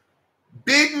you.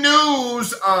 Big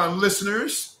news,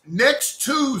 listeners. Next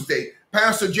Tuesday,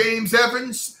 Pastor James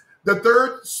Evans the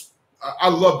third. I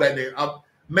love that name.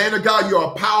 Man of God, you're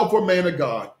a powerful man of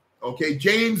God. Okay,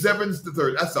 James Evans the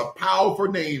third. That's a powerful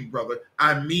name, brother.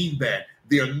 I mean that.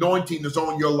 The anointing is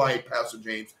on your life, Pastor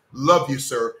James. Love you,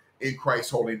 sir, in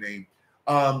Christ's holy name.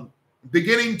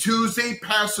 Beginning Tuesday,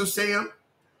 Pastor Sam,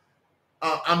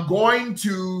 I'm going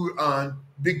to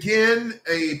begin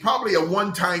probably a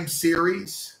one-time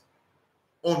series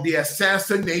on the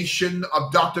assassination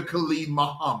of Dr. Khalid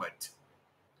Muhammad.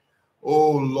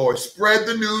 Oh, Lord. Spread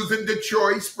the news in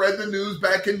Detroit. Spread the news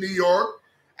back in New York,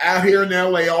 out here in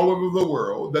L.A., all over the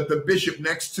world, that the bishop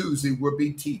next Tuesday will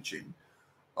be teaching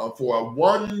for a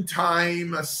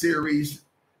one-time series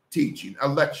teaching, a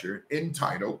lecture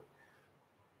entitled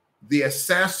The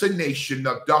Assassination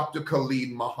of Dr.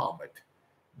 Khalid Muhammad.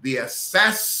 The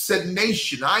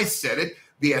assassination, I said it,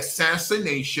 the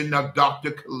assassination of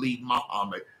Dr. Khalid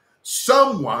Muhammad.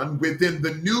 Someone within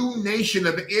the new nation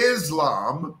of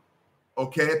Islam,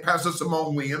 okay, Pastor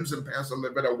Simone Williams and Pastor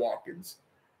Levetta Watkins,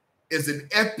 is an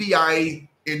FBI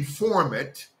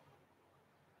informant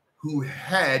who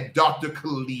had Dr.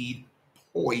 Khalid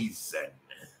poisoned.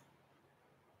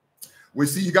 We'll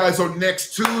see you guys on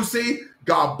next Tuesday.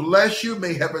 God bless you.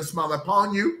 May heaven smile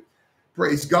upon you.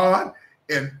 Praise God.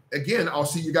 And again, I'll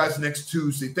see you guys next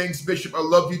Tuesday. Thanks, Bishop. I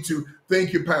love you too.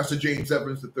 Thank you, Pastor James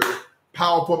Evans III.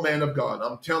 Powerful man of God.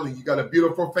 I'm telling you, you got a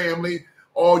beautiful family.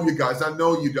 All you guys, I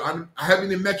know you do. I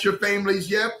haven't even met your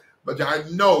families yet, but I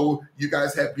know you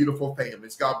guys have beautiful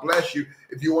families. God bless you.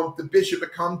 If you want the bishop to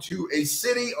come to a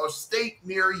city or state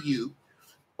near you,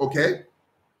 okay,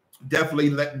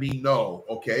 definitely let me know,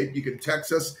 okay? You can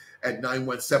text us at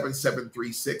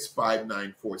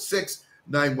 917-736-5946,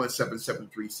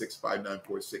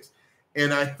 917-736-5946.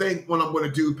 And I think what I'm going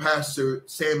to do, Pastor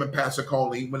Sam and Pastor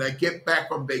Colleen, when I get back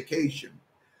from vacation,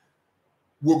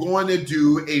 we're going to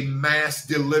do a mass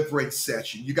deliverance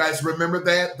session. You guys remember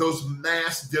that? Those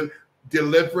mass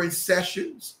deliverance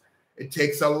sessions? It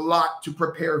takes a lot to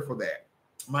prepare for that.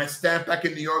 My staff back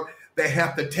in New York, they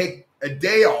have to take a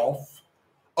day off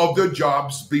of their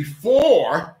jobs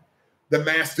before the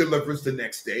mass deliverance the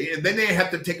next day, and then they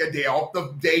have to take a day off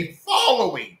the day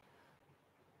following.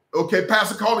 Okay,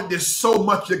 Pastor Colin, there's so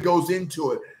much that goes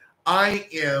into it. I'm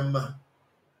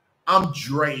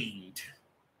drained.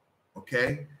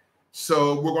 Okay,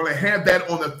 so we're going to have that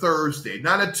on a Thursday,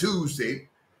 not a Tuesday,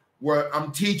 where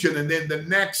I'm teaching, and then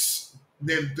the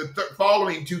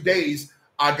following 2 days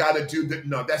I got to do that.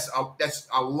 No, that's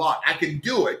a lot. I can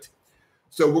do it.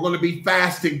 So we're going to be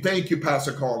fasting. Thank you,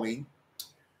 Pastor Colleen.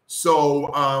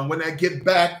 So when I get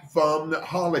back from the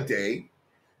holiday,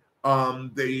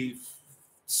 the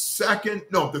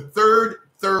third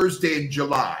Thursday in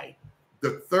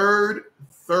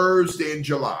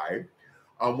July,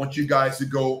 I want you guys to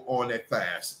go on a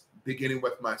fast, beginning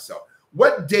with myself.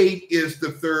 What date is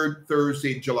the third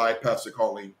Thursday in July, Pastor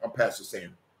Colleen or Pastor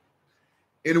Sam?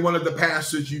 Any one of the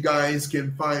pastors you guys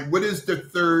can find. What is the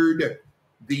third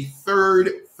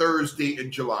Thursday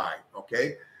in July?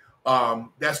 Okay.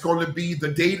 That's going to be the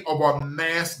date of our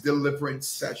mass deliverance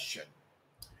session.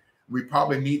 We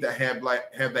probably need to have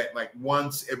that like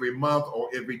once every month or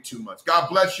every 2 months. God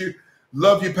bless you.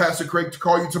 Love you, Pastor Craig. To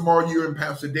call you tomorrow, you and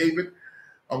Pastor David.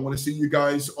 I want to see you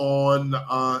guys on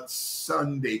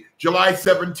Sunday, July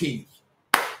 17th.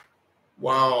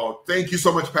 Wow. Thank you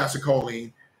so much, Pastor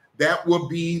Colleen. That will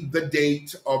be the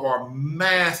date of our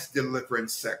mass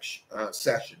deliverance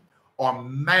session. Our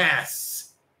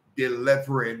mass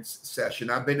deliverance session.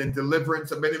 I've been in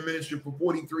deliverance. I've been in ministry for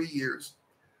 43 years.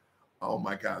 Oh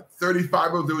my God.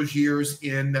 35 of those years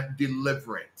in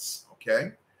deliverance.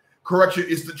 Okay. Correction.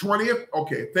 It's the 20th.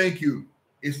 Okay. Thank you.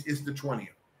 It's the 20th.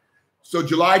 So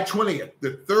July 20th,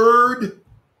 the third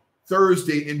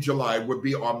Thursday in July would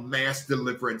be our mass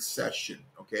deliverance session.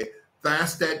 Okay.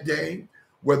 Fast that day,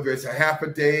 whether it's a half a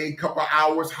day, couple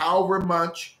hours, however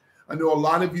much. I know a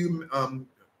lot of you,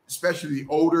 especially the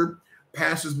older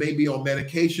pastors, may be on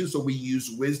medication, so we use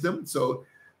wisdom. So,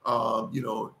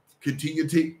 continue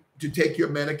to take your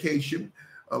medication.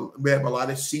 We have a lot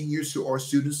of seniors who are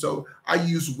students, so I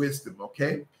use wisdom,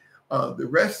 okay? The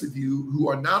rest of you who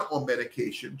are not on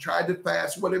medication, try to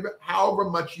fast however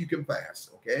much you can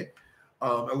fast, okay?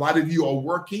 A lot of you are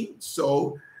working,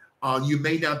 so you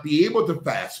may not be able to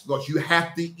fast because you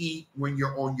have to eat when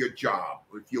you're on your job.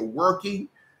 If you're working,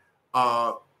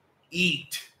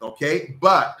 eat, okay?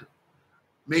 But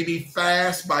Maybe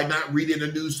fast by not reading a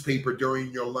newspaper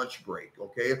during your lunch break,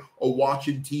 okay? Or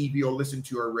watching TV or listen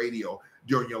to a radio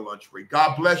during your lunch break.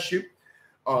 God bless you.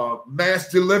 Mass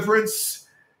deliverance.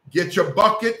 Get your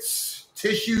buckets,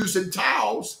 tissues, and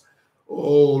towels.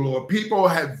 Oh, Lord. People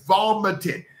have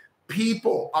vomited.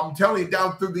 People, I'm telling you,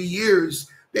 down through the years,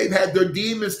 they've had their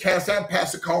demons cast out,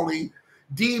 Pastor Colleen.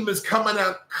 Demons coming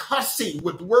out cussing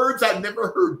with words I've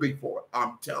never heard before.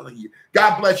 I'm telling you.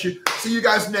 God bless you. See you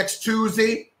guys next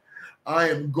Tuesday. I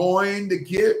am going to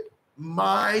get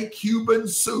my Cuban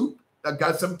soup. I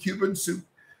got some Cuban soup.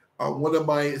 One of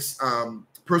my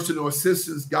personal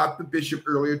assistants got the bishop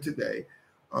earlier today.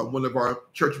 One of our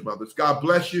church mothers. God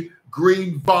bless you.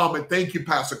 Green vomit. Thank you,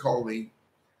 Pastor Colleen.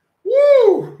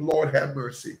 Woo! Lord have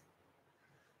mercy.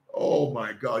 Oh,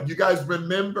 my God. You guys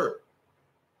remember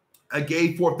I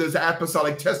gave forth those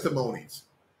apostolic testimonies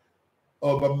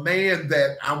of a man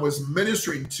that I was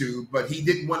ministering to, but he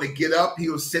didn't want to get up. He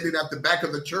was sitting at the back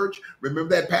of the church.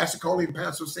 Remember that, Pastor Coley and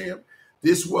Pastor Sam?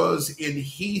 This was in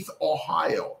Heath,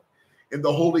 Ohio. And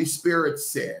the Holy Spirit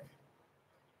said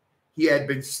he had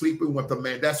been sleeping with a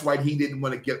man. That's why he didn't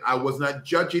want to get. I was not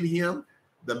judging him.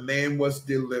 The man was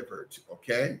delivered,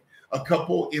 okay? A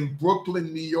couple in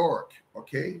Brooklyn, New York,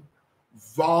 okay?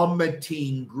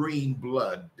 Vomiting green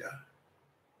blood.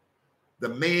 The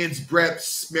man's breath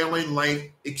smelling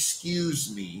like,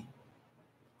 excuse me,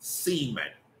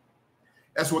 semen.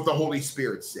 That's what the Holy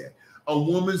Spirit said. A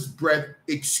woman's breath,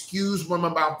 excuse what I'm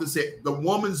about to say. The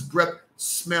woman's breath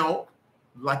smelled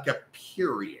like a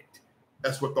period.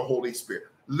 That's what the Holy Spirit.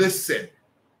 Listen,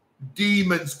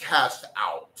 demons cast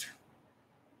out.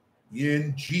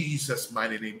 In Jesus'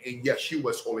 mighty name. In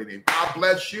Yeshua's holy name. God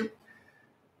bless you.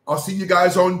 I'll see you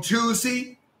guys on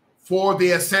Tuesday for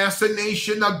the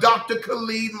assassination of Dr.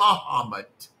 Khalid Muhammad.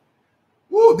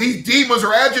 Woo, these demons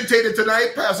are agitated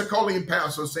tonight, Pastor Coley and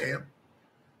Pastor Sam.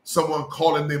 Someone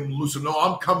calling them loose. No,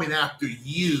 I'm coming after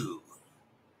you.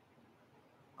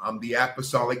 I'm the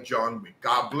Apostolic John Wick.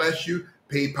 God bless you.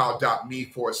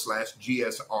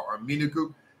 PayPal.me/GSR Media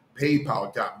Group.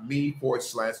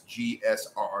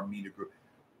 PayPal.me/GSR Media Group.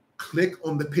 Click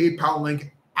on the PayPal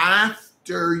link.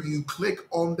 After you click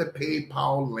on the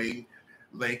PayPal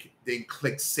link, then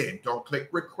click send. Don't click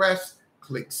request,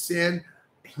 click send.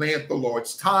 Plant the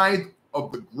Lord's tithe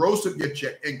of the gross of your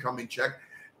check, incoming check,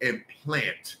 and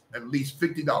plant at least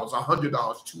 $50, $100,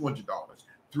 $200.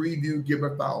 3 of you give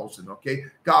 1,000, okay?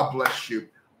 God bless you.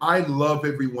 I love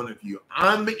every one of you.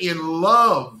 I'm in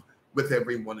love with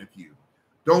every one of you.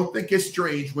 Don't think it's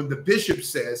strange when the bishop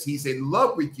says he's in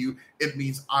love with you. It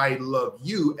means I love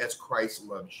you as Christ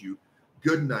loves you.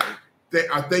 Good night.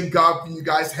 I thank God for you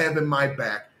guys having my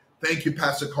back. Thank you,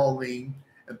 Pastor Colleen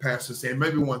and Pastor Sam.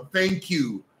 Everyone, thank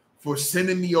you for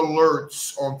sending me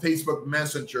alerts on Facebook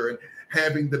Messenger and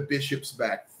having the bishop's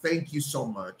back. Thank you so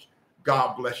much.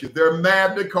 God bless you. They're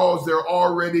mad because they're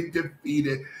already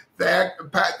defeated.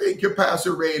 Thank you,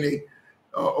 Pastor Rainey.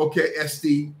 Okay,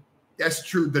 SD. That's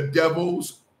true. The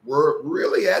devils were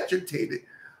really agitated,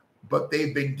 but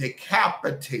they've been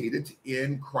decapitated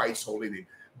in Christ's holy name.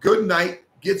 Good night.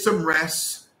 Get some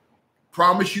rest.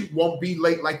 Promise you won't be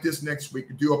late like this next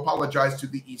week. I do apologize to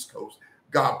the East Coast.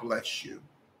 God bless you.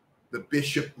 The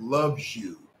bishop loves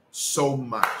you so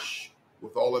much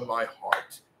with all of my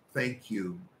heart. Thank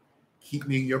you. Keep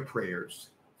me in your prayers.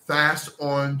 Fast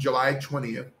on July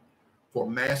 20th for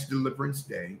Mass Deliverance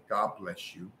Day. God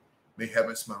bless you. May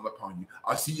heaven smile upon you.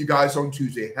 I'll see you guys on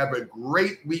Tuesday. Have a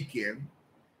great weekend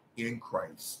in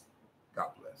Christ. God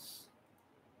bless.